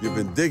you've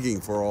been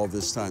digging for all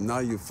this time. Now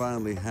you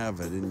finally have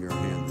it in your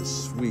hand,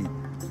 this sweet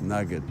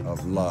nugget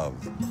of love.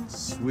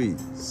 Sweet,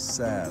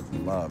 sad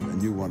love,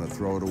 and you want to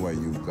throw it away.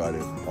 You've got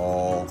it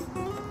all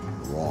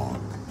wrong.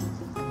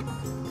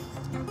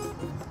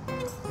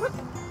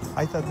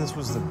 I thought this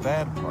was the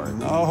bad part.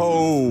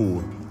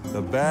 No,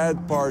 the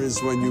bad part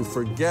is when you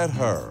forget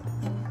her,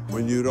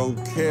 when you don't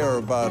care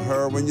about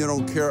her, when you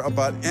don't care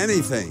about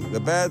anything. The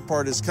bad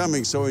part is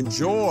coming, so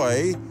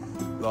enjoy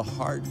the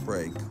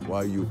heartbreak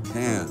while you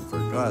can, for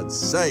God's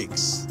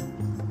sakes.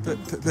 Pick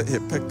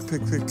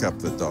up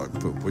the dog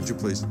poop, would you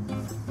please?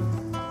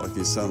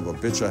 Lucky son of a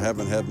bitch, I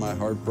haven't had my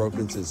heart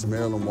broken since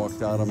Marilyn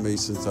walked out on me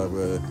since I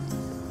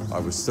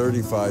was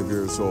 35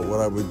 years old.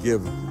 What I would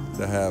give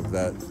to have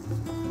that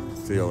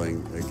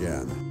feeling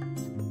again.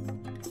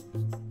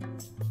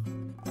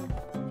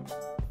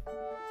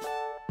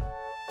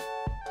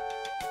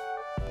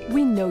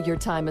 We know your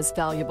time is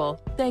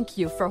valuable. Thank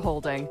you for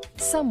holding.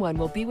 Someone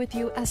will be with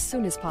you as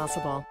soon as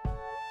possible.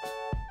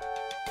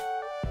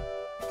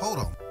 Hold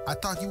on. I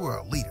thought you were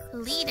a leader.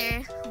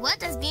 Leader? What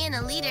does being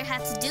a leader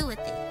have to do with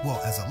it? Well,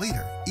 as a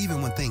leader,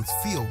 even when things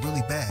feel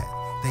really bad,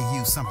 they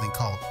use something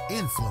called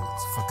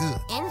influence for good.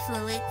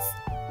 Influence?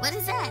 What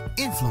is that?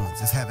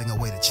 Influence is having a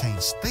way to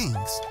change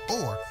things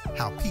or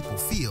how people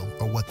feel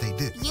or what they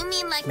do. You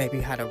mean like... Maybe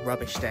you had a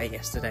rubbish day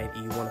yesterday that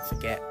you want to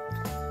forget.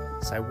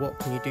 So what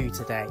can you do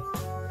today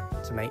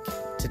to make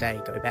today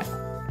go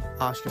better?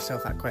 Ask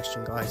yourself that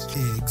question, guys.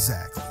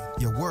 Exactly.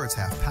 Your words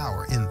have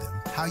power in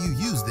them. How you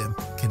use them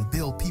can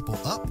build people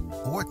up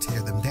or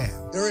tear them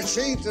down. You're a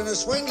cheat and a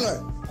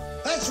swindler.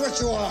 That's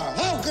what you are.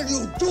 How can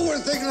you do a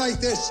thing like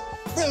this?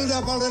 Build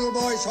up a little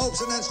boy's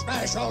hopes and then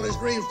smash all his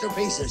dreams to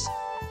pieces.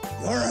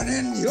 You're an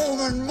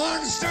inhuman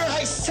monster.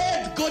 I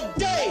said good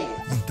day.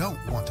 You don't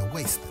want to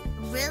waste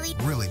them. Really?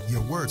 Really,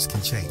 your words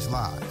can change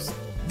lives.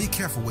 Be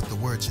careful with the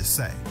words you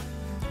say.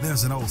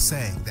 There's an old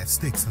saying that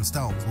sticks and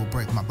stones will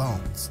break my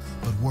bones,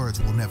 but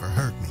words will never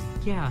hurt me.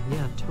 Yeah,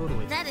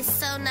 totally. That is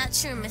so not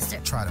true, mister.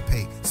 Try to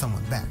pay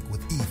someone back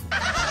with evil.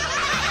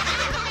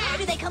 How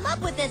do they come up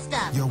with this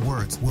stuff? Your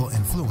words will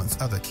influence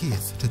other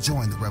kids to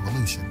join the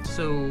revolution.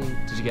 So,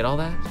 did you get all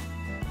that?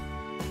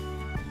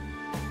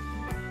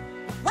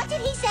 What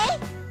did he say?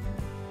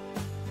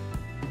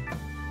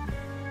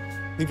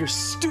 Leave your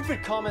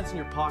stupid comments in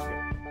your pocket.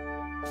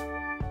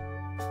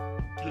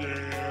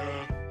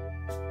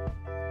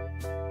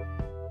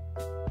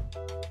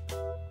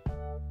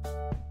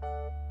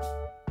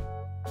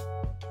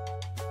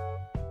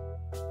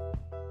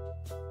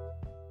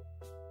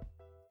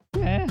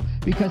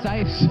 Because I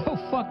am so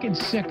fucking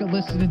sick of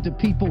listening to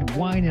people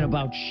whining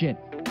about shit.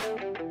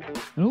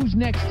 And who's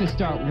next to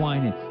start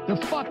whining? The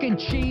fucking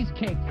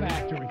Cheesecake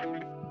Factory.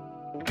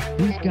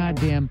 These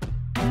goddamn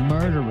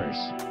murderers.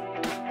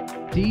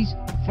 These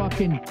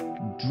fucking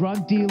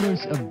drug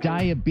dealers of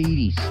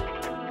diabetes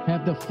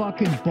have the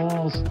fucking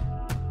balls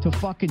to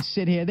fucking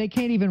sit here. They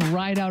can't even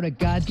ride out a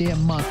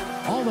goddamn month.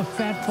 All the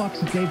fat fucks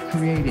that they've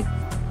created.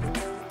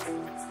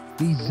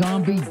 These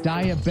zombie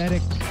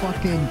diabetic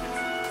fucking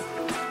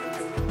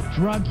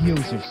drug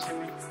users.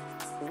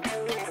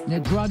 And the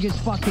drug is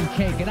fucking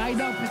cake. And I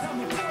know because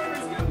I'm a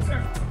current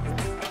user.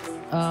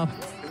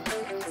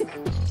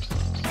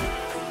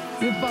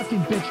 You're fucking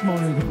bitch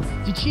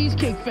moaner. The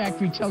Cheesecake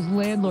Factory tells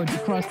landlords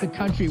across the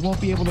country won't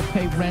be able to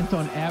pay rent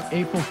on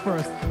April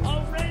 1st.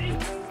 Already?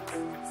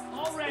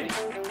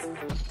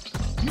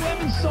 You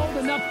haven't sold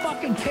enough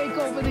fucking cake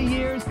over the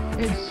years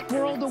and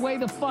squirreled away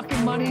the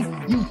fucking money,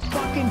 you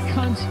fucking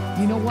cunts.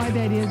 You know why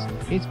that is?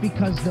 It's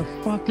because the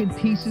fucking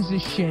pieces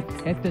of shit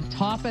at the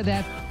top of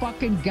that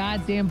fucking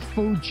goddamn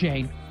food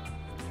chain,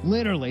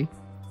 literally,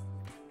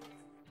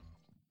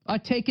 are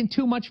taking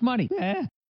too much money.